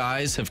you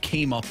guys have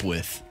came up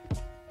with?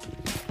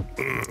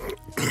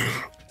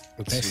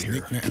 Let's see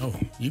here. Oh,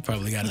 you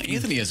probably got it.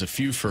 Anthony has a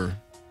few for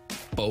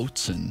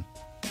boats and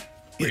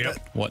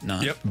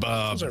whatnot. Yep.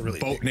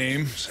 Boat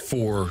name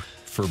for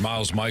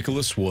Miles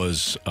Michaelis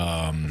was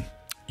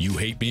You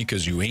Hate Me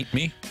Because You Ain't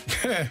Me.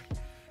 I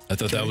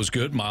thought that was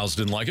good. Miles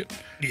didn't like it.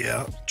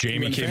 Yeah.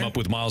 Jamie came up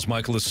with Miles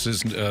Michaelis'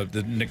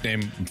 the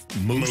nickname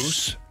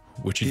Moose.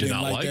 Which he did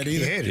not like. He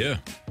hated it.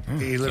 Yeah.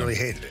 He literally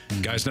hated it.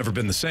 Guy's never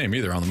been the same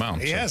either on the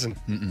mound. He hasn't.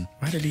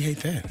 Why did he hate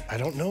that? I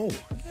don't know.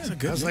 I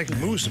was like,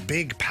 moose, a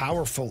big,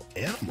 powerful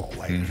animal.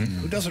 Like,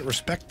 who doesn't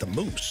respect the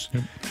moose?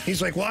 Yep.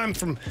 He's like, well, I'm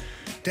from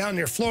down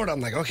near Florida. I'm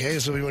like, okay,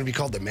 so we want to be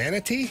called the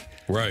manatee?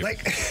 Right.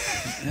 Like,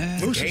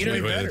 moose is way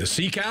better. The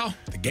sea cow?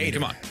 The gator.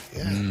 Come on.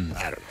 Yeah.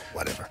 I don't know.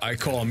 Whatever. I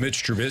call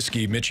Mitch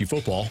Trubisky Mitchy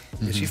Football.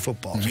 Mitchy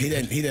Football.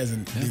 He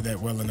doesn't do that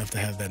well enough to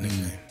have that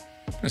nickname.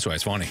 That's why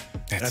it's funny.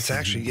 That's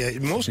actually,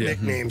 most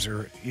nicknames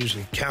are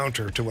usually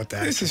counter to what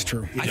that is. This is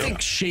true. I think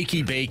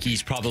Shaky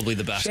Bakey's probably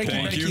the best Shaky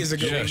one. Bakey is a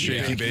good one.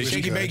 Shaky Bakey.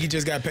 Shaky Bakey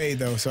just got paid,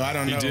 though, so I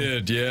don't know. He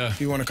did, yeah. If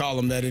you want to call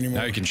him that anymore.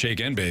 Now you can shake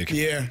and bake.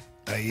 Yeah.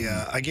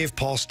 I gave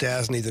Paul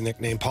Stasny the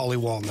nickname Paulie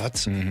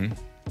Walnuts.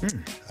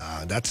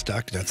 That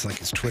stuck. That's like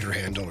his Twitter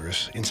handle or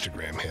his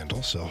Instagram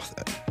handle, so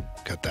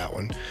got that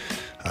one.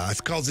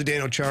 It's called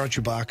Zdeno Chara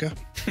Chewbacca.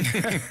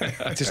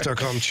 I just start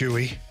calling him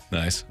Chewy.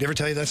 Nice. Did I ever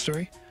tell you that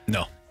story?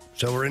 No.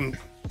 So we're in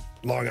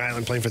Long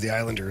Island playing for the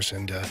Islanders,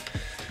 and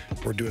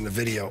we're doing the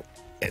video.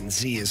 And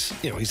Z is,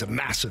 he's a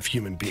massive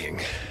human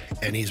being,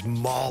 and he's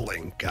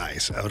mauling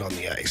guys out on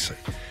the ice.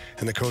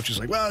 And the coach is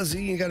like, well,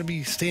 Z, you got to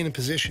be staying in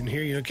position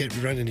here. You don't get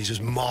running. He's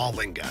just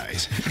mauling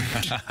guys.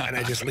 And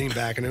I just lean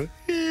back and I went,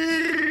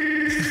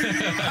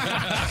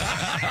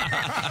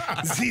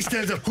 Z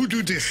stands up, who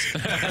do this?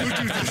 Who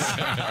do this?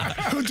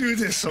 Who do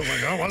this? So I'm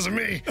like, oh, it wasn't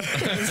me.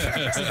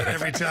 So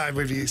every time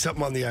we'd be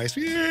something on the ice,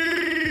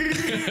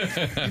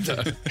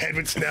 head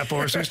would snap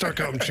over, so we start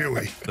calling him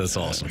Chewy. That's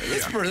awesome.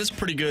 That's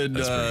pretty good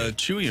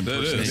Chewy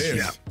impersonation.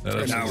 Yeah,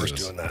 spent hours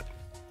doing that.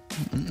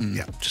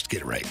 Yeah, just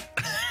get it right.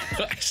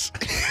 Nice.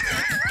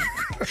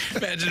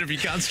 Imagine if you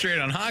concentrate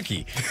on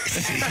hockey.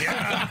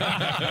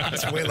 Yeah,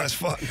 it's way less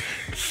fun.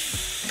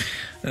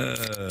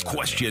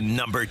 Question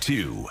number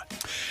 2.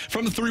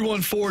 From the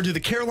 314, do the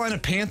Carolina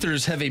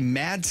Panthers have a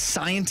mad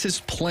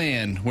scientist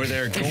plan where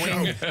they're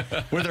going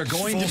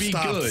to be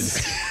good?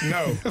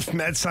 No,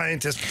 mad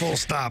scientist, full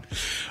stop.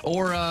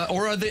 Or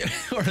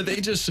do they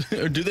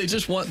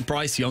just want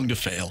Bryce Young to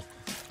fail?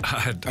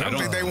 I don't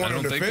think they want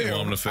him to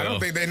fail. I don't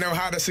think they know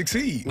how to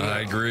succeed. I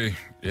agree.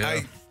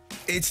 Yeah.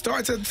 It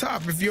starts at the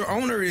top. If your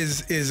owner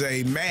is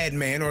a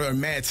madman or a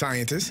mad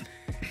scientist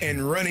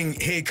and running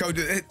head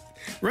coaches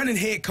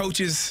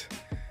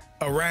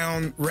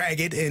around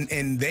ragged,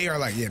 and they are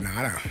like,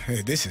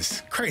 this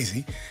is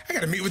crazy. I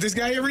got to meet with this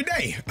guy every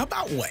day.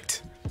 About what?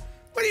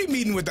 What are you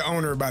meeting with the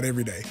owner about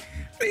every day?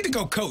 I need to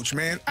go coach,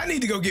 man. I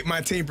need to go get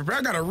my team prepared.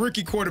 I got a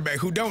rookie quarterback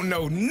who don't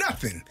know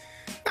nothing.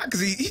 Not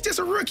because he's just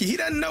a rookie. He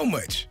doesn't know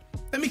much.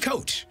 Let me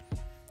coach.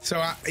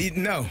 So,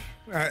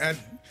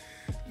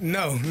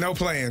 no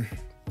plan.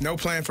 No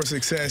plan for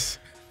success.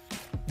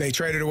 They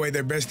traded away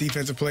their best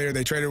defensive player.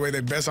 They traded away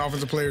their best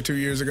offensive player 2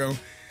 years ago.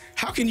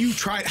 How can you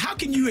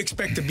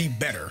expect to be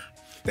better?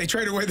 They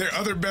traded away their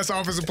other best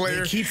offensive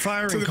player. They keep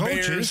firing to the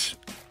coaches. Bears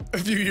a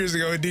few years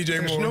ago at DJ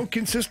Moore. There's no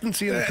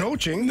consistency in the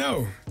coaching.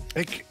 No.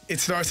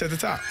 It starts at the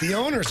top. The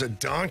owner's a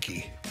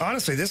donkey.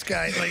 Honestly, this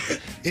guy,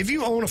 if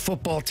you own a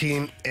football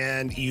team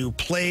and you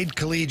played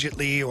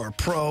collegiately or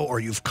pro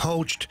or you've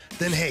coached,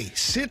 then hey,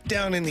 sit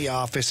down in the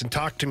office and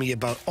talk to me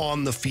about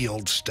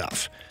on-the-field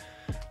stuff.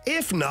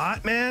 If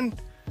not, man,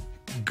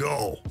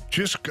 go.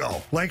 Just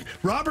go. Like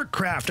Robert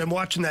Kraft, I'm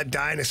watching that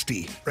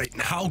Dynasty right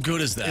now. How good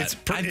is that?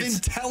 I've been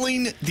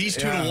telling these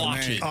two to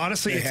watch it.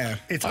 Honestly, it's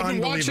I've been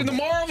unbelievable. watching the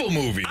Marvel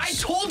movies. I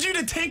told you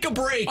to take a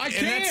break. I and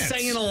can't. that's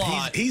saying a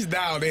lot. He's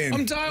dialed in.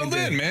 I'm dialed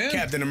in, man.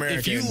 Captain America.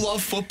 If you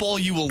love football,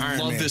 you will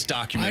love this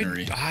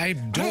documentary. I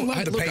don't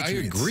love the look, I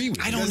Patriots. agree with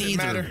you. I don't either,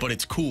 matter. but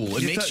it's cool.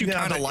 It makes you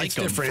kind of like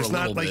them for a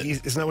little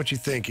bit. It's not what you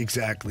think,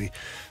 exactly.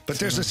 But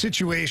there's a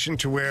situation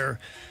to where...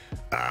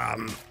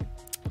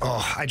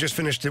 I just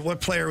finished it.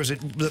 What player was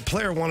it? The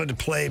player wanted to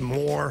play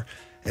more,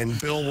 and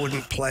Bill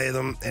wouldn't play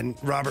them, and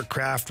Robert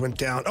Kraft went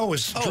down. Oh, it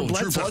was Drew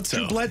Bledsoe.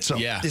 Drew Bledsoe.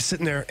 Yeah. He's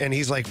sitting there, and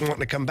he's like wanting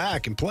to come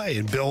back and play,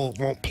 and Bill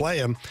won't play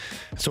him.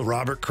 So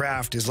Robert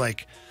Kraft is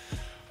like,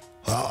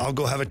 I'll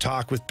go have a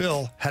talk with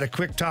Bill. Had a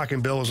quick talk,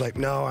 and Bill was like,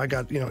 no, I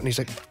got, and he's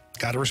like,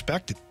 got to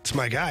respect it. It's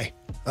my guy.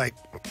 Like,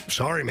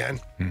 sorry,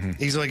 man. Mm-hmm.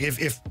 He's like,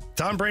 if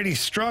Tom Brady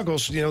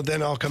struggles,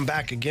 then I'll come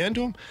back again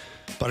to him.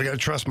 But I got to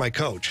trust my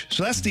coach.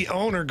 So that's the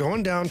owner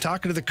going down,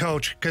 talking to the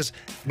coach, because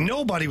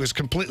nobody was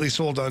completely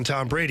sold on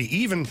Tom Brady,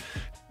 even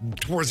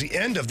towards the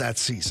end of that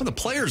season. Well,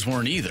 the players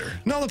weren't either.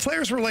 No, the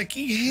players were like,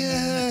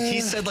 yeah.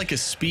 He said like a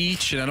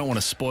speech, and I don't want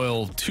to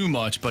spoil too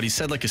much, but he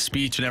said like a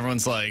speech, and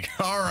everyone's like,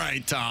 all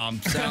right, Tom,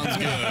 sounds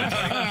good.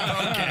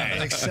 Okay.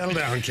 Like, settle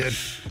down, kid.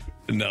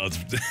 No,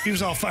 he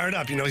was all fired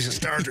up. He's a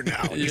starter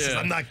now. He says,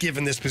 I'm not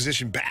giving this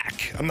position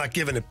back. I'm not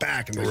giving it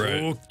back. And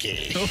they're like,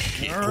 okay.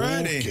 All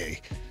right. Okay.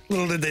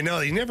 Little did they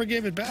know, he never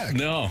gave it back.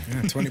 No.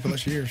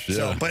 20-plus years. Yeah.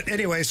 So, but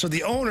anyway, so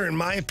the owner, in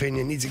my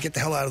opinion, needs to get the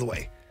hell out of the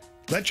way.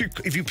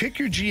 If you pick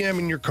your GM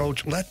and your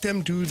coach, let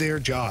them do their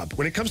job.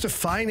 When it comes to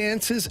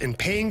finances and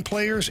paying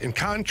players and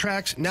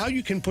contracts, now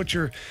you can put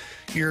your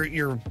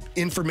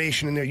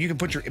information in there. You can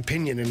put your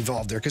opinion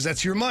involved there because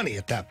that's your money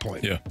at that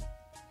point. Yeah.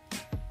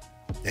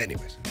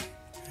 Anyways.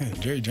 Yeah,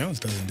 Jerry Jones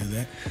doesn't do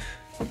that.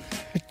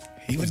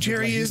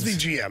 Jerry is the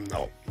GM,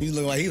 though. He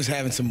looked like he was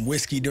having some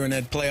whiskey during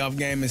that playoff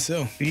game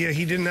himself. Yeah,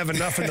 he didn't have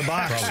enough in the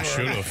box. Probably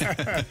should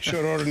have. Should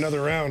have ordered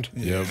another round.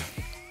 Yep.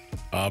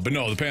 But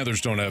no, the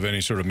Panthers don't have any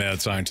sort of mad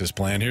scientist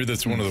plan here.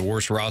 That's one of the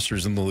worst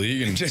rosters in the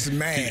league. And just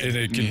mad. And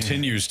it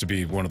continues to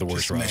be one of the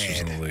worst rosters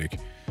in the league.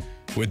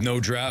 With no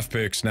draft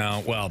picks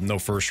now, well, no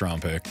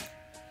first-round pick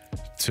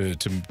to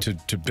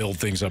build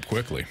things up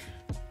quickly.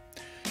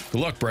 Good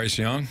luck, Bryce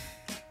Young.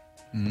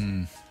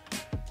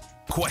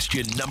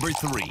 Question number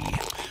 3.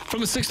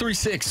 From the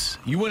 636,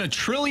 you win $1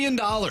 trillion.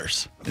 And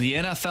the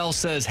NFL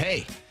says,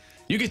 hey,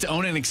 you get to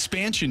own an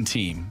expansion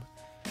team.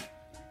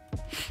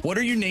 What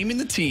are you naming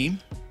the team?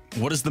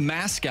 What is the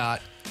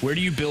mascot? Where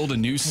do you build a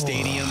new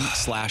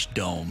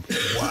stadium/dome?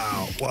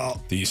 Wow.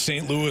 Well, the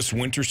St. Louis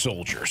Winter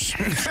Soldiers.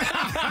 That's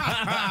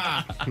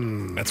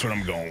what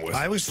I'm going with.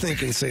 I was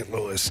thinking St.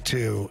 Louis,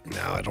 too.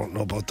 Now, I don't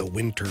know about the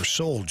Winter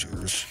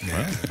Soldiers.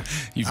 Yeah.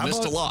 You've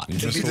missed a lot.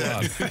 You missed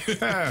a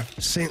lot.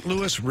 St.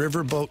 Louis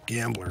Riverboat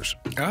Gamblers.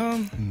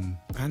 I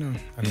don't know.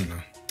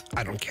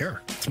 I don't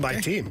care. It's my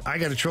team. I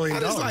got $1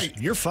 trillion.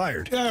 You're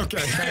fired. Yeah, okay.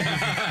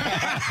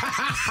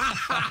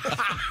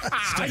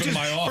 Stick in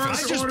my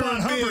office. I just bought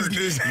Hubbard.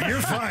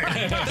 You're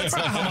fired. That's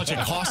not how much it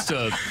costs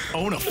to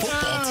own a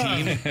football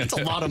team. It's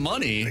a lot of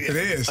money. It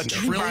is.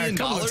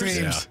 $1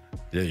 trillion.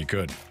 Yeah, you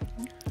could.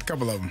 A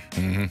couple of them.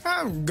 Mm-hmm.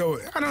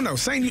 I don't know.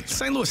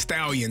 St. Louis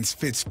Stallions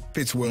fits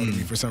well to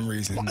me for some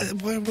reason.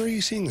 Where are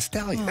you seeing the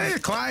Stallions? Hey,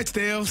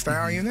 Clydesdale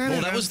Stallion.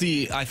 Well, that was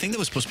I think that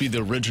was supposed to be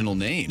the original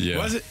name. Yeah.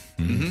 Was it?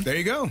 Mm-hmm. There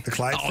you go. The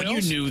Clydesdales? Oh,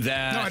 you knew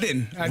that. No, I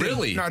didn't.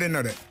 Really? No, I didn't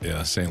know that.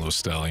 Yeah, St. Louis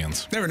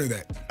Stallions. Never knew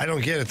that. I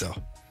don't get it, though.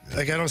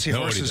 Like, I don't see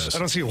horses. I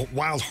don't see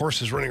wild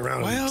horses running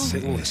around in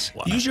St. Louis.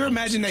 Use your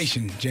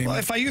imagination, Jamie. Well,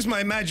 if I use my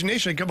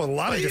imagination, I come up with a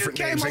lot of different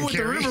names. You came up with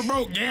the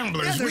Riverboat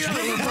Gamblers.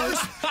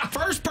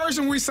 First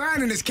person we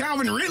signing is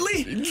Calvin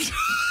Ridley. He's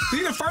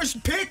the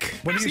first pick.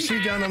 What do you see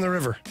down on the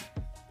river?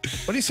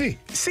 What do you see?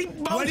 See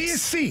boats. What do you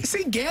see?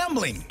 See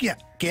gambling. Yeah,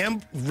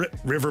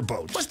 river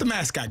boats. What's the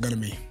mascot going to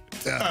be?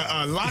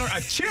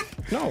 A chip?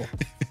 No.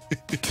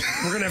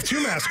 We're going to have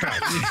 2 mascots.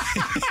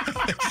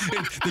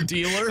 The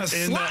dealer? A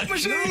slot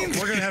machine? No,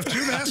 we're going to have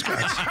 2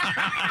 mascots.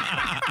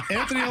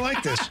 Anthony, I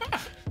like this.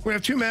 We're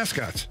going to have 2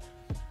 mascots.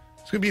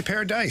 It's going to be a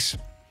pair of dice.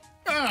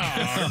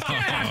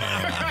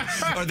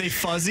 Are they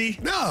fuzzy?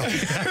 No.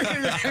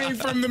 They came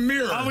from the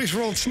mirror. Always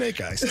rolled snake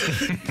eyes.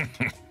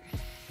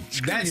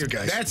 you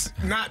guys. That's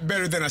not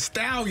better than a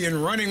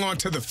stallion running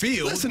onto the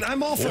field. Listen,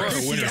 I'm all for a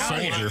winter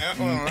soldier. I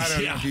don't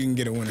know if you can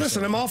get a winner. Listen,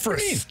 soldier. I'm all for a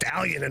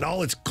stallion and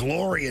all its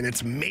glory and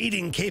its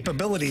mating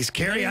capabilities.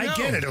 Carey, I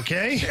get it,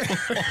 okay?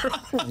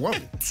 Whoa.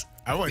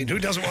 I mean, who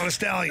doesn't want a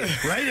stallion?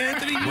 Right,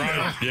 Anthony?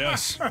 Right.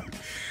 Yes.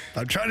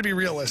 I'm trying to be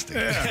realistic.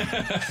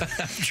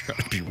 I'm trying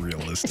to be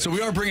realistic. So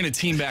we are bringing a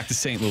team back to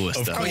St. Louis,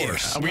 Of though.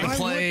 course. Are we going to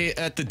play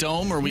at the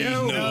Dome? Or are we?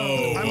 No.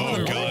 I'm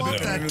going to blow God,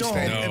 up no. that dome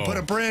and put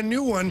a brand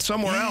new one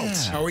somewhere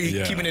else. Are we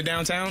keeping it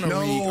downtown? Or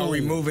No. are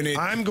we moving it?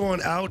 I'm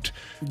going out.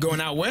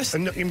 Going out west?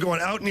 I'm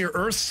going out near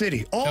Earth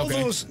City. All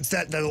Okay. those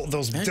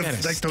those out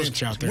there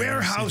in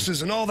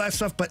warehouses and all that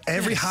stuff, but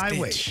every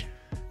highway.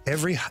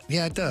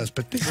 Yeah, it does,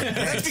 but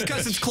That's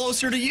because it's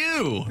closer to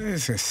you.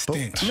 It's a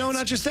stench. no,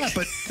 not just that,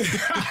 but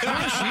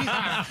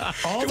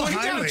all the Well, he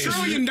got $1 highways.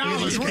 trillion.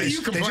 What are you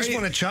They complaining? just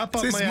want to chop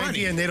up It's my money.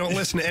 idea, and they don't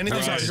listen to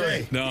anything I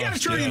say. No, You got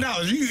 $1 trillion.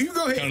 You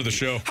go ahead. Kind of the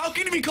show. How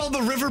can you be called the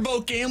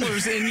Riverboat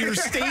Gamblers and your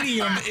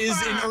stadium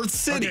is in Earth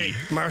City? Okay,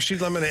 Marshy, I'm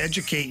going to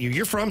educate you.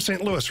 You're from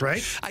St. Louis,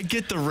 right? I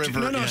get the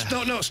river.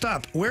 No,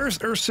 stop. Where's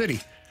Earth City?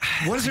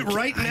 What is it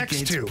right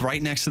next to? It's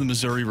right next to the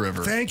Missouri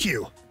River. Thank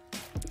you.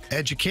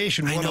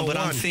 Education 101. I know, but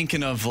I'm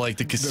thinking of like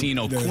the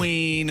Casino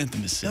Queen, the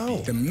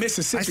Mississippi. The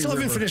Mississippi I still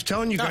haven't River. finished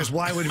telling you guys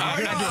why would we I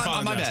do do that.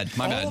 apologize.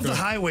 My bad. All of the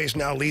highways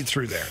now lead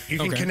through there. You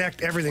can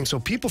connect everything. So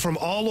people from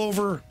all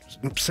over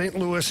St.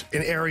 Louis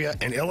and area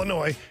and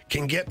Illinois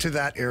can get to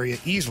that area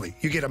easily.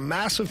 You get a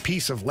massive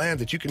piece of land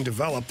that you can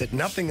develop that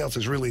nothing else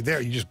is really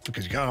there. You just,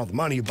 because you got all the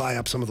money, you buy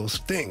up some of those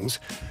things.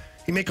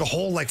 You make a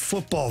whole like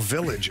football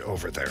village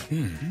over there.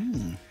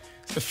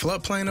 Is the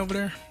floodplain over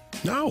there?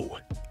 No.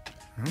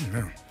 I don't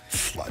know.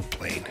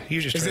 Floodplain.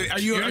 You just Is it? Are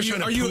you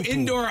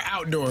indoor or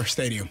outdoor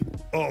stadium?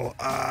 Oh,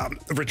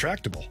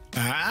 retractable.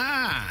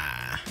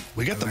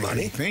 We got the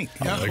money.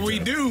 We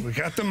do. We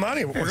got the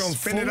money. We're going to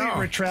spend it all.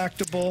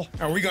 Retractable.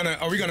 Are we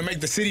gonna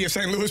make the city of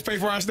St. Louis pay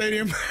for our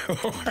stadium?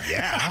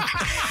 Yeah.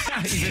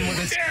 Even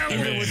with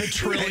 $1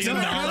 trillion.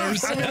 I'm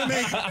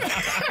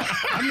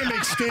gonna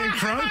make Stan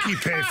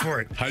Kroenke pay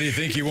for it. How do you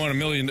think you want $1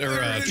 million or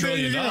 $1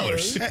 trillion?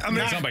 It's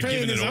not by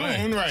giving it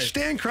away. Right.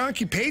 Stan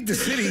Kroenke paid the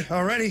city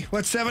already.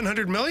 What,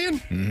 $700 million?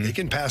 He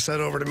can pass that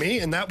over to me,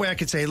 and that way I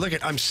could say, "Look,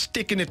 I'm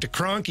sticking it to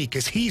Kroenke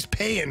because he's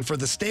paying for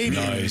the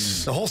stadium."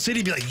 Nice. The whole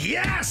city be like,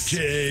 "Yes,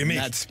 Jamie.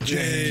 That's give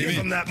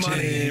him that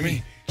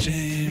money."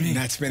 Jamie.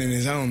 Not spending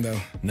his own though.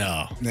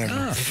 No.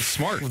 Never.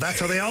 Smart. Well, that's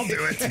how they all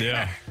do it.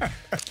 Yeah.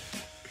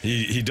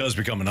 He does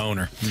become an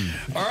owner.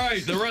 All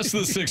right, the rest of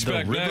the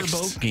six-pack next.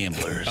 Riverboat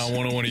Gamblers. On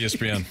 101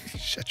 ESPN.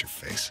 Shut your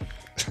face.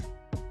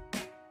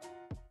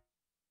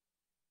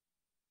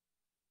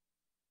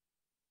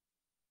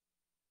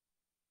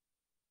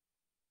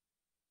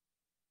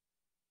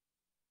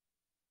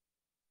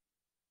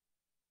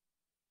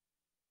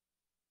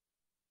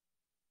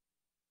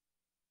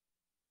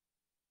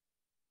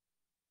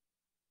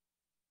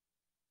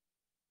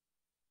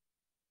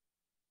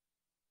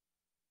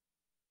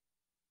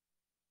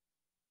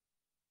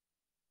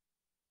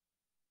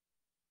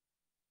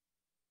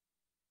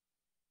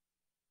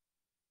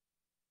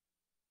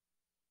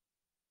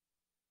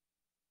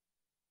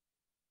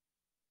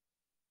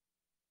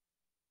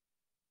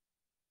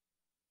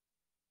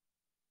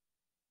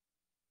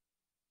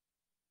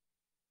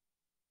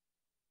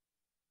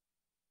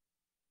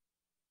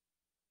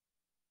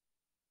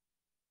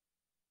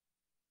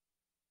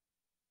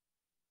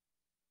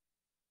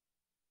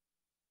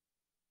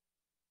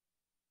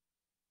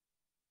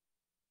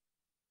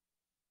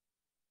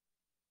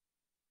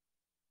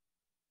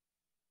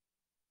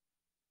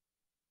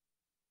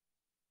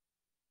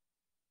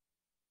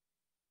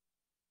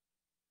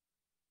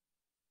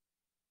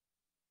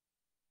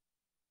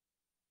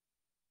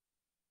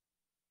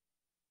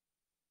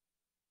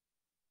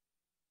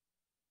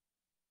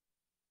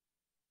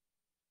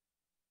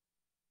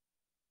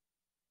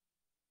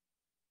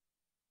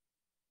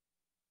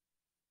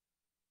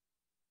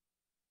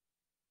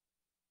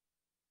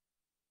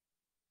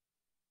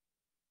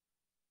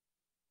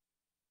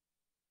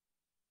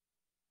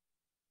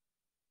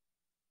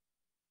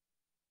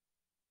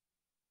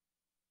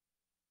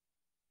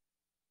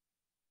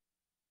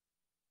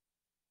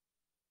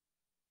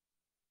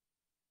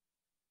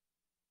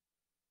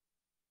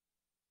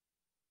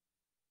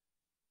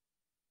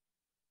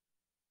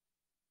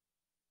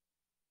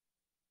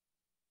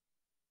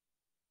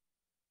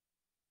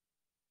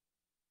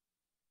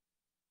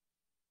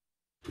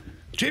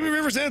 Jamie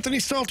Rivers, Anthony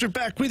Stalter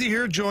back with you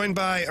here, joined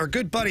by our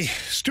good buddy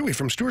Stewie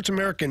from Stewart's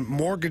American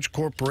Mortgage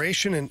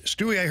Corporation. And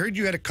Stewie, I heard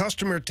you had a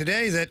customer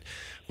today that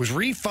was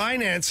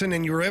refinancing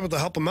and you were able to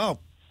help him out.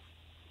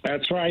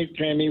 That's right,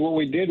 Jamie. What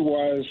we did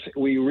was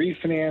we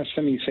refinanced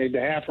him. He saved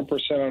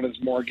 0.5% on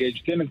his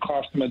mortgage. Didn't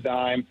cost him a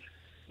dime.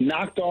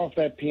 Knocked off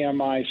that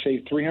PMI,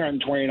 saved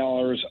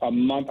 $320 a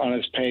month on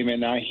his payment.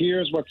 Now,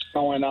 here's what's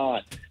going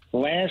on.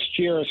 Last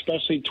year,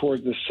 especially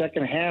towards the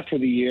second half of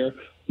the year,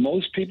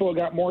 most people who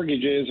got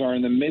mortgages are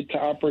in the mid to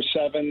upper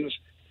sevens,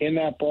 in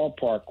that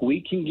ballpark.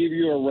 We can give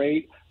you a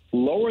rate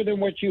lower than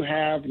what you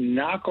have,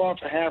 knock off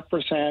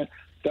 0.5%,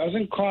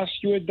 doesn't cost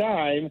you a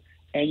dime,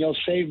 and you'll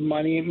save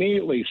money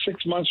immediately.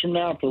 6 months from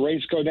now, if the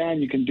rates go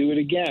down, you can do it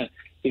again.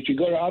 If you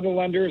go to other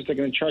lenders, they're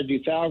going to charge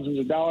you thousands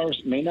of dollars.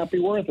 It may not be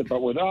worth it,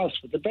 but with us,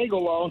 with the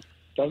bagel loan,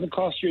 doesn't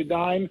cost you a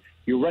dime.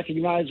 You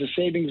recognize the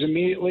savings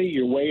immediately.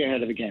 You're way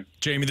ahead of the game.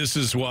 Jamie, this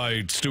is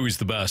why Stewie's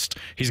the best.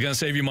 He's going to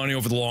save you money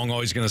over the long haul.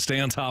 He's going to stay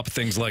on top of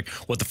things like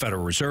what the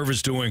Federal Reserve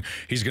is doing.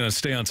 He's going to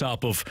stay on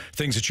top of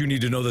things that you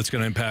need to know that's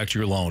going to impact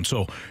your loan.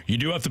 So you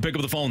do have to pick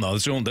up the phone, though.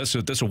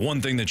 That's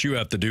one thing that you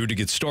have to do to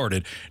get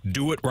started.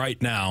 Do it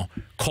right now.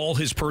 Call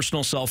his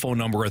personal cell phone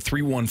number at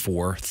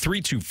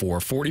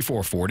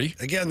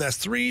 314-324-4440. Again,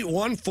 that's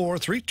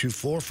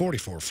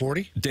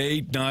 314-324-4440.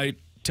 Day, night,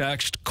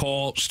 text,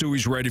 call.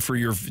 Stewie's ready for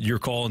your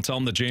call, and tell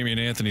him that Jamie and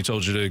Anthony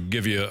told you to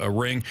give you a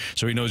ring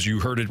so he knows you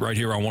heard it right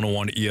here on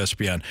 101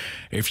 ESPN.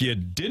 If you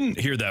didn't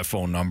hear that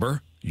phone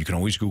number, you can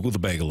always Google the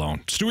bagel loan.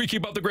 Stewie,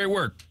 keep up the great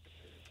work.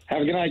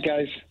 Have a good night,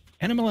 guys.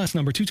 NMLS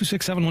number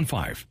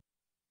 226715.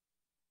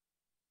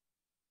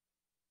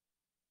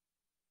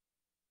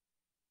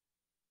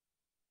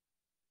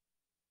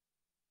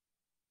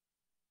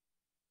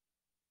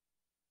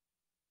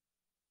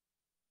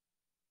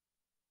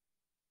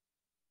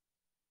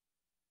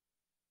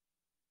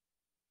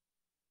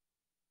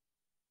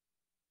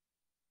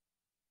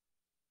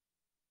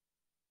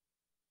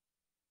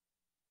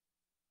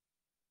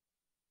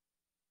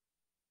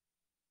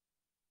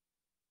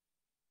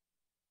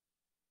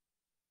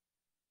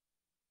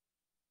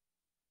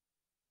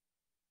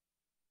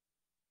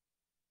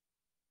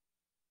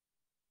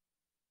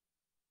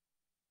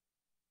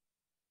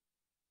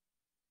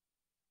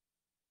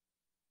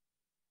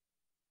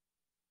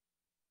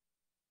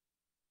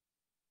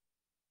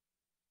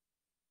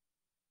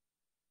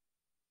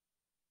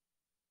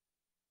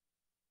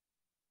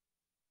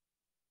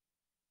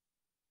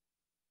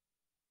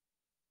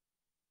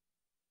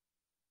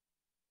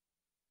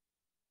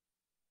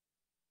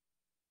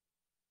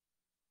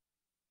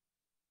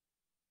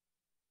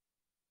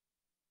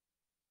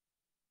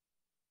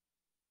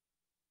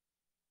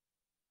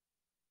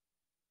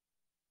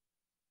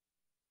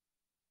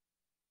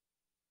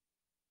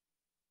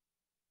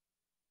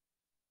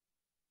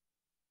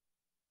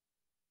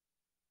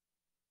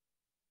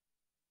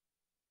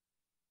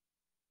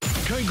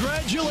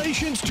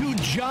 Congratulations to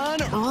John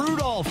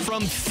Rudolph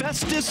from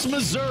Festus,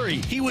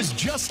 Missouri. He was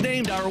just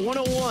named our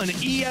 101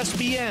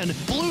 ESPN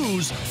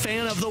Blues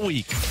Fan of the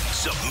Week.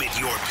 Submit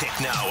your pick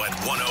now at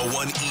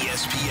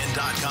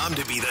 101ESPN.com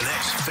to be the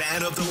next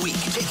Fan of the Week.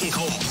 Taking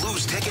home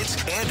Blues tickets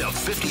and a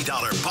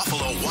 $50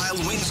 Buffalo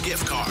Wild Wings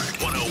gift card.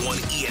 101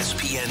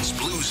 ESPN's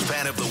Blues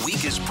Fan of the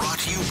Week is brought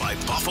to you by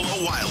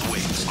Buffalo Wild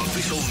Wings,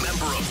 official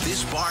member of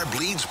This Bar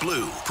Bleeds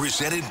Blue,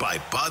 presented by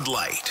Bud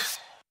Light.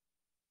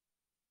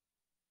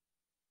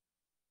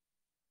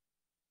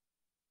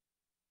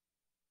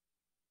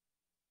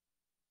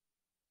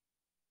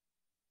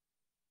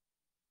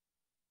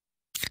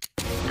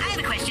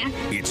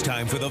 It's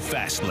time for the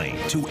Fast Lane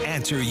to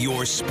answer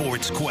your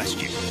sports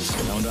questions.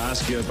 I want to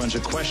ask you a bunch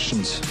of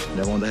questions, and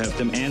I want to have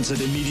them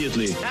answered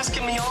immediately.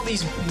 Asking me all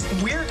these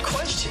weird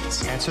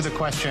questions. Answer the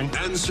question.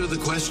 Answer the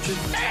question.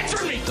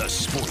 Answer me! The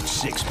Sports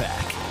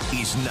Six-Pack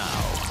is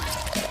now.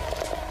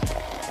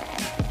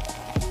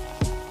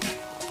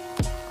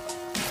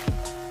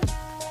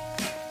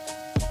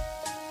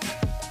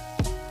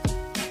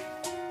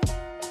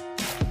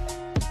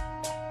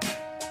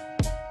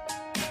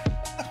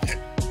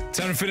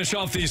 Time to finish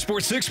off the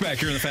Sports Six-Pack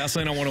here in the Fast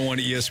Lane on 101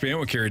 ESPN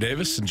with Carey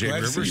Davis and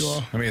Jamie Rivers.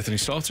 I'm Anthony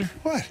Stalter.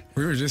 What?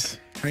 We were just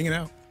hanging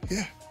out.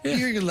 Yeah.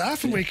 You're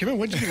laughing when you come in.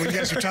 What did you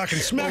guys were talking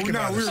smack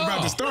about? No, we were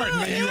about to start,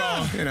 and then you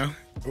all,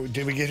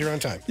 Did we get here on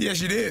time?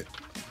 Yes, you did.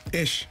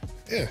 Ish.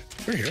 Yeah,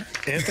 we're here.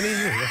 Anthony,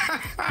 you're here.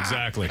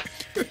 Exactly.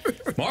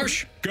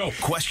 Marsh, go.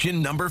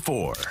 Question number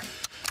 4.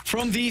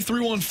 From the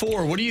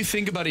 314, what do you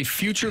think about a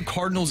future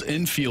Cardinals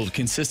infield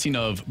consisting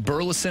of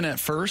Burleson at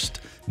first,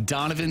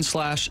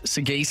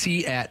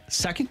 Donovan/Sagasi at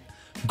second,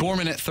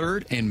 Gorman at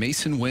third, and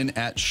Mason Wynn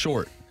at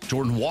short?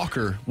 Jordan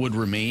Walker would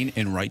remain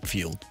in right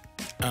field.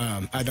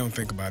 I don't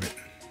think about it.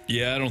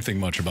 Yeah, I don't think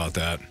much about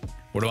that.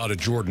 What about a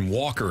Jordan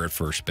Walker at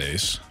first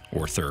base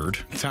or third?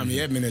 Tommy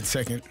Edman at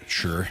second.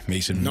 Sure.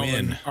 Mason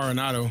Wynn.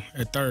 Arenado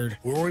at third.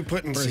 Where are we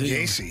putting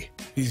Sagasi?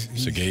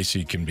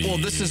 Sagasi can be. Well,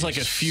 this is like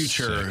a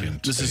future.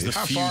 This is the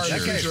future. How far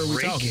That guy's are we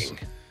raking.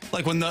 talking?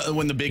 Like when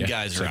the big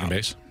guys are second out.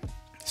 base.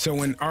 So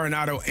when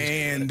Arenado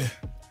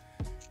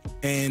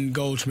and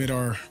Goldschmidt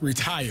are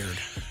retired.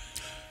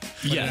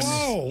 Yes.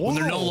 Whoa. When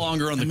they're no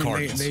longer on the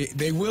Cardinals.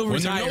 They will When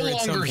retire they're no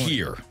at some longer point.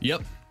 here.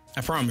 Yep.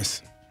 I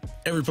promise.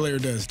 Every player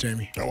does,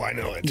 Jamie. Oh, I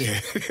know it. Yeah.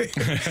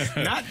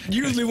 Not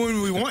usually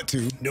when we want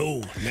to.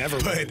 No, never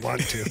would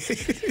want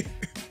to.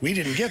 We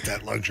didn't get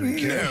that luxury.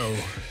 Kid. No.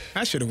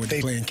 I should have went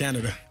to play in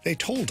Canada. They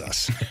told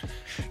us.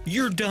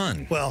 You're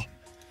done. Well,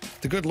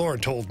 the good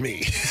Lord told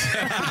me.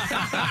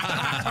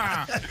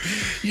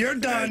 You're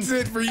done. That's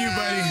it for you,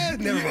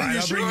 buddy. Never mind.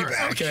 I'll bring you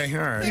back. Okay,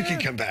 all right. You can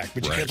come back,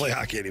 but you can't play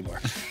hockey anymore.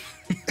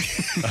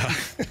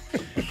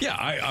 Yeah,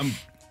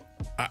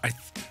 I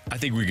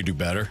think we could do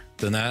better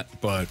than that,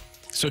 but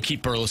So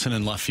keep Burleson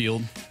in left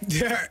field?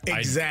 Yeah,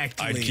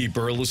 exactly. I'd keep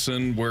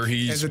Burleson where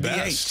he's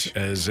best,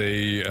 as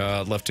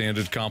a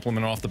left-handed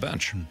complement off the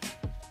bench.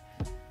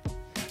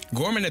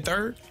 Gorman at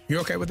third? You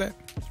okay with that?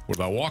 What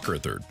about Walker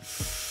at third?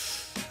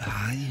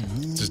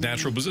 It's his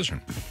natural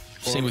position.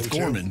 Same with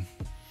Gorman.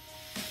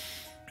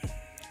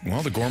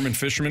 Well, the Gorman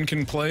Fisherman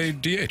can play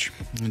DH.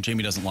 And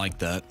Jamie doesn't like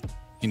that.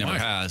 He never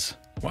has.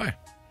 Why?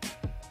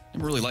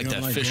 Never really liked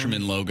that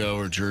Fisherman logo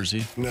or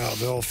jersey. No,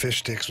 the old fish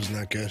sticks was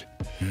not good.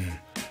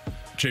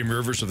 Jamie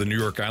Rivers of the New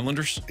York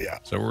Islanders? Yeah.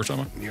 Is that what we're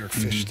talking about? New York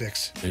fish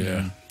sticks.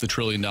 Yeah. The $1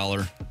 trillion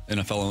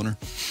NFL owner.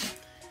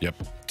 Yep.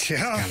 Yeah.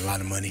 Got a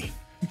lot of money.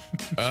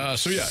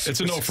 So, yeah, it's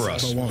a no for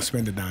us. But won't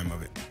spend a dime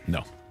of it.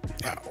 No.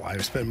 Well, I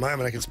spend mine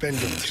when I can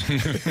spend yours.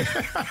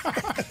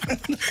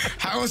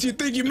 How else you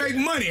think you make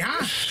money,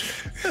 huh?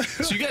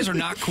 So you guys are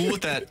not cool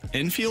with that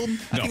infield?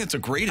 I think it's a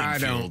great infield. I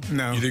don't.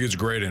 No. You think it's a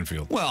great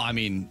infield? Well, I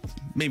mean,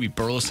 maybe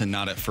Burleson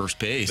not at first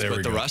base,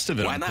 but the rest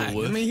of it Why I'm not? cool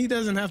with. I mean, he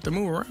doesn't have to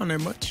move around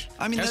that much.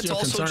 I mean, that's your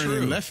also concern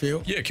true. in left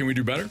field. Yeah, can we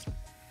do better?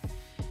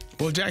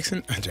 Well,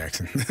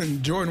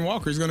 Jordan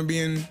Walker is going to be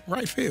in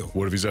right field.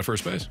 What if he's at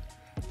first base?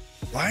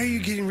 Why are you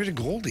getting rid of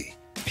Goldie?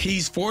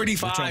 He's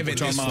 45 at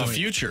this point. The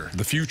future.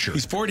 The future.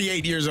 He's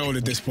 48 years old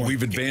at this point.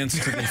 We've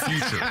advanced to the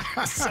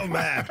future. So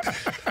mad.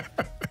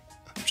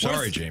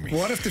 Sorry, Jamie.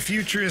 What if the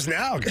future is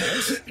now,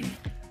 guys?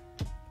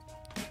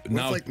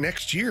 Now, like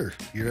next year,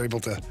 you're able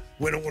to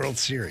win a World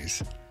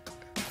Series.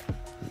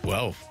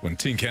 Well, when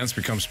Teen Kents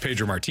becomes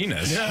Pedro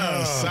Martinez.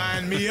 Yeah,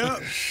 sign me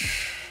up.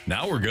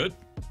 Now we're good.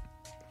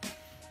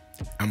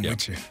 I'm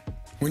with you.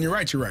 When you're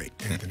right,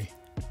 Anthony.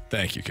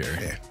 Thank you, Carey.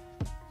 Yeah.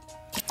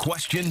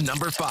 Question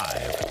number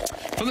 5.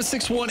 From the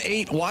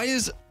 618, why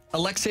is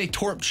Alexei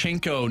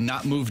Toropchenko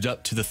not moved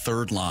up to the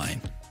third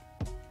line?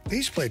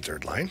 He's played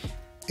third line.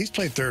 He's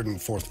played third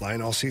and fourth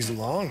line all season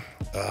long.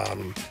 I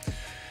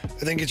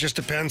think it just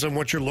depends on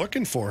what you're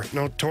looking for.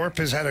 No, Torp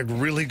has had a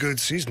really good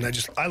season.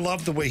 I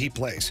love the way he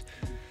plays.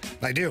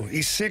 I do.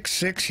 He's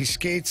 6'6". He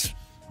skates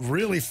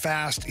really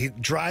fast. He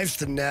drives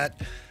the net.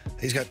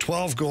 He's got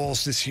 12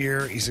 goals this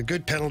year. He's a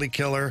good penalty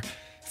killer.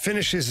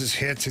 Finishes his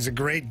hits. He's a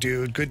great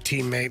dude, good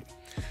teammate.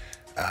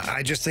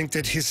 I just think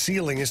that his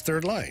ceiling is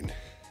third line.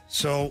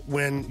 So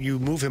when you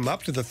move him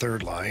up to the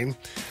third line,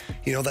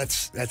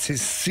 that's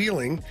his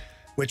ceiling,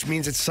 which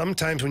means that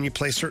sometimes when you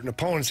play certain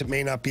opponents, it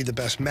may not be the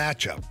best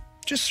matchup.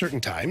 Just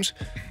certain times.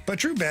 But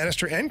Drew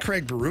Bannister and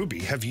Craig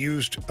Berube have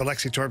used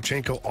Alexei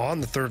Toropchenko on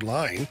the third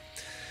line.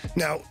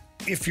 Now,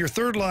 if your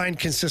third line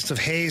consists of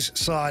Hayes,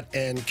 Saad,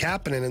 and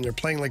Kapanen, and they're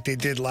playing like they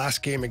did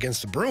last game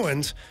against the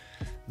Bruins,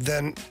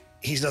 then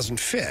he doesn't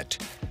fit.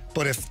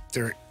 But if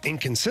they're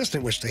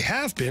inconsistent, which they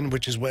have been,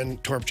 which is when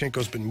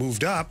Toropchenko's been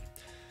moved up,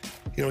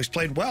 he's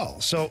played well.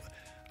 So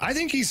I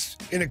think he's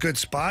in a good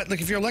spot.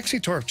 Like, if you're Alexei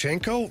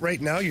Toropchenko right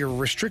now, you're a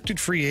restricted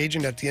free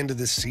agent at the end of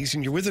this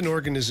season. You're with an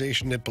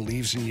organization that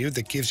believes in you,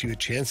 that gives you a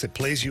chance, that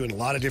plays you in a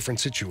lot of different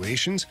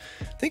situations.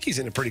 I think he's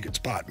in a pretty good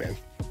spot, man.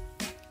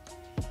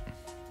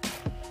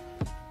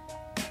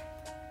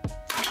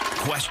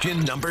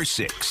 Question number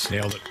 6.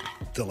 Nailed it.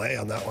 Delay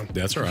on that one.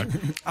 That's all right.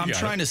 I'm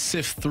trying to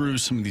sift through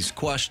some of these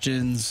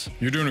questions.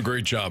 You're doing a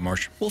great job,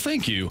 Marsh. Well,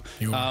 thank you.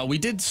 We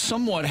did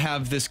somewhat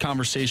have this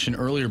conversation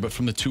earlier, but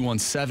from the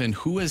 217,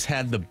 who has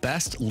had the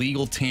best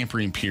legal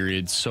tampering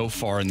period so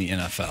far in the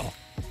NFL?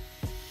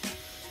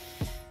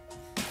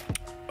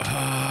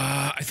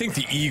 I think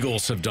the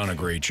Eagles have done a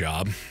great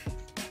job.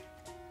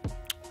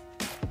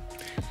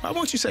 Why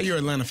won't you say your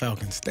Atlanta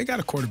Falcons? They got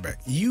a quarterback.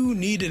 You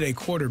needed a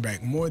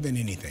quarterback more than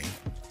anything.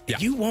 Yeah.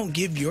 You won't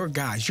give your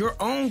guys, your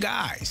own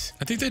guys,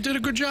 I think they did a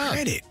good job.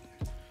 credit.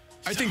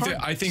 I think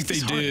they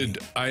did.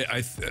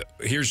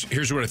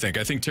 Here's what I think.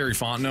 I think Terry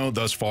Fontenot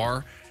thus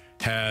far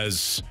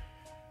has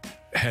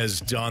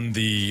done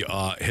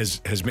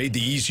has made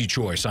the easy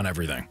choice on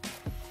everything.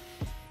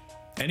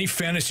 Any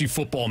fantasy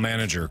football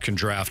manager can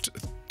draft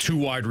 2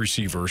 wide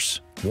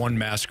receivers, 1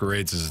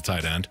 masquerades as a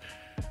tight end,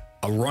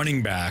 a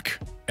running back,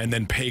 and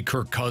then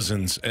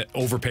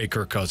overpay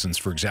Kirk Cousins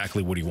for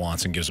exactly what he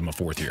wants and gives him a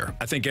 4th year.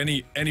 I think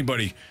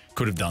anybody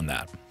could have done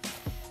that.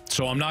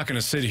 So I'm not going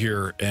to sit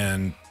here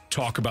and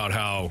talk about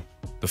how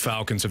the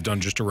Falcons have done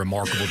just a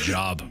remarkable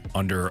job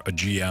under a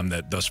GM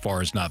that thus far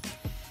has not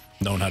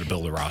known how to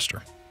build a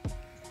roster.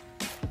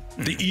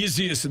 The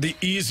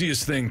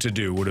easiest thing to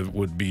do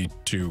would be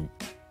to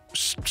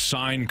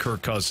sign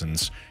Kirk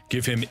Cousins,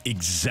 give him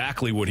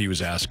exactly what he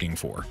was asking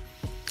for,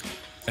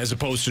 as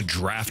opposed to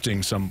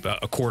drafting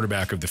a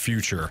quarterback of the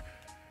future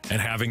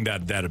and having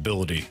that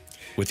ability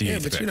with the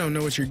 8th but pick. you don't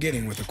know what you're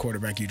getting with the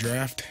quarterback you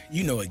draft.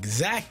 You know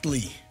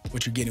exactly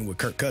what you're getting with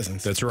Kirk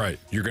Cousins. That's right.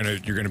 You're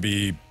gonna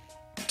be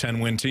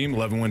 10-win team,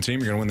 11-win team.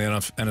 You're gonna win the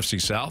NFC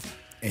South,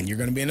 and you're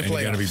gonna be in the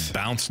playoffs. You're gonna be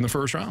bounced in the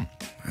first round.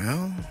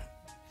 Well,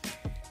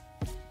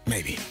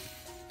 maybe.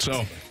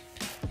 So,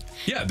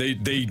 yeah, they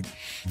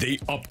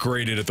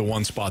upgraded at the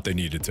one spot they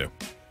needed to.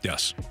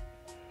 Yes.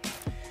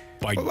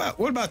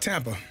 What about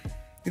Tampa?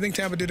 You think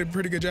Tampa did a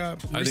pretty good job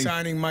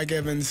re-signing Mike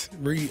Evans,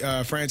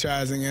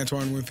 franchising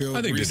Antoine Winfield,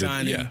 I think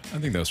re-signing I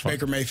think that was fun.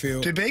 Baker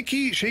Mayfield. Did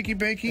Shaky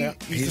Bakey? Yeah.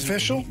 He's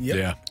official? Yep.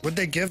 Yeah. What'd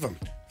they give him?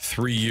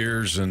 3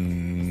 years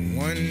and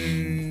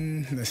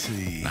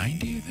 90, I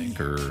think,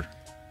 or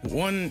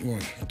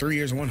 3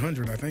 years,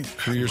 100, I think.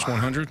 3 years,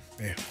 100.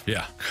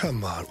 Yeah.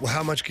 Come on. Well,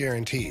 how much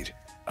guaranteed?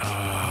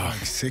 Like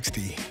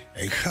 60.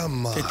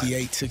 Come on.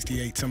 58,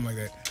 68, something like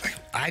that.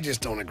 I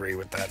just don't agree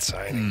with that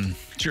signing.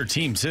 It's your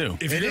team, too.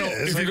 If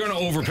you're going to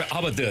overpay, how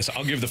about this?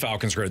 I'll give the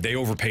Falcons credit. They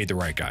overpaid the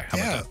right guy. How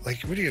about that?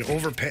 Like, what are you going to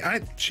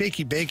overpay?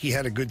 Shaky Bakey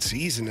had a good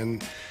season,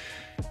 and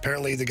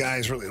apparently the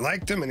guys really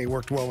liked him, and he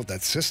worked well with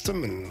that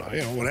system, and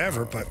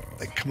whatever. But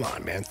like, come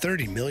on, man,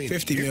 $30 million,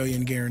 $50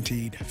 million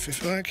guaranteed.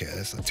 Okay,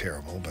 that's not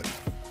terrible, but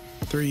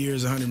 3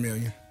 years, $100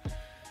 million.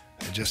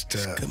 Just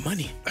good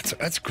money.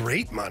 That's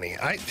great money.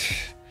 I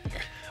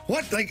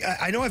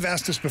know I've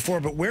asked this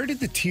before, but where did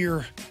the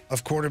tier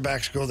of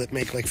quarterbacks go that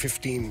make like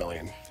 $15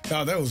 million?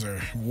 Oh, those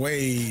are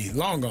way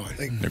long gone.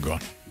 They're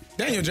gone.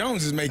 Daniel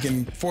Jones is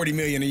making $40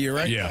 million a year,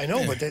 right? Yeah, I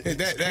know, but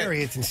that's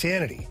scary. It's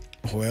insanity.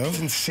 Well, it's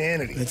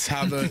insanity. That's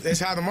how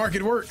the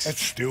market works.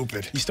 That's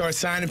stupid. You start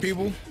signing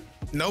people,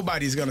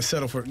 nobody's going to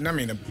settle for. I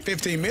mean,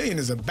 $15 million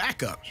is a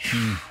backup.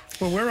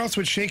 Well, where else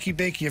would Shaky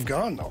Bakey have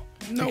gone though?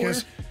 Nowhere.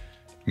 Because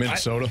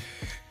Minnesota.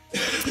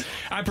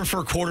 I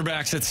prefer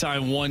quarterbacks that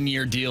sign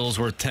 1-year deals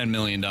worth $10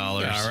 million. All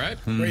right.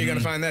 Where are you going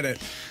to find that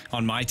at?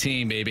 On my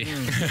team, baby.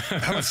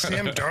 How about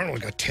Sam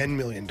Darnold got $10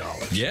 million?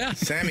 Yeah.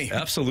 Sammy.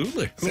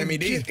 Absolutely. Sammy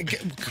D.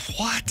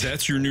 What?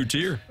 That's your new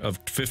tier of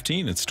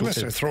 15. It's I'm going to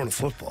start throwing a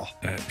football.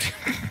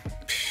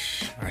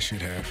 I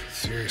should have.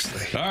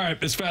 Seriously. All right,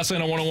 it's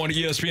Fastlane on 101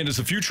 ESPN. Is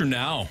the future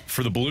now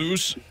for the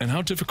Blues? And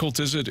how difficult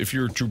is it if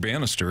you're Drew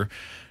Bannister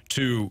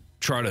to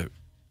try to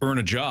earn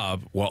a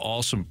job while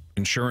also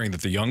ensuring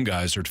that the young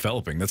guys are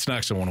developing? That's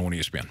next on 101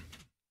 ESPN.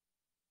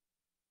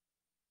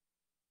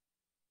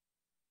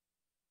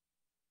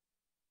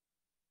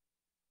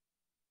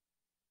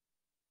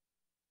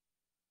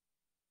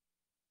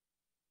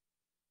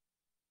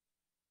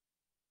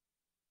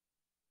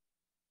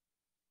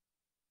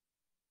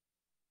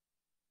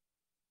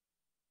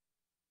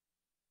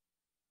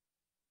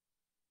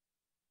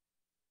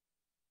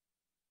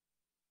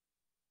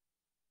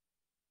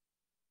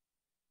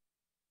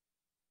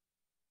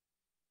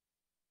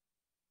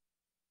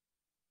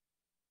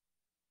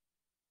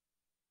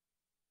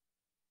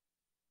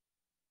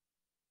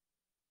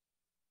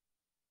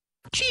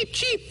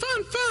 Cheap,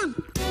 fun.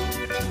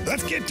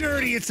 Let's get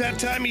dirty. It's that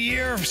time of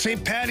year.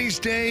 St. Paddy's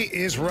Day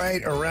is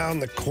right around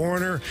the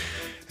corner.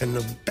 And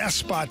the best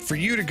spot for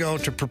you to go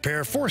to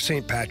prepare for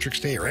St. Patrick's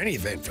Day, or any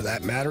event for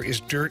that matter,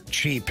 is Dirt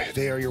Cheap.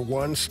 They are your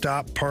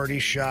one-stop party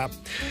shop.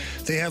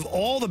 They have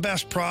all the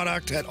best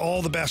product at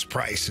all the best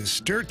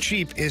prices. Dirt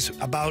Cheap is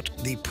about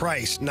the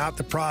price, not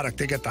the product.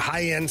 They got the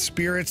high-end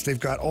spirits. They've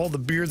got all the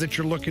beer that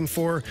you're looking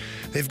for.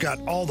 They've got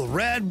all the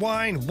red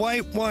wine,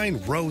 white wine,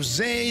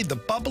 rosé, the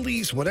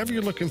bubblies, whatever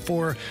you're looking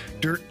for.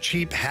 Dirt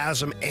Cheap has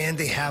them, and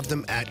they have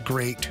them at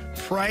great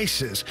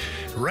prices.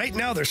 Right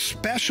now, there's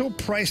special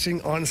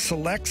pricing on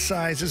select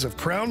sizes of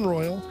Crown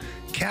Royal,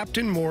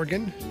 Captain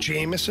Morgan,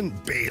 Jameson,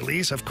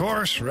 Bailey's, of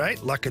course,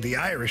 right? Luck of the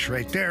Irish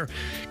right there.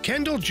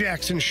 Kendall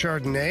Jackson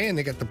Chardonnay, and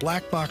they got the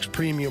Black Box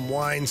Premium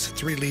Wines,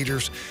 3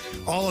 liters.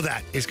 All of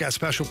that has got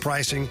special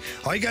pricing.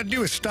 All you got to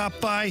do is stop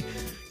by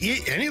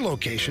any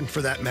location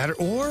for that matter,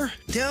 or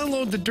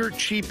download the Dirt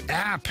Cheap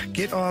app.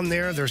 Get on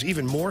there. There's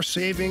even more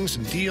savings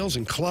and deals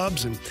and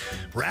clubs and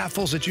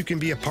raffles that you can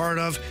be a part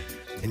of.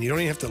 And you don't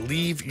even have to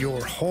leave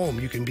your home.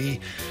 You can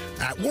be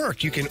at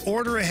work. You can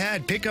order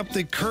ahead, pick up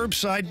the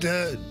curbside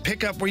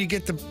pickup where you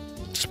get the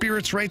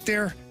spirits right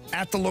there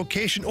at the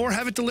location, or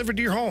have it delivered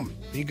to your home.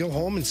 You go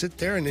home and sit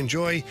there and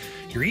enjoy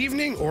your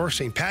evening or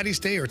St. Paddy's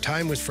Day or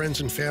time with friends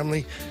and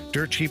family.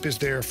 Dirt Cheap is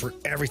there for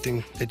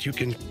everything that you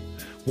can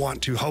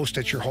want to host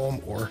at your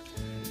home or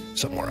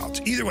somewhere else.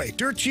 Either way,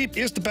 Dirt Cheap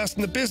is the best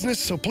in the business,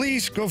 so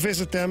please go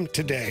visit them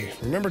today.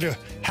 Remember to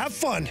have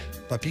fun,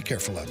 but be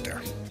careful out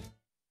there.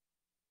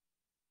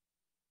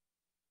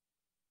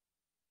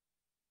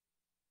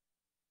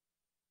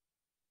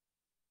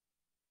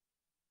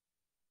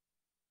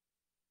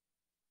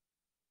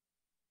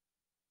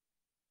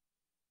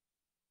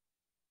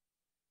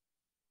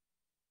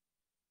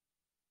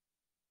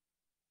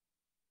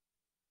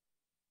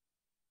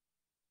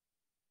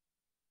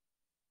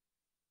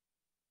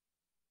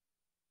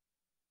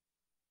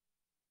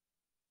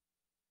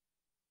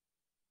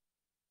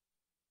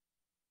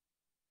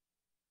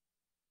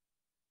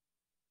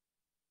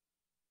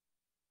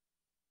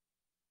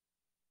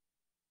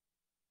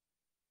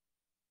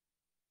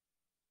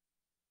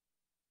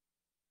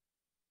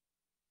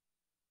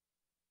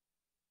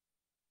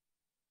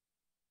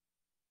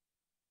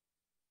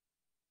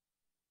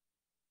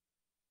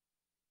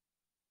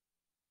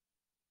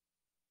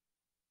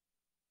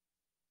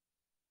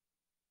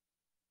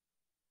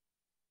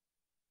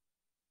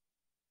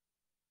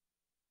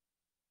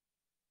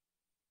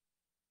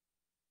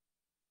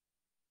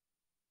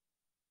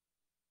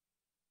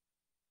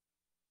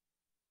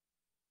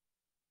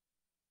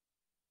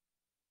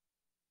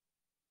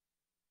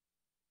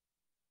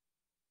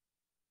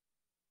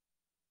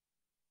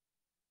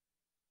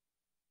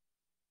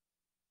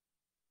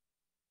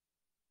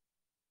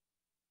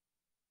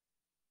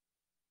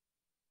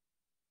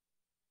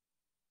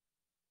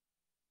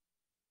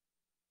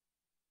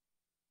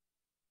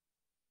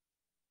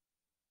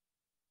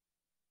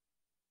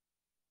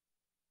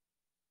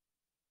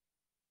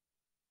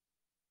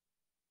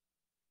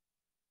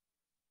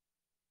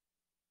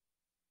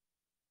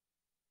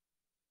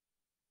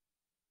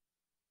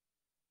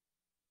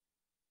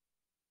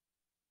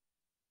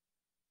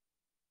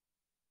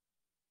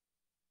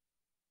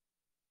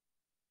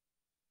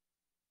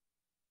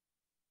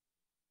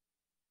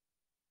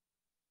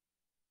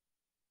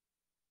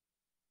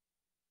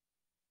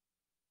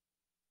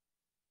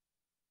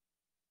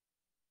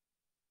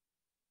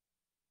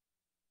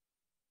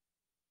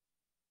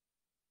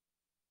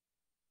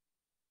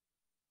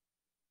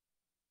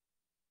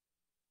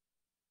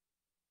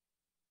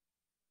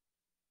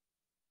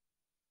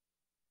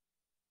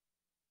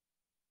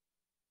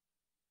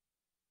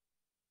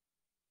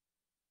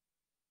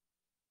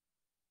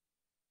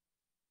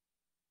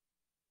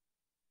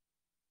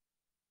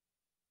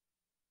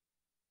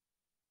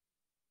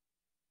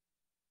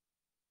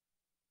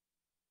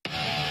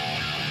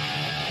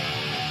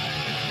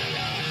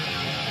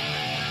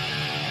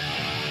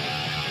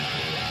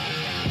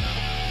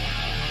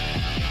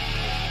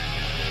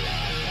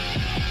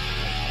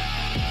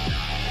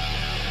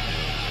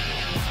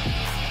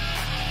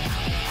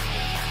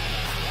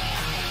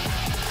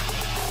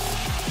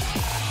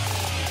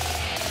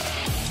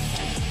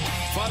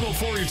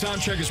 8:04, your time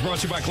check is brought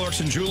to you by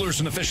Clarkson Jewelers,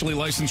 an officially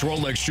licensed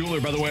Rolex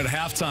jeweler. By the way, at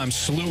halftime,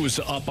 SLU is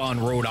up on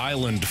Rhode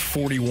Island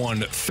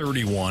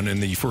 41-31 in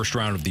the first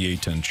round of the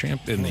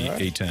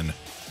A10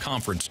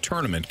 conference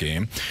tournament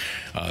game.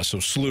 So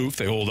SLU, if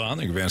they hold on,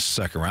 they advance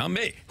the second round.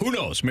 Who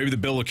knows? Maybe the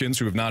Billikens,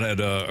 who have not had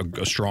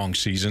a strong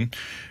season,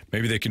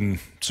 maybe they can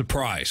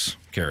surprise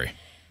Carey.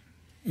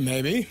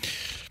 Maybe.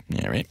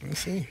 Yeah, right. We'll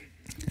see.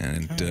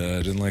 And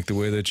didn't like the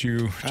way that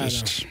you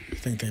just... I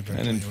think they've been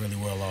playing really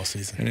well all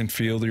season. I didn't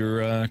feel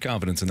your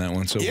confidence in that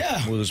one, so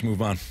we'll just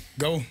move on.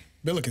 Go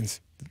Billikens.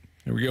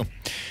 Here we go.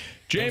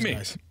 Jamie,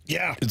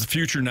 yeah, is the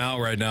future now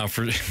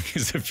for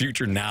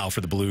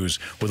the Blues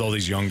with all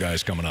these young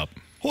guys coming up?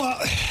 Well,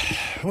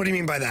 what do you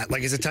mean by that?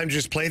 Like, is it time to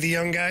just play the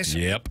young guys?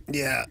 Yep.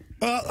 Yeah.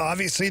 Well,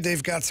 obviously,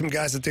 they've got some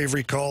guys that they've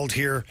recalled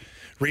here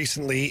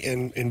recently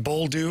in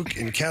Bolduc,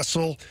 in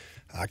Kessel.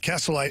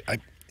 Kessel, I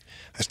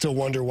still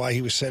wonder why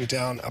he was sent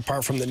down,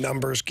 apart from the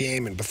numbers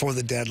game and before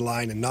the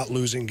deadline and not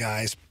losing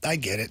guys. I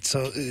get it.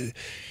 So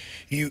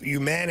you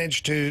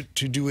managed to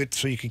do it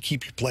so you could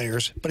keep your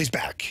players, but he's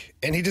back,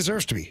 and he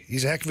deserves to be.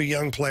 He's a heck of a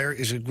young player.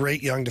 He's a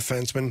great young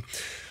defenseman.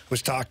 I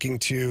was talking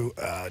to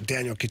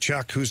Daniel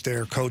Tkachuk, who's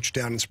their coach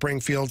down in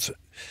Springfield,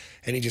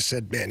 and he just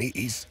said, man,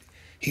 he's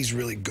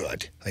really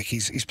good. Like,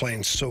 he's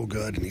playing so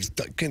good, and he's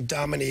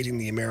dominating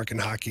the American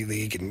Hockey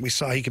League, and we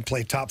saw he can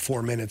play top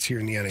 4 minutes here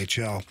in the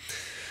NHL.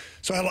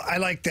 So I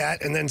like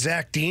that. And then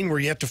Zach Dean, we're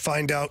yet to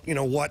find out,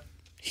 what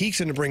he's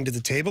going to bring to the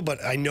table. But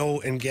I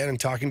know, and again, in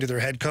talking to their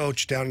head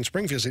coach down in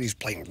Springfield, that he's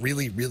playing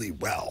really, really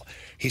well.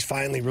 He's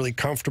finally really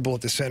comfortable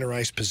at the center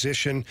ice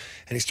position, and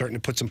he's starting to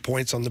put some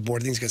points on the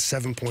board. I think he's got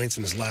 7 points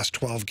in his last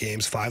 12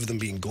 games, 5 of them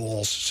being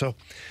goals. So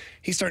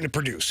he's starting to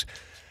produce.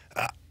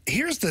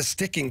 Here's the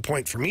sticking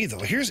point for me, though.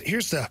 Here's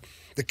the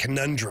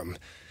conundrum,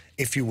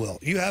 if you will.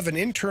 You have an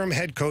interim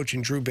head coach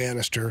in Drew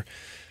Bannister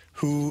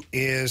who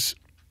is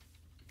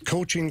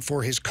coaching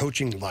for his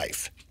coaching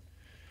life.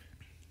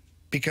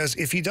 Because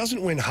if he doesn't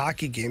win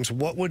hockey games,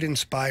 what would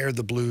inspire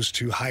the Blues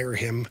to hire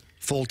him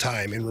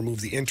full-time and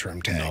remove the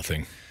interim tag?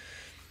 Nothing.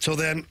 So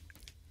then,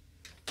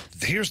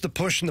 here's the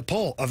push and the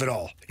pull of it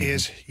all,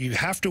 is you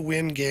have to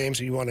win games,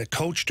 and you want to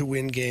coach to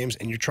win games,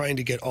 and you're trying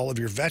to get all of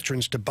your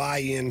veterans to buy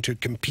in, to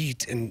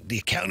compete, and the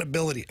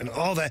accountability and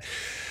all that.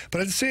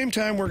 But at the same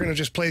time, we're going to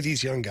just play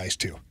these young guys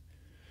too.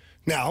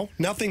 Now,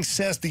 nothing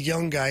says the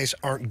young guys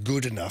aren't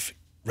good enough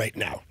right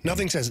now.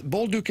 Nothing says.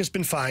 Bolduc has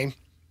been fine.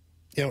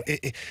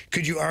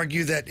 Could you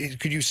argue that,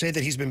 could you say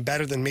that he's been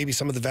better than maybe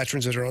some of the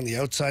veterans that are on the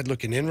outside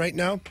looking in right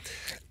now?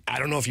 I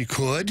don't know if you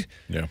could.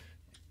 Yeah.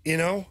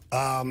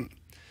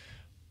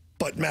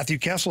 But Matthew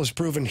Kessel has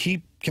proven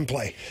he can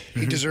play.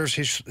 He deserves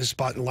his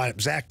spot in the lineup.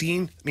 Zach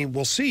Dean,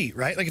 we'll see,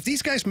 right? Like, if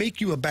these guys make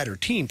you a better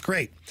team,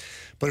 great.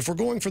 But if we're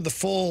going for the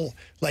full,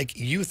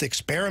 youth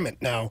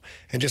experiment now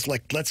and just,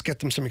 let's get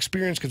them some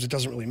experience because it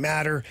doesn't really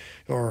matter,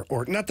 or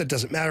not that it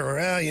doesn't matter, or,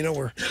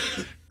 we're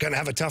going to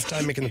have a tough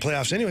time making the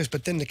playoffs anyways,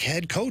 but then the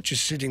head coach is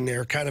sitting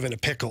there kind of in a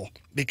pickle,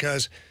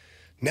 because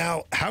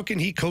now how can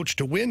he coach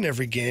to win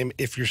every game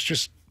if you're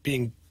just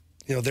being,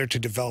 there to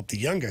develop the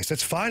young guys?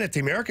 That's fine at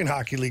the American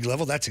Hockey League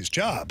level. That's his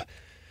job.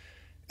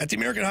 At the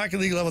American Hockey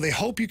League level, they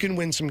hope you can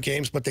win some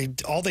games, but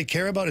all they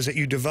care about is that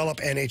you develop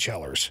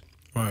NHLers.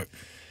 Right.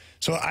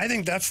 So I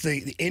think that's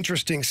the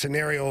interesting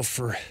scenario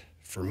for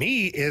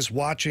me, is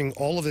watching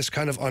all of this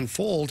kind of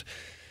unfold,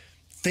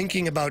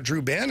 thinking about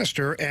Drew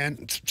Bannister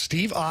and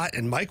Steve Ott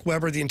and Mike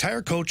Weber, the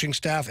entire coaching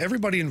staff,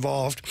 everybody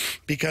involved,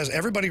 because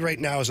everybody right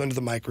now is under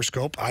the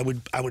microscope, I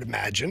would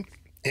imagine.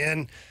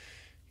 And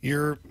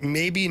you're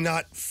maybe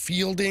not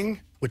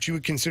fielding what you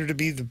would consider to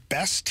be the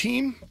best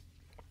team.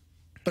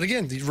 But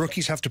again, the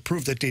rookies have to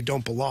prove that they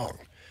don't belong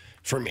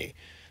for me.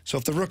 So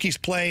if the rookies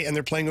play and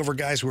they're playing over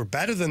guys who are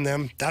better than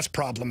them, that's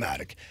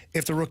problematic.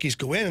 If the rookies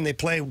go in and they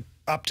play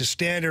up to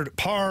standard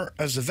par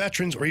as the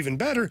veterans or even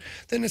better,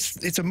 then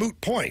it's a moot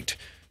point.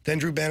 Then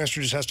Drew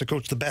Bannister just has to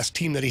coach the best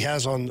team that he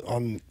has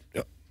on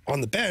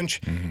the bench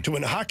to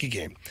win a hockey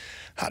game.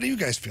 How do you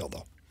guys feel,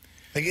 though?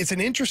 It's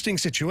an interesting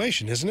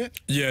situation, isn't it?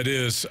 Yeah, it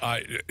is.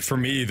 For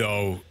me,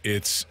 though,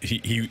 it's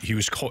he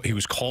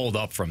was called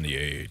up from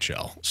the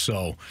AHL,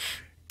 so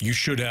you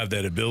should have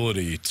that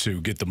ability to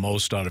get the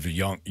most out of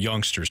your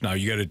youngsters. Now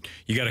you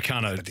got to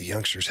kind of. But the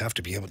youngsters have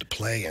to be able to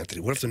play,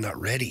 Anthony. What if they're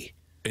not ready?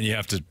 And you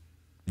have to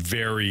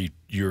vary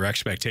your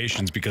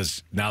expectations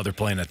because now they're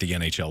playing at the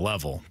NHL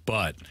level.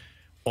 But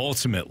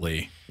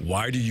ultimately,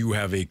 why do you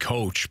have a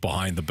coach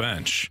behind the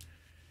bench?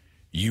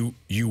 You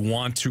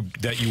want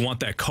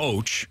that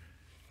coach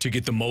to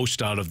get the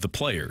most out of the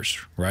players,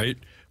 right?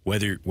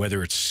 Whether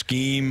it's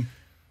scheme,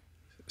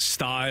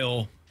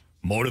 style,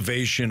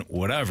 motivation,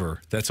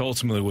 whatever, that's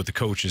ultimately what the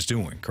coach is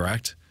doing,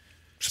 correct?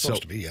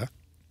 Supposed to be, yeah.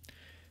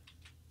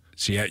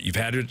 So yeah, you've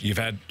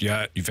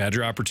had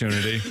your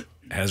opportunity. It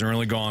hasn't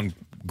really gone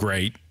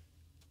great,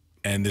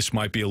 and this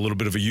might be a little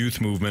bit of a youth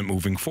movement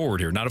moving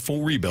forward here. Not a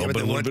full rebuild, but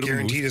a little bit of a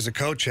move. What guarantee does a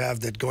coach have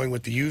that going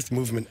with the youth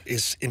movement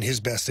is in his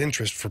best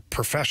interest for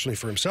professionally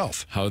for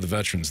himself? How are the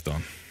veterans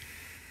done?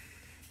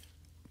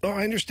 Oh,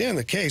 I understand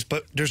the case,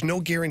 but there's no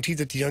guarantee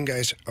that the young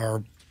guys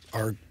are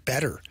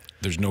better.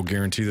 there's no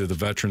guarantee that the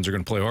veterans are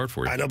going to play hard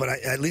for you. I know, but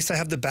at least I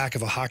have the back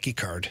of a hockey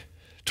card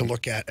to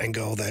look at and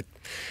go that,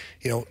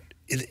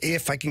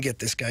 if I can get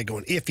this guy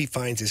going, if he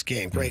finds his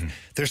game, great. Mm-hmm.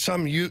 There's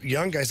some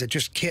young guys that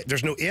just can't.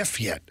 There's no if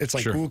yet. It's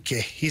like,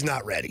 okay, he's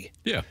not ready.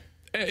 Yeah.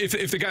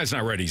 If the guy's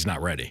not ready, he's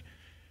not ready.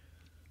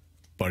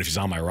 But if he's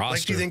on my roster.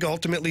 Like, do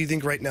you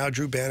think right now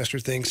Drew Bannister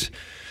thinks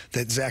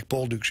that Zach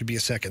Bolduc should be a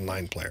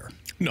second-line player?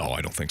 No,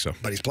 I don't think so.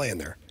 But he's playing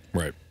there.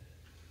 Right.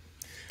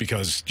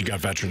 Because you got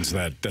veterans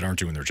that aren't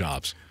doing their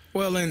jobs.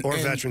 Well, or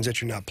veterans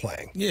that you're not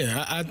playing.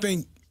 Yeah, I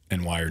think.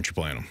 And why aren't you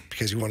playing them?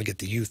 Because you want to get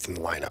the youth in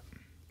the lineup.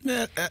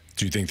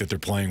 Do you think that they're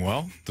playing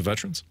well, the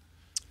veterans?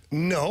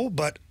 No,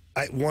 but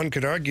one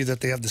could argue that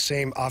they have the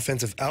same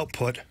offensive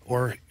output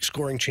or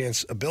scoring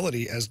chance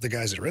ability as the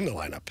guys that are in the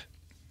lineup.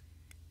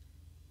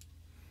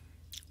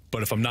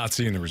 But if I'm not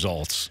seeing the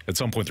results, at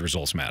some point the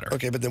results matter.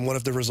 Okay, but then what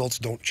if the results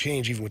don't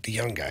change even with the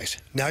young guys?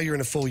 Now you're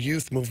in a full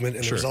youth movement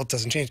and the result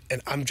doesn't change.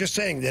 And I'm just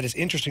saying that it's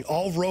interesting.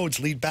 All roads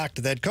lead back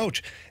to that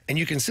coach. And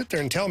you can sit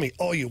there and tell me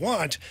all you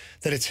want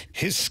that it's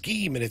his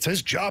scheme and it's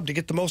his job to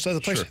get the most out of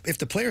the players. Sure. If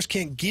the players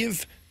can't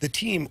give the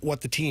team what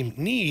the team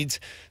needs,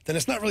 then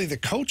it's not really the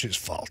coach's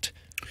fault.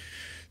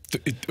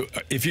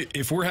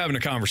 If we're having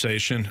a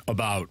conversation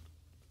about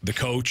the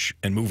coach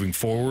and moving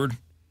forward,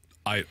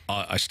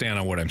 I stand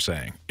on what I'm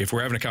saying. If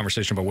we're having a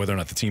conversation about whether or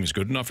not the team is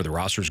good enough or the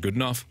roster is good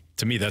enough,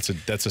 to me that's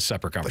a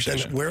separate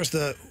conversation. But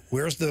then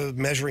where's the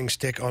measuring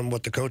stick on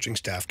what the coaching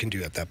staff can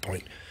do at that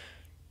point?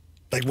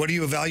 Like, what are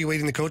you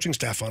evaluating the coaching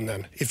staff on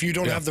then? If you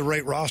don't have the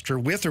right roster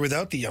with or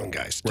without the young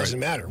guys, it doesn't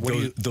matter.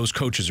 Those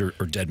coaches are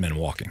dead men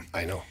walking.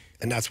 I know.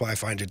 And that's why I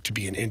find it to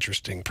be an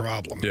interesting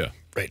problem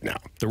right now.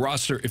 The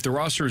roster, if the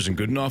roster isn't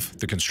good enough,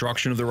 the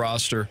construction of the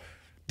roster,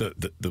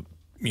 the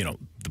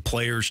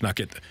players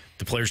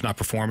not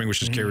performing,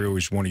 which is Carey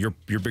always one of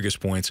your biggest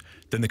points,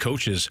 then the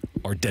coaches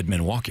are dead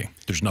men walking.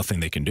 There's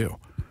nothing they can do.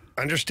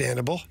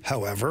 Understandable.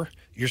 However,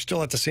 you're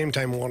still at the same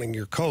time wanting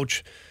your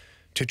coach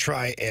to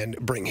try and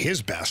bring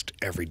his best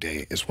every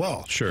day as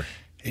well. Sure.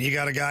 And you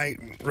got a guy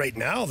right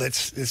now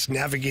that's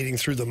navigating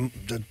through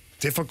the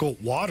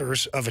difficult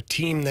waters of a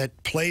team that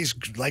plays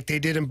like they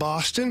did in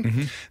Boston,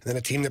 and then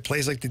a team that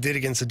plays like they did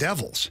against the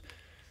Devils.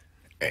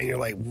 And you're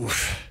like,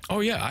 woof. Oh,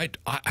 yeah,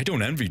 I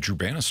don't envy Drew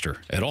Bannister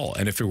at all.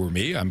 And if it were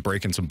me, I'm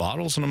breaking some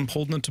bottles and I'm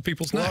holding it to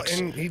people's necks.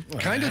 And he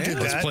kind of did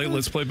that.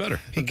 Let's play better.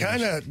 He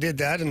kind of did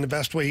that, and the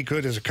best way he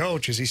could as a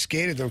coach is he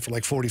skated them for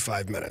like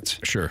 45 minutes.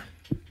 Sure.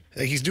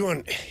 He's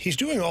doing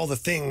all the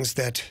things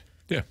that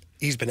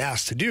he's been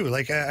asked to do.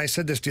 Like I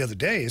said this the other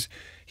day, is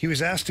he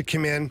was asked to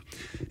come in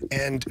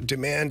and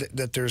demand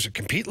that there's a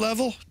compete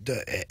level,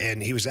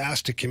 and he was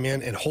asked to come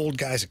in and hold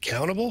guys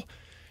accountable,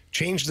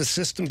 change the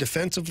system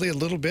defensively a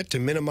little bit to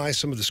minimize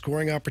some of the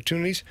scoring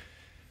opportunities.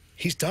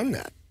 He's done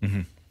that.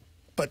 Mm-hmm.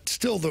 But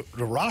still, the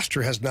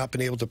roster has not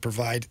been able to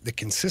provide the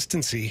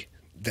consistency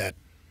that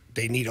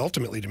they need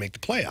ultimately to make the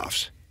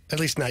playoffs. At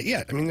least not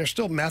yet. I mean, they're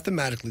still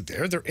mathematically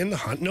there. They're in the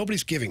hunt.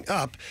 Nobody's giving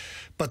up,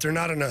 but they're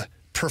not in a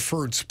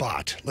preferred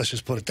spot. Let's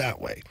just put it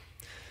that way.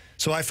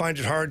 So I find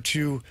it hard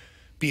to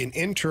be an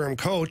interim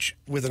coach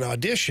with an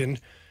audition,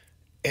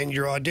 and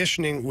you're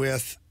auditioning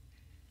with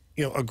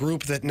a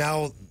group that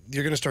now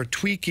you're going to start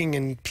tweaking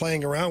and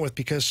playing around with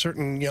because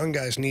certain young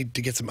guys need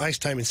to get some ice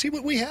time and see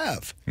what we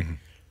have. Mm-hmm.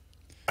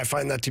 I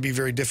find that to be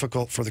very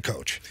difficult for the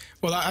coach.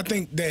 Well, I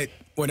think that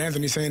what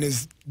Anthony's saying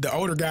is the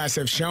older guys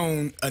have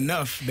shown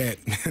enough that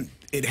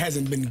it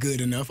hasn't been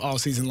good enough all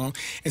season long.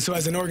 And so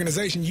as an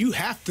organization, you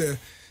have to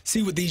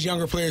see what these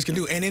younger players can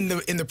do. And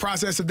in the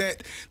process of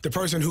that, the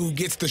person who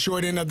gets the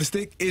short end of the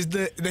stick is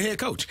the head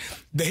coach.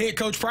 The head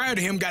coach prior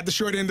to him got the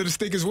short end of the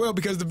stick as well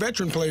because the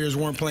veteran players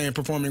weren't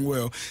performing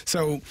well.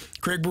 So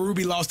Craig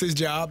Berube lost his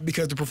job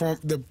because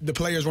the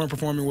players weren't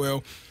performing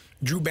well.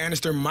 Drew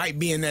Bannister might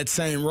be in that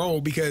same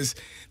role because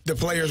the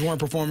players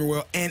weren't performing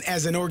well. And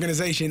as an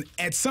organization,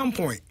 at some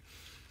point,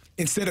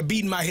 instead of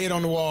beating my head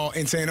on the wall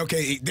and saying,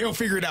 okay, they'll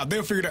figure it out.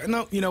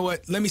 No, you know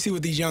what? Let me see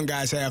what these young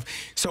guys have.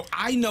 So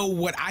I know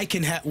what I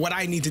can have, what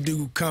I need to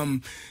do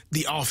come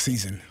the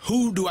offseason.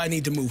 Who do I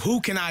need to move?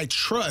 Who can I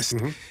trust?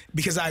 Mm-hmm.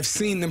 Because I've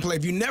seen them play.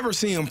 If you never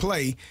see them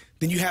play,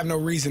 then you have no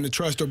reason to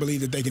trust or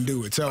believe that they can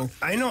do it. So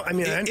I know. I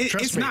mean,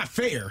 it's not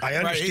fair. I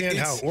understand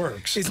how it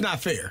works. It's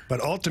not fair. But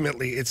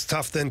ultimately, it's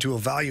tough then to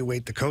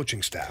evaluate the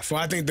coaching staff.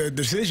 Well, I think the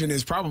decision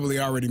is probably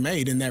already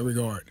made in that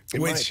regard. It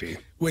might be.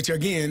 Which,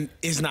 again,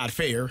 is not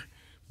fair.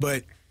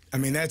 But, I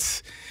mean, I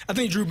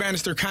think Drew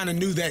Bannister kind of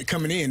knew that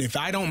coming in. If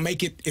I don't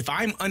make it, if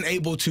I'm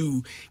unable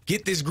to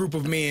get this group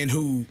of men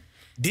who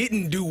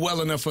didn't do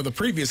well enough for the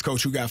previous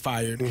coach who got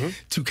fired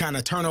to kind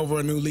of turn over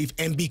a new leaf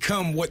and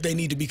become what they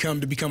need to become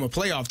a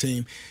playoff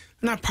team,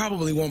 then I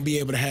probably won't be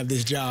able to have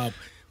this job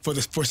for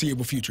the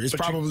foreseeable future. It's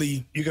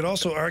probably... You could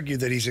also argue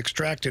that he's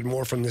extracted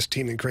more from this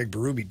team than Craig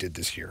Berube did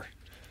this year.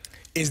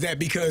 Is that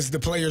because the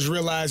players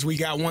realize we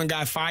got one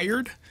guy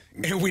fired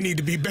and we need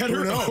to be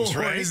better? Who knows,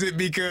 right? Or is it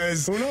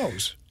because... Who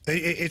knows?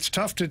 It's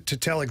tough to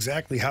tell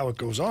exactly how it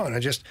goes on.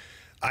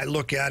 I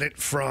look at it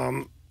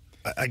from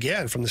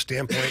the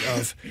standpoint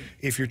of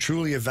if you're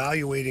truly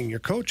evaluating your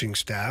coaching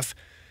staff,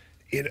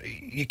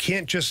 you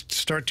can't just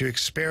start to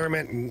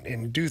experiment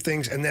and do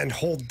things and then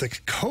hold the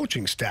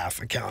coaching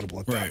staff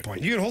accountable at that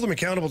point. You can hold them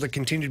accountable to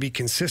continue to be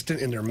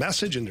consistent in their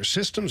message and their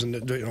systems and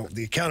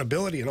the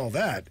accountability and all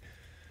that.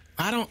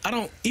 I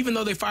don't. Even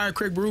though they fired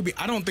Craig Berube,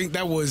 I don't think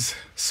that was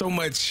so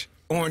much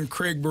on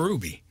Craig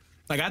Berube.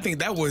 Like, I think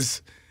that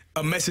was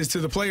a message to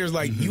the players,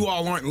 like, you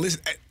all aren't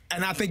listening.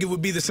 And I think it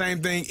would be the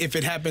same thing if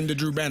it happened to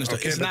Drew Bannister.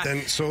 Okay, it's but not.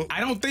 then, so I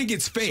don't think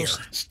it's fair. So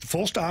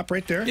full stop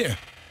right there. Yeah.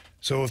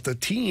 So if the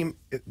team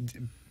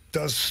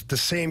does the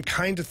same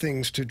kind of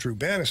things to Drew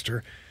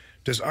Bannister,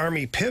 does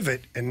Army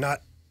pivot and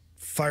not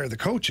fire the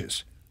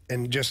coaches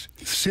and just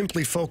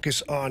simply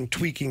focus on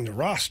tweaking the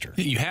roster?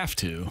 You have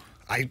to.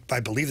 I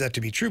believe that to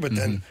be true, but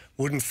then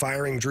wouldn't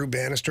firing Drew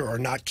Bannister or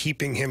not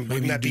keeping him,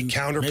 wouldn't that be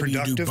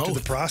counterproductive to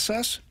the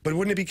process? But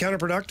wouldn't it be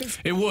counterproductive?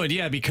 It would,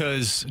 yeah,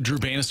 because Drew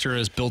Bannister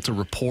has built a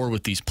rapport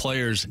with these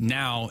players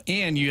now,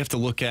 and you have to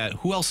look at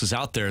who else is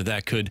out there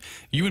that could,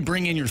 you would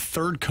bring in your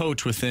third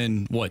coach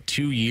within,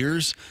 2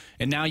 years,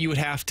 and now you would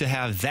have to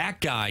have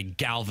that guy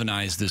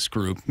galvanize this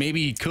group.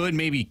 Maybe he could,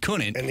 maybe he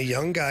couldn't. And the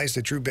young guys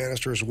that Drew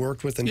Bannister has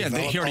worked with and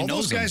developed, all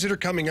those guys that are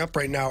coming up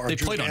right now are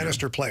Drew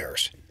Bannister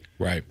players.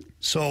 Right.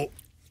 So,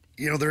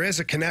 there is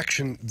a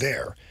connection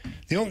there.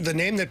 The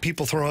name that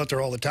people throw out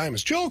there all the time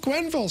is Joel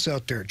Quenneville's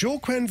out there. Joel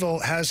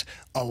Quenneville has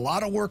a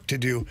lot of work to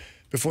do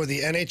before the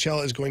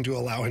NHL is going to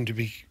allow him to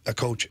be a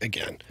coach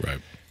again. Right.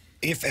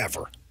 If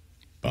ever.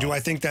 Do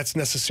I think that's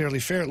necessarily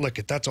fair? Look,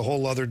 that's a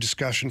whole other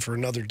discussion for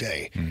another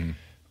day.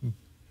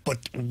 But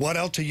what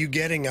else are you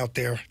getting out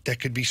there that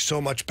could be so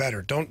much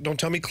better? Don't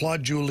tell me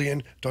Claude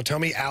Julien. Don't tell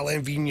me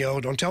Alain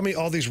Vigneault. Don't tell me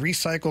all these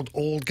recycled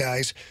old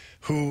guys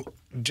who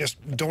just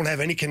don't have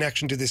any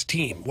connection to this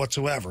team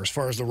whatsoever as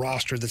far as the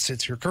roster that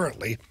sits here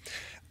currently.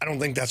 I don't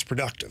think that's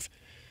productive.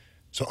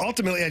 So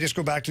ultimately, I just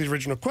go back to the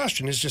original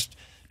question. It's just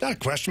not a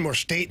question, more a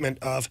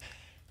statement of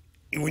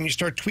when you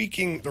start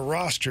tweaking the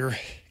roster,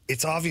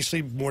 it's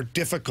obviously more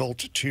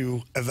difficult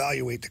to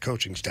evaluate the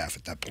coaching staff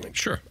at that point.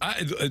 Sure.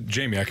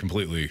 Jamie,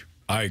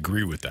 I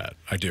agree with that.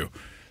 I do.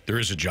 There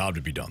is a job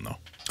to be done, though.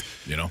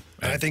 And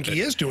I think he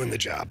is doing the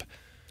job.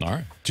 All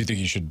right. Do you think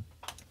he should?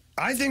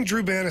 I think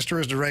Drew Bannister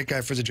is the right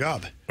guy for the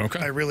job. Okay.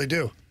 I really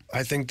do.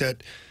 I think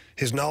that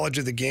his knowledge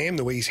of the game,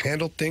 the way he's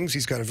handled things,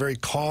 he's got a very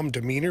calm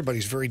demeanor, but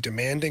he's very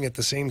demanding at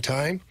the same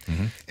time.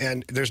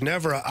 And there's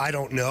never a I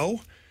don't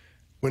know.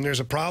 When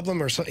there's a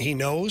problem or something, he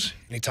knows,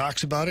 and he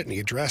talks about it, and he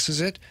addresses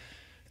it.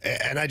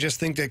 And I just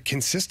think that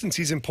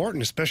consistency is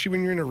important, especially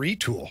when you're in a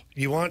retool.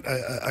 You want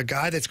a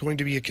guy that's going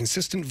to be a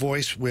consistent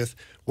voice with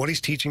what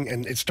he's teaching.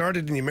 And it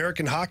started in the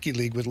American Hockey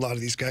League with a lot of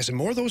these guys. And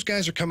more of those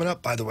guys are coming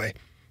up, by the way.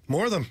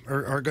 More of them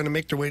are going to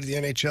make their way to the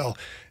NHL,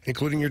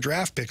 including your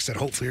draft picks that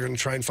hopefully are going to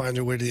try and find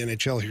their way to the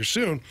NHL here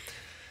soon.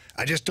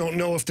 I just don't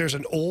know if there's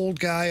an old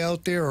guy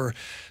out there or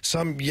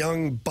some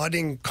young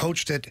budding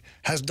coach that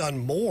has done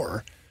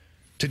more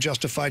to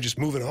justify just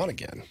moving on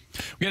again.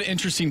 We got an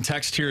interesting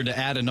text here to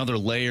add another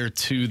layer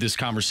to this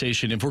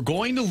conversation. If we're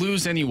going to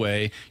lose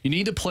anyway, you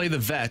need to play the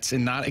vets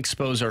and not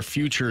expose our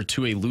future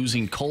to a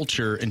losing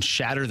culture and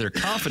shatter their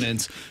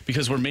confidence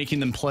because we're making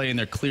them play and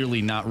they're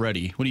clearly not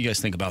ready. What do you guys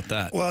think about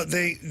that? Well,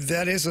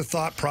 that is a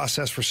thought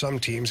process for some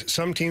teams.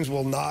 Some teams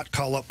will not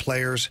call up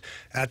players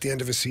at the end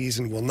of a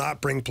season, will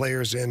not bring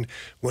players in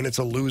when it's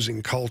a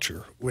losing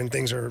culture. When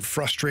things are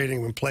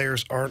frustrating, when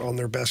players aren't on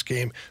their best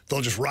game,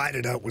 they'll just ride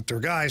it out with their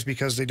guys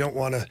because they don't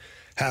want to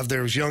have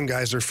those young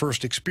guys, their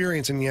first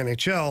experience in the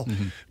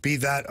NHL, be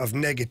that of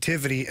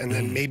negativity and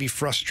then maybe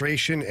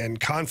frustration and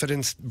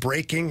confidence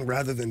breaking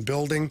rather than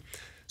building.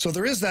 So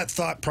there is that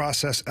thought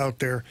process out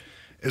there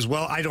as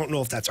well. I don't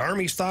know if that's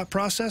Army's thought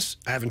process.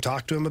 I haven't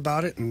talked to him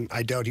about it, and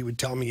I doubt he would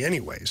tell me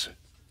anyways.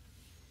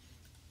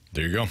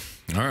 There you go.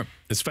 All right.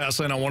 It's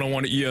Fastlane on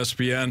 101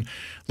 ESPN.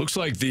 Looks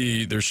like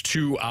there's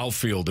two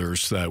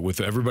outfielders that,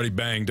 with everybody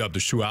banged up,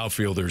 there's two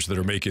outfielders that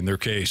are making their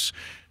case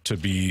to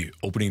be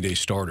opening day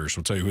starters.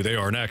 We'll tell you who they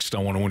are next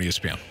on 101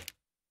 ESPN.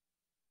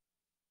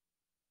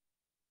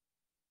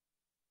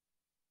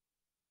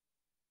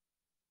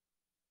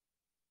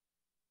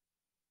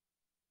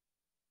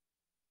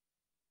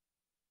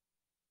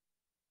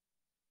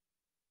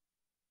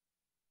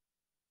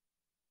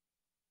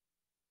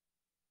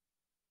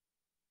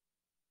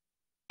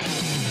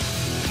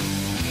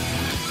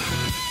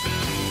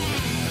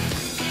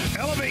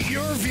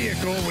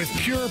 With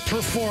Pure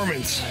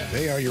Performance.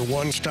 They are your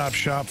one-stop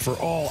shop for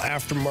all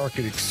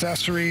aftermarket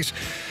accessories.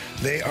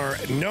 They are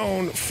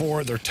known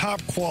for their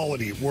top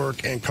quality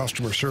work and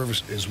customer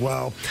service as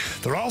well.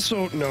 They're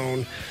also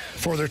known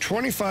for their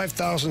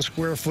 25,000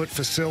 square foot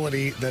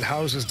facility that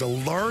houses the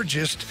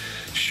largest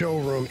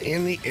showroom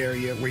in the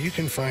area where you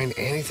can find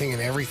anything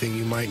and everything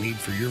you might need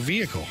for your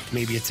vehicle.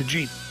 Maybe it's a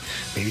Jeep,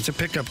 maybe it's a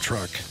pickup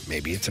truck,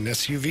 maybe it's an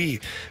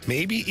SUV,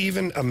 maybe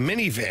even a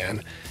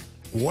minivan.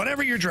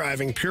 Whatever you're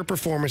driving, Pure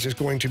Performance is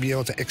going to be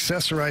able to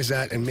accessorize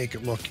that and make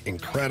it look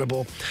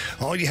incredible.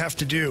 All you have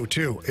to do,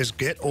 too, is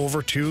get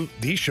over to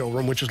the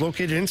showroom, which is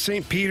located in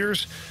St.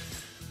 Peter's,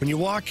 When you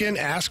walk in,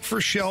 ask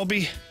for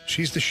Shelby.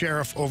 She's the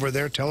sheriff over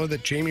there. Tell her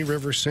that Jamie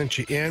Rivers sent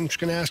you in. She's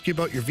going to ask you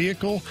about your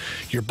vehicle,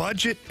 your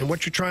budget, and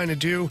what you're trying to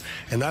do.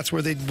 And that's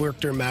where they work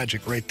their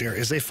magic right there,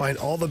 is they find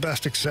all the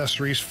best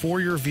accessories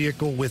for your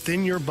vehicle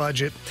within your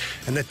budget.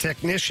 And the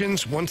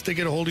technicians, once they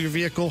get a hold of your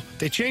vehicle,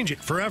 they change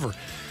it forever.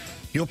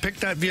 You'll pick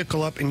that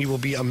vehicle up and you will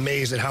be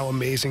amazed at how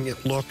amazing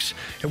it looks.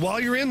 And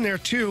while you're in there,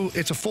 too,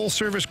 it's a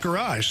full-service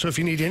garage. So if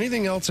you need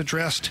anything else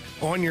addressed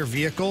on your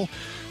vehicle,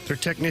 their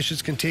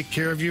technicians can take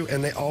care of you,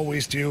 and they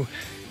always do.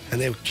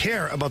 And they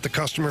care about the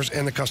customers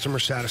and the customer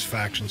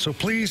satisfaction. So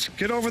please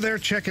get over there,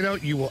 check it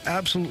out. You will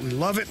absolutely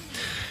love it.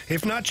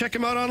 If not, check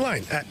them out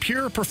online at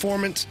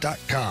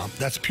pureperformance.com.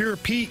 That's pure,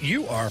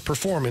 P-U-R,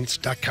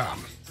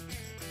 performance.com.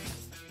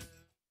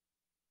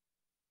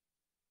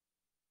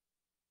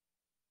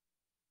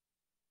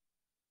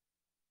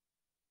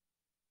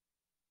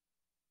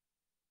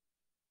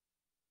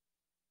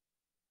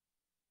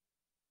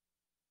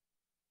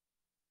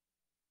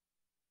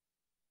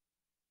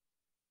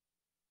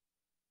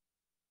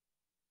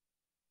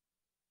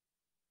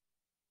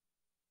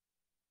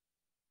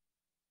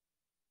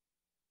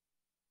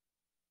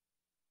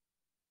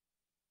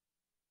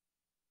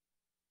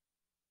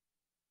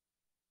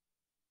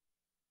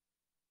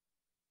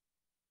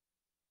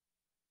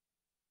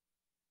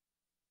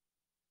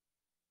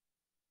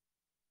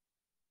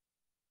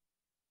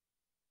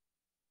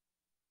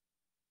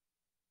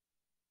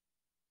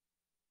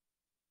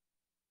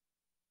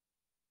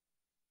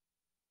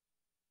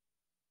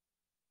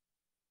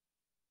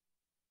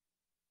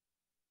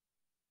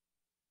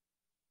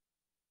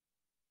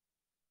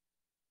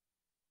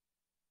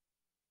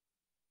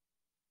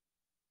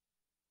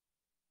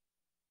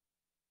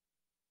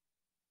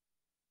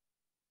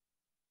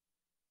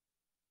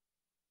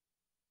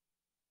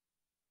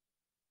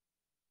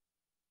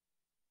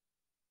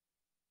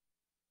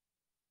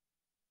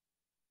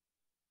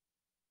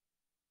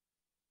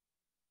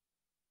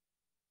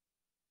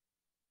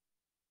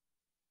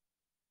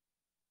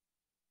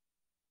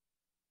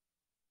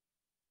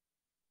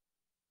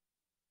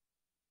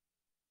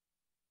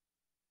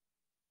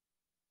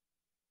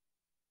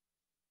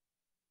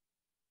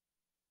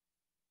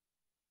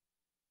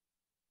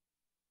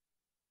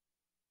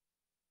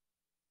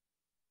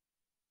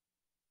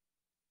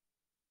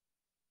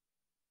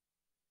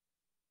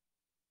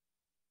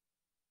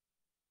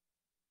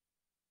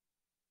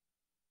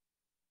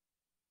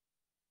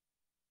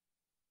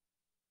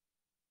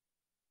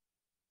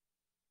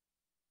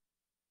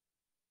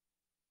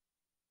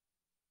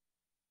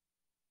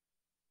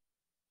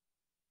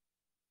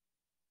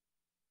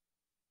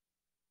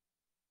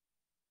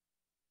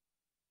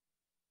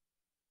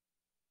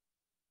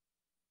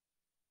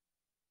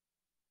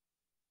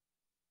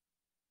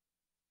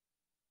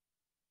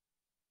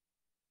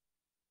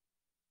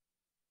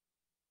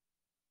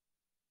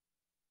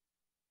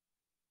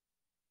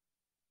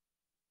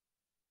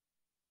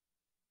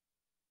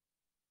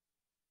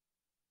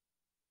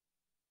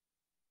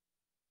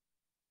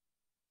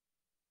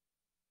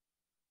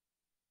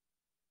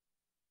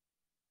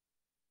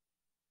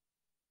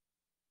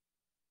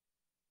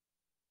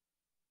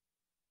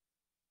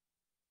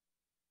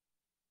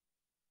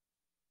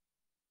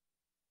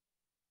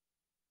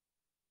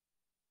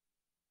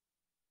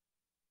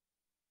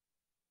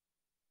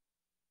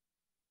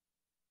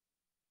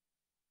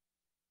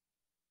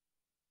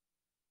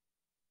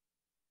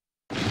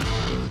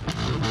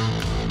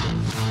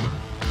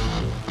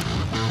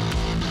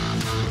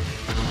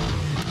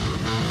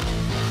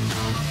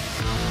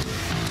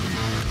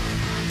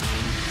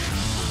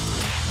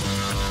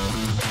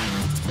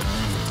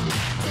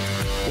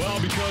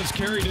 Because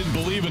Carey didn't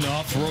believe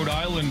enough, Rhode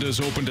Island has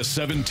opened a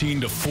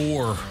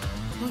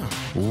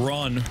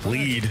 17-4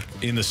 lead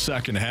in the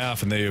second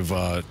half, and they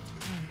have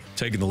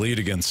taken the lead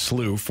against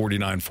SLU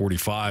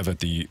 49-45 at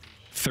the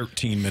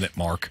 13-minute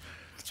mark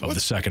of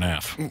the second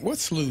half.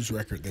 What's SLU's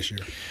record this year?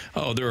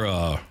 Oh, they're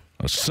a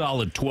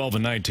solid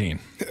 12-19.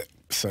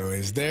 So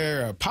is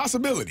there a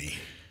possibility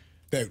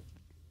that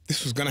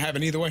this was going to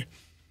happen either way?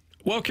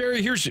 Well,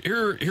 Carey, here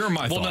are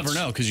my thoughts. We'll never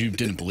know because you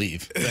didn't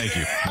believe. Thank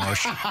you,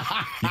 Marsh.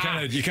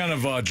 You kind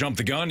of jumped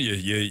the gun.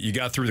 You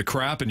got through the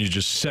crap and you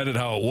just said it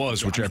how it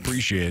was, which I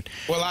appreciate.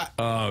 Well,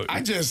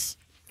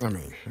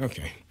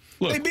 okay.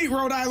 Look, they beat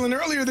Rhode Island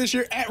earlier this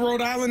year at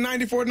Rhode Island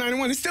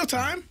 94-91. It's still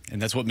time. And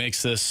that's what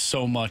makes this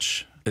so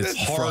much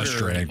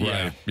frustrating.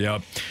 Yeah. Right. Yeah.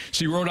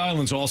 See, Rhode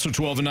Island's also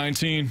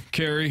 12-19,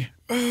 Carey.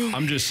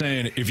 I'm just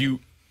saying,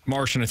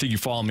 Marsh, and I think you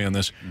follow me on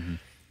this. Mm-hmm.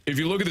 If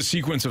you look at the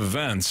sequence of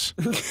events,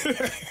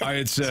 I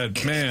had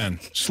said, man,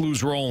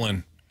 SLU's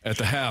rolling at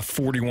the half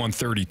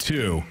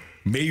 41-32.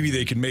 Maybe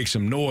they can make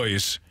some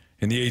noise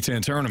in the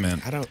A-10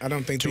 tournament. I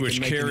don't think to they which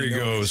can make Carey any noise.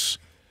 goes,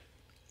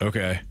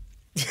 okay.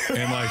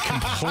 And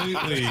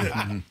completely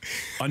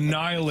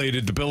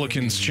annihilated the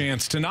Billikens'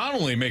 chance to not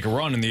only make a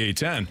run in the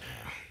A-10,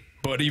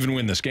 but even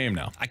win this game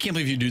now. I can't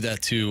believe you do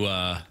that to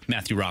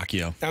Matthew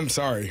Rocchio. I'm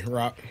sorry,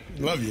 Rock.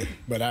 Love you,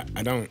 but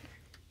I don't.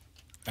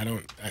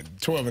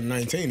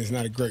 12-19 is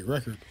not a great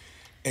record,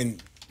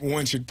 and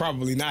one should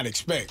probably not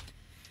expect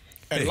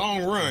a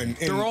long run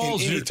in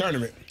any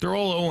tournament. They're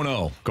all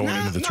 0-0 going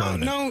into the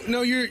tournament.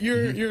 No, you're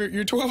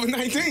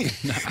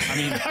 12-19. I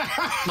mean,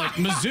 like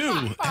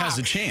Mizzou has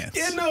a chance.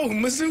 Yeah, no,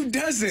 Mizzou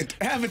doesn't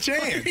have a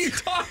chance. What are you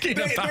talking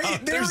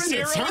about? They're in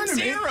the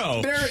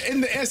 0-0. They're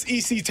in the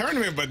SEC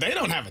tournament, but they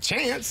don't have a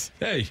chance.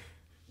 Hey,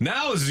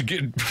 now is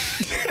good.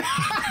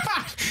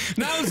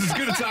 Now is as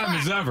good a time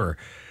as ever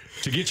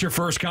to get your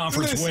first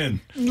conference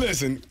win.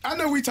 Listen, I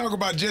know we talk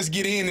about just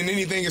get in and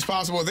anything is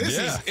possible. This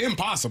is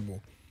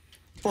impossible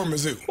for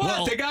Mizzou.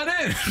 Well, they got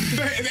in.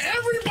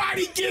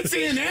 Everybody gets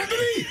in,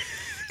 Anthony.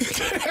 What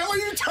the hell are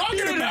you talking about?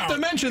 You didn't have to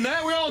mention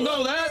that. We all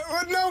know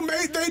that. No,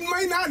 they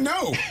may not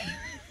know.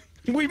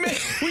 We made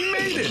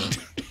it.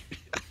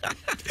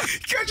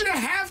 Because you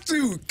have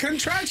to.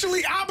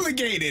 Contractually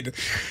obligated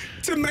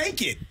to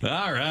make it.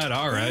 All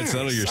right.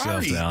 Settle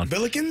yourself down.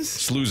 Billikens.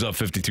 Slew's up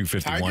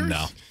 52-51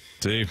 now.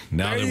 See,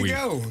 now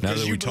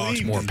that we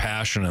talked more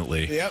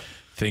passionately,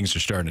 things are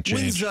starting to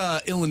change.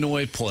 When's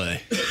Illinois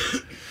play?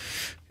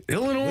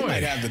 Illinois. We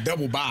might have the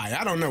double bye.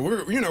 I don't know.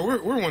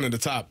 We're one of the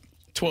top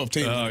 12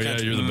 teams. Oh, yeah,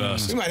 you're the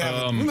best. We might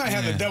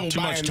have the double bye.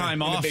 Too much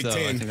time off, Big though.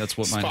 Ten. I think that's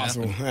what might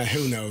possible. happen.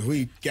 Who knows?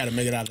 We got to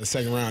make it out of the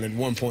second round at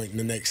one point in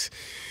the next,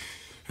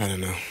 I don't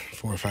know,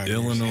 4 or 5 years.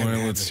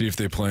 Illinois, let's see if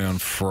they play on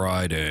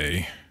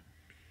Friday.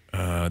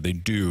 They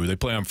do. They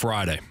play on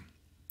Friday.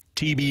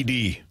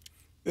 TBD.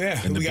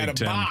 Yeah, in the we got Big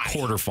to Ten buy.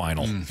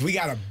 quarterfinal. We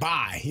got to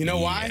buy. You know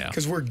why?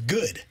 Because we're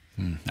good.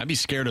 I'd be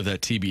scared of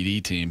that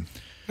TBD team.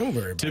 Don't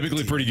worry about it.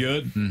 Typically pretty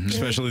good,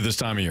 especially this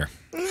time of year.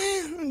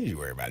 Don't you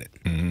worry about it.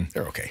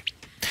 They're okay.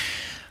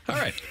 All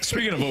right.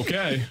 Speaking of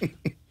okay,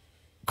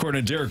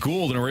 according to Derek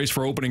Gould, in a race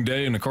for opening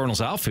day in the Cardinals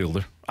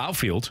outfield,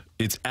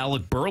 it's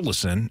Alec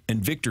Burleson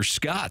and Victor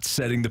Scott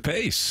setting the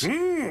pace.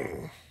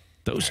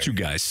 Those two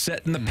guys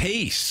setting the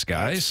pace,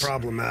 guys. That's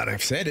problematic.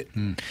 I've said it.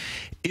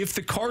 If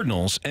the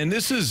Cardinals, and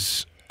this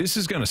is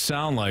going to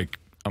sound like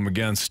I'm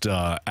against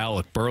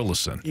Alec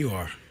Burleson. You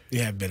are.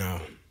 You have been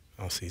all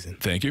season.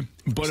 Thank you.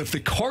 But if the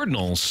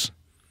Cardinals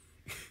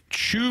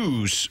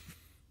choose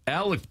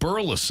Alec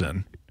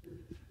Burleson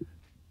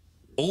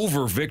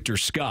over Victor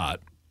Scott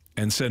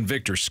and send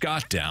Victor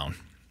Scott down,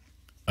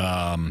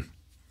 I'm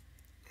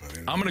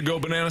going to go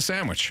banana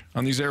sandwich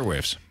on these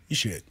airwaves. You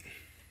should.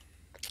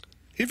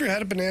 You ever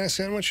had a banana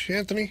sandwich,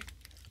 Anthony?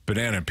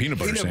 Banana and peanut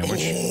butter sandwich.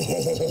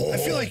 I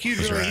feel like you'd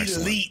really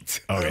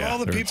elite. Oh, Out of yeah, all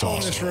the people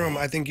awesome. in this room,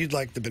 I think you'd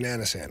like the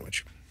banana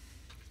sandwich.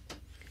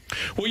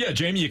 Well, yeah,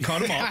 Jamie, you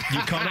cut them up. You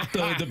cut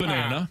up the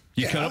banana.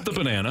 You cut up the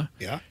banana.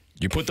 Yeah.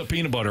 You put the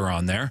peanut butter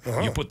on there.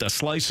 You put the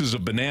slices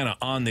of banana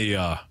on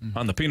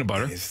the peanut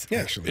butter.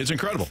 It's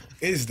incredible.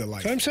 It is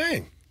delightful. That's what I'm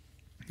saying.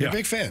 You're a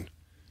big fan.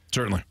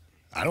 Certainly.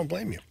 I don't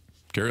blame you.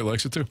 Gary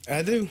likes it too.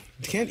 I do. You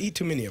can't eat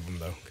too many of them,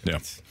 though. Yeah.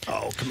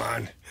 Oh, come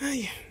on.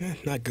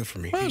 Not good for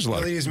me. Well,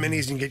 Well, eat as many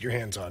as you can get your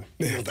hands on.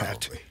 You know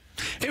that.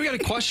 Hey, we got a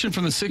question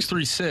from the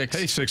 636.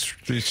 Hey,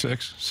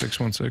 636,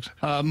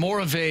 616. More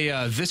of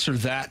a this or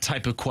that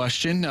type of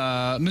question.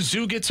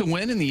 Mizzou gets a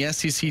win in the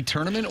SEC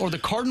tournament, or the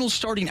Cardinals'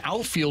 starting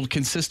outfield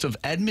consists of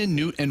Edman,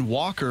 Newt, and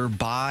Walker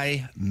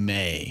by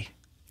May?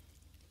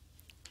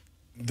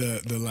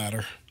 The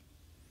latter.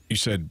 You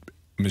said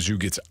Mizzou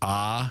gets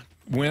a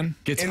win?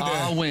 Gets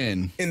a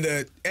win. In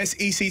the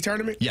SEC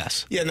tournament?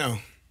 Yes. Yeah, no.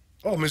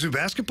 Oh, Mizzou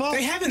basketball?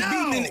 They haven't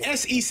beaten an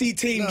SEC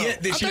team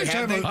yet this year,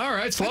 have they? All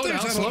right, slow down.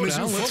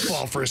 Mizzou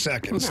football for a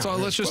second.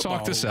 Let's just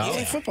talk this out.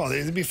 Yeah, football,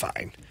 they'd be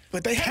fine.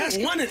 But they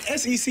haven't won an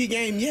SEC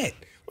game yet.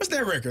 What's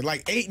their record?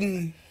 Like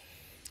 8-20?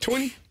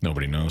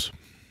 Nobody knows.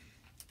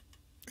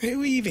 Hey,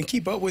 we even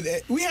keep up with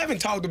it. We haven't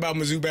talked about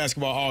Mizzou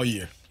basketball all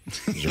year.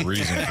 There's a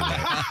reason for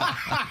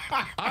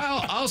that.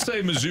 I'll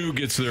say Mizzou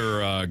gets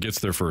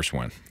their first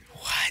win.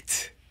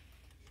 What?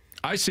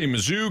 I say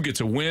Mizzou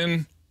gets a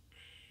win.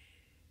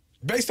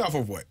 Based off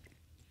of what?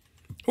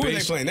 Who are they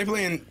playing?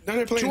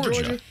 They're playing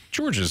Georgia?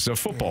 Georgia's a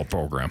football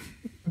program.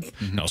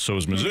 Now, so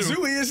is Mizzou.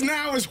 Mizzou is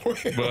now as well.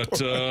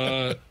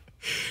 But,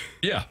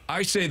 yeah,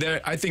 I say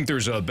that. I think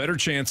there's a better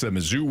chance that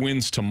Mizzou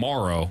wins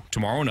tomorrow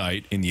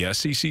night in the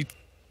SEC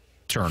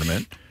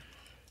tournament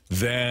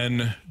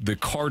than the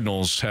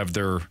Cardinals have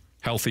their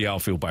healthy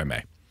outfield by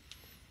May.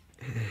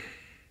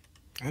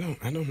 I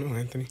don't know,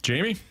 Anthony.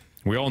 Jamie,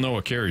 we all know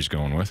what Carey's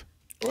going with.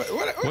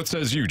 What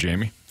says you,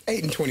 Jamie?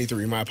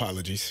 8-23. My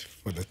apologies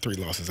for the 3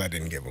 losses I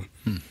didn't give them.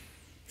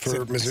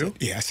 For Mizzou?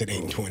 I said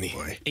 8-20.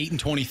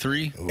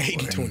 8-23.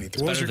 8-23.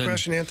 What was your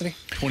question, Anthony?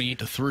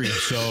 28-3.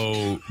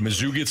 So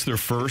Mizzou gets their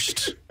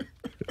first.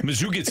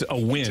 Mizzou gets a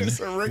win in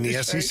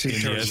the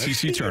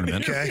SEC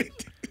tournament. Okay.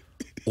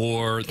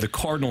 Or the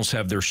Cardinals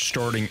have their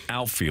starting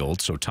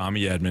outfield, so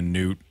Tommy Edman,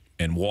 Newt,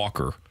 and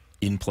Walker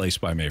in place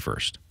by May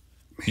 1st.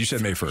 You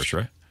said May 1st,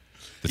 right?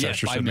 The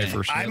texter said May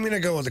 1st. I'm going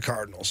to go with the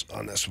Cardinals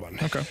on this one.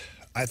 Okay.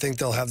 I think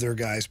they'll have their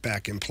guys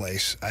back in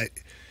place.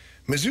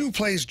 Mizzou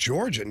plays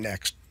Georgia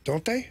next,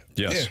 don't they?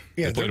 Yes.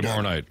 Yeah, they play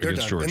tomorrow night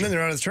against Georgia. And then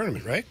they're out of the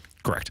tournament, right?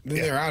 Correct.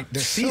 Then they're out. The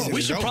season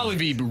we should probably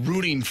be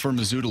rooting for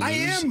Mizzou to lose. I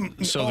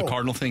am. So the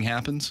Cardinal thing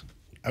happens.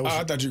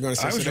 I thought you were going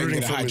to say I was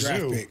rooting for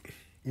Mizzou.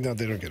 No,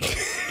 they don't get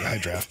a high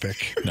draft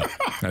pick. No,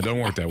 that don't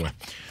work that way.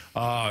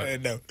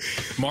 No.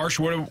 Marsh,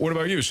 what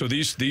about you? So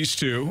these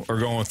two are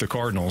going with the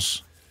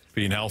Cardinals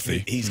being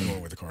healthy. He's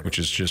going with the Cardinals. Which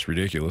is just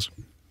ridiculous.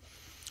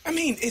 I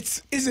mean,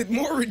 is it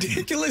more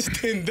ridiculous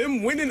than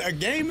them winning a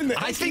game in the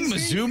I SEC? think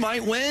Mizzou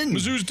might win.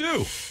 Mizzou's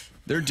due.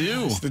 They're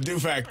due. It's the due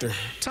factor.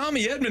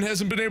 Tommy Edman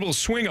hasn't been able to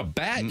swing a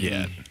bat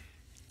yet.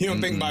 You don't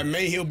think by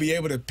May he'll be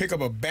able to pick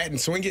up a bat and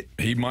swing it?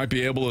 He might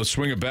be able to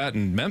swing a bat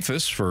in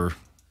Memphis for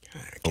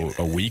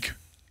a week.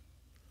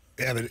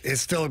 Yeah, but it's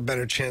still a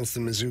better chance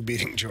than Mizzou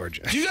beating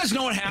Georgia. Do you guys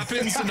know what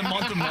happens in the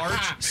month of March?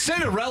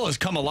 Cinderella's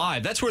come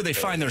alive. That's where they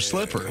find their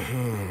slipper.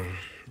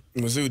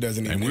 Mizzou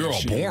doesn't even. And we were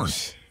all born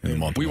in the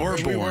month of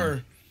March. We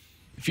were.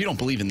 If you don't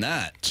believe in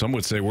that. Some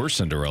would say we're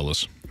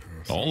Cinderellas.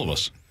 All of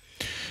us.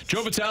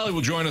 Joe Vitale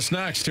will join us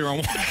next here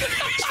on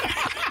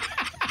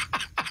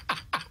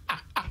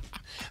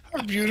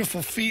Our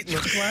beautiful feet in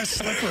those glass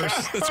slippers.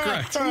 That's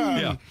correct.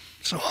 Yeah.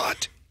 So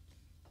hot.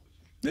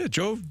 Yeah,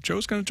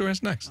 Joe's going to join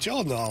us next. Joe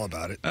will know all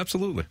about it.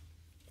 Absolutely.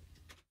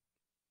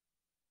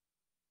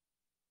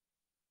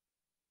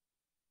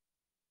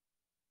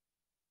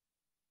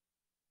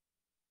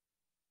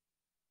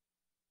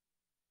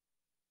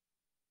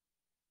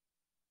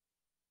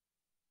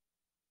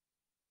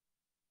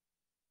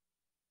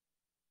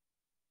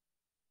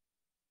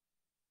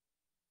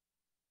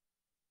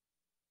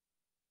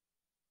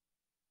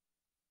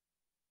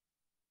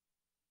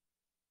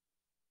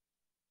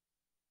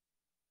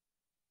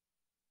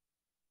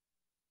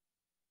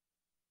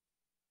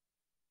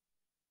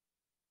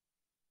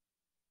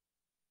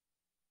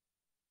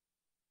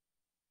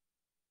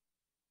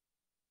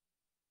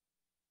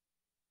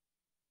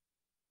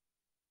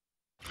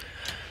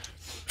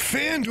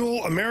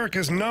 FanDuel,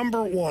 America's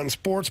 #1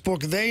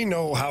 sportsbook. They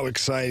know how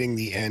exciting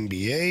the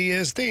NBA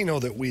is. They know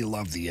that we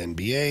love the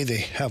NBA. They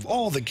have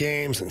all the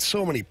games and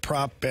so many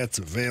prop bets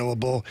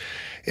available.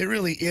 It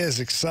really is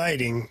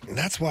exciting. And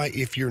that's why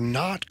if you're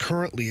not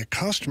currently a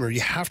customer,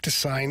 you have to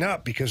sign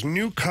up because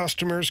new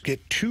customers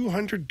get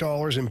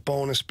 $200 in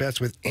bonus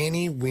bets with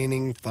any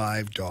winning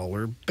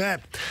 $5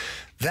 bet.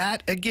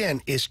 That,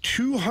 again, is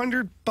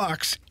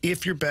 $200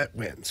 if your bet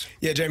wins.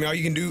 Yeah, Jamie, all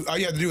you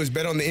have to do is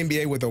bet on the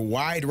NBA with a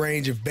wide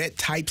range of bet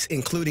types,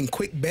 including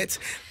quick bets,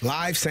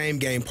 live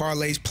same-game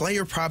parlays,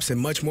 player props, and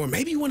much more.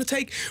 Maybe you want to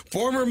take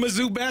former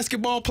Mizzou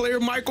basketball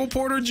player Michael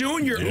Porter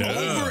Jr.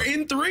 over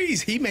in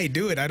threes. He may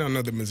do it. I don't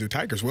know the Mizzou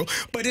Tigers will,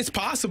 but it's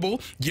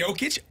possible.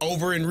 Jokic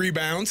over in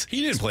rebounds.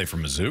 He didn't play for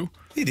Mizzou.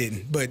 He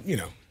didn't, but, you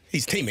know.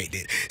 His teammate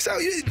did. So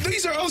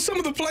these are some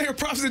of the player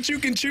props that you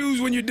can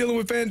choose when you're dealing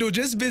with FanDuel.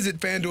 Just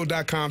visit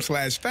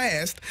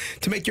FanDuel.com/fast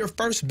to make your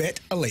first bet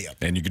a layup.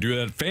 And you can do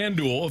that at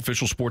FanDuel,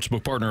 official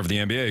sportsbook partner of the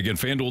NBA. Again,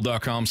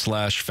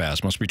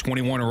 FanDuel.com/fast. Must be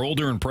 21 or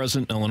older and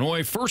present in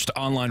Illinois. First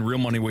online real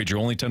money wager.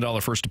 Only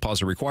 $10 first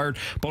deposit required.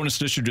 Bonus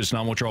issued is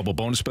non-withdrawable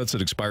bonus bets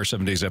that expire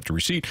 7 days after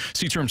receipt.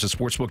 See terms at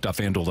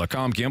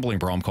sportsbook.fanduel.com. Gambling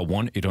problem, call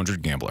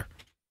 1-800-GAMBLER.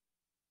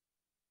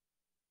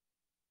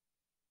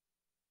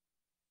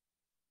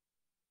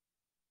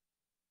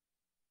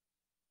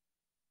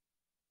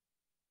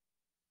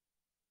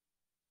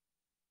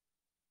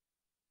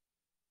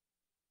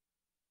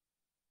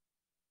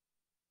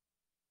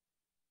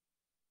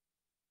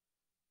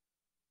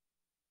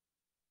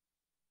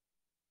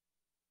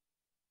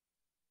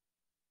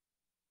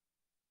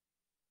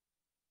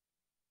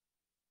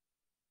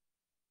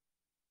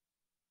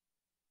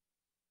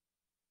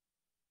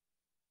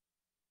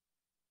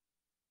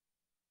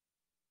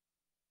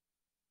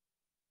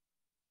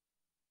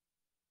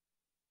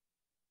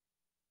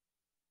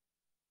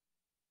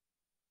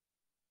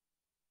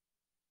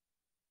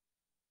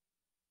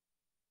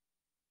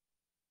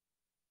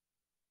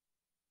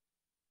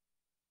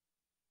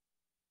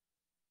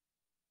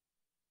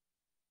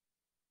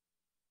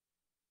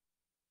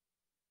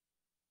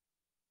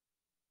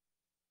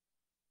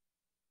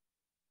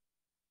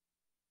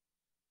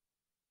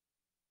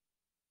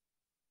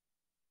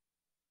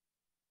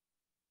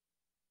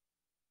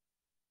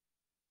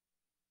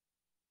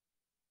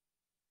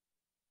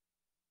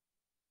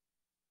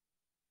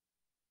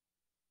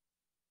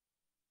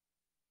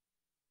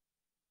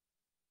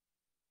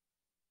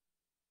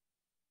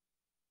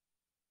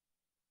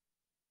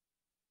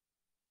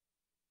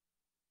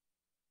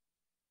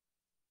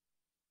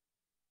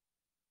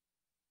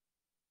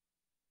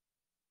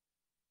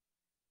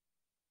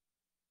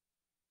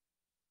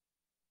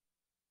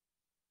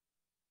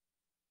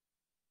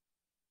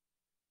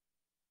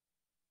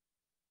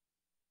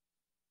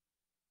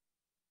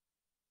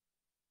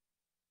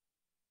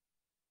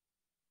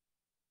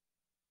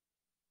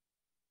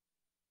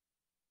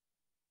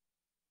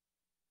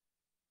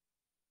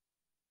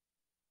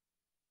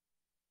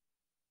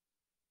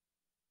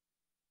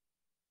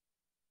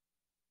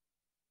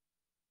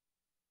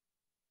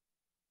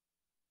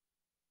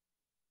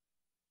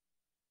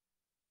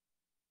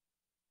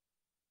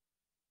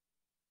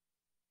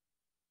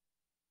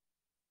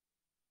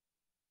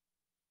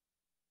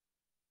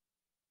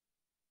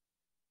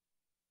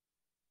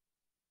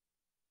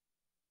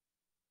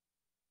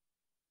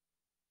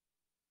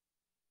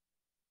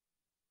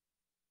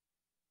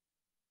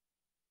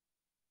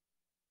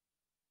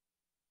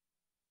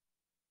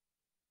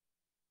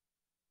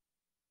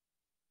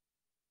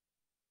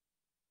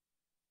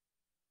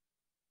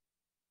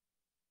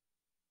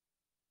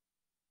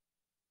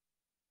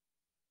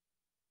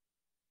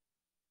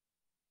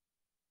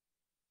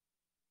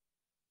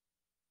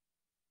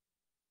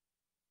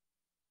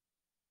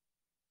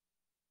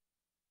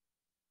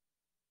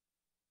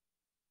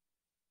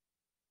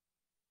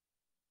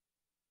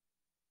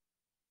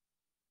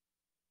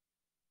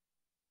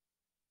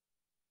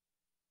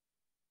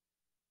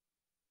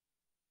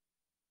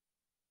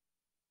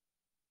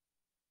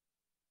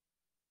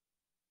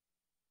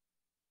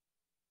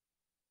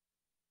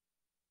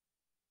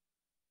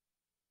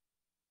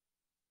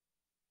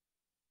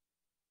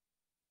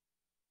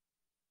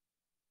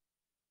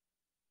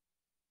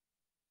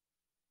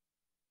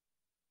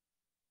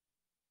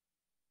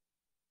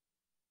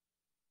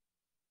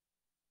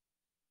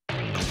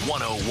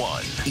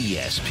 101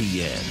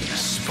 ESPN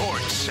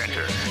Sports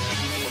Center.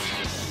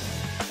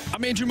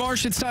 I'm Andrew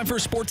Marsh. It's time for a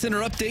Sports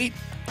Center update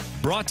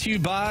brought to you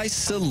by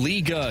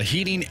Saliga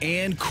Heating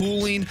and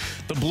Cooling.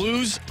 The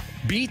Blues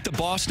beat the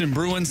Boston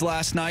Bruins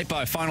last night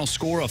by a final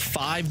score of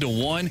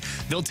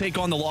 5-1. They'll take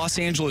on the Los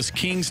Angeles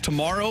Kings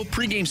tomorrow.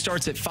 Pregame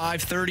starts at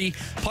 5:30.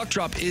 Puck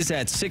drop is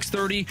at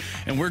 6:30.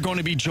 And we're going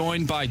to be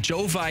joined by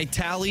Joe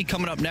Vitale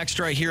coming up next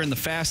right here in the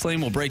Fast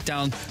Lane. We'll break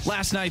down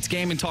last night's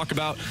game and talk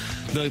about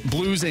the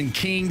Blues and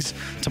Kings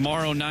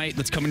tomorrow night.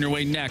 That's coming your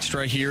way next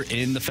right here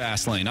in the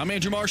Fast Lane. I'm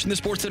Andrew Marsh, and the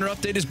Sports Center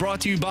update is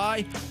brought to you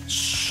by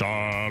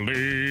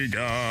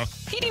Saliga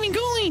Heating and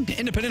Cooling,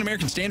 independent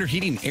American Standard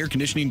heating and air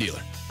conditioning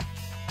dealer.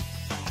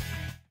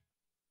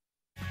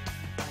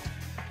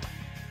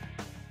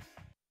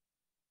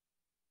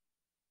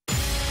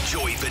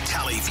 Joey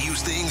Vitale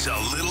views things a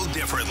little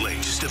differently.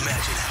 Just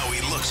imagine how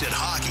he looks at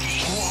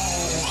hockey.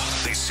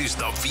 Whoa. This is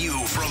The View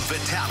from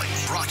Vitale,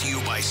 brought to you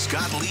by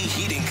Scott Lee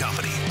Heating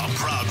Company, a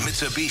proud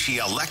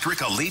Mitsubishi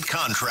Electric Elite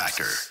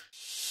contractor.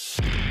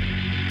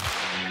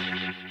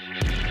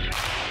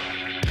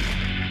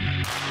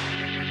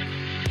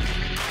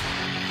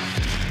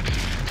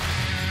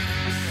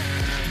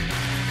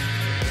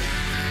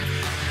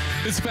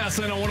 It's Fast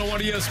Lane on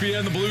 101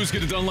 ESPN. The Blues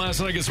get it done last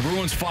night against the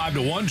Bruins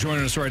 5-1.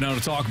 Joining us right now to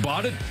talk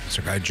about it, it's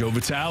our guy Joe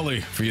Vitale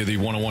via the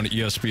 101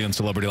 ESPN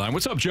Celebrity Line.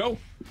 What's up, Joe?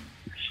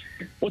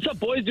 What's up,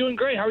 boys? Doing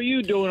great. How are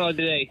you doing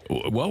today?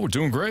 Well, we're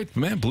doing great.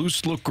 Man,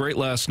 Blues looked great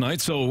last night.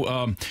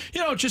 So,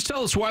 just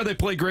tell us why they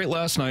played great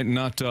last night and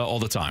not all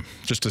the time.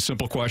 Just a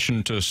simple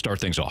question to start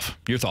things off.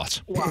 Your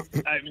thoughts? Well,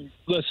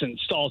 listen,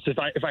 Stalter,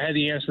 if I had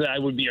the answer to that, I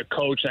would be a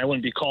coach, and I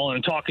wouldn't be calling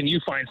and talking to you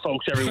fine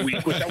folks every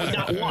week, which I would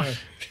not want.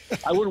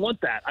 I wouldn't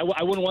want that. I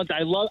wouldn't want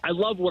that. I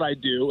love what I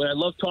do, and I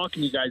love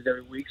talking to you guys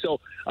every week.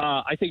 So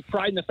I take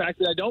pride in the fact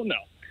that I don't know.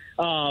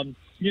 I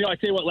tell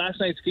you what,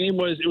 last night's game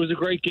was a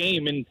great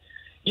game, and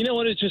you know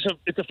what? It's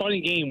a funny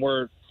game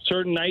where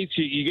certain nights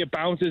you get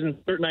bounces and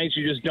certain nights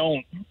you just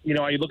don't. You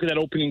look at that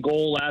opening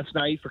goal last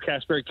night for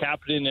Kasperi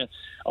Kapanen,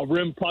 a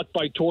rim puck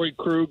by Torrey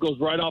Krug goes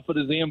right off of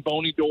the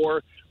Zamboni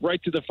door,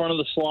 right to the front of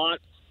the slot.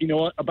 You know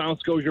what? A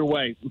bounce goes your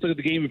way. Let's look at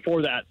the game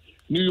before that.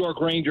 New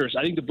York Rangers.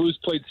 I think the Blues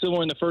played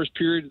similar in the first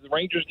period of the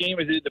Rangers game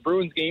as they did the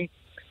Bruins game.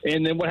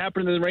 And then what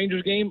happened in the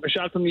Rangers game? A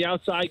shot from the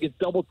outside gets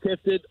double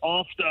tipped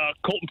off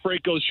Colton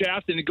Parayko's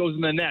shaft, and it goes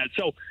in the net.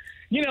 So,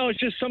 it's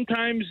just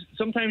sometimes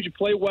you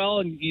play well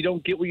and you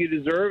don't get what you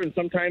deserve, and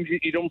sometimes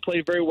you don't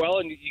play very well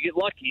and you get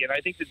lucky. And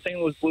I think the St.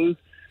 Louis Blues,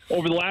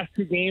 over the last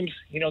two games,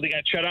 they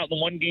got shut out in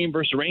the one game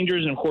versus the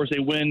Rangers, and, of course, they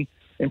win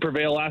and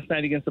prevail last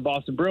night against the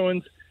Boston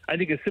Bruins. I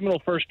think a similar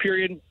first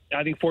period.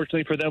 I think,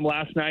 fortunately for them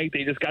last night,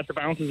 they just got the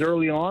bounces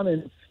early on,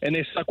 and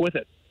they stuck with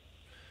it.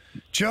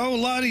 Joe, a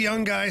lot of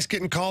young guys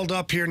getting called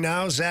up here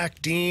now.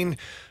 Zach Dean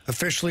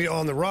officially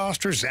on the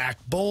roster. Zach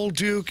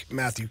Bolduc,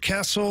 Matthew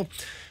Kessel.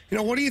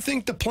 What do you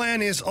think the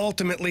plan is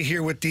ultimately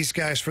here with these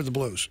guys for the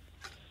Blues?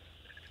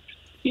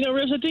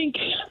 Riz,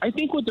 I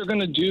think what they're going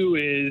to do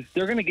is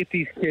they're going to get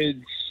these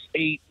kids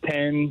 8,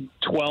 10,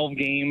 12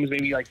 games,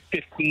 maybe like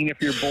 15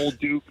 if you're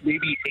Bolduc,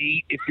 maybe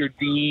 8 if you're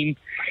Dean.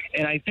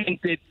 And I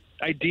think that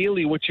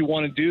ideally what you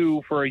want to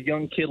do for a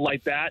young kid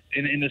like that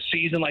in a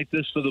season like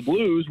this for the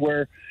Blues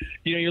where,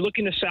 you're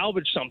looking to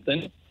salvage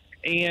something.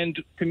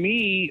 And to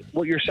me,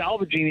 what you're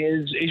salvaging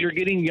is you're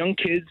getting young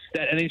kids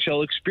that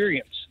NHL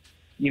experience.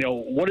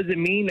 What does it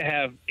mean to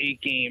have 8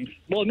 games?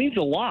 Well, it means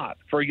a lot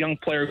for a young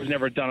player who's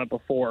never done it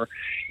before.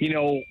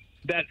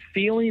 That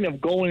feeling of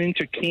going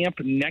into camp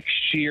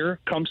next year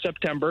come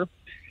September,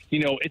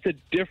 it's a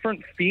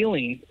different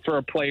feeling for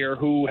a player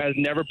who has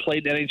never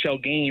played an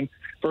NHL game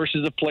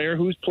versus a player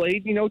who's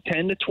played,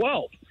 10 to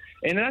 12.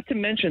 And not to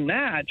mention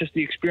that, just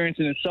the experience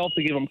in itself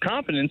to give them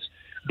confidence.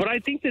 But I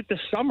think that the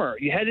summer,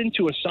 you head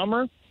into a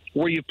summer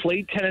where you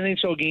played 10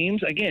 NHL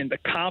games, again, the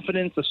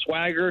confidence, the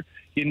swagger,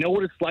 you know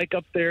what it's like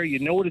up there, you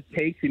know what it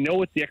takes, you know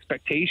what the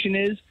expectation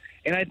is.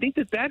 And I think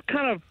that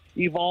kind of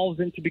evolves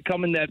into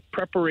becoming that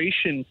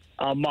preparation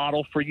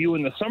model for you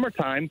in the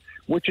summertime,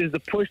 which is the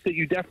push that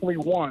you definitely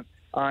want.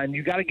 And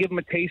you got to give them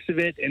a taste of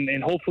it,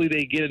 and hopefully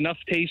they get enough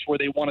taste where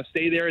they want to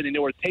stay there and they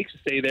know what it takes to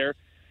stay there.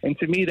 And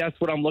to me, that's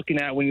what I'm looking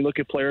at when you look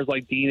at players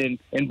like Dean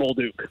and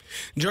Bolduc.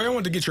 Joey, I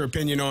wanted to get your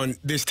opinion on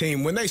this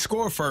team. When they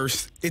score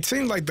first, it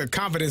seems like the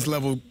confidence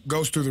level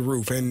goes through the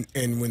roof. And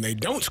when they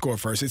don't score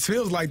first, it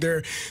feels like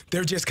they're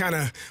just kind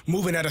of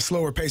moving at a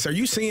slower pace. Are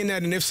you seeing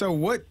that? And if so,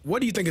 what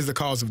do you think is the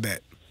cause of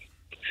that?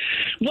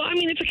 Well,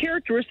 it's a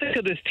characteristic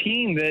of this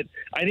team that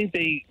I think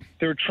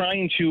they're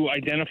trying to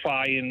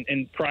identify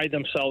and pride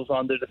themselves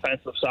on the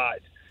defensive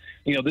side.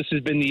 This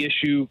has been the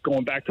issue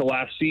going back to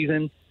last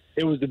season.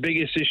 It was the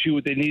biggest issue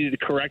that they needed to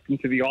correct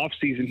into the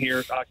offseason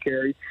here,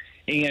 Carey.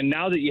 And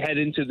now that you head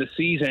into the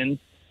season,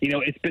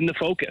 it's been the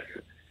focus.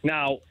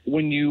 Now,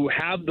 when you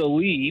have the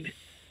lead,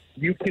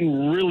 you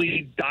can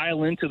really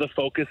dial into the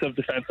focus of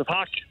defensive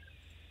hockey.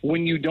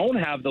 When you don't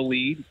have the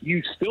lead,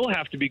 you still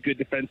have to be good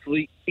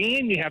defensively,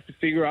 and you have to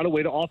figure out a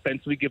way to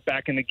offensively get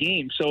back in the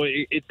game. So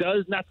it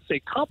does, not to say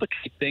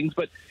complicate things,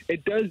 but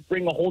it does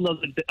bring a whole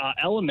other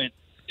element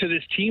to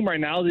this team right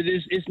now that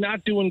is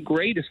not doing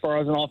great as far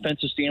as an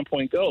offensive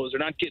standpoint goes. They're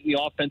not getting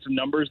the offensive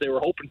numbers they were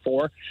hoping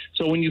for.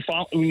 So when you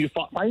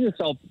find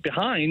yourself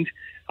behind,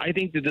 I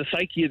think that the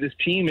psyche of this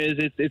team is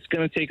it's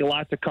going to take a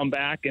lot to come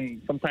back,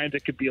 and sometimes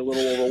it could be a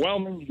little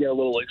overwhelming. You get a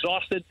little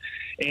exhausted,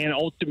 and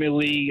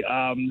ultimately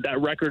that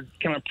record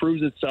kind of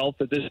proves itself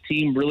that this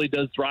team really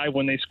does thrive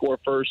when they score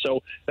first.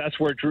 So that's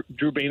where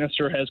Drew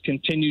Bannister has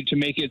continued to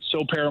make it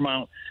so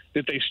paramount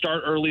that they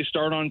start early,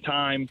 start on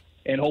time,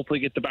 and hopefully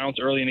get the bounce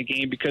early in the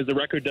game, because the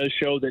record does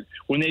show that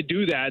when they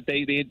do that,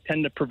 they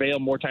tend to prevail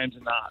more times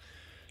than not.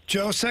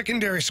 Joe,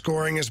 secondary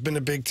scoring has been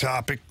a big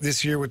topic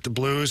this year with the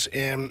Blues,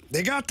 and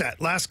they got that.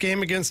 Last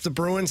game against the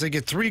Bruins, they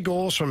get 3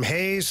 goals from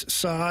Hayes,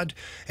 Saad,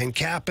 and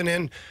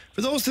Kapanen.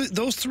 For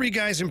those 3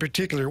 guys in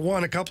particular,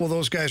 one, a couple of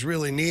those guys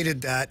really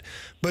needed that.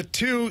 But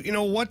 2,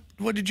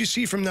 what did you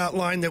see from that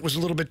line that was a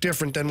little bit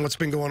different than what's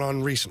been going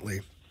on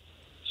recently?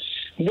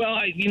 Well,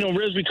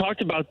 Riz, we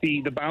talked about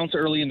the bounce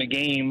early in the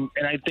game,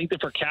 and I think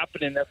that for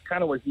Kapanen, that's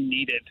kind of what he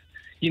needed.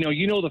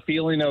 You know the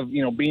feeling of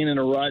being in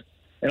a rut,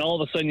 and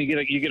all of a sudden you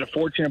get a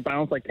fortunate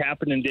bounce like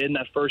Kapanen did in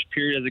that first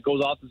period as it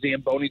goes off the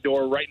Zamboni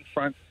door right in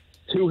front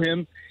to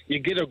him. You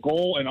get a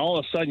goal, and all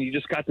of a sudden you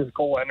just got this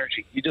goal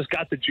energy. You just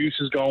got the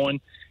juices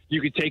going. You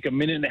could take a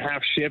minute and a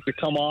half shift to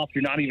come off.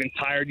 You're not even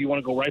tired. You want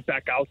to go right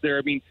back out there.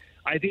 I mean,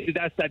 I think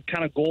that's that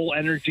kind of goal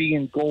energy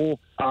and goal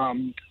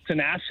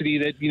tenacity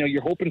that,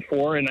 you're hoping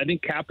for, and I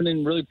think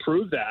Kapanen really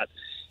proved that.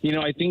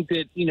 I think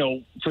that,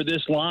 for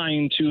this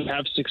line to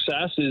have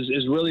success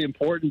is really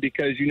important,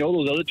 because,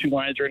 those other 2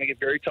 lines are going to get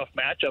very tough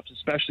matchups,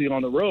 especially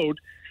on the road.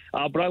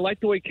 But I like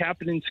the way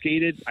Kapanen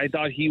skated. I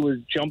thought he was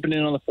jumping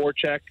in on the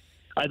forecheck.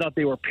 I thought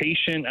they were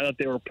patient. I thought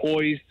they were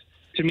poised.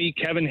 To me,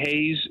 Kevin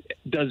Hayes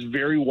does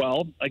very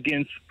well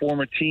against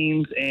former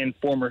teams and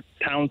former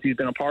towns he's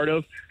been a part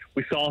of.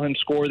 We saw him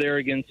score there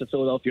against the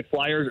Philadelphia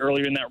Flyers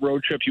earlier in that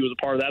road trip. He was a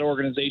part of that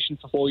organization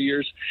for 4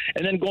 years.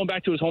 And then going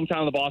back to his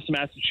hometown of Boston,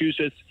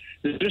 Massachusetts,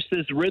 there's just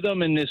this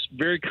rhythm and this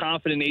very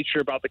confident nature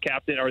about the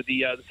captain or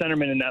the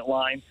centerman in that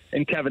line,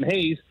 and Kevin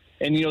Hayes.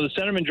 And, the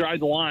centerman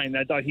drives the line.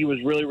 I thought he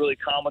was really, really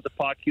calm with the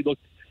puck. He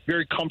looked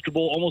very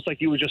comfortable, almost like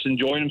he was just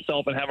enjoying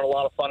himself and having a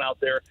lot of fun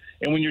out there.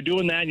 And when you're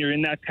doing that and you're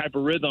in that type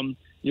of rhythm,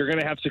 you're going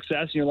to have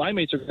success, and your line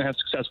mates are going to have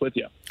success with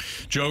you.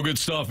 Joe, good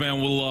stuff,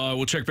 man.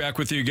 We'll check back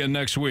with you again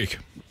next week.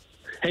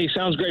 Hey,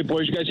 sounds great,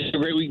 boys. You guys have a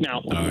great week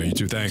now. You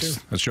too.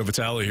 Thanks. That's Joe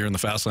Vitale here in the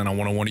Fast Lane on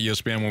 101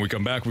 ESPN. When we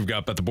come back, we've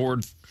got Bet the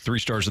Board, 3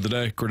 stars of the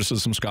day,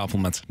 criticisms,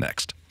 compliments,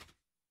 next.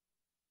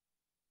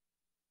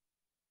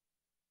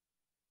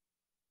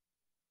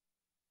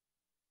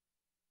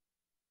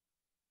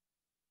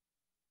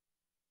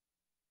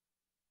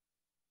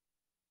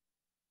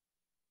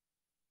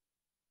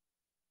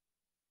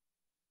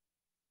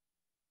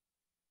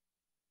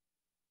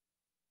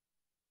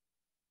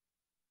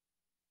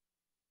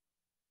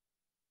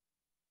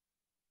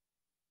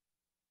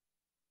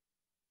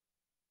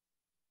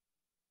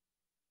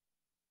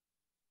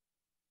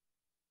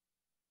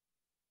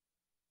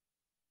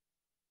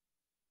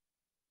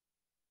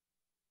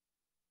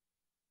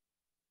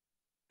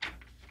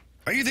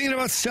 Are you thinking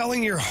about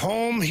selling your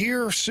home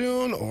here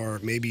soon? Or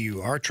maybe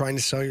you are trying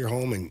to sell your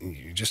home and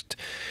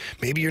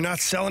maybe you're not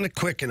selling it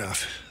quick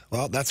enough.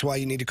 Well, that's why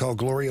you need to call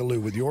Gloria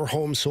Lou with your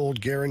home sold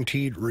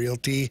guaranteed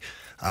realty.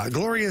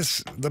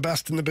 Gloria's the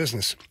best in the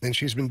business, and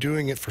she's been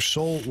doing it for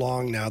so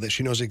long now that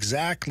she knows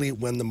exactly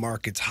when the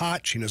market's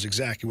hot. She knows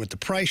exactly what the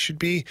price should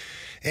be,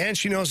 and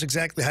she knows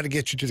exactly how to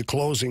get you to the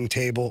closing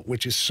table,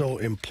 which is so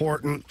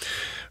important.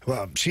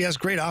 Well, she has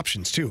great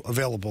options, too,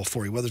 available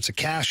for you, whether it's a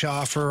cash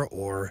offer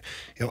or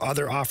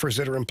other offers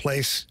that are in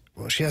place.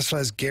 Well, she also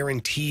has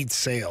guaranteed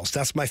sales.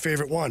 That's my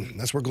favorite one.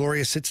 That's where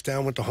Gloria sits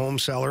down with the home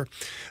seller,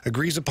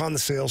 agrees upon the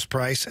sales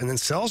price, and then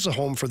sells the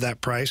home for that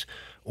price,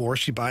 or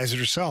she buys it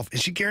herself.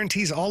 And she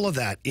guarantees all of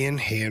that in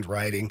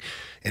handwriting.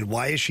 And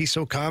why is she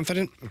so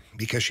confident?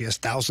 Because she has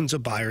thousands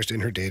of buyers in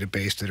her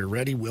database that are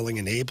ready, willing,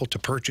 and able to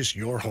purchase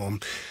your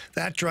home.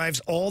 That drives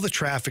all the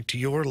traffic to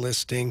your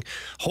listing,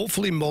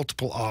 hopefully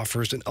multiple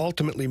offers, and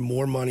ultimately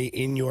more money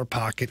in your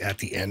pocket at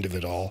the end of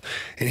it all.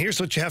 And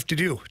here's what you have to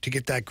do to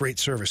get that great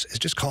service is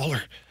just call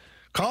her.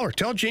 Call her.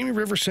 Tell Jamie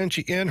Rivers sent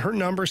you in. Her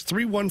number is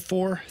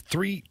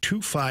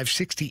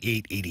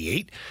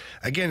 314-325-6888.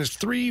 Again, it's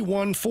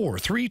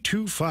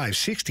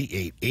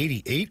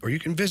 314-325-6888. Or you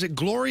can visit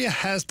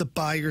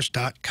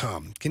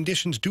GloriaHasTheBuyers.com.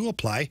 Conditions do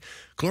apply.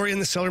 Gloria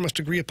and the seller must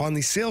agree upon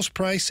the sales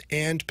price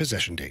and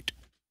possession date.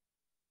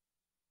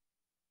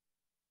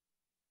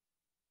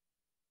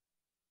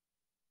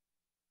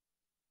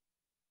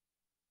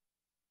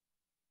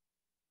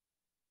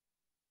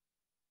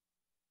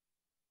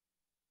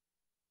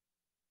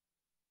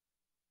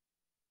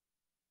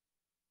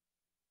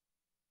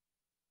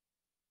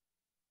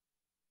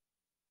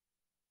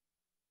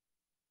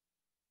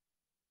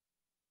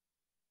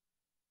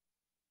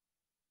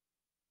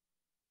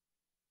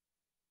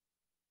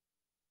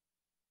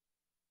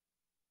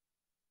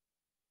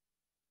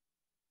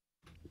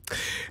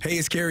 Hey,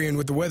 it's Carey, and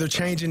with the weather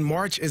changing,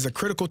 March is a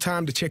critical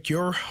time to check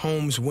your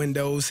home's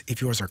windows.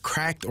 If yours are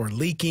cracked or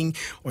leaking,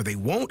 or they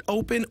won't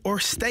open or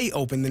stay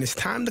open, then it's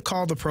time to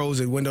call the pros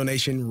at Window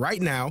Nation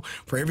right now.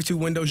 For every 2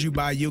 windows you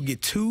buy, you'll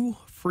get 2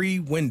 free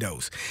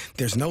windows.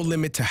 There's no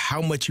limit to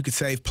how much you could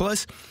save.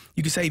 Plus,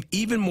 you can save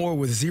even more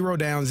with 0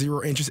 down,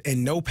 0 interest,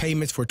 and no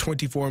payments for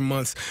 24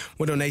 months.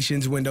 Window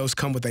Nation's windows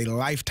come with a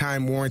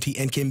lifetime warranty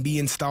and can be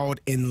installed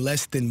in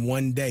less than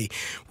 1 day.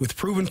 With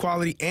proven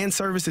quality and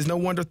service, it's no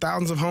wonder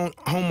thousands of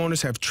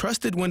homeowners have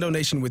trusted Window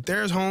Nation with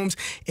their homes,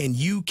 and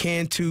you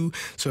can too.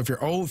 So if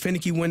your old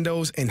finicky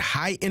windows and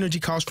high energy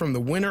costs from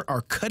the winter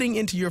are cutting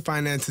into your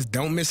finances,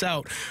 don't miss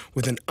out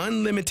with an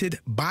unlimited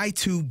buy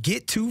 2,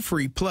 get 2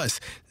 free, plus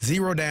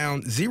 0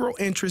 down, 0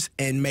 interest,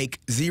 and make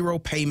 0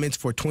 payments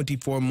for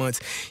 24 months.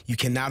 You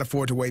cannot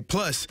afford to wait.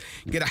 Plus,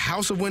 get a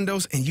house of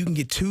windows and you can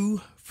get 2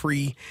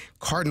 free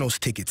Cardinals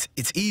tickets.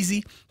 It's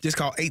easy. Just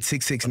call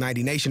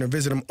 866-90-NATION or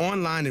visit them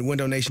online at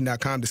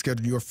windownation.com to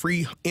schedule your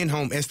free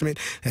in-home estimate.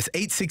 That's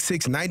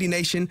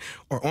 866-90-NATION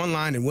or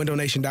online at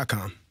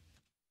windownation.com.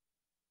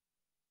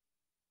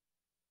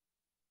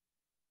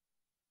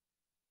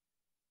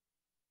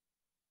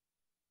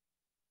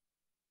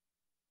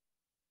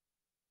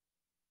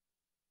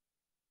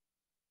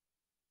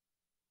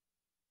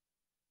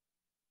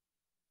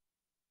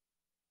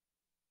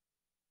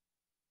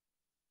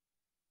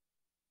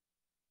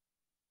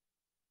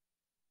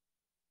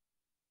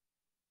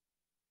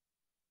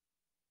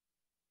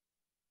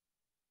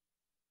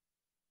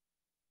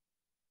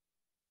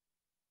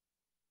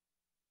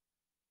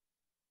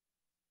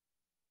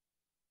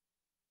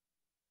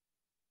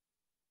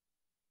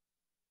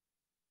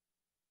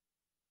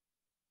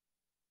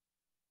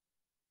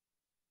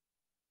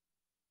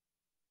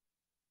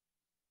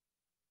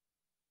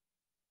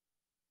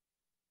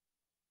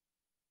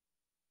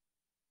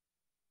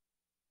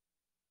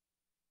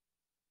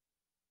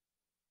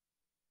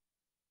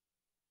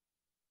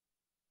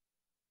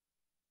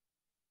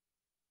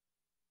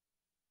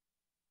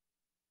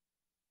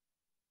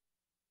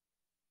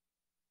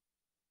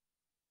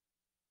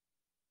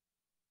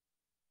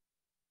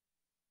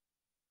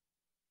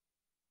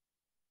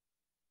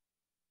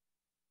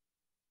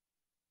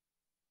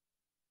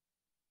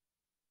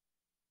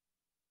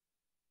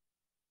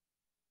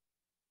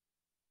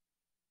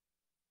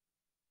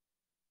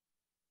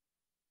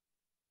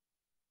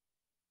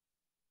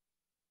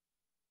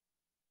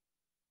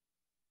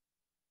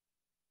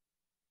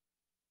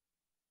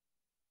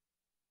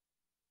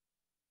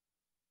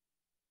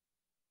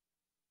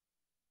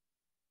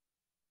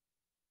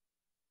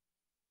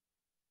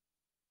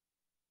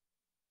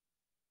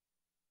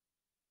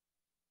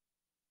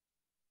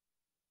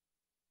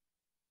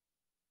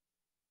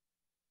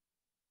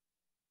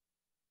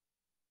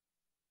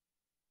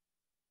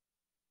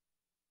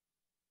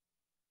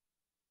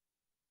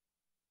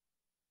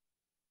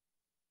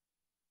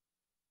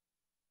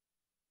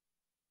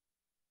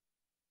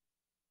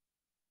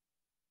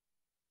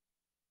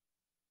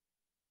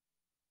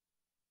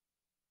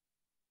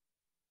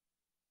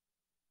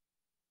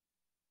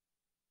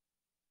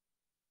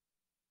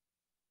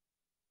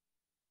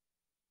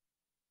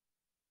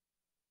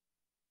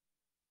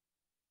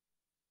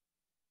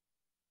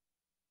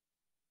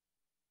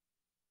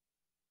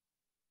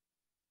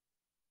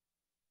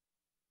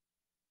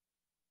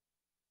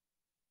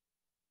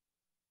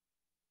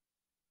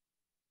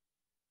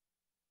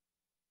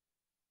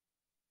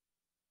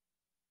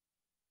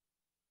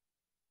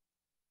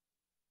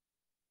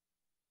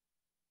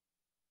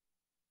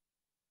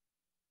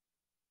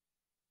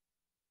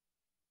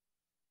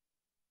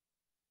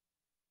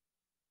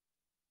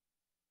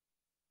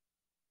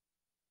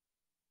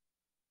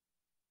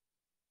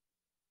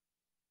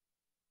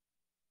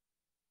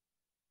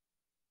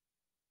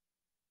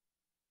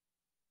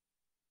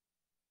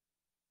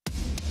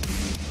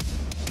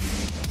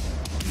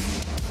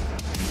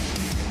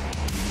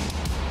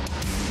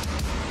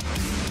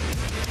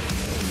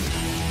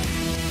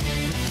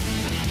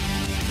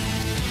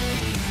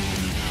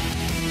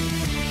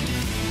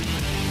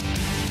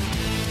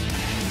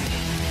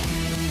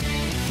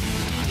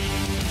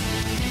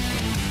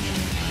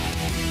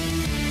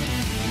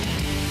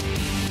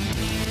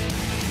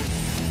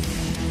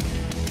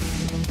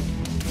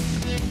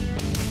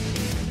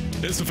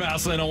 It's the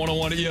Fast Lane on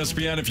 101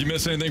 ESPN. If you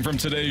miss anything from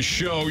today's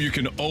show, you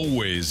can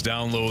always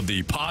download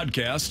the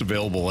podcast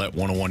available at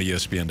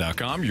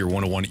 101ESPN.com, your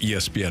 101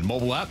 ESPN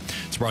mobile app.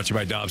 It's brought to you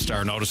by Dobbs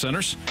Tire and Auto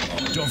Centers.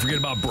 Don't forget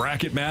about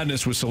Bracket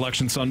Madness with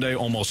Selection Sunday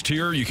almost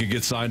here. You can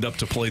get signed up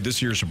to play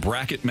this year's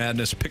Bracket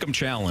Madness Pick'em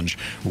Challenge.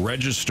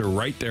 Register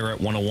right there at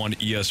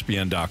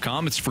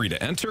 101ESPN.com. It's free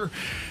to enter.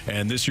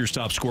 And this year's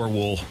top scorer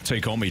will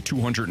take home a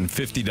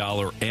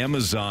 $250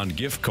 Amazon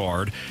gift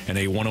card and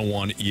a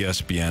 101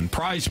 ESPN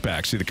prize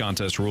pack. See the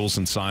contest rules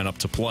and sign up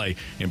to play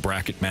in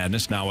Bracket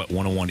Madness now at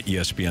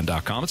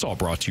 101ESPN.com. It's all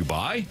brought to you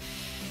by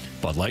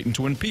Bud Light and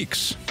Twin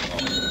Peaks.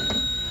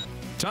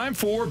 Time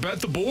for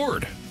Bet the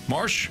Board.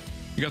 Marsh,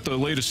 you got the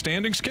latest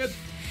standings, kid?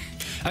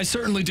 I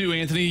certainly do,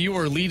 Anthony. You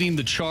are leading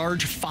the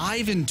charge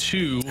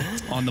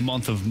 5-2 on the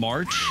month of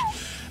March.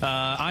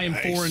 I am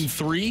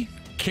 4-3.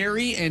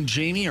 Carey and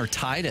Jamie are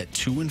tied at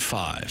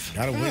 2-5.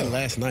 Got a win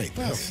last night.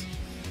 That's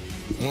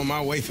on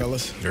my way,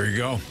 fellas. There you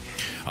go.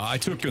 I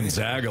took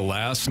Gonzaga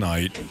last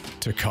night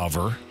to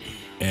cover,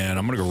 and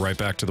I'm going to go right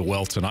back to the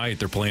well tonight.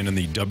 They're playing in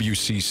the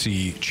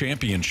WCC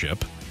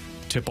Championship.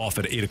 Tip off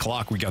at 8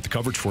 o'clock. We got the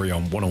coverage for you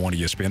on 101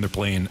 ESPN. They're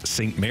playing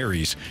St.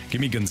 Mary's.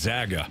 Give me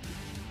Gonzaga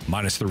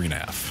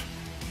 -3.5.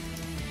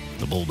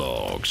 The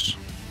Bulldogs.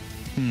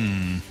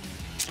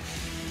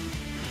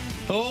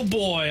 Oh,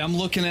 boy. I'm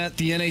looking at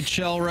the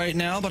NHL right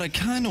now, but I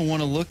kind of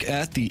want to look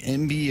at the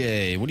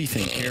NBA. What do you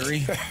think,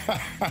 Carey?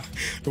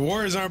 The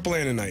Warriors aren't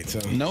playing tonight, so.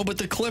 No, but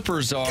the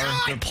Clippers are.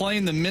 They're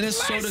playing the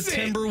Minnesota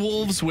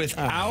Timberwolves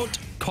without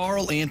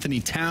Karl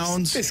Anthony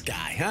Towns. This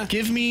guy, huh?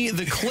 Give me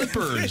the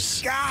Clippers.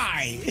 This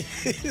guy.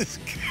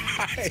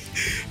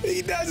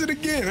 He does it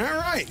again. All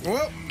right.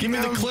 Well, give me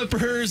the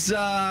Clippers. Do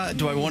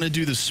I want to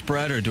do the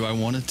spread or do I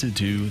want it to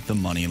do the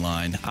money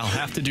line? I'll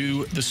have to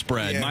do the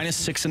spread. Yeah.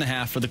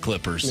 -6.5 for the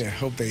Clippers. Yeah,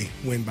 hope they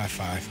win by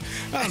 5.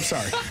 I'm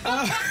sorry.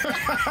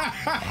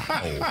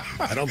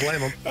 I don't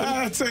blame them.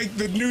 I'll take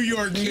the New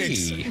York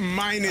Knicks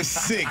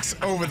 -6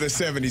 over the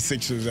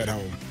 76ers at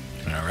home.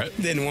 All right.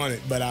 Didn't want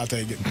it, but I'll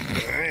take it. All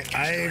right.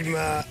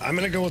 I'm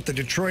going to go with the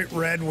Detroit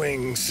Red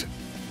Wings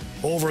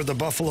over the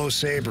Buffalo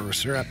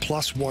Sabres. They're at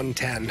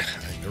 +110.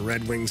 The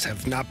Red Wings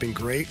have not been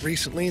great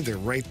recently. They're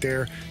right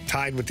there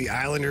tied with the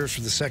Islanders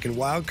for the second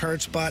wild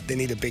card spot. They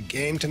need a big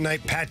game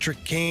tonight.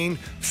 Patrick Kane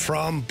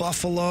from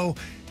Buffalo.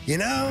 You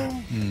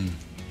know.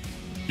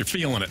 You're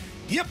feeling it.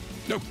 Yep.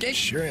 Okay.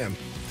 Sure am.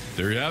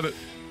 There you have it.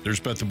 There's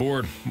Bet the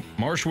Board.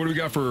 Marsh, what do we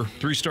got for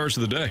 3 stars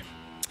of the day?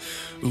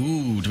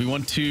 Ooh, do we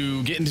want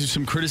to get into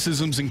some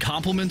criticisms and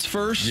compliments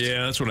first?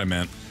 Yeah, that's what I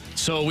meant.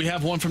 So we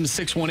have one from the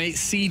 618.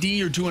 CD,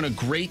 you're doing a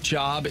great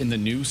job in the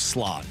new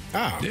slot.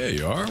 Oh. Yeah,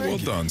 you are. Well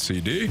done,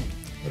 CD.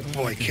 Good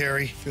boy,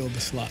 Carey. Filled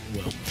the slot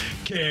well.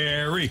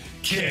 Carey.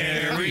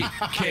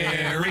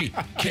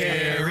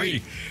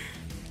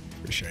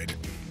 Appreciate it.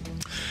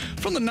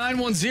 From the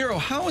 910,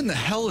 how in the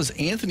hell is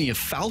Anthony a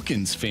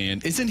Falcons fan?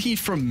 Isn't he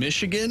from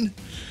Michigan?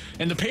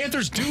 And the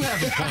Panthers do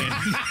have a plan.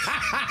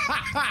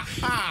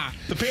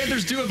 The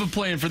Panthers do have a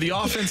plan for the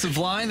offensive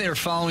line. They are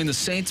following the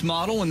Saints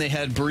model when they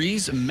had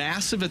Breeze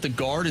massive at the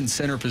guard and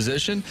center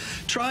position,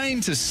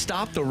 trying to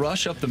stop the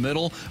rush up the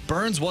middle.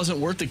 Burns wasn't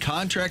worth the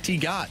contract he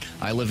got.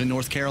 I live in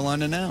North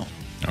Carolina now.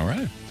 All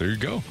right. There you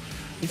go.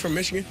 You from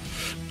Michigan?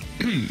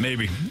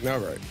 Maybe. All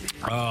right.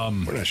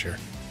 We're not sure.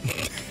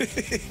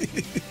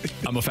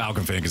 I'm a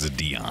Falcon fan because of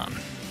Dion.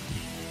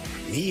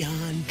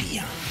 Dion.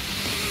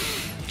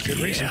 Good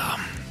reason. Yeah.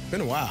 Been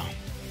a while.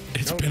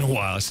 It's been a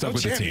while. I stuck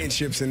with the team.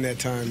 Championships in that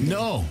time.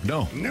 No.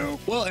 Well, You're a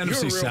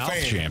NFC real South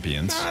fan.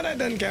 champions. Nah, that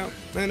doesn't count.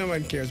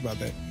 Nobody cares about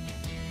that.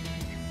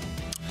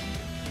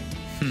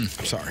 I'm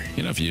sorry.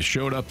 You know, if you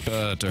showed up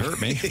to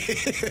hurt me,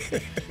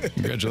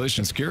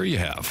 congratulations, Carey, you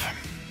have.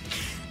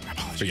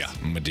 But yeah,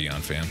 I'm a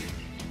Dion fan.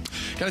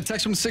 Got a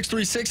text from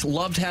 636.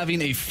 Loved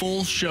having a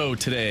full show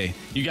today.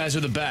 You guys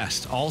are the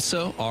best.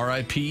 Also,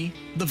 RIP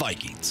the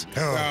Vikings.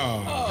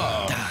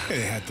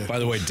 By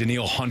the way,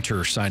 Daniil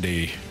Hunter signed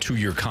a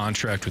 2-year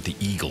contract with the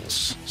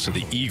Eagles. So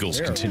the Eagles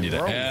continue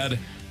to add.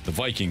 The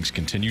Vikings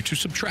continue to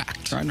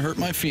subtract. Trying to hurt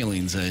my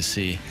feelings, I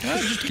see. I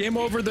just came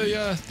over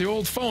the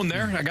old phone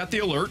there. I got the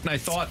alert, and I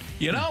thought,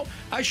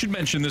 I should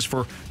mention this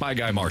for my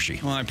guy, Marshy.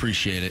 Well, I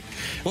appreciate it.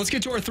 Let's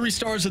get to our 3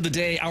 stars of the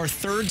day. Our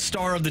 3rd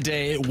star of the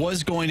day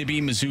was going to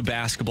be Mizzou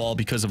basketball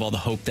because of all the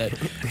hope that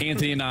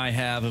Anthony and I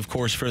have, of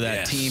course, for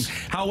that team.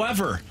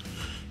 However,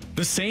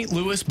 the St.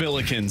 Louis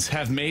Billikens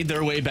have made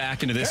their way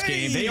back into this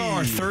game. They are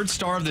our 3rd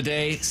star of the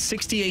day,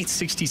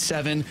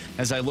 68-67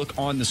 as I look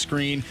on the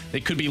screen. They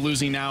could be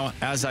losing now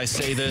as I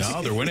say this.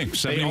 No, they're winning.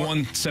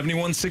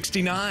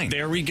 71-69.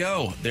 There we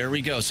go.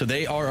 So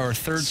they are our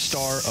 3rd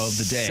star of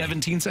the day.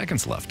 17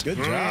 seconds left. Good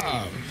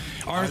job.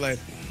 Our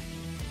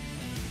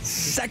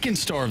 2nd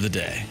star of the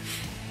day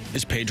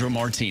is Pedro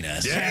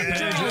Martinez. Yeah,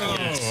 Pedro.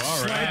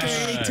 All right.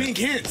 Tink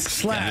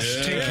Hints.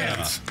 Tink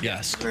Hints.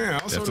 Yes. Yeah,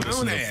 also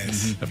known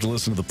as. Have to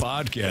listen to the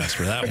podcast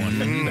for that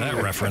one,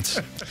 that reference.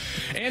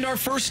 And our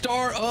 1st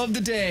star of the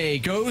day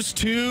goes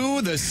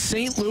to the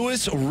St.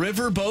 Louis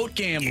Riverboat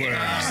Gamblers.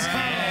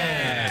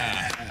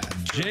 Yeah.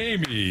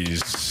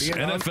 Jamie's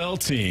NFL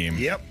team.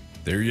 Yep.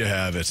 There you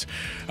have it.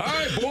 All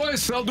right,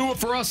 boys, that'll do it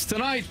for us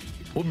tonight.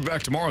 We'll be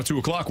back tomorrow at 2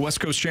 o'clock. West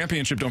Coast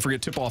Championship. Don't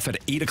forget, tip-off at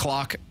 8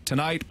 o'clock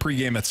tonight.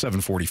 Pregame at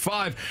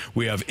 7:45.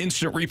 We have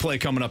instant replay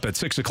coming up at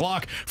 6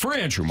 o'clock. For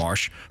Andrew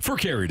Marsh, for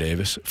Carey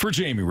Davis, for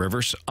Jamie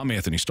Rivers, I'm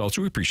Anthony Stalter.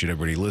 We appreciate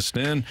everybody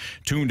listening,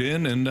 tuned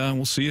in, and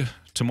we'll see you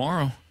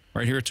tomorrow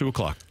right here at 2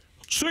 o'clock.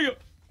 See ya.